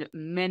 and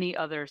many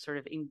other sort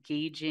of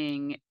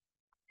engaging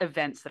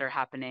events that are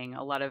happening,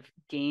 a lot of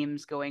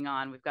games going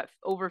on. We've got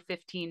over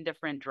 15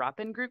 different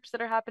drop-in groups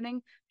that are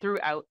happening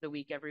throughout the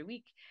week, every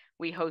week.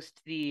 We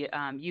host the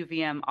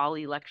UVM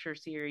Ollie lecture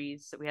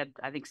series. So we had,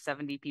 I think,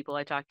 70 people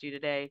I talked to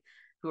today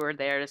who are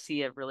there to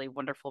see a really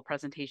wonderful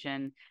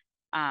presentation.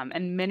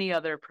 And many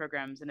other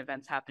programs and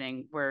events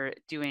happening. We're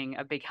doing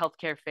a big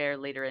healthcare fair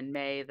later in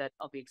May that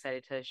I'll be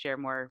excited to share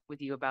more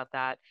with you about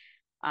that.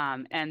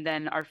 And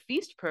then our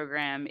feast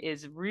program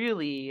is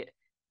really,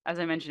 as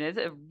I mentioned, it's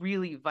a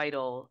really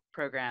vital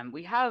program.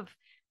 We have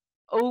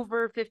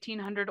over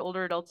 1,500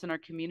 older adults in our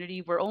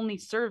community. We're only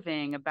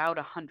serving about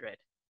 100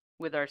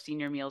 with our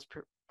senior meals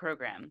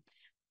program.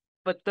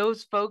 But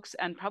those folks,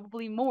 and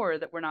probably more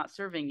that we're not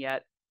serving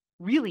yet,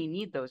 really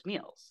need those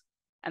meals.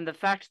 And the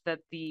fact that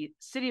the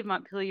city of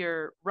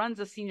Montpelier runs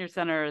a senior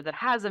center that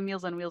has a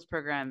Meals on Wheels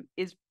program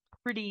is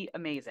pretty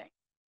amazing.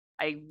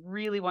 I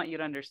really want you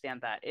to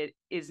understand that. It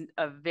is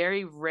a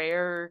very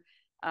rare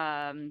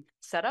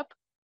setup.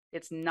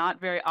 It's not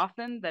very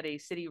often that a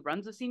city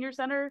runs a senior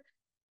center,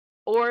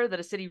 or that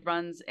a city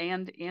runs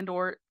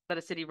or that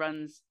a city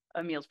runs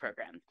a meals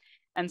program.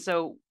 And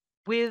so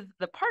with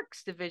the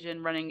Parks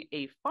Division running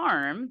a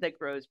farm that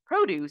grows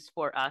produce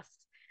for us,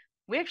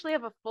 we actually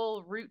have a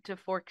full route to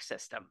fork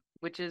system,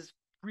 which is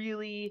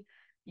really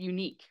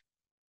unique.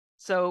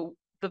 So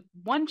the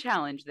one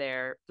challenge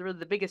there,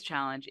 the biggest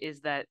challenge,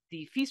 is that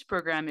the feast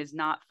program is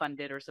not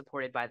funded or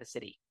supported by the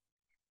city.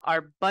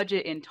 Our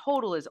budget in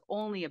total is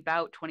only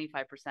about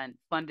 25%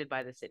 funded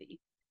by the city.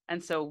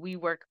 And so we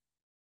work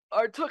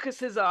our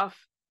tuchuses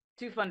off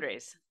to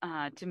fundraise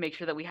to make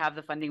sure that we have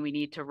the funding we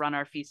need to run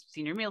our Feast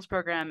Senior Meals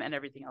program and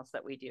everything else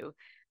that we do.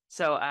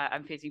 So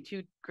I'm facing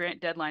 2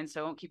 grant deadlines, so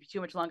I won't keep you too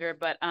much longer,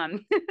 but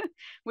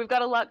we've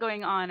got a lot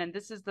going on, and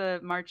this is the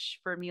March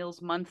for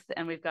Meals month,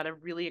 and we've got a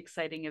really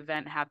exciting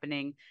event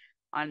happening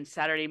on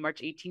Saturday,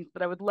 March 18th,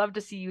 but I would love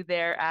to see you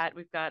there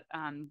we've got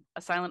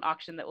a silent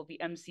auction that will be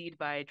emceed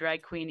by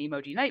drag queen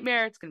Emoji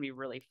Nightmare. It's going to be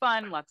really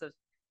fun, lots of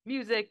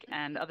music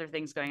and other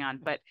things going on.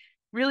 But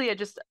really, I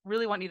just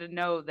really want you to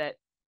know that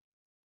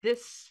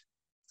this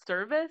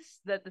service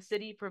that the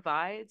city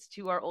provides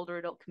to our older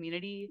adult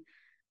community,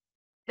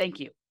 thank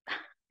you.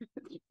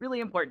 Really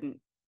important,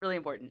 really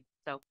important.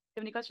 So, do you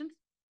have any questions?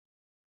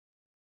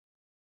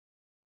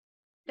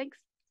 Thanks.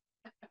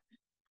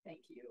 Thank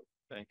you.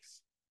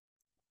 Thanks.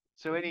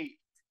 So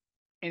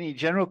any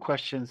general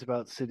questions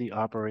about city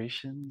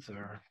operations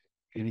or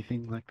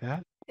anything like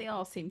that? They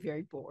all seem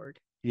very bored.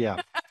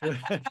 Yeah. Oh.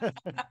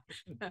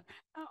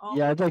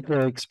 Yeah, I'd like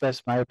to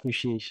express my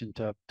appreciation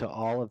to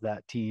all of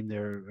that team.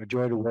 They're a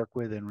joy to work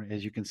with, and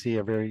as you can see,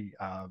 are very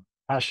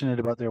passionate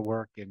about their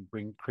work and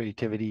bring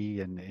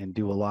creativity and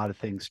do a lot of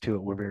things to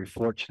it. We're very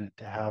fortunate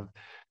to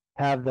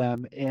have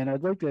them, and I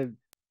want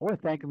to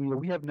thank them. You know,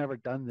 we have never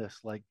done this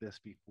like this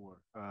before,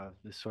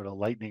 this sort of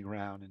lightning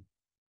round, and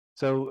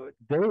so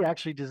they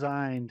actually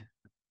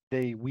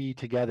we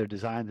together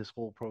designed this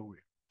whole program,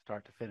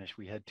 start to finish.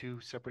 We had 2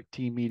 separate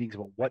team meetings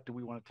about what do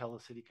we want to tell the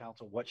city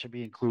council, what should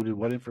be included,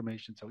 what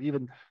information. So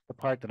even the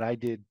part that I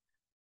did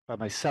by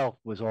myself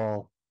was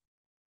all,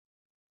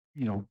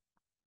 you know,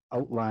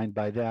 outlined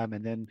by them.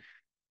 And then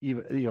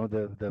even, you know,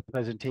 the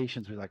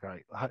presentations were like, all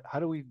right, how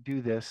do we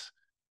do this?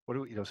 What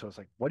do we, you know, so it's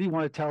like, what do you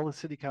want to tell the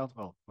city council?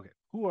 Oh, okay.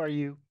 Who are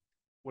you?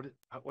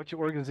 What's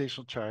your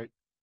organizational chart?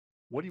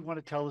 What do you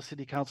want to tell the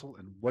city council,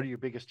 and what are your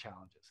biggest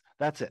challenges?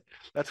 That's it.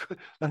 That's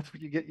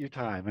what you get your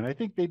time. And I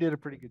think they did a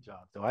pretty good job.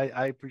 So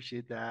I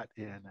appreciate that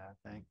and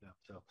thank them.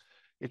 So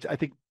I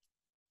think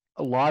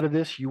a lot of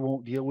this you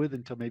won't deal with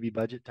until maybe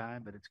budget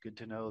time, but it's good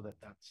to know that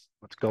that's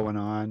what's going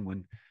on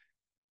when.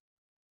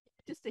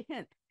 Just a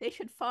hint, they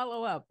should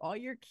follow up all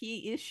your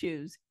key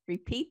issues,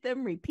 repeat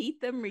them,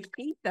 repeat them,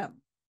 repeat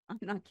them. I'm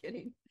not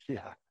kidding.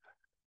 Yeah.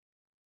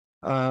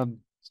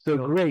 So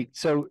great.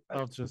 So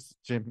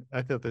Jim,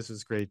 I thought this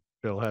is great,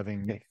 Bill,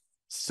 having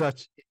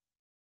such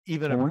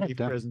even a brief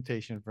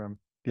presentation from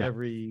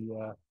every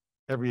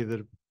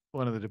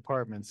one of the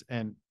departments.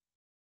 And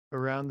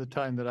around the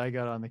time that I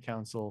got on the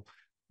council,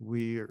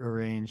 we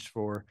arranged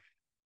for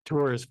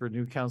tours for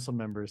new council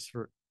members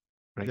for.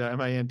 Right.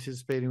 Am I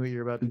anticipating what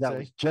you're about to say? That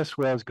was just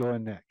where I was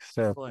going next.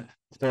 So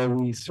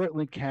we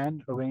certainly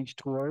can arrange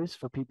tours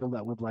for people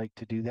that would like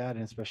to do that,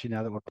 and especially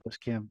now that we're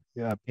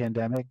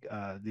post-pandemic.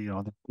 You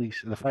know,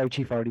 the fire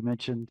chief already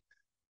mentioned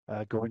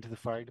going to the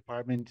fire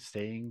department,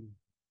 stay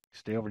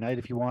overnight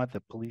if you want. The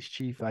police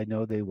chief, I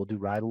know they will do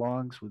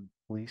ride-alongs with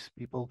police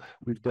people.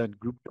 We've done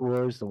group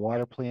tours. The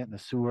water plant and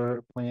the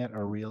sewer plant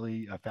are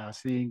really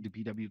fascinating. The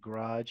BW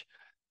garage,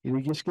 you know,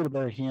 you just get a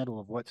better handle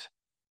of what's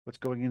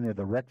going in there.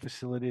 The rec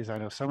facilities, I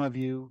know some of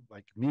you,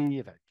 like me,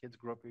 have had kids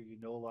grow up here, you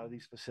know a lot of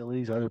these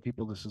facilities. Other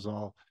people, this is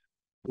all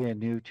brand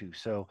new to.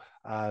 So,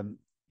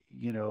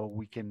 you know,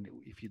 we can,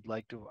 if you'd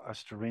like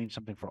us to arrange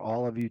something for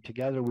all of you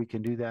together, we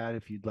can do that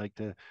if you'd like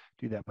to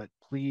do that. But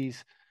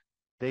please,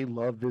 they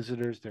love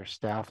visitors. Their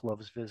staff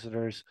loves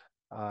visitors.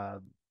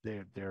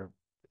 The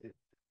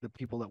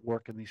people that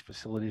work in these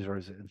facilities are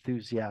as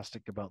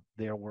enthusiastic about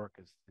their work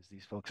as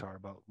these folks are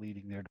about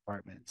leading their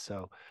department.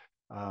 So,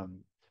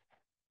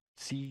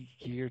 see,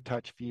 hear,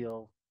 touch,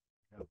 feel,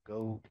 you know,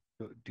 go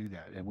do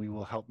that. And we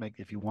will help make,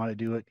 if you want to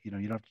do it, you know,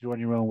 you don't have to do it on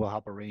your own. We'll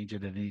help arrange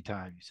it at any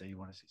time you say you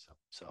want to see something.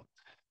 So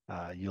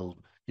you'll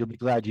be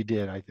glad you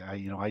did. I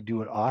you know, I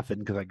do it often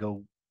because I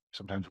go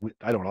sometimes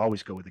I don't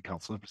always go with the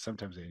council, but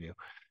sometimes I do.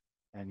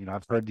 And, you know,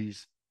 I've heard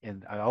these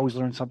and I always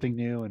learn something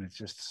new, and it's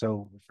just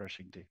so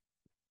refreshing too.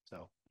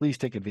 So please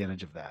take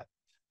advantage of that.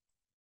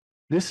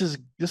 This will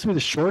be the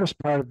shortest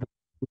part of the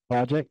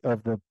project,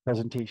 of the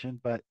presentation,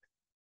 but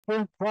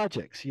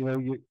projects, you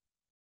know,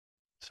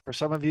 for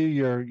some of you,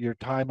 your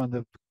time on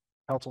the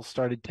council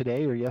started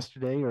today or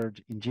yesterday or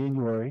in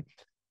January.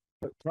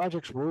 but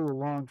projects roll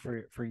along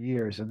for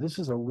years, and this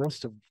is a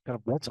list of kind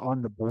of what's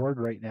on the board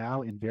right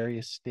now in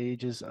various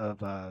stages of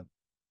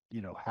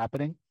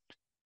happening.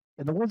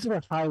 And the ones that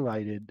are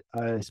highlighted,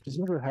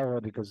 specifically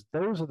highlighted because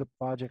those are the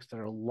projects that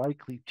are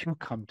likely to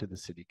come to the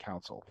city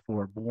council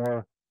for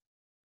more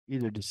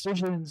either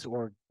decisions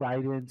or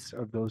guidance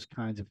of those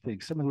kinds of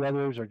things. Some of the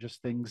others are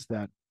just things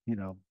that,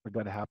 are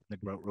going to happen. The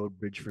Grout Road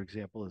Bridge, for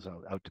example, is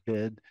out to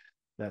bid.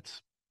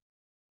 That's,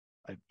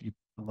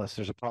 unless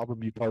there's a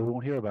problem, you probably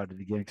won't hear about it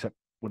again, except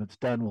when it's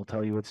done, we'll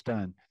tell you it's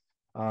done.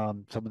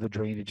 Some of the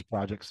drainage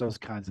projects, those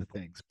kinds of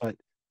things. But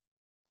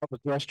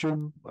public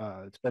restroom,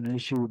 it's been an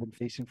issue we've been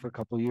facing for a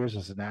couple of years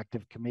as an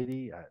active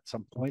committee. At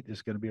some point,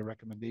 there's going to be a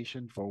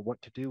recommendation for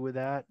what to do with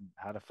that and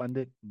how to fund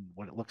it and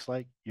what it looks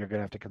like. You're going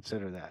to have to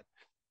consider that.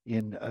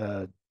 In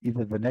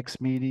either the next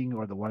meeting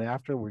or the one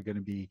after, we're going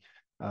to be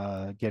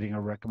getting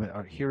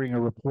hearing a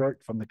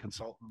report from the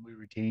consultant we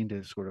retained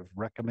to sort of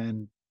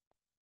recommend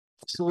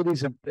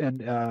facilities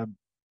and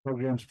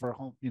programs for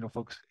home,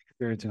 folks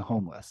experiencing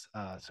homeless.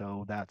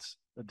 So that's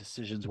the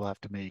decisions we'll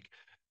have to make.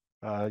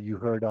 You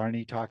heard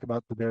Arnie talk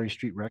about the Berry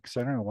Street Rec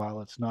Center, and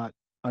while it's not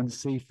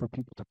unsafe for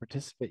people to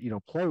participate,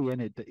 play in,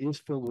 it is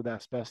filled with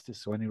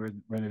asbestos. So any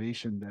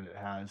renovation that it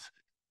has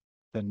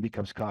then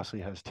becomes costly,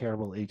 has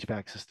terrible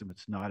HVAC system.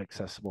 It's not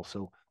accessible.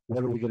 So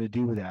what are we going to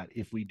do with that?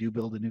 If we do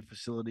build a new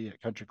facility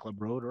at Country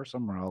Club Road or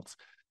somewhere else,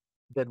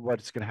 then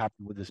what's going to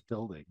happen with this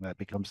building? That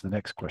becomes the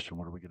next question.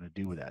 What are we going to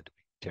do with that? Do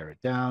we tear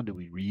it down? Do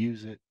we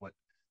reuse it?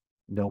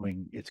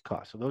 Knowing its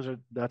cost. So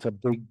that's a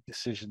big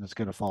decision that's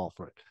going to fall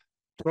for it.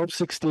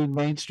 1216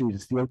 Main Street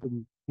is the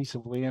open piece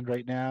of land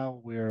right now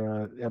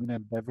where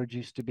M&M Beverage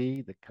used to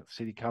be. The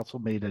city council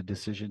made a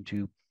decision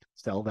to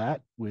sell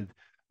that with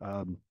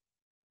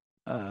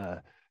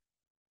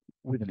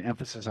an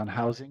emphasis on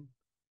housing,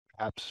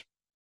 perhaps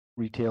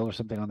retail or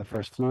something on the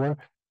first floor.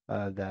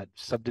 That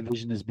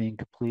subdivision is being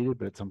completed,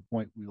 but at some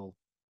point we will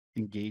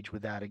engage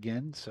with that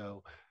again.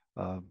 So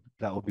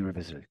that will be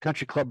revisited.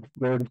 Country Club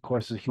Road, of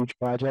course, is a huge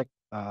project.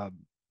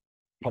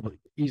 Probably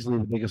easily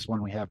the biggest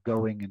one we have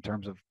going in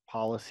terms of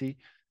policy.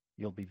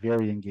 You'll be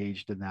very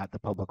engaged in that. The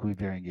public will be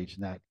very engaged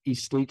in that.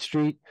 East State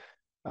Street,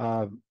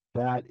 that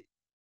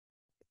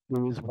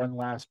there is one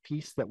last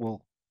piece that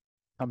will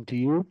come to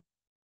you.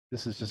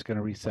 This is just going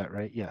to reset,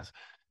 right? Yes.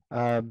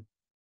 And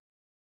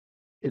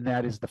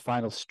that is the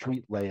final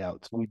street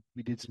layout. So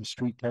we did some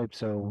street types.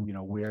 So,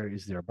 where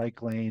is there a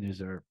bike lane? Is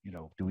there,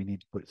 do we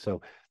need to put,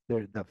 so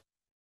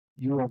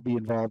you won't be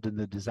involved in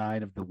the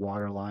design of the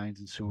water lines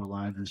and sewer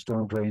lines and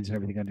storm drains and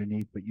everything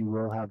underneath, but you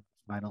will have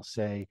final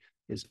say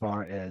as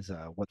far as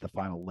what the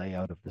final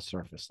layout of the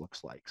surface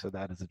looks like. So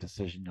that is a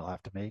decision you'll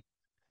have to make.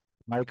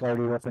 Mike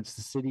already referenced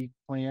the city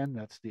plan.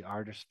 That's the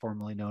ARTIS,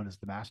 formerly known as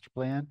the master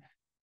plan.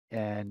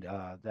 And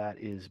that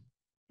is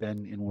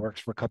been in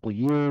works for a couple of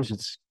years.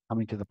 It's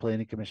coming to the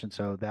planning commission.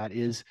 So that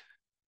is,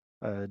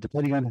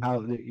 depending on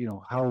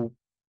how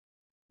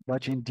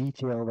much in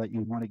detail that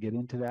you want to get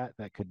into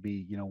that could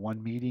be,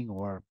 one meeting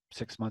or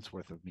 6 months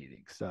worth of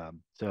meetings.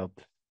 So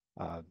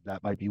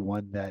that might be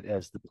one that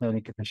as the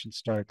planning commission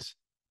starts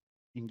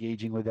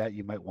engaging with that,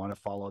 you might want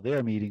to follow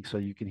their meeting so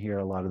you can hear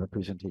a lot of the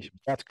presentation.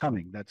 That's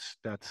coming. That's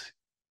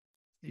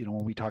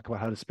when we talk about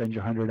how to spend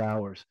your 100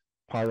 hours,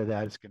 part of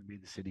that is going to be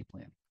the city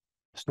plan.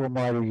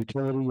 Stormwater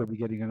utility, you'll be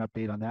getting an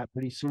update on that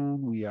pretty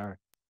soon. We are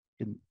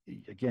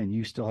again,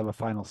 you still have a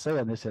final say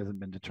on this, hasn't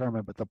been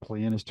determined, but the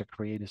plan is to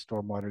create a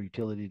stormwater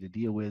utility to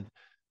deal with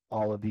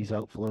all of these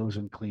outflows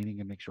and cleaning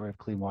and make sure we have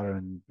clean water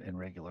and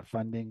regular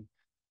funding.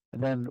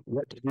 And then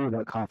what to do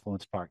about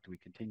Confluence Park? Do we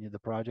continue the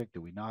project?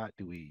 Do we not?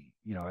 Do we,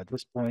 at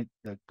this point,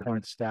 the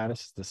current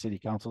status, the city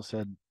council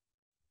said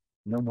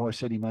no more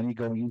city money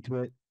going into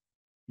it.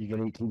 You get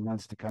 18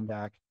 months to come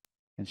back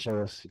and show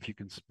us if you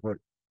can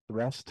support the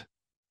rest.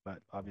 But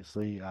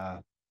obviously,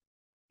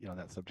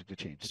 that's subject to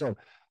change. So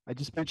I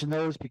just mentioned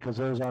those because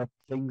those are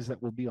things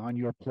that will be on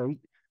your plate.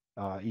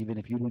 Even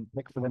if you didn't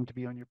pick for them to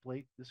be on your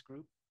plate, this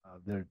group,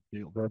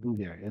 they'll be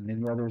there. And then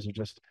the others are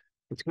just,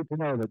 it's good to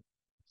know that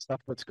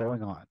stuff that's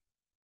going on.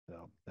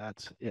 So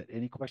that's it.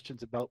 Any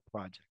questions about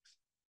projects?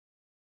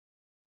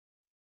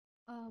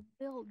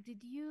 Bill, did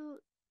you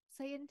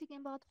say anything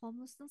about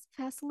homelessness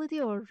facility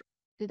or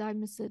did I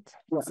miss it?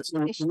 Yeah,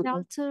 so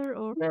shelter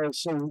or?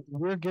 So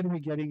we're going to be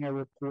getting a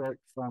report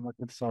from a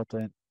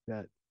consultant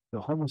that the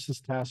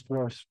homelessness task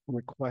force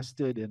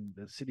requested, and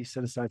the city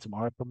set aside some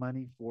ARPA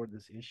money for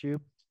this issue,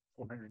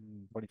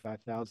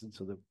 445,000.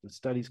 So the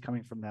study's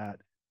coming from that.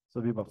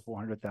 So there'll be about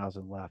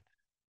 400,000 left.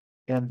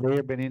 And they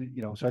have been in,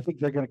 so I think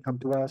they're going to come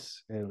to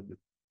us. And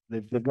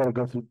they've got to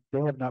go through.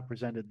 They have not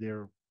presented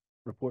their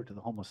report to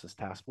the homelessness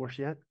task force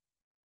yet.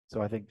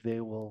 So I think they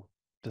will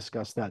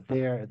discuss that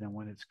there. And then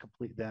when it's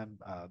complete, then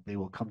they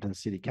will come to the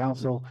city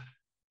council,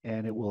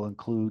 and it will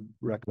include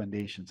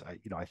recommendations.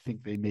 I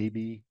think they may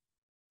be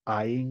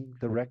eyeing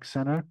the rec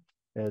center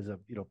as a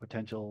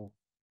potential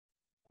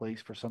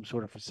place for some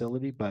sort of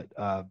facility, but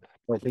I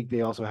think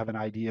they also have an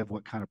idea of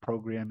what kind of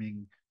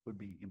programming would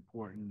be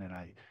important. And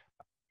I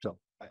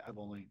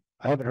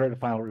haven't heard a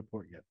final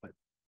report yet, but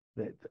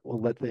that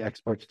we'll let the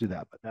experts do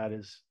that, but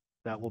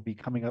that will be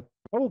coming up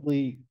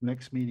probably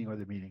next meeting or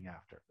the meeting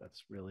after.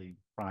 That's really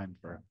primed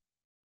for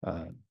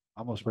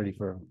almost ready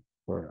for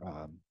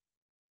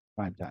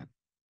prime time.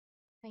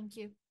 Thank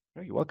you.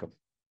 Oh, you're welcome.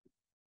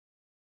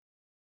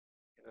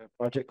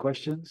 Project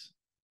questions?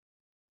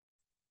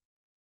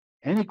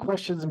 Any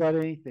questions about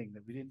anything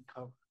that we didn't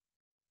cover?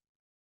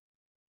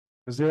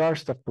 Because there are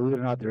stuff, believe it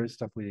or not, there is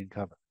stuff we didn't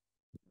cover.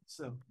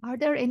 So, are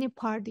there any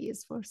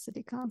parties for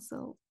city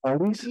council?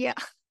 Parties? Yeah.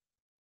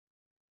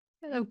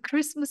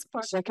 Christmas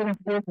party. Second and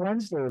fourth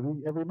Wednesday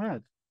every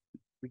month.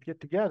 We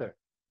get together.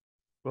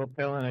 Well,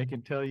 Pelin, I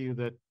can tell you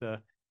that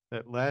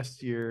that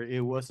last year it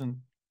wasn't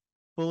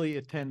fully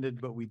attended,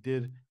 but we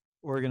did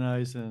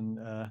organize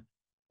an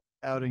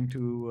outing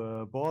to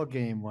a ball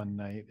game one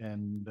night,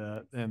 and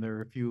there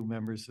were a few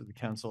members of the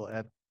council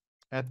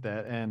at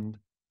that, and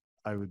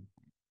I would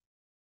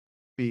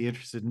be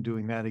interested in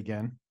doing that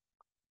again.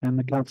 And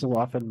the council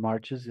often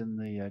marches in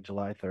the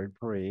July 3rd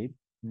parade.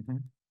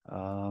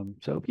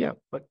 So yeah,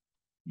 but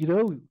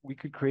we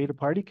could create a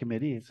party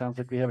committee. It sounds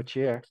like we have a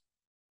chair.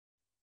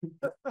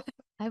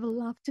 I would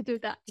love to do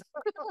that.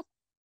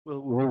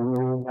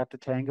 We'll have to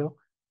tango.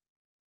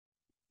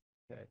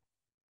 Okay.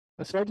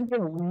 So I just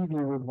want to leave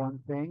you with one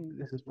thing.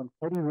 This is from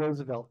Teddy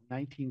Roosevelt,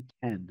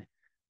 1910.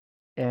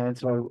 And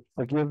so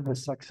forgive the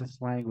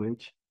sexist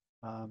language,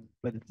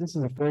 but this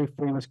is a very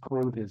famous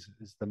quote, is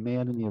the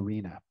man in the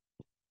arena.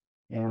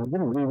 And I'm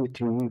going to read it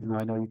to you, even though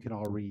I know you can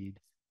all read.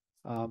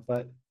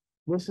 But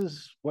this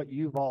is what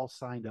you've all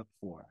signed up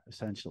for,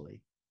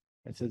 essentially.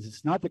 It says,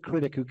 it's not the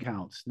critic who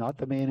counts, not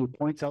the man who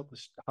points out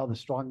how the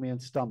strong man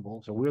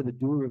stumbles or where the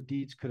doer of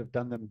deeds could have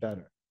done them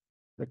better.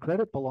 The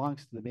credit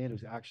belongs to the man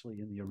who's actually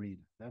in the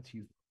arena. That's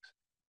you folks,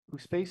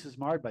 whose face is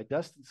marred by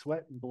dust and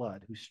sweat and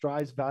blood, who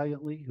strives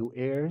valiantly, who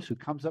errs, who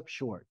comes up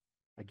short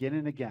again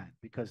and again,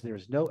 because there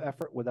is no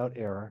effort without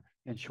error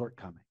and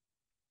shortcoming.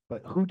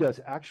 But who does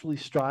actually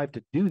strive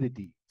to do the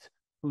deeds,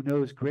 who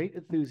knows great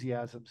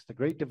enthusiasms, the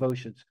great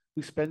devotions,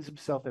 who spends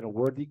himself in a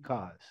worthy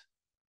cause,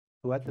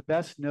 who at the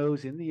best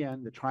knows in the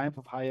end the triumph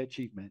of high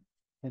achievement,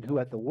 and who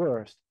at the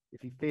worst,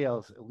 if he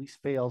fails, at least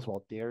fails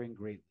while daring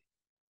greatly,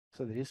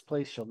 so that his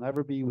place shall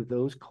never be with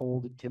those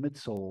cold and timid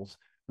souls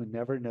who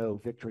never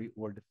know victory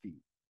or defeat.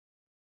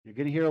 You're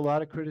going to hear a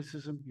lot of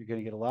criticism. You're going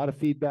to get a lot of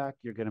feedback.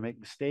 You're going to make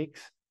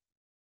mistakes.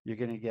 You're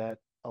going to get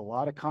a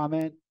lot of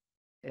comment,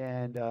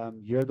 and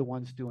you're the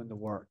ones doing the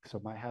work. So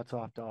my hat's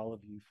off to all of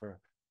you for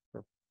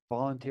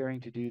volunteering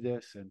to do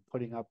this and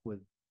putting up with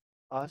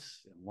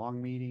us and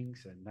long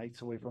meetings and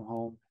nights away from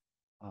home.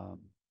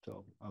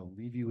 So I'll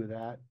leave you with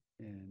that,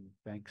 and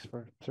thanks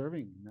for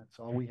serving. That's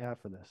all we have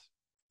for this.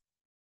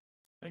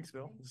 Thanks,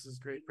 Bill. This is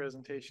a great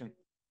presentation.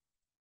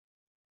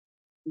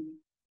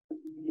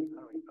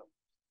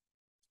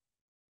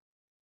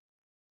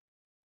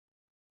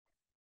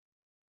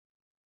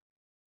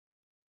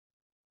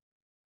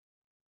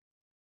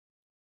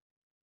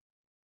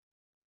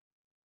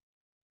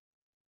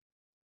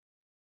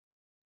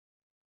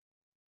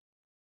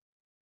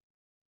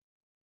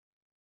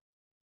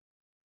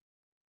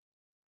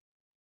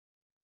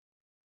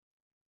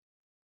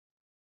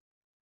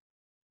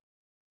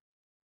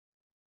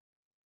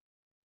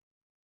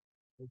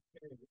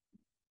 Okay.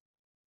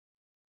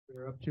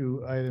 We're up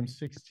to item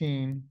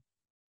 16,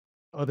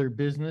 other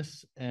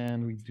business,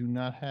 and we do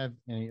not have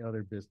any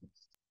other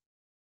business.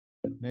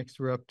 Next,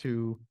 we're up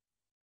to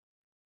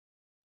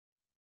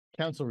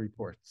council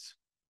reports.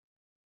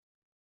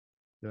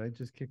 Did I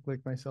just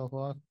click myself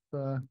off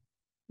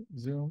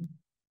Zoom?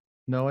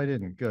 No, I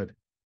didn't. Good.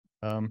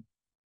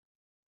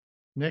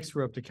 Next,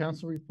 we're up to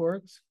council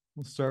reports.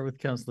 We'll start with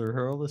Councilor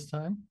Hurl this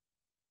time.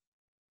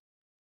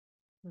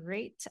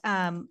 Great.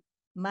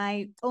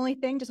 My only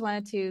thing, just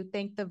wanted to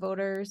thank the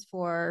voters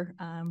for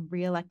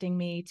re-electing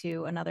me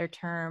to another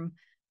term.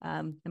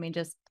 I mean,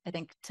 I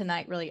think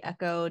tonight really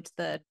echoed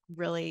the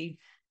really,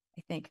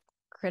 I think,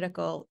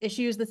 critical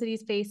issues the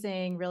city's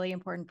facing, really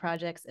important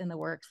projects in the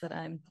works that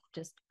I'm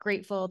just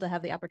grateful to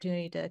have the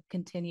opportunity to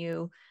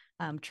continue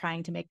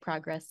trying to make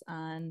progress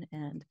on,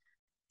 and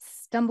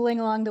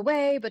stumbling along the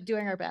way, but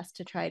doing our best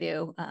to try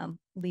to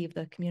leave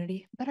the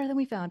community better than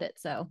we found it.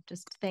 So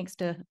just thanks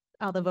to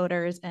all the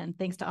voters, and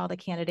thanks to all the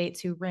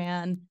candidates who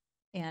ran,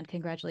 and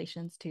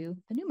congratulations to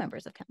the new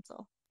members of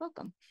council.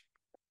 Welcome.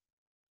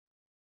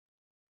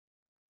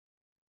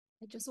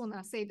 I just want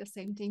to say the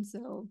same thing.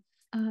 So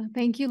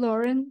thank you,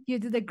 Lauren. You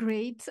did a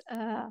great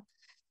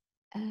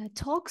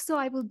talk. So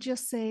I will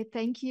just say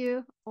thank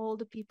you, all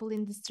the people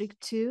in District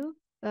 2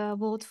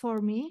 vote for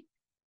me,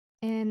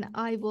 and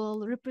I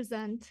will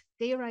represent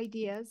their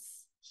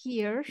ideas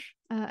here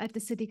at the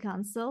City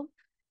Council.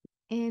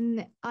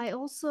 And I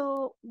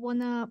also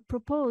want to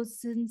propose,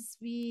 since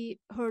we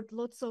heard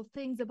lots of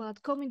things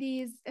about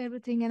committees,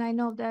 everything, and I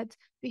know that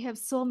we have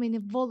so many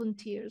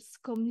volunteers,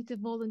 community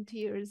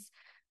volunteers,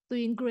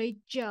 doing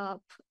great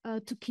job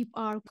to keep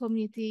our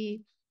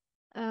community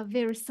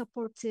very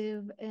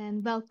supportive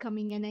and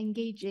welcoming and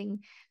engaging.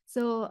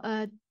 So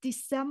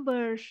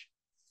December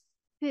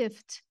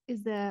 5th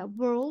is the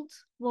World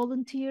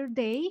Volunteer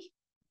Day.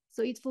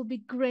 So it will be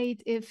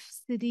great if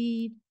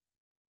city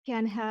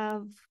can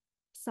have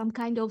some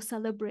kind of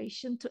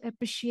celebration to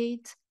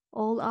appreciate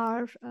all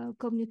our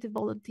community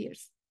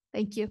volunteers.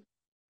 Thank you.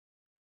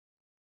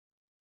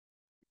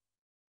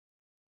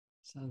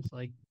 Sounds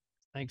like,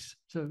 thanks.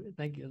 So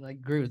thank you. I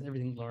agree with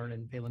everything Lauren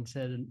and Palin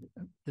said. And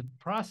the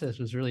process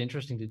was really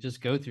interesting to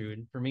just go through.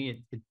 And for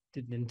me, it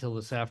didn't until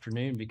this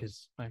afternoon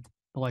because my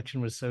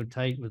election was so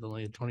tight with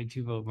only a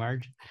 22 vote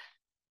margin.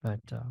 But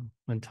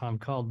when Tom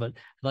called, but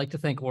I'd like to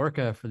thank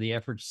Orca for the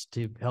efforts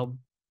to help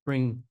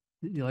bring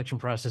the election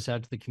process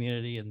out to the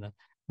community, and the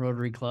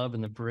Rotary Club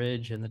and the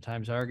Bridge and the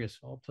Times Argus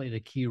all played a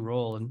key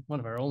role, and one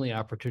of our only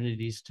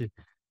opportunities to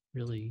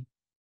really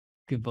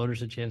give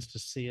voters a chance to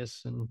see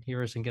us and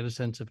hear us and get a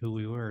sense of who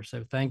we were.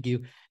 So thank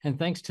you. And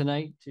thanks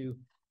tonight to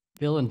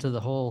Bill and to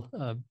the whole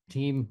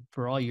team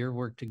for all your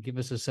work to give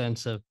us a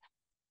sense of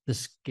the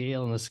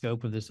scale and the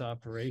scope of this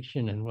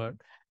operation and what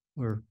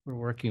we're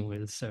working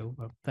with. So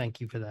thank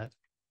you for that.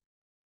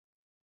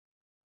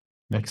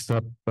 Next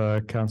up,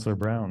 Councillor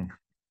Brown.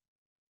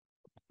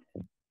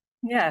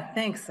 Yeah,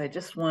 thanks. I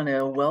just want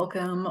to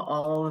welcome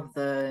all of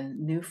the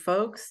new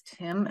folks,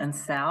 Tim and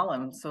Sal.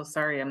 I'm so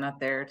sorry I'm not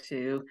there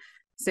to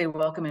say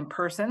welcome in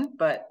person,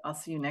 but I'll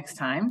see you next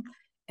time.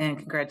 And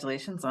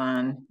congratulations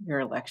on your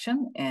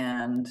election,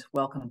 and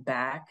welcome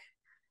back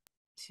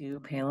to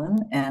Palin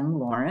and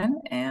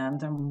Lauren,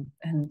 and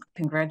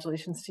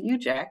congratulations to you,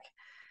 Jack.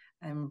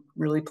 I'm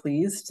really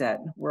pleased that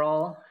we're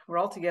all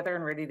together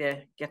and ready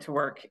to get to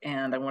work.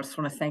 And I just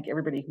want to thank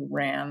everybody who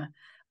ran.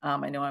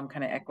 I know I'm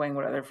kind of echoing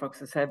what other folks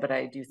have said, but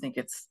I do think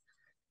it's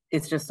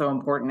just so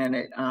important. And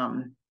it,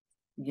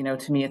 you know,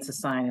 to me, it's a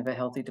sign of a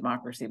healthy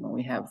democracy when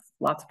we have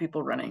lots of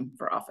people running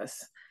for office.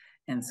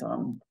 And so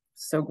I'm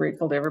so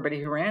grateful to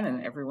everybody who ran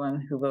and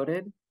everyone who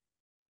voted.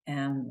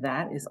 And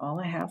that is all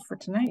I have for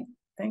tonight.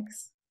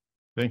 Thanks.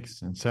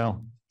 Thanks. And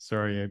Sal,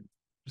 sorry, I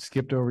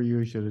skipped over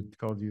you. I should have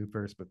called you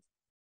first, but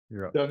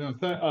you're up. Yeah,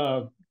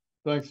 no,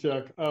 thanks,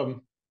 Jack.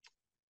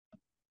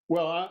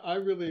 Well, I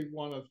really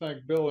want to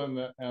thank Bill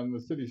and the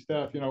city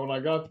staff. You know, when I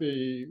got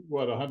the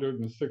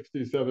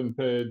 167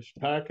 page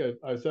packet,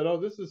 I said, oh,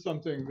 this is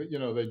something that, you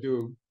know, they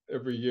do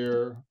every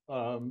year,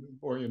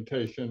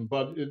 orientation,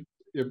 but it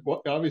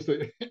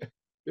obviously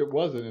it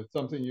wasn't. It's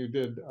something you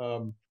did.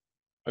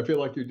 I feel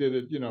like you did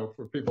it, you know,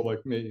 for people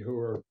like me who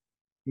are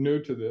new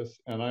to this,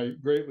 and I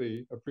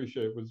greatly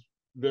appreciate it. Was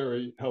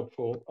very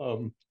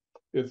helpful.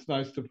 It's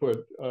nice to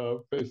put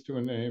face to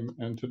a name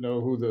and to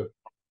know who the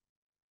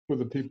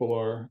people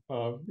are,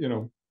 you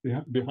know,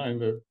 behind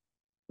the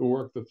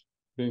work that's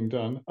being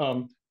done.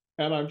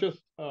 And I'm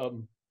just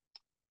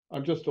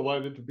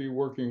delighted to be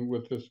working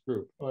with this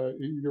group.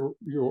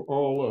 You're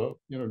all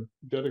you know,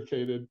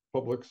 dedicated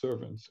public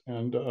servants,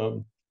 and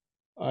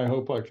I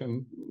hope I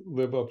can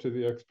live up to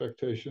the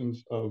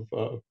expectations of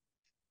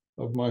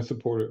my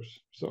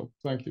supporters. So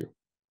thank you.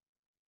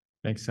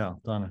 Thanks, Sal.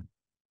 Donna.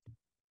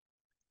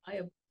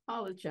 I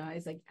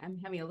apologize. I'm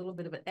having a little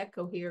bit of an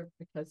echo here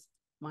because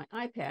my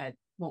iPad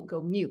won't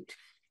go mute.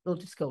 It'll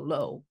just go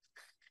low.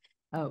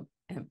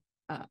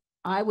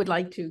 I would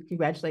like to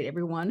congratulate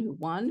everyone who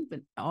won,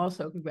 but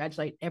also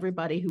congratulate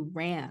everybody who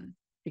ran,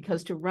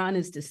 because to run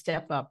is to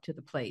step up to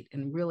the plate,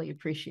 and really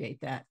appreciate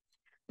that.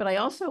 But I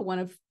also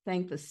want to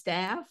thank the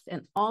staff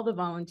and all the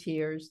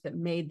volunteers that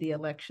made the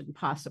election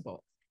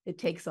possible. It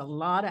takes a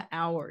lot of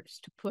hours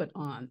to put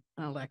on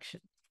an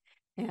election.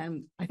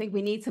 And I think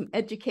we need some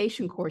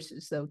education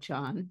courses though,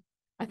 John.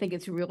 I think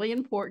it's really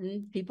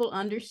important people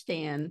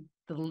understand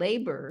the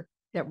labor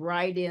that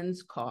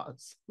write-ins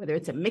cause, whether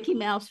it's a Mickey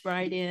Mouse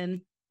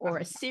write-in or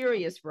a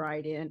serious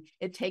write-in.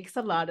 It takes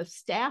a lot of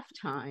staff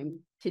time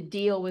to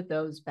deal with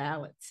those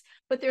ballots.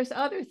 But there's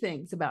other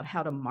things about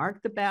how to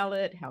mark the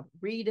ballot, how to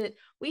read it.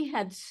 We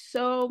had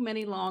so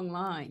many long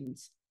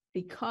lines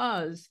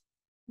because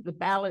the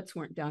ballots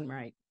weren't done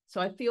right.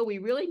 So I feel we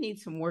really need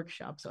some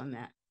workshops on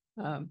that.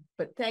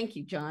 But thank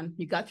you, John.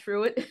 You got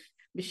through it.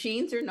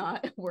 Machines are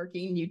not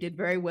working. You did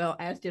very well,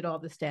 as did all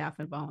the staff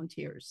and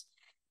volunteers.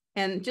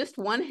 And just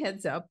one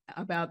heads up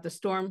about the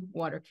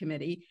Stormwater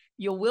Committee.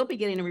 You will be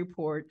getting a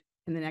report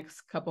in the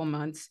next couple of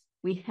months.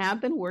 We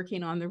have been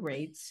working on the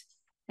rates,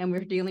 and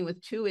we're dealing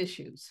with two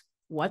issues.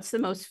 What's the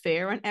most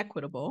fair and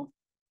equitable,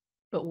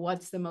 but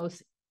what's the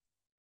most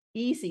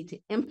easy to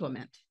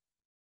implement?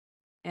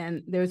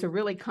 And there's a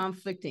really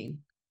conflicting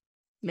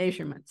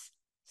measurements.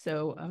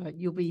 So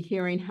you'll be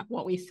hearing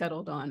what we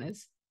settled on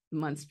as the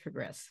months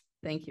progress.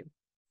 Thank you.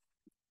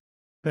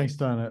 Thanks,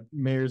 Donna.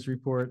 Mayor's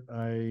report.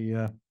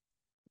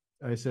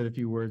 I said a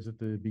few words at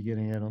the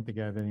beginning. I don't think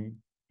I have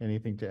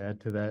anything to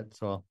add to that,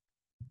 so I'll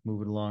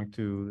move it along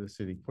to the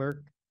city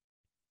clerk.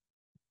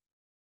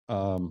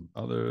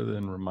 Other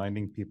than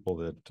reminding people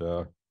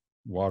that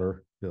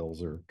water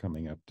bills are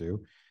coming up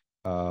due,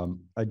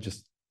 I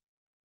just,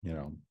 you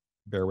know,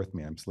 bear with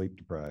me. I'm sleep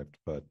deprived,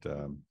 but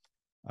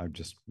I've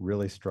just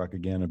really struck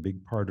again. A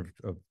big part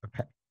of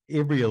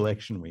every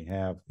election we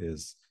have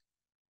is,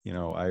 you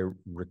know, I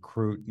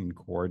recruit and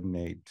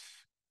coordinate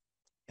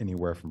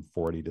anywhere from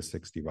 40 to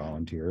 60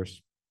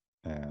 volunteers.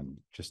 and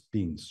just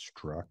being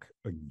struck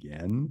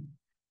again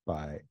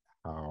by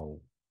how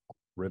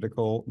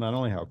critical, not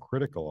only how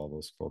critical all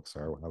those folks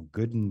are, how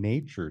good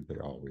natured they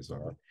always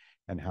are,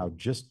 and how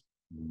just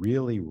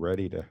really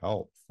ready to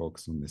help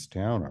folks in this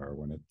town are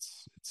when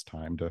it's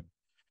time to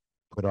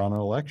put on an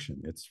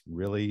election. It's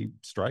really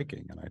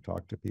striking. And I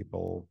talk to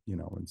people, you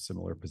know, in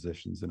similar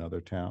positions in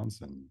other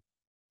towns, and,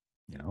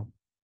 you know,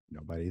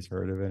 nobody's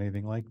heard of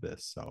anything like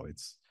this. So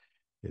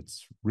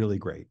it's really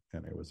great.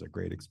 And it was a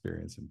great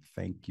experience. And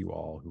thank you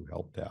all who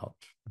helped out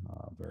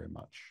very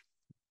much.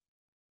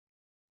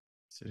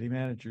 City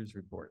managers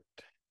report.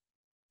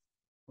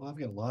 Well, I've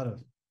got a lot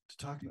to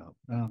talk about.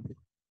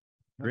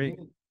 Great.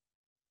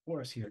 For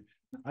us here.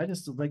 I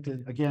just would like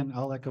to, again,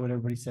 I'll echo what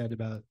everybody said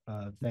about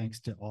thanks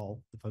to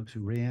all the folks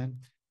who ran,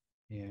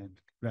 and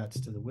congrats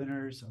to the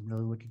winners. I'm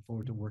really looking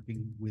forward to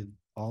working with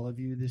all of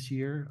you this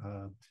year,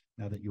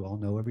 now that you all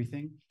know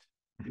everything.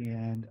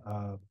 And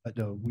but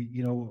no,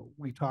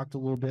 we talked a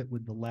little bit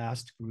with the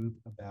last group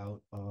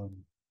about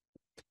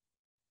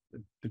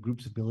the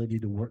group's ability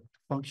to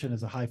function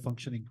as a high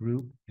functioning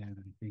group. And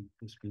I think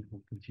this group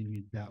will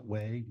continue that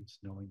way, just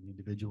knowing the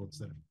individuals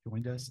that have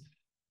joined us.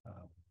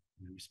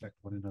 We respect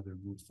one another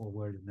and move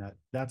forward, and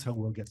that's how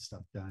we'll get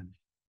stuff done.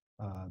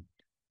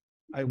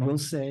 I will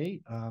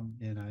say,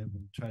 and I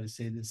will try to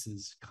say this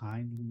as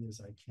kindly as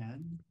I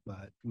can,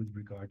 but with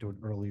regard to an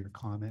earlier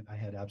comment, I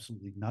had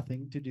absolutely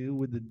nothing to do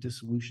with the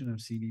dissolution of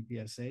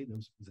CVPSA.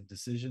 This was a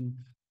decision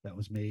that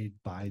was made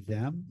by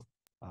them.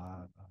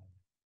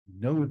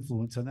 No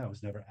influence on that. I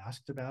was never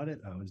asked about it.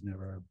 I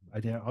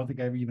don't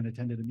think I ever even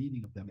attended a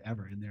meeting of them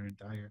ever in their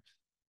entire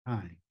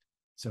time.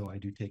 So I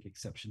do take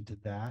exception to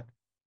that.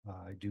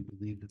 I do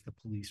believe that the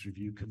police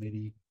review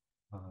committee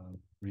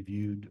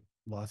reviewed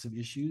lots of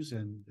issues,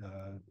 and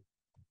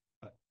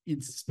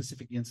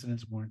specific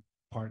incidents weren't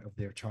part of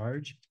their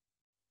charge.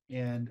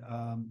 And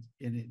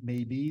it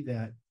may be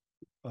that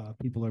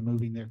people are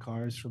moving their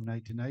cars from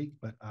night to night,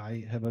 but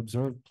I have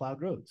observed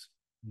plowed roads,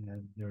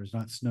 and there's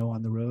not snow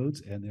on the roads,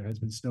 and there has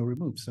been snow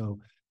removed. So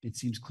it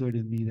seems clear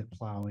to me that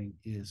plowing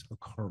is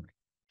occurring.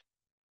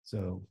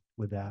 So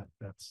with that,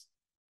 that's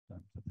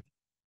done.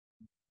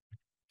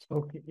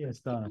 Okay, yes,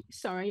 Donna.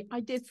 Sorry, I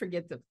did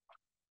forget the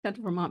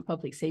Central Vermont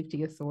Public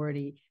Safety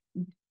Authority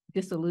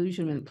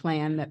disillusionment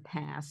plan that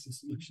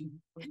passed.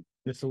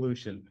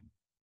 Dissolution.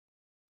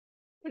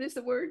 What is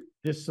the word?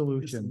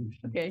 Dissolution.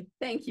 Okay,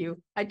 thank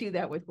you. I do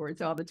that with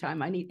words all the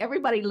time. I need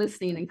everybody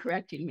listening and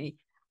correcting me.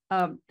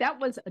 That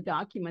was a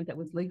document that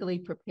was legally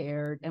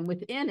prepared, and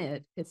within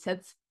it, it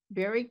sets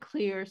very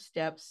clear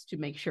steps to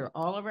make sure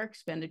all of our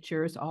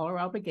expenditures, all our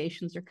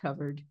obligations are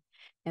covered,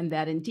 and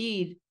that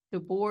indeed the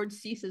board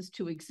ceases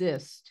to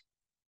exist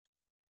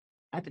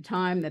at the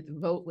time that the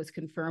vote was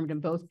confirmed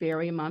in both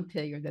Barre and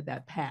Montpelier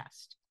that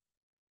passed.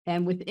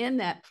 And within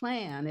that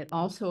plan, it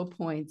also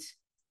appoints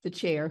the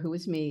chair, who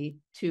is me,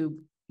 to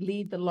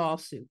lead the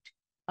lawsuit.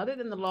 Other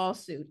than the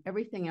lawsuit,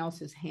 everything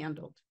else is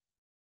handled.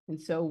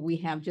 And so we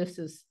have just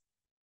this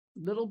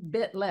little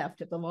bit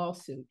left of the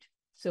lawsuit.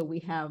 So we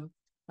have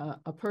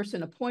a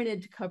person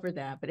appointed to cover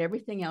that, but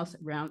everything else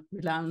around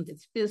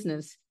its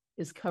business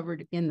is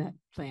covered in that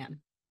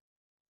plan.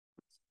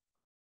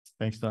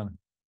 Thanks, Donna.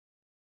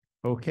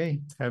 Okay,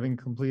 having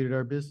completed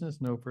our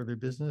business, no further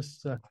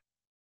business,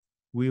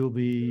 we will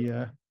be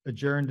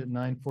adjourned at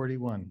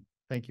 9:41.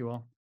 Thank you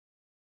all.